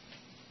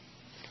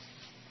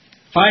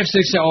 5-6...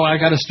 Oh, I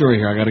got a story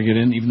here I got to get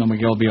in, even though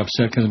Miguel will be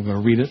upset because I'm going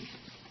to read it.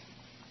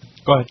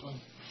 Go ahead.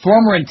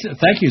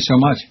 Thank you so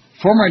much.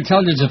 Former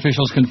intelligence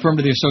officials confirmed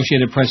to the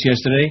Associated Press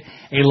yesterday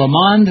a Le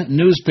Monde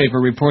newspaper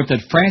report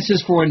that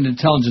France's Foreign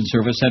Intelligence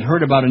Service had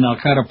heard about an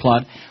Al-Qaeda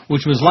plot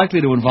which was likely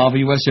to involve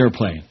a U.S.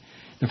 airplane.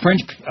 The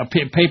French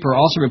paper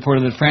also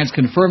reported that France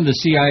confirmed the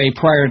CIA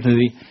prior to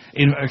the...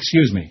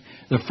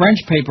 The French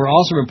paper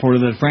also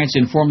reported that France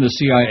informed the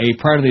CIA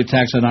prior to the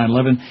attacks on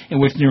 9/11, in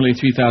which nearly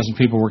 3,000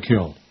 people were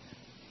killed.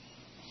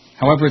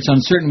 However, it's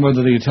uncertain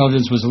whether the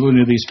intelligence was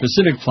alluding to the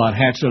specific plot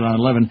hatched on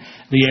 9/11.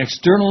 The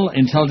External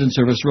Intelligence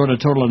Service wrote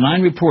a total of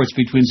 9 reports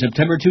between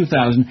September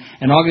 2000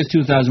 and August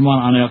 2001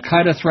 on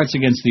Al-Qaeda threats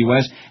against the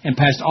U.S. and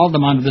passed all of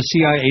them on to the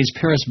CIA's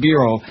Paris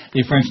Bureau,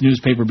 the French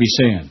newspaper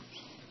Bissayan.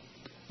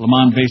 Le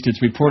Monde based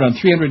its report on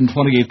 328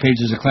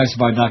 pages of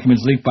classified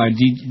documents leaked by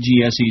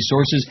DGSE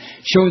sources,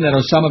 showing that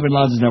Osama bin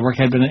Laden's network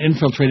had been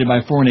infiltrated by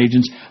foreign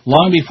agents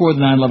long before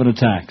the 9/11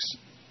 attacks.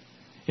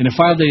 In a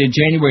file dated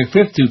January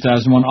 5,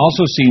 2001,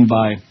 also seen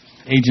by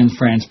Agence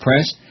France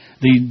Presse,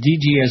 the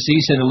DGSE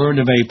said it learned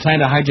of a plan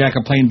to hijack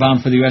a plane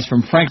bound for the U.S.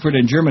 from Frankfurt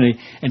in Germany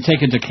and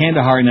taken to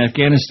Kandahar in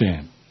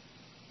Afghanistan.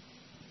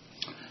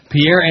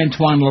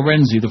 Pierre-Antoine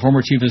Lorenzi, the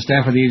former chief of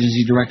staff of the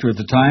agency director at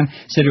the time,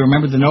 said he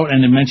remembered the note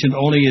and it mentioned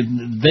only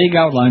vague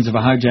outlines of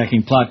a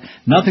hijacking plot,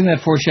 nothing that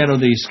foreshadowed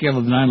the scale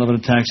of the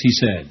 9/11 attacks, he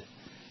said.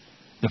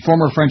 The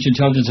former French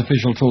intelligence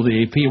official told the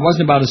AP it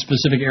wasn't about a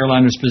specific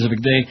airline or specific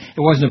day,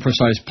 it wasn't a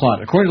precise plot.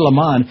 According to Le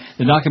Monde,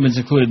 the documents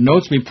included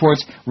notes,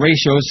 reports,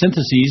 ratios,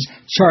 syntheses,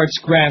 charts,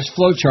 graphs,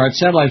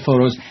 flowcharts, satellite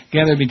photos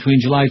gathered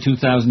between July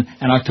 2000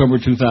 and October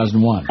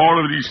 2001. All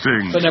of these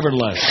things. But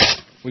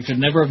nevertheless, we could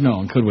never have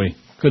known, could we?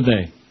 Could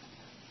they?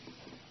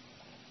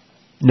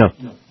 No.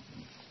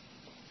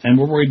 And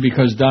we're worried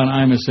because Don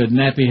Imus said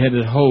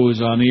nappy-headed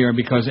hose on the air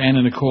because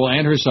Anna Nicole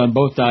and her son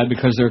both died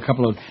because they're a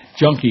couple of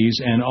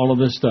junkies and all of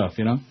this stuff,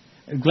 you know?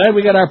 Glad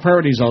we got our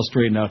priorities all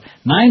straightened out.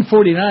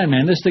 9:49,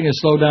 man, this thing has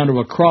slowed down to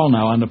a crawl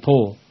now on the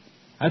poll.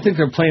 I think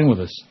they're playing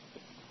with us.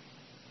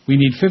 We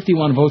need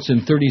 51 votes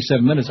in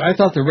 37 minutes. I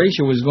thought the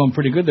ratio was going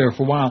pretty good there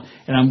for a while,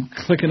 and I'm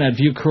clicking that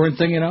view current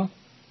thing, you know?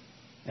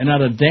 And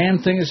not a damn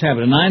thing is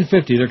happening.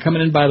 950, they're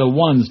coming in by the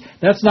ones.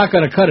 That's not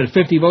going to cut it.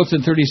 50 votes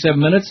in 37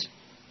 minutes?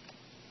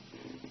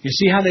 You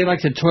see how they like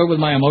to toy with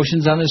my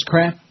emotions on this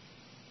crap?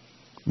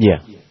 Yeah.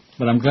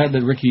 But I'm glad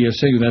that Ricky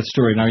sent you that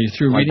story. Now, are you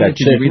through reading it?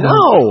 Did you read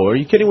no, are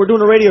you kidding? We're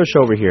doing a radio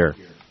show over here.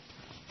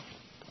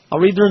 I'll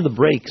read during the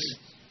breaks.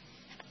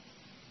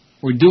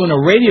 We're doing a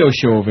radio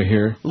show over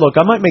here. Look,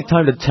 I might make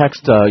time to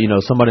text,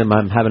 somebody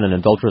I'm having an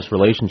adulterous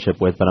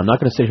relationship with, but I'm not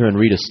going to sit here and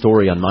read a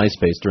story on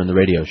MySpace during the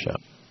radio show.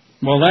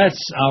 Well, that's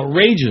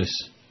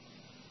outrageous.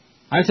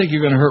 I think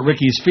you're going to hurt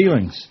Ricky's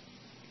feelings.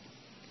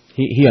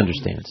 He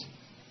understands.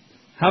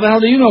 How the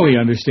hell do you know he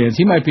understands?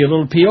 He might be a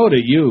little PO'd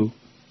at you.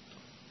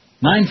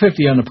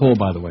 950 on the poll,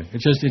 by the way.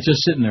 It's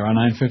just sitting there on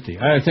 950.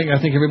 I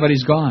think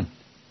everybody's gone.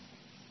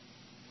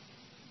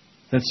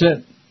 That's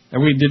it.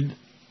 And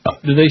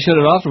did they shut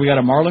it off? Do we got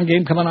a Marlin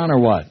game coming on or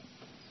what?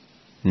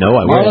 No,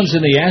 Marlins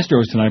in the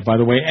Astros tonight, by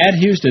the way. At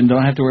Houston,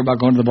 don't have to worry about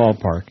going to the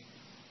ballpark.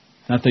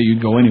 Not that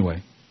you'd go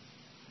anyway.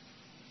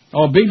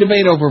 Oh, big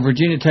debate over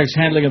Virginia Tech's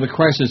handling of the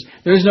crisis.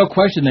 There's no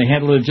question they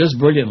handled it just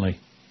brilliantly.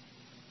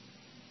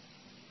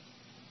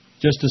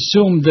 Just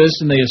assumed this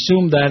and they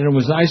assumed that, and it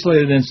was an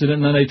isolated incident,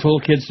 and then they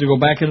told kids to go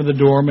back into the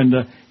dorm and,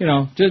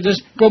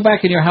 just go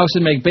back in your house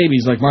and make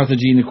babies, like Martha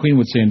Jean the Queen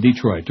would say in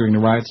Detroit during the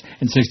riots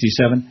in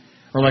 '67.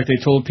 Or like they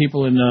told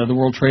people in the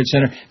World Trade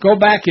Center, go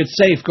back, it's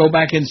safe, go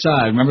back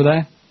inside. Remember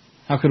that?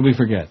 How could we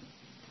forget?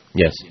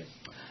 Yes.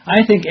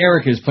 I think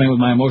Eric is playing with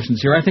my emotions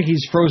here. I think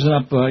he's frozen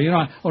up,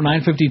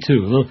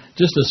 952,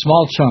 just a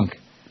small chunk,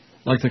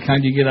 like the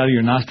kind you get out of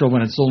your nostril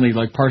when it's only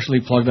like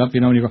partially plugged up,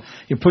 and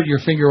you put your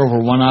finger over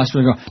one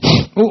nostril and go,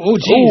 oh,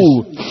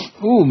 geez.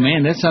 Oh,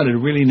 man, that sounded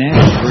really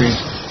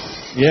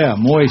nasty. Yeah,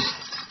 moist.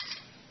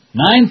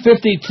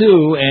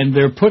 952, and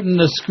they're putting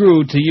the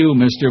screw to you,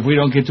 mister, if we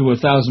don't get to 1,000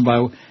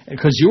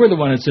 because you were the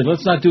one that said,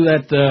 let's not do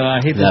that,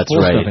 I hate this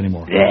bull stuff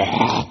anymore.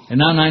 And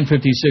now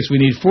 956, we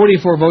need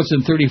 44 votes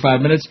in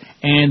 35 minutes,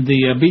 and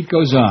the beat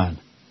goes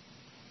on.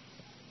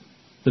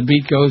 The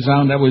beat goes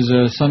on. That was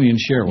Sonny and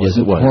Cher,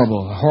 wasn't it? Was.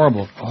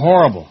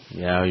 Horrible.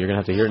 Yeah, you're going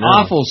to have to hear it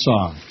now. Awful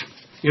song.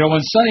 When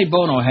Sonny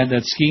Bono had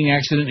that skiing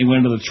accident, he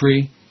went into the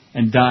tree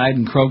and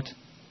died and croaked.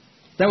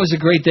 That was a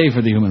great day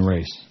for the human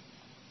race.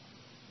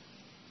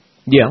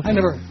 Yeah. I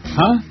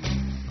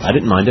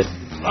didn't mind it.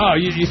 Oh,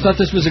 you thought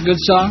this was a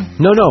good song?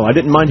 No, I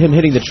didn't mind him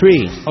hitting the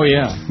tree. Oh,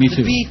 yeah, me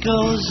too. The beat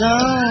goes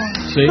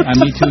on. See, I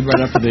me too'd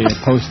right after the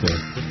post there.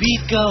 The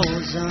beat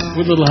goes on.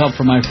 With a little help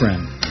from my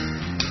friend.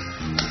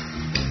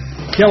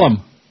 Kill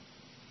him.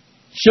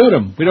 Shoot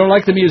him. We don't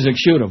like the music,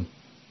 shoot him.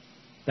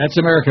 That's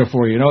America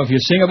for you. If you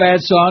sing a bad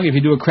song, if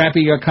you do a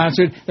crappy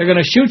concert, they're going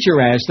to shoot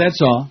your ass,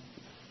 that's all.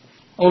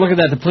 Oh, look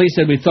at that. The police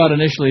said we thought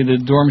initially the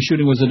dorm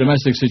shooting was a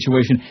domestic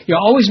situation. You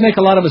always make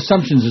a lot of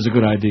assumptions is a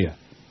good idea.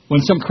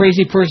 When some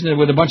crazy person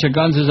with a bunch of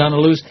guns is on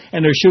the loose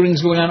and there's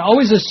shootings going on,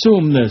 always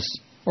assume this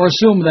or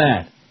assume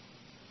that.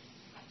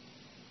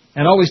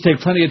 And always take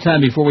plenty of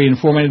time before we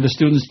inform any of the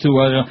students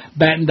to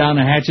batten down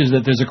the hatches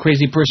that there's a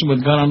crazy person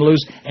with a gun on the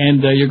loose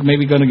and you're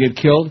maybe going to get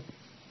killed.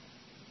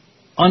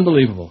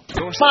 Unbelievable.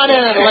 Come on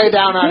in and lay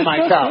down on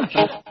my couch.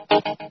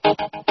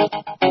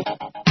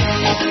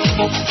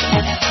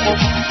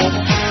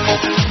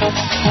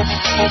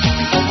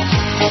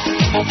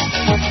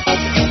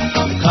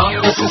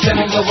 Congress is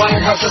sending the White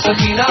House a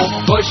subpoena.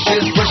 Bush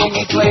is pushing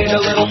he played a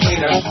little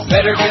cleaner.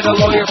 Better get a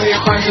lawyer for your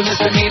crimes and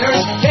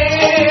misdemeanors.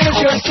 Here's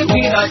your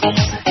subpoena.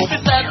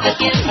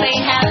 Republicans may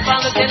have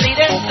followed their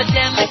leaders, but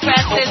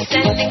Democrats are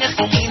sending a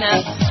subpoena.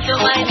 The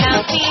White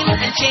House team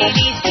and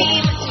Cheney's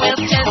team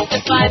will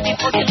testify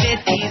before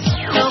committees.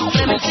 No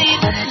clemency,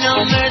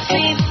 no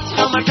mercy,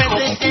 no more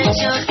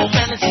presidential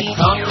supremacy.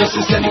 Congress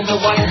is sending the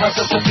White House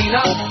a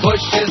subpoena.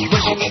 Bush is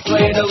wishing he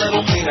played a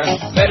little cleaner.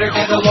 Better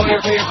get a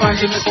lawyer for your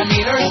crimes and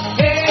misdemeanors.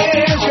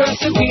 Here's your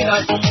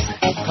subpoena.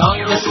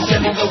 Congress is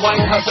sending the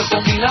White House a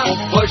subpoena.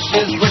 Bush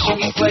is wishing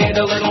he played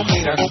a little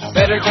cleaner.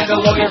 Better get a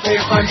lawyer for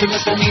your crimes and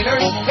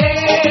misdemeanors.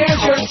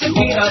 Here's your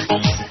subpoena.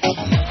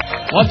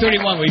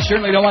 131, we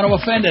certainly don't want to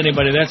offend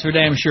anybody, that's for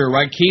damn sure.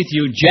 Right, Keith,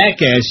 you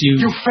jackass,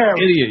 you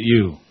idiot,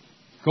 you.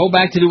 Go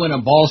back to doing a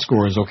ball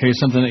scores, okay?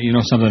 Something that you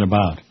know something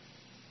about.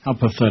 How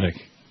pathetic.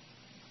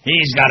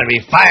 He's got to be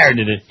fired,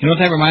 did it? You know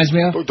what that reminds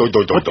me of?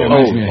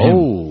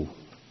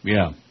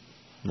 Yeah.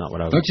 Not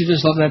what I was. Don't you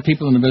just love that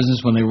people in the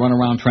business when they run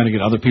around trying to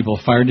get other people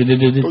fired? It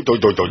reminds me of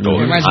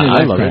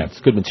I that love crap. it.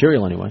 It's good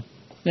material anyway.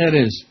 Yeah, it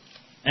is.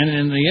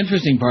 And the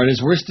interesting part is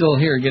we're still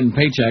here getting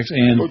paychecks.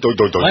 And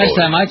last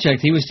time I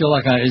checked, he was still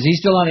is he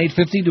still on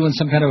 850 doing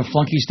some kind of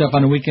flunky stuff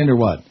on the weekend or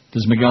what?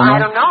 Does Miguel know? I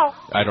don't know.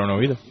 I don't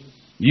know either.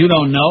 You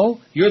don't know?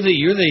 You're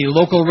the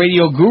local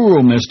radio guru,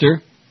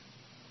 Mr.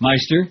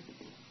 Meister.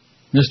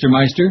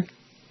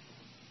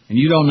 And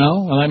you don't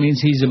know? Well, that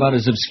means he's about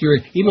as obscure,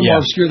 even more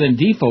obscure than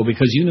Defo,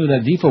 because you knew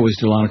that Defo was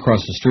still on across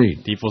the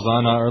street. Defo's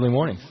on early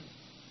mornings.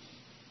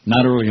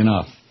 Not early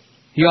enough.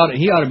 He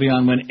ought to be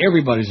on when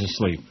everybody's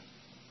asleep.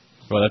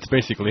 Well, that's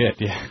basically it,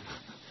 yeah.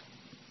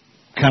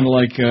 Kind of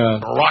like...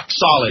 rock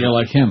solid. Yeah,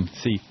 like him.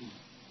 See.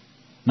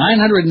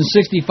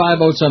 965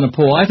 votes on the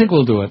poll. I think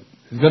we'll do it.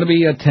 It's going to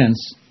be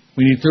tense.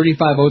 We need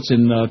 35 votes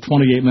in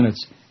 28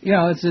 minutes. You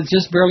know, it's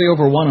just barely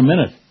over 1 a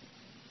minute.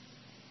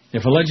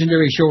 If a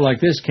legendary show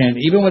like this can,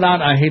 even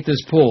without I Hate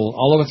This poll,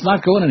 although it's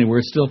not going anywhere,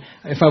 it's still...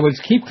 If I would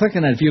keep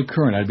clicking that View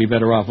Current, I'd be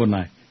better off, wouldn't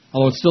I?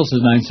 Although it still says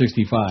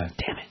 965.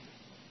 Damn it.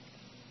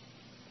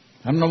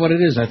 I don't know what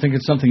it is. I think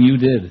it's something you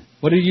did.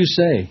 What did you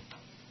say?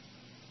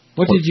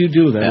 What did you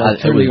do that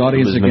turned the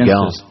audience against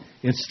Miguel. us?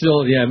 It's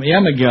still, yeah,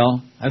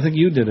 Miguel. I think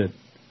you did it.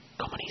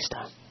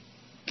 Comunista.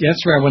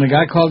 That's right. When a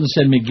guy called and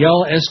said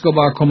Miguel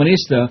Escobar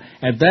Comunista,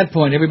 at that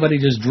point everybody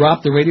just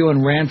dropped the radio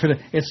and ran for the...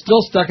 It's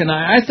still stuck in...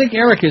 I think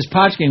Eric is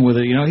potchking with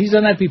it. You know, he's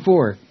done that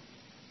before.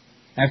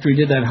 After he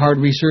did that hard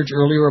research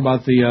earlier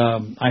about the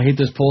I Hate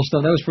This poll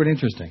stuff, that was pretty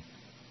interesting.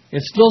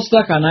 It's still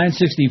stuck on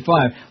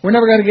 965. We're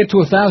never going to get to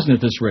 1,000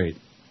 at this rate.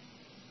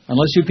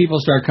 Unless you people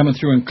start coming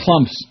through in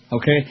clumps,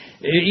 okay?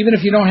 Even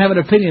if you don't have an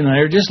opinion on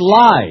it, just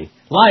lie.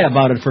 Lie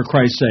about it, for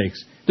Christ's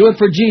sakes. Do it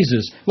for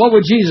Jesus. What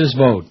would Jesus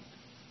vote?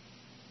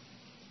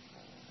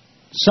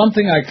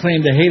 Something I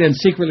claim to hate and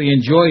secretly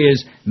enjoy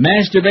is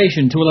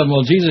masturbation. 211.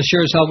 Well, Jesus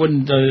sure as hell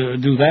wouldn't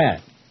do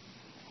that.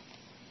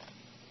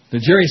 The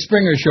Jerry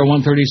Springer Show,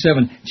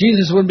 137.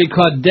 Jesus wouldn't be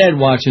caught dead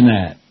watching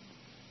that.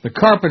 The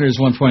Carpenters,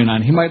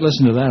 129. He might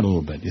listen to that a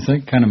little bit. You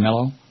think? Kind of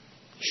mellow?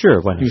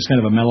 Sure. Why not? He was kind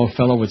of a mellow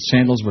fellow with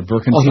sandals with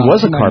Birkenstocks. Oh, he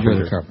was a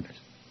carpenter. carpenter.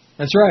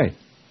 That's right.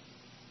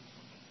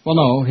 Well,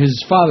 no, his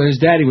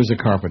daddy was a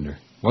carpenter,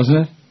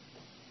 wasn't it?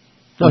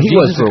 No, he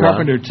was a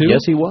carpenter too.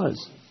 Yes, he was.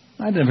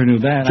 I never knew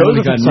that. Joseph I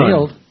only got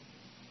nailed.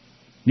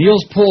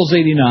 Neil's Polls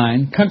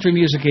 89, Country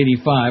Music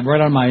 85,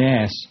 right on my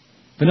ass.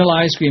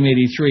 Vanilla Ice Cream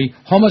 83,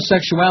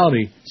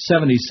 Homosexuality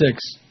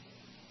 76,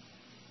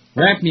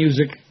 Rap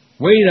Music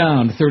way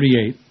down to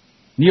 38,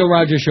 Neil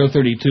Rogers Show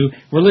 32,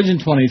 Religion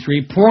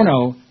 23,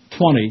 Porno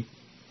 20,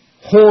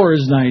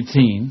 Whores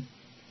 19,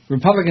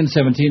 Republican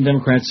 17,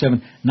 Democrat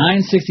 7,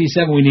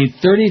 967. We need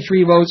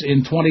 33 votes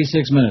in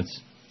 26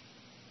 minutes.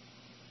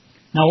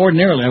 Now,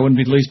 ordinarily, I wouldn't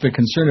be the least bit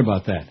concerned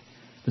about that.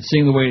 But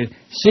seeing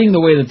the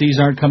way that these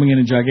aren't coming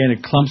in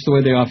gigantic clumps the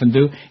way they often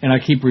do, and I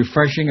keep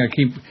refreshing, I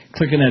keep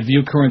clicking that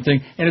View Current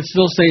thing, and it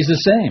still stays the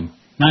same.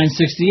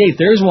 968.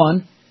 There's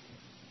one.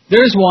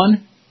 There's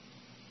one.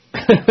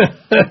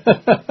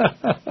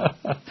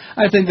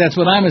 I think that's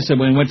what Ima said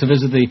when we went to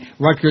visit the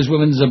Rutgers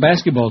women's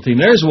basketball team.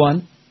 There's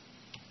one.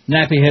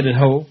 Nappy-headed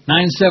hoe.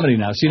 970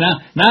 now. See, now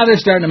they're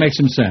starting to make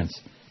some sense.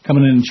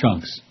 Coming in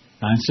chunks.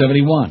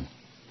 971.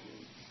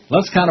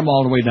 Let's count them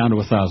all the way down to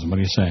 1,000. What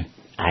do you say?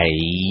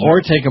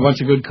 Or take a bunch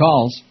of good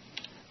calls.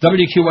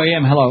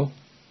 WQAM, hello.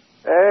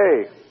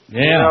 Hey.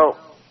 Yeah. You know,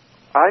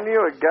 I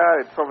knew a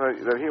guy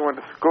that he went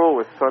to school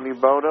with, Sonny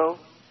Bono.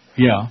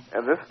 Yeah.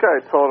 And this guy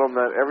told him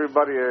that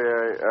everybody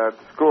at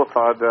school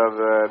thought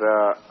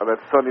that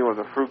Sonny was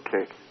a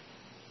fruitcake.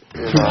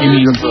 You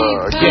mean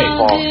gay?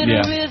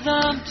 Yeah.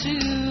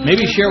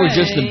 Maybe Cher was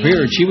just the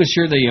beard. She was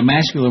sure the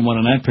masculine one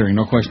in that pairing,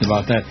 no question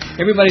about that.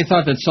 Everybody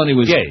thought that Sonny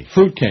was gay.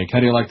 Fruitcake.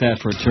 How do you like that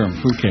for a term?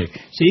 Fruitcake.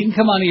 So you can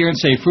come on here and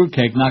say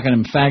fruitcake, knocking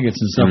them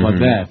faggots and stuff like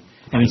that,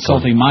 and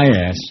insulting my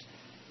ass.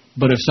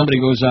 But if somebody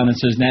goes on and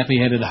says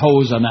nappy-headed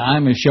hose on the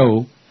Ima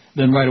show,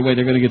 then right away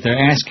they're going to get their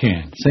ass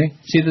canned.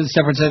 See the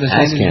separate set of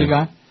standards we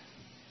got?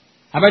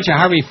 I bet you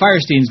Harvey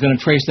Firestein's going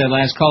to trace that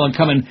last call and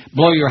come and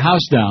blow your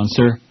house down,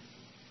 sir.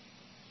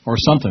 Or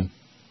something.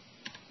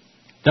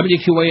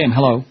 WQAM,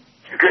 hello.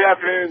 Good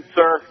afternoon,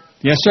 sir.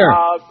 Yes, sir.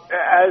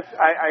 As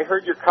I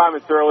heard your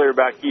comments earlier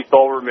about Keith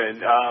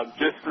Olbermann,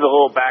 just as a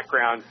little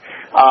background,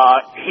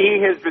 he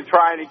has been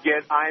trying to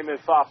get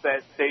Imus off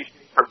that station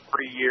for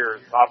 3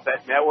 years, off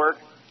that network.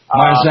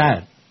 Why is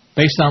that?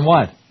 Based on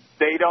what?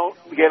 They don't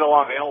get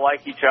along. They don't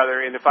like each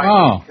other. And if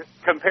I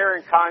compare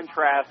and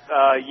contrast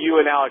you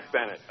and Alex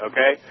Bennett,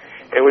 okay?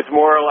 It was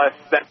more or less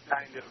that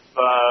kind of,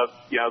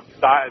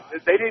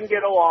 they didn't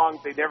get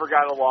along. They never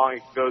got along.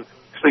 It goes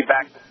sleep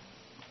back.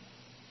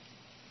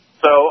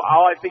 So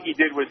all I think he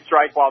did was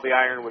strike while the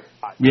iron was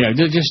hot. Yeah,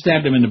 just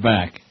stabbed him in the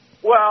back.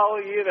 Well,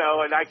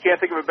 and I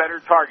can't think of a better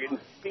target. In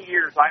 50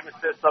 years, I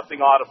must said something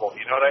audible.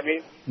 You know what I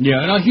mean?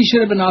 Yeah, no, he should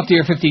have been off the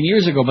air 15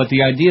 years ago, but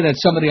the idea that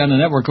somebody on the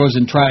network goes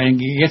and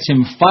gets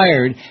him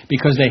fired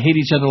because they hate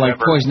each other like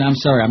poison, I'm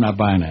sorry, I'm not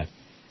buying that.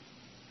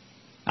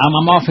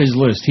 I'm off his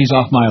list. He's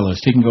off my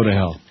list. He can go to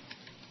hell.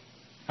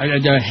 I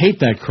hate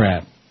that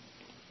crap.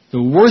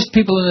 The worst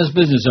people in this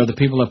business are the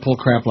people that pull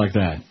crap like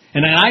that.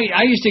 And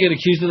I used to get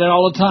accused of that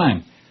all the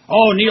time.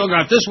 Oh, Neil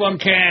got this one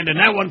canned,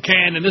 and that one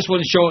canned, and this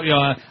one showed,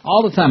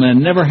 all the time. And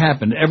it never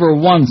happened. Ever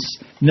once.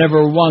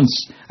 Never once.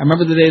 I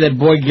remember the day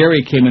that boy Gary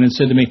came in and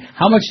said to me,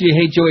 how much do you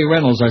hate Joey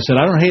Reynolds? I said,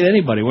 I don't hate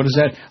anybody. What is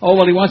that? Oh,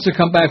 well, he wants to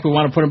come back. We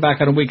want to put him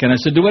back on a weekend. I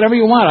said, do whatever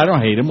you want. I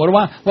don't hate him. What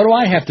do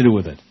I have to do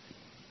with it?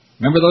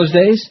 Remember those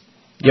days?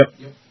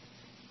 Yep.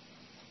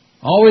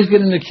 Always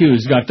getting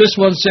accused. Got this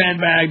one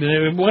sandbagged,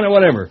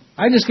 whatever.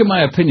 I just give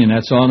my opinion,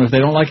 that's all. And if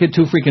they don't like it,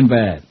 too freaking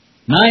bad.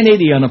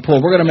 980 on the poll.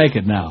 We're going to make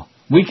it now.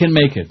 We can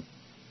make it.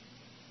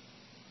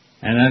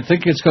 And I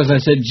think it's because I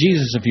said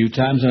Jesus a few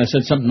times, and I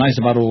said something nice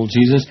about old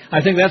Jesus.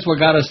 I think that's what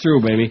got us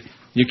through, baby.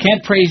 You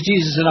can't praise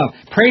Jesus enough.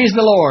 Praise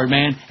the Lord,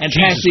 man, and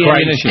pass the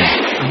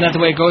ammunition. Isn't that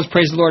the way it goes?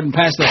 Praise the Lord and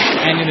pass the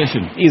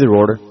ammunition. Either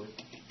order.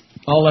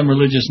 All them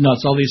religious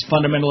nuts, all these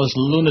fundamentalist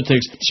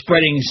lunatics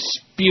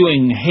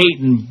spewing hate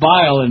and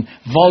bile and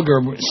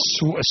vulgar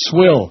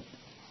swill.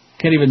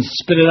 Can't even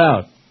spit it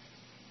out.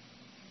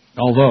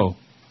 Although,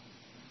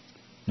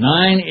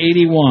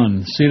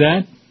 981, see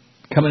that?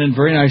 Coming in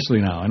very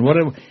nicely now. And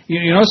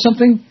you know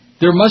something?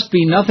 There must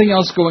be nothing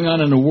else going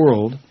on in the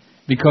world,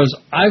 because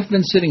I've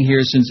been sitting here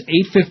since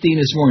 8:15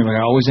 this morning, like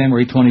I always am,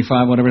 or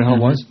 8:25, whatever the hell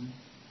it was.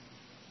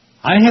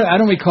 I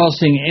don't recall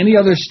seeing any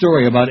other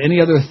story about any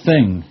other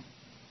thing.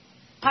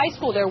 High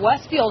school there,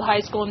 Westfield High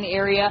School in the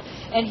area,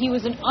 and he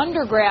was an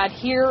undergrad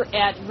here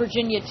at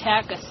Virginia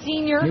Tech, a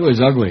senior. He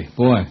was ugly,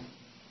 boy.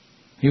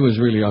 He was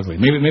really ugly.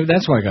 Maybe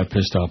that's why I got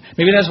pissed off.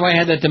 Maybe that's why I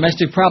had that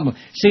domestic problem.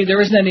 See,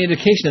 there isn't any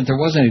indication that there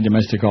was any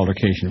domestic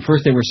altercation.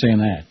 First they were saying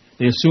that.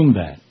 They assumed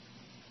that.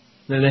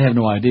 They have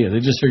no idea.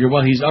 They just figured,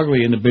 well, he's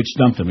ugly and the bitch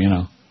dumped him,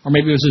 Or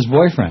maybe it was his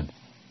boyfriend.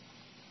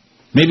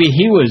 Maybe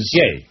he was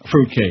gay.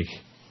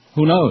 Fruitcake.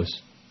 Who knows?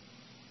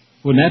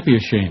 Wouldn't that be a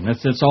shame?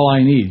 That's all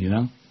I need,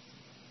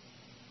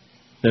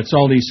 That's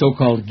all the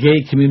so-called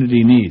gay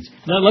community needs.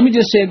 Now, let me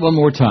just say it one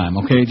more time,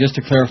 okay, just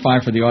to clarify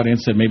for the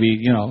audience that maybe,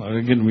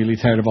 are getting really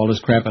tired of all this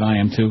crap, and I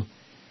am too.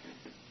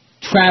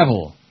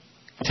 Travel.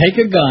 Take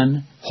a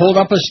gun, hold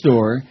up a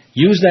store,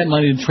 use that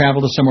money to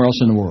travel to somewhere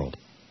else in the world.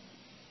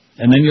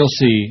 And then you'll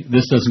see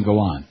this doesn't go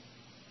on.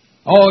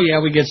 Oh,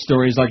 yeah, we get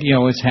stories like,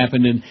 it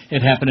happened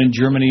in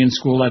Germany in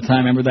school that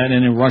time, remember that,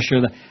 and in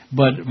Russia.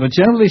 But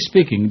generally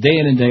speaking, day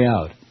in and day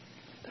out,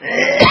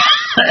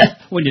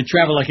 when you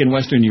travel like in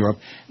Western Europe,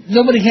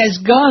 nobody has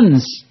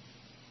guns.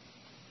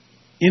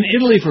 In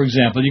Italy, for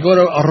example, you go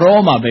to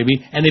Roma,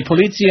 baby, and the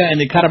Polizia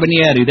and the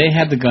Carabinieri, they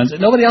have the guns.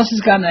 Nobody else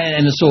has got,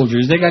 and the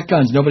soldiers, they got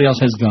guns. Nobody else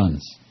has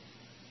guns.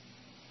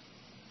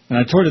 And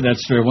I told you that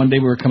story. One day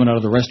we were coming out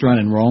of the restaurant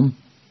in Rome,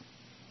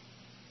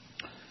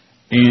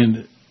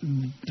 and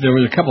there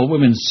were a couple of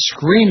women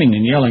screaming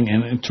and yelling,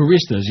 and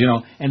touristas,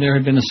 and there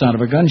had been the sound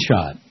of a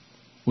gunshot,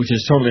 which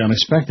is totally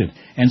unexpected.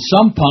 And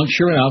some punk,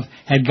 sure enough,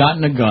 had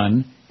gotten a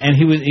gun, and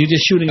he was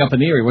just shooting up in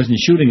the air. He wasn't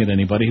shooting at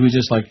anybody. He was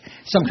just like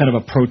some kind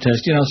of a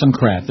protest, some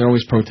crap. They're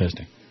always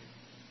protesting.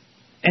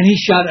 And he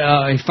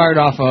fired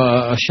off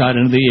a shot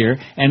into the air,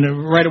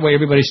 and right away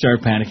everybody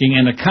started panicking,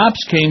 and the cops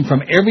came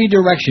from every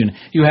direction.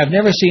 You have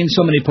never seen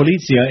so many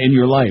polizia in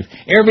your life.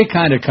 Every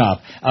kind of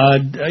cop.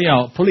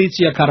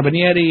 Polizia,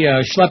 carabinieri,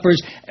 schleppers,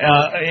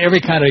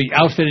 every kind of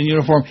outfit and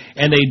uniform,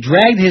 and they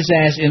dragged his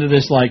ass into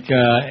this,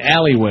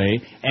 alleyway,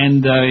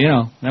 and,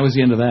 that was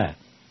the end of that.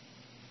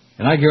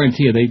 And I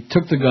guarantee you, they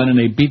took the gun and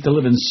they beat the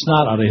living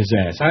snot out of his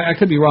ass. I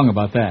could be wrong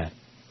about that.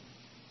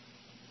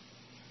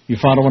 You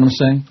follow what I'm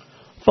saying?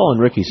 Following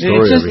Ricky's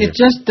story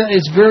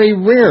it's very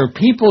rare.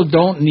 People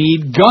don't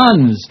need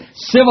guns.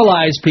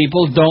 Civilized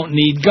people don't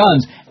need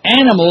guns.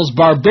 Animals,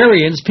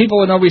 barbarians, people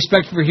with no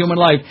respect for human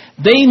life,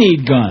 they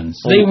need guns.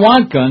 They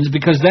want guns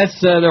because that's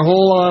their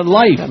whole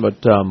life. Yeah,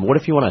 but what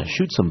if you want to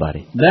shoot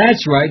somebody?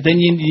 That's right. Then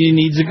you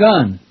need a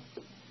gun.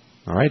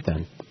 All right,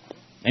 then.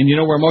 And you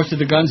know where most of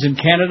the guns in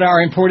Canada are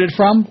imported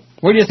from?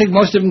 Where do you think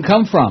most of them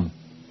come from?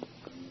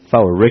 If I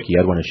were Ricky,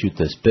 I'd want to shoot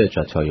this bitch,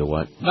 I'll tell you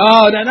what.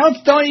 No,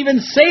 don't even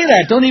say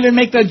that. Don't even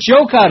make the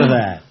joke out of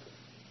that.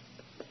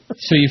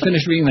 So you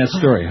finished reading that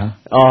story, huh?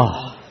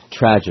 Oh,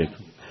 tragic.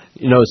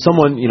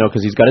 Someone,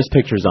 because he's got his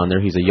pictures on there.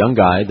 He's a young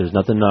guy. There's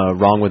nothing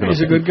wrong with him.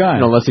 He's a good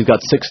guy. Unless he's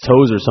got 6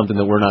 toes or something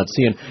that we're not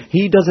seeing.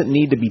 He doesn't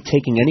need to be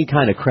taking any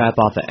kind of crap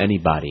off of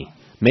anybody.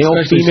 Male,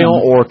 especially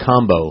female, or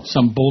combo.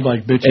 Some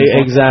bulldog bitch.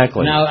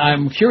 Exactly. Now,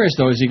 I'm curious,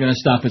 though, is he going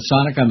to stop at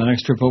Sonic on the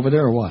next trip over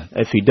there, or what?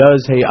 If he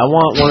does, hey, I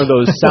want one of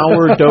those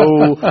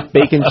sourdough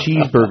bacon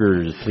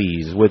cheeseburgers,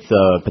 please, with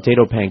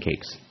potato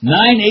pancakes.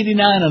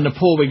 989 on the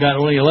poll. We got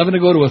only 11 to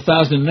go to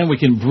 1,000, and then we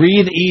can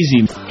breathe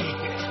easy.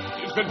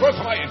 It's been brought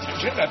to my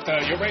attention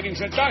that your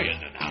ratings are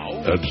dying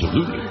now.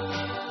 Absolutely.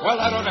 Well,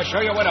 I want to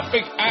show you what a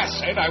big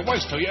asshead I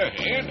was to you,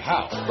 and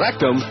how.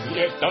 Rectum.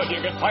 You thought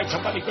you could find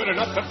somebody good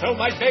enough to fill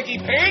my baggy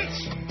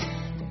pants?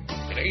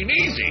 It ain't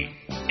easy.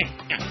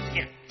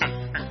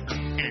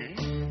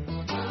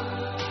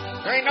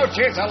 There ain't no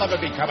chance I'll ever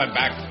be coming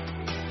back.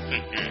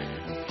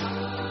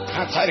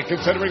 Outside of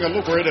considering a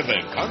lucrative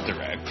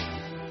contract.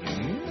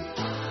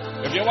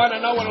 If you want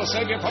to know what'll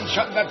save you from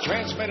shutting that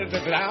transmitter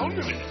down,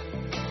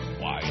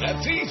 why,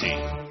 that's easy.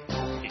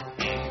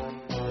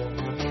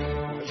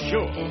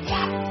 Sure.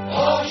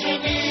 All you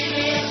need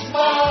is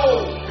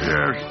Mo.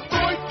 Yes.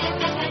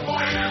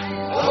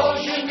 All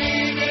you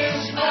need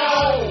is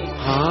Mo.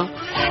 Huh?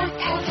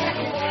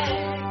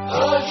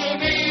 All you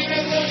need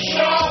is a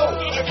show.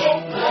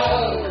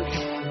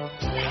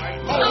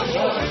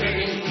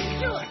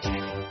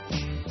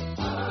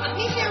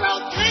 These are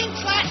old time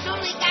slots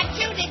only got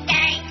you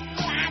today.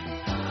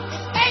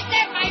 Despite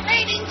that, my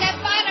ratings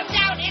have bottomed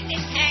out in the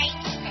tank.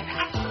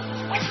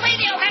 With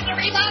radio had the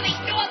revolving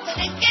door to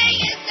the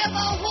gayest of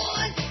all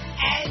whores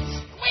and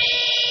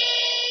squeaky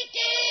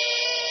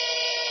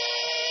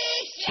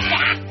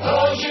shack.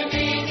 All you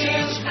need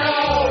is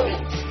Mo.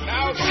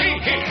 Now see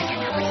here.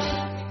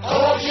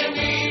 All you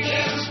need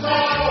is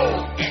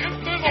Mo.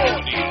 And the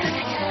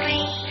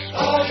morning.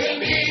 All you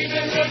need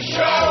is a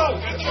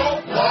show. It's so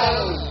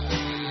Mo.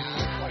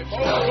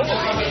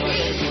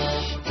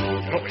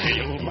 Get over here,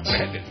 you little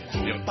muckhead.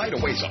 By the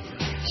way, something.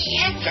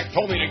 Yes? Jack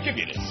told me to give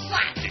you this.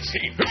 What? You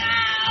see?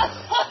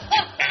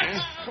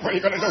 What are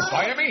you going to do,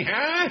 fire me,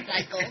 huh?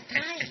 Like old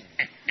times.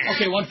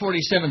 Okay,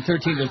 147,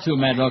 13 to 2,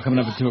 Mad Dog coming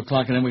up at 2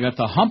 o'clock, and then we got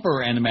the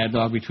Humper and the Mad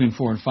Dog between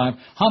 4 and 5.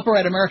 Humper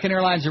at American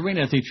Airlines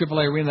Arena at the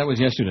AAA Arena. That was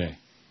yesterday.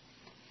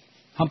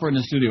 Humper in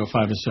the studio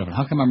 5 to 7.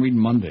 How come I'm reading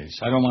Mondays?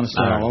 I don't want to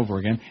start all over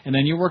again. And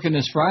then you're working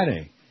this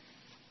Friday.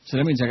 So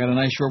that means I got a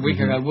nice short week.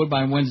 I got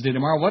Woodbine Wednesday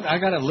tomorrow. What? I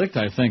got it licked,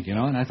 I think, and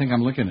I think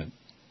I'm licking it.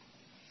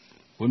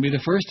 Wouldn't be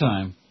the first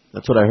time.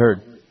 That's what I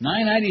heard.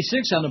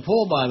 996 on the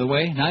poll, by the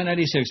way.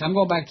 996. I'm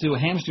going back to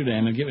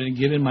Amsterdam and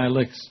get in my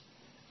licks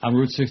on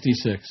Route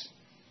 66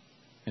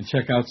 and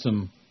check out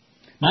some.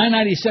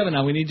 997.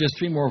 Now we need just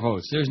 3 more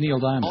votes. There's Neil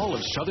Diamond. All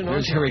of Southern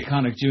There's Ontario.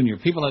 Harry Connick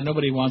Jr. People that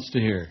nobody wants to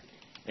hear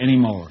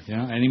anymore.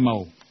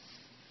 Anymore.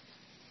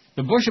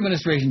 The Bush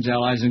administration's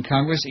allies in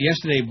Congress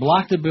yesterday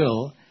blocked a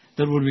bill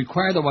that would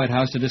require the White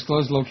House to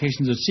disclose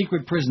locations of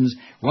secret prisons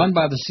run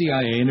by the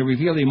CIA and to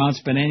reveal the amount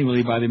spent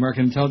annually by the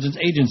American intelligence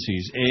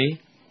agencies.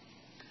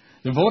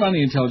 The vote on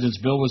the intelligence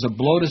bill was a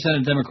blow to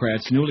Senate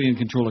Democrats, newly in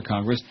control of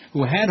Congress,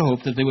 who had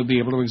hoped that they would be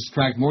able to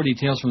extract more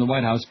details from the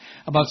White House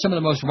about some of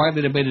the most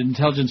widely debated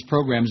intelligence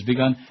programs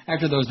begun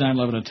after those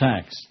 9/11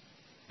 attacks.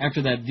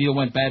 After that deal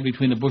went bad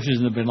between the Bushes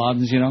and the Bin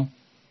Ladens,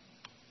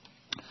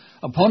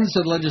 Opponents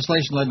of the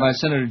legislation led by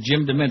Senator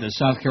Jim DeMint, a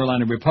South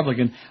Carolina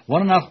Republican,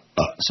 won enough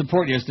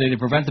support yesterday to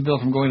prevent the bill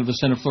from going to the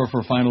Senate floor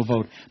for a final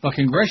vote. But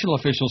congressional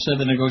officials said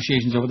the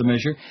negotiations over the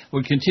measure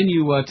would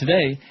continue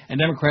today, and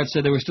Democrats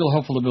said they were still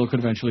hopeful the bill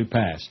could eventually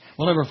pass.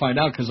 We'll never find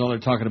out because all they're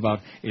talking about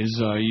is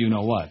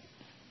you-know-what.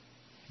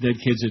 Dead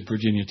kids at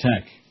Virginia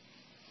Tech.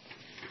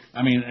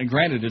 I mean,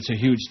 granted, it's a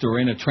huge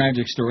story and a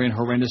tragic story and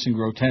horrendous and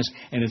grotesque,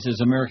 and it's as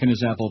American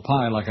as apple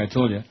pie, like I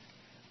told you.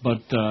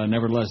 But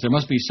nevertheless, there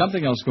must be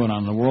something else going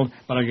on in the world,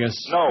 but I guess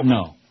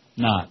no,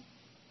 not.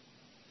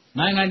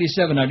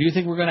 997. Now, do you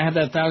think we're going to have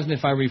that 1,000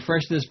 if I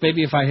refresh this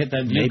baby, if I hit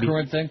that new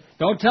current thing?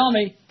 Don't tell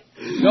me.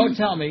 Don't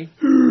tell me.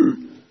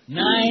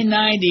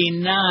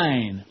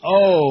 999.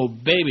 Oh,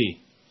 baby.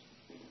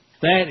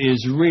 That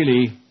is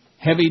really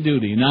heavy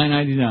duty.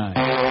 999.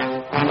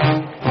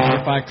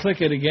 If I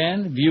click it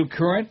again, view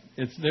current,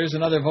 there's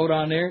another vote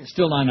on there.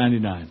 Still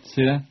 999.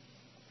 See that?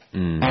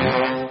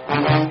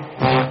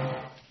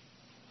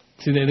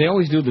 See, they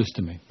always do this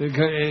to me.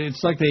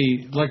 It's like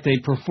they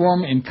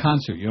perform in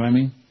concert. You know what I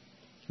mean?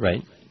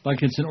 Right.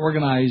 Like it's an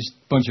organized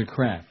bunch of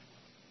crap.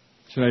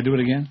 Should I do it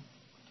again?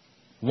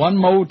 One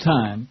more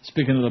time.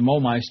 Speaking of the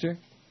Mo-Meister,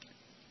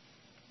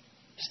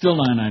 still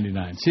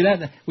 $9.99. See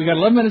that? We got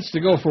 11 minutes to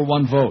go for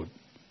one vote.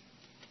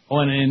 Oh,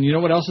 and you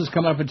know what else is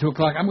coming up at 2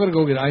 o'clock? I'm going to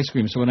go get ice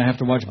cream. So when I have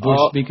to watch Bush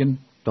speaking,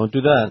 don't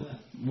do that.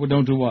 Well,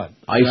 don't do what?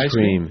 Ice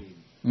cream.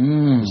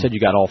 You said you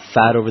got all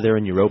fat over there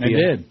in Europia. I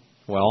did.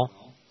 Well,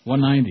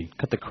 $1.90.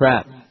 Cut the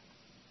crap.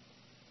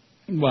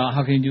 Well,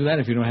 how can you do that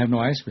if you don't have no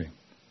ice cream?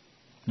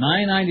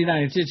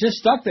 $9.99. It's just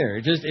stuck there.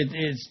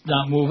 It's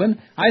not moving.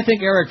 I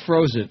think Eric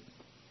froze it.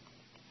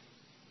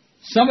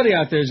 Somebody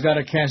out there's got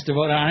to cast a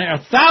vote on it.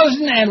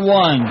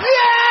 1,001.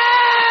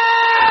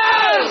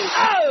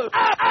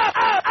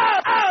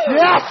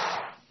 Yes!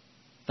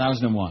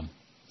 1,001.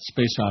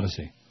 Space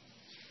Odyssey.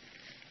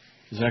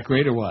 Is that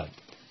great or what?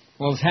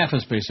 Well, it's half a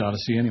Space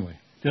Odyssey anyway.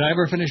 Did I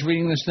ever finish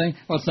reading this thing?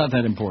 Well, it's not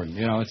that important.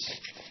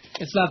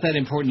 It's not that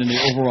important in the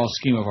overall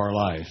scheme of our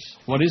lives.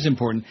 What is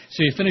important?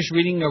 So you finished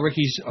reading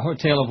Ricky's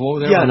Tale of Woe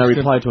there? Yeah, and I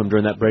replied to him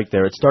during that break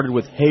there. It started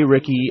with, "Hey,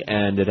 Ricky,"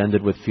 and it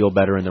ended with "Feel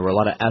better," and there were a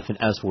lot of F and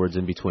S words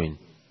in between.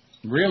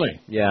 Really?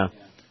 Yeah.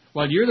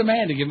 Well, you're the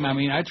man to give him. I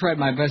mean, I tried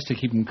my best to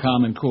keep him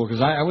calm and cool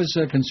because I was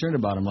concerned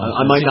about him.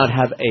 I might not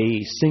have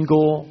a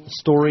single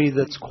story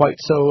that's quite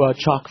so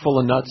chock full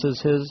of nuts as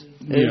his.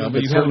 Yeah,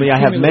 but certainly I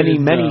have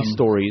many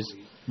stories.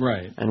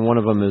 Right. And one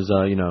of them is,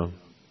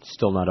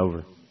 still not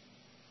over.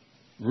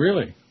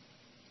 Really?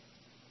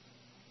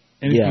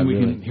 Anything we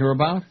can hear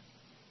about?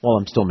 Well,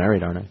 I'm still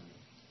married, aren't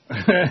I?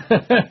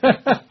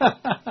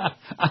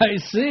 I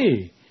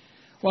see.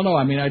 Well, no,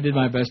 I mean, I did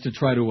my best to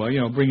try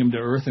to, bring him to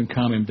earth and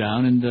calm him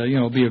down and,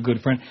 be a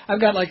good friend.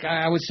 I've got,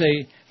 I would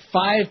say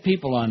 5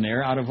 people on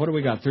there out of, what do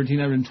we got,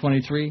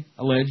 1,323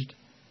 alleged?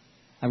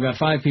 I've got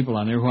 5 people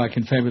on there who I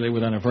confabulate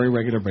with on a very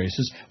regular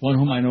basis, one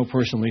whom I know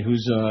personally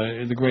who's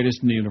the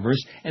greatest in the universe,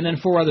 and then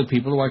 4 other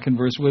people who I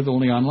converse with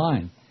only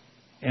online,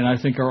 and I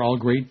think are all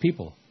great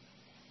people.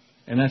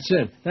 And that's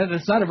it.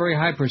 That's not a very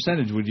high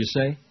percentage, would you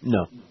say?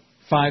 No.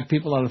 5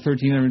 people out of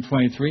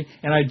 1,323,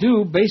 and I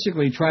do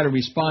basically try to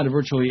respond to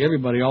virtually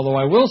everybody, although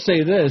I will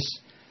say this,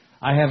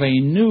 I have a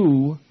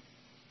new,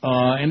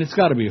 and it's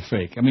got to be a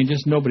fake. I mean,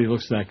 just nobody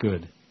looks that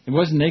good. It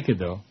wasn't naked,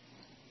 though.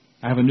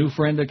 I have a new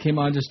friend that came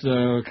on just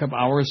a couple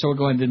hours or so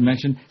ago and didn't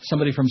mention.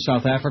 Somebody from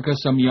South Africa,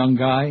 some young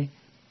guy.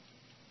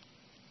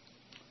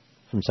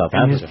 From South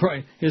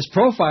Africa? His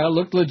profile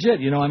looked legit.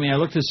 I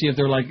looked to see if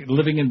they're like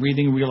living and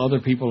breathing real other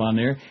people on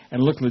there,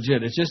 and it looked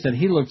legit. It's just that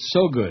he looked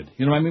so good.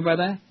 You know what I mean by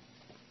that?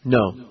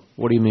 No.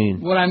 What do you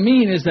mean? What I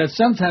mean is that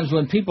sometimes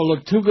when people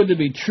look too good to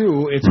be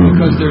true, it's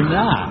because they're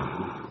not.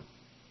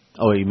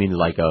 Oh, you mean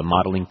like a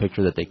modeling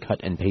picture that they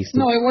cut and pasted?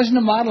 No, it wasn't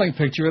a modeling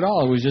picture at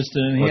all. It was just,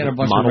 he had a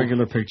bunch of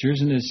regular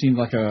pictures, and it seemed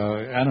like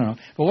I don't know.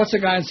 But what's the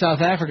guy in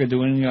South Africa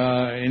doing,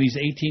 and he's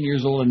 18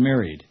 years old and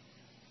married?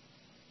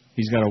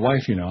 He's got a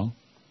wife,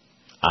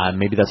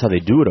 Maybe that's how they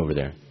do it over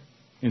there.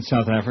 In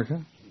South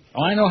Africa?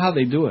 Oh, I know how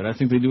they do it. I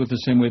think they do it the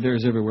same way there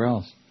as everywhere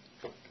else.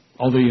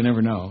 Although you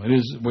never know. It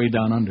is way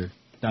down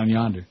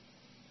yonder.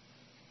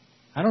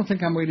 I don't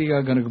think I'm really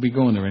going to be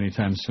going there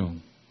anytime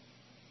soon.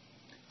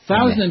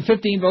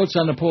 1,015 votes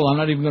on the poll. I'm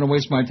not even going to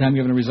waste my time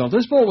giving a result.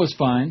 This poll was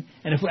fine,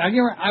 and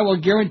I will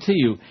guarantee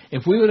you,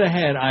 if we would have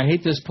had, I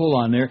hate this poll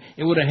on there,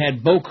 it would have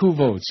had beaucoup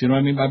votes. You know what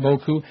I mean by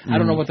beaucoup? I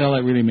don't know what the hell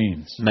that really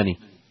means. Many.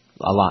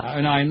 A lot.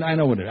 I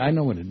know what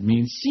it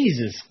means.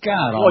 Jesus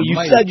God Almighty.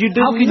 You said you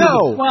didn't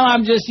know. Well,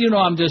 I'm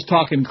just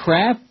talking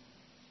crap.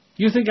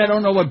 You think I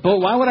don't know what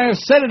vote? Why would I have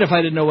said it if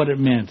I didn't know what it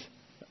meant?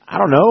 I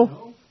don't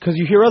know. Because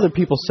you hear other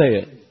people say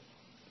it.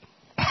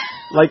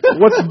 Like,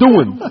 what's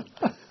doing?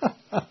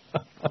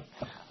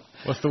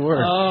 What's the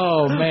word?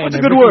 Oh, man. What's a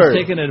good word?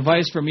 Taking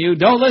advice from you.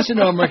 Don't listen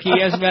to him, Ricky.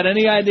 He hasn't got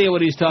any idea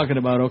what he's talking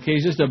about, okay?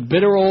 He's just a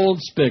bitter old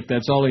spick.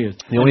 That's all he is.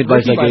 The only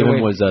advice I gave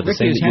him was the Ricky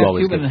same is that you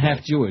always half Cuban give. and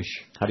half Jewish.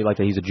 How do you like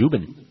that? He's a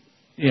Juban.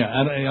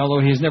 Yeah,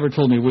 although he's never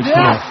told me which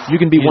half. You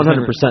can be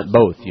 100%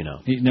 both, He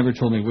never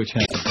told me which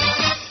half.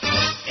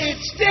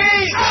 It's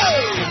Dave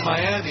in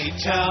Miami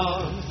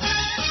town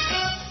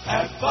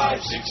at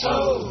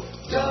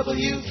 560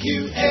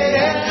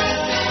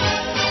 WQAM.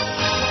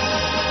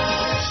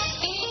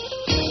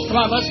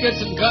 Come on, let's get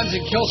some guns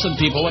and kill some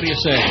people. What do you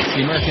say? It's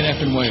the American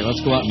effing way.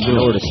 Let's go out and do it. I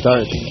know where to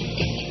start.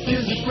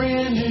 There's a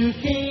brand new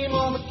game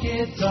all the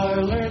kids are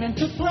learning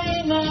to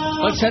play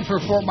now. Let's head for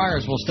Fort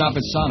Myers. We'll stop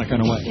at Sonic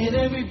on the way. In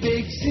every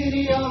big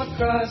city all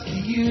across the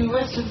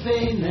U.S. of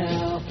A.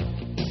 now.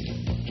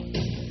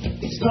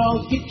 It's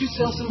called Get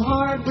Yourself Some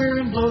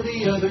Hardware and Blow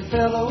the Other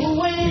Fellow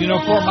Away.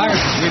 Fort Myers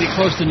is really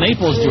close to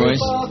Naples,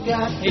 Joyce.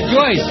 Hey,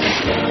 Joyce.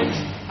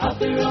 Out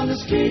there on the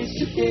streets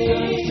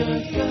today,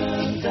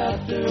 guns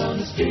out there on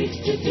the streets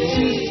today.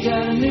 She's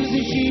got a news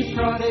and she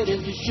brought it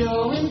into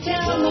show and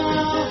tell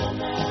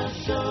now.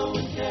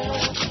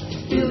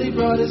 Billy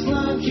brought his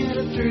lunch and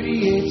a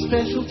 38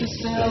 special to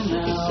sell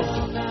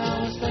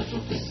now. Special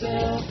to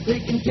sell.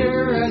 They can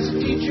terrorize a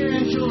teacher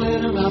and she'll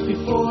let him out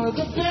before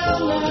the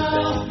bell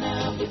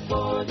now.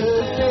 Before the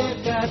bell.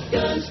 They've got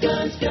guns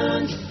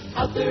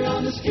out there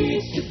on the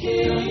streets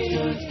today.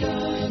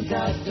 Guns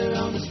out there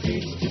on the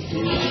streets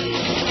today.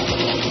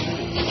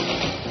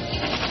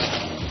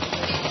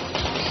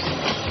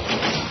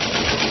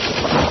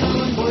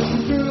 Boys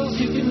and girls,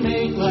 you can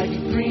make like a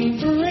green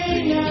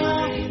beret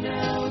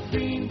now. A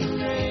green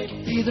beret.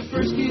 Be the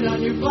first kid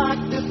on your block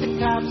that the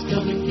cops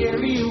come and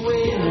carry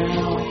away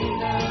now.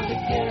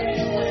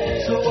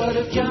 So what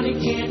if Johnny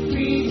can't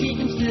read? He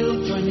can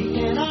still join the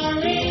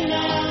NRA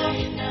now.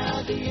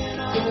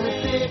 If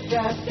they've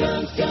got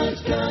guns,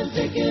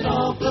 they can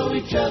all blow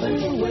each other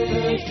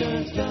away.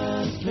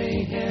 Guns,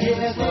 mayhem.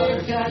 Yeah,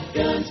 they've got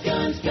guns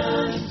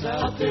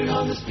out there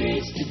on the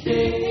streets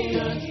today.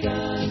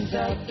 Guns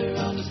out there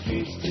on the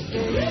streets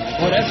today.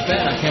 Well, that's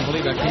bad. I can't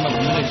believe I came up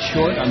a minute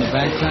short on the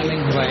back timing.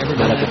 Have I ever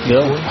done that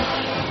before?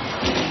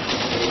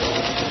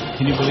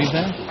 Can you believe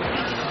that?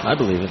 I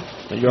believe it.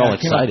 But you're all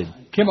excited.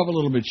 Came up a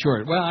little bit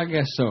short. Well, I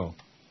guess so.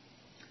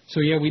 So,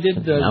 yeah, we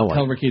did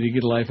tell Ricky to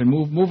get a life and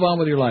move on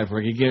with your life,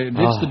 Ricky. Ditch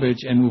the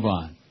bitch and move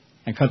on.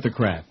 And cut the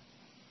crap.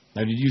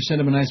 Now, did you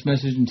send him a nice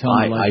message and tell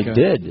him, I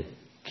did.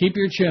 Keep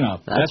your chin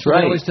up. That's what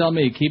right. they always tell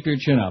me. Keep your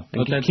chin up.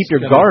 And keep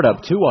your guard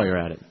up, too, while you're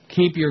at it.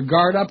 Keep your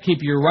guard up. Keep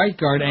your right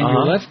guard and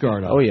your left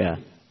guard up. Oh, yeah.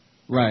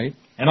 Right.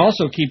 And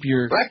also keep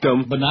your...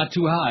 Rectum. But not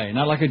too high.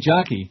 Not like a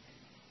jockey.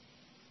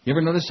 You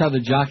ever notice how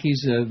the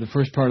jockeys, the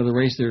first part of the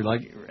race, their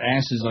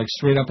ass is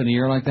straight up in the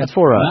air like that? That's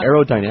for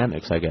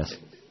aerodynamics, I guess.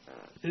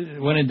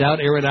 When in doubt,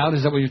 air it out.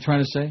 Is that what you're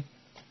trying to say?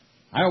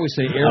 I always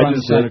say air on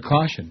the side of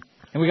caution.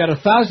 And we got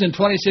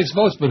 1,026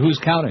 votes, but who's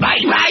counting? Bye.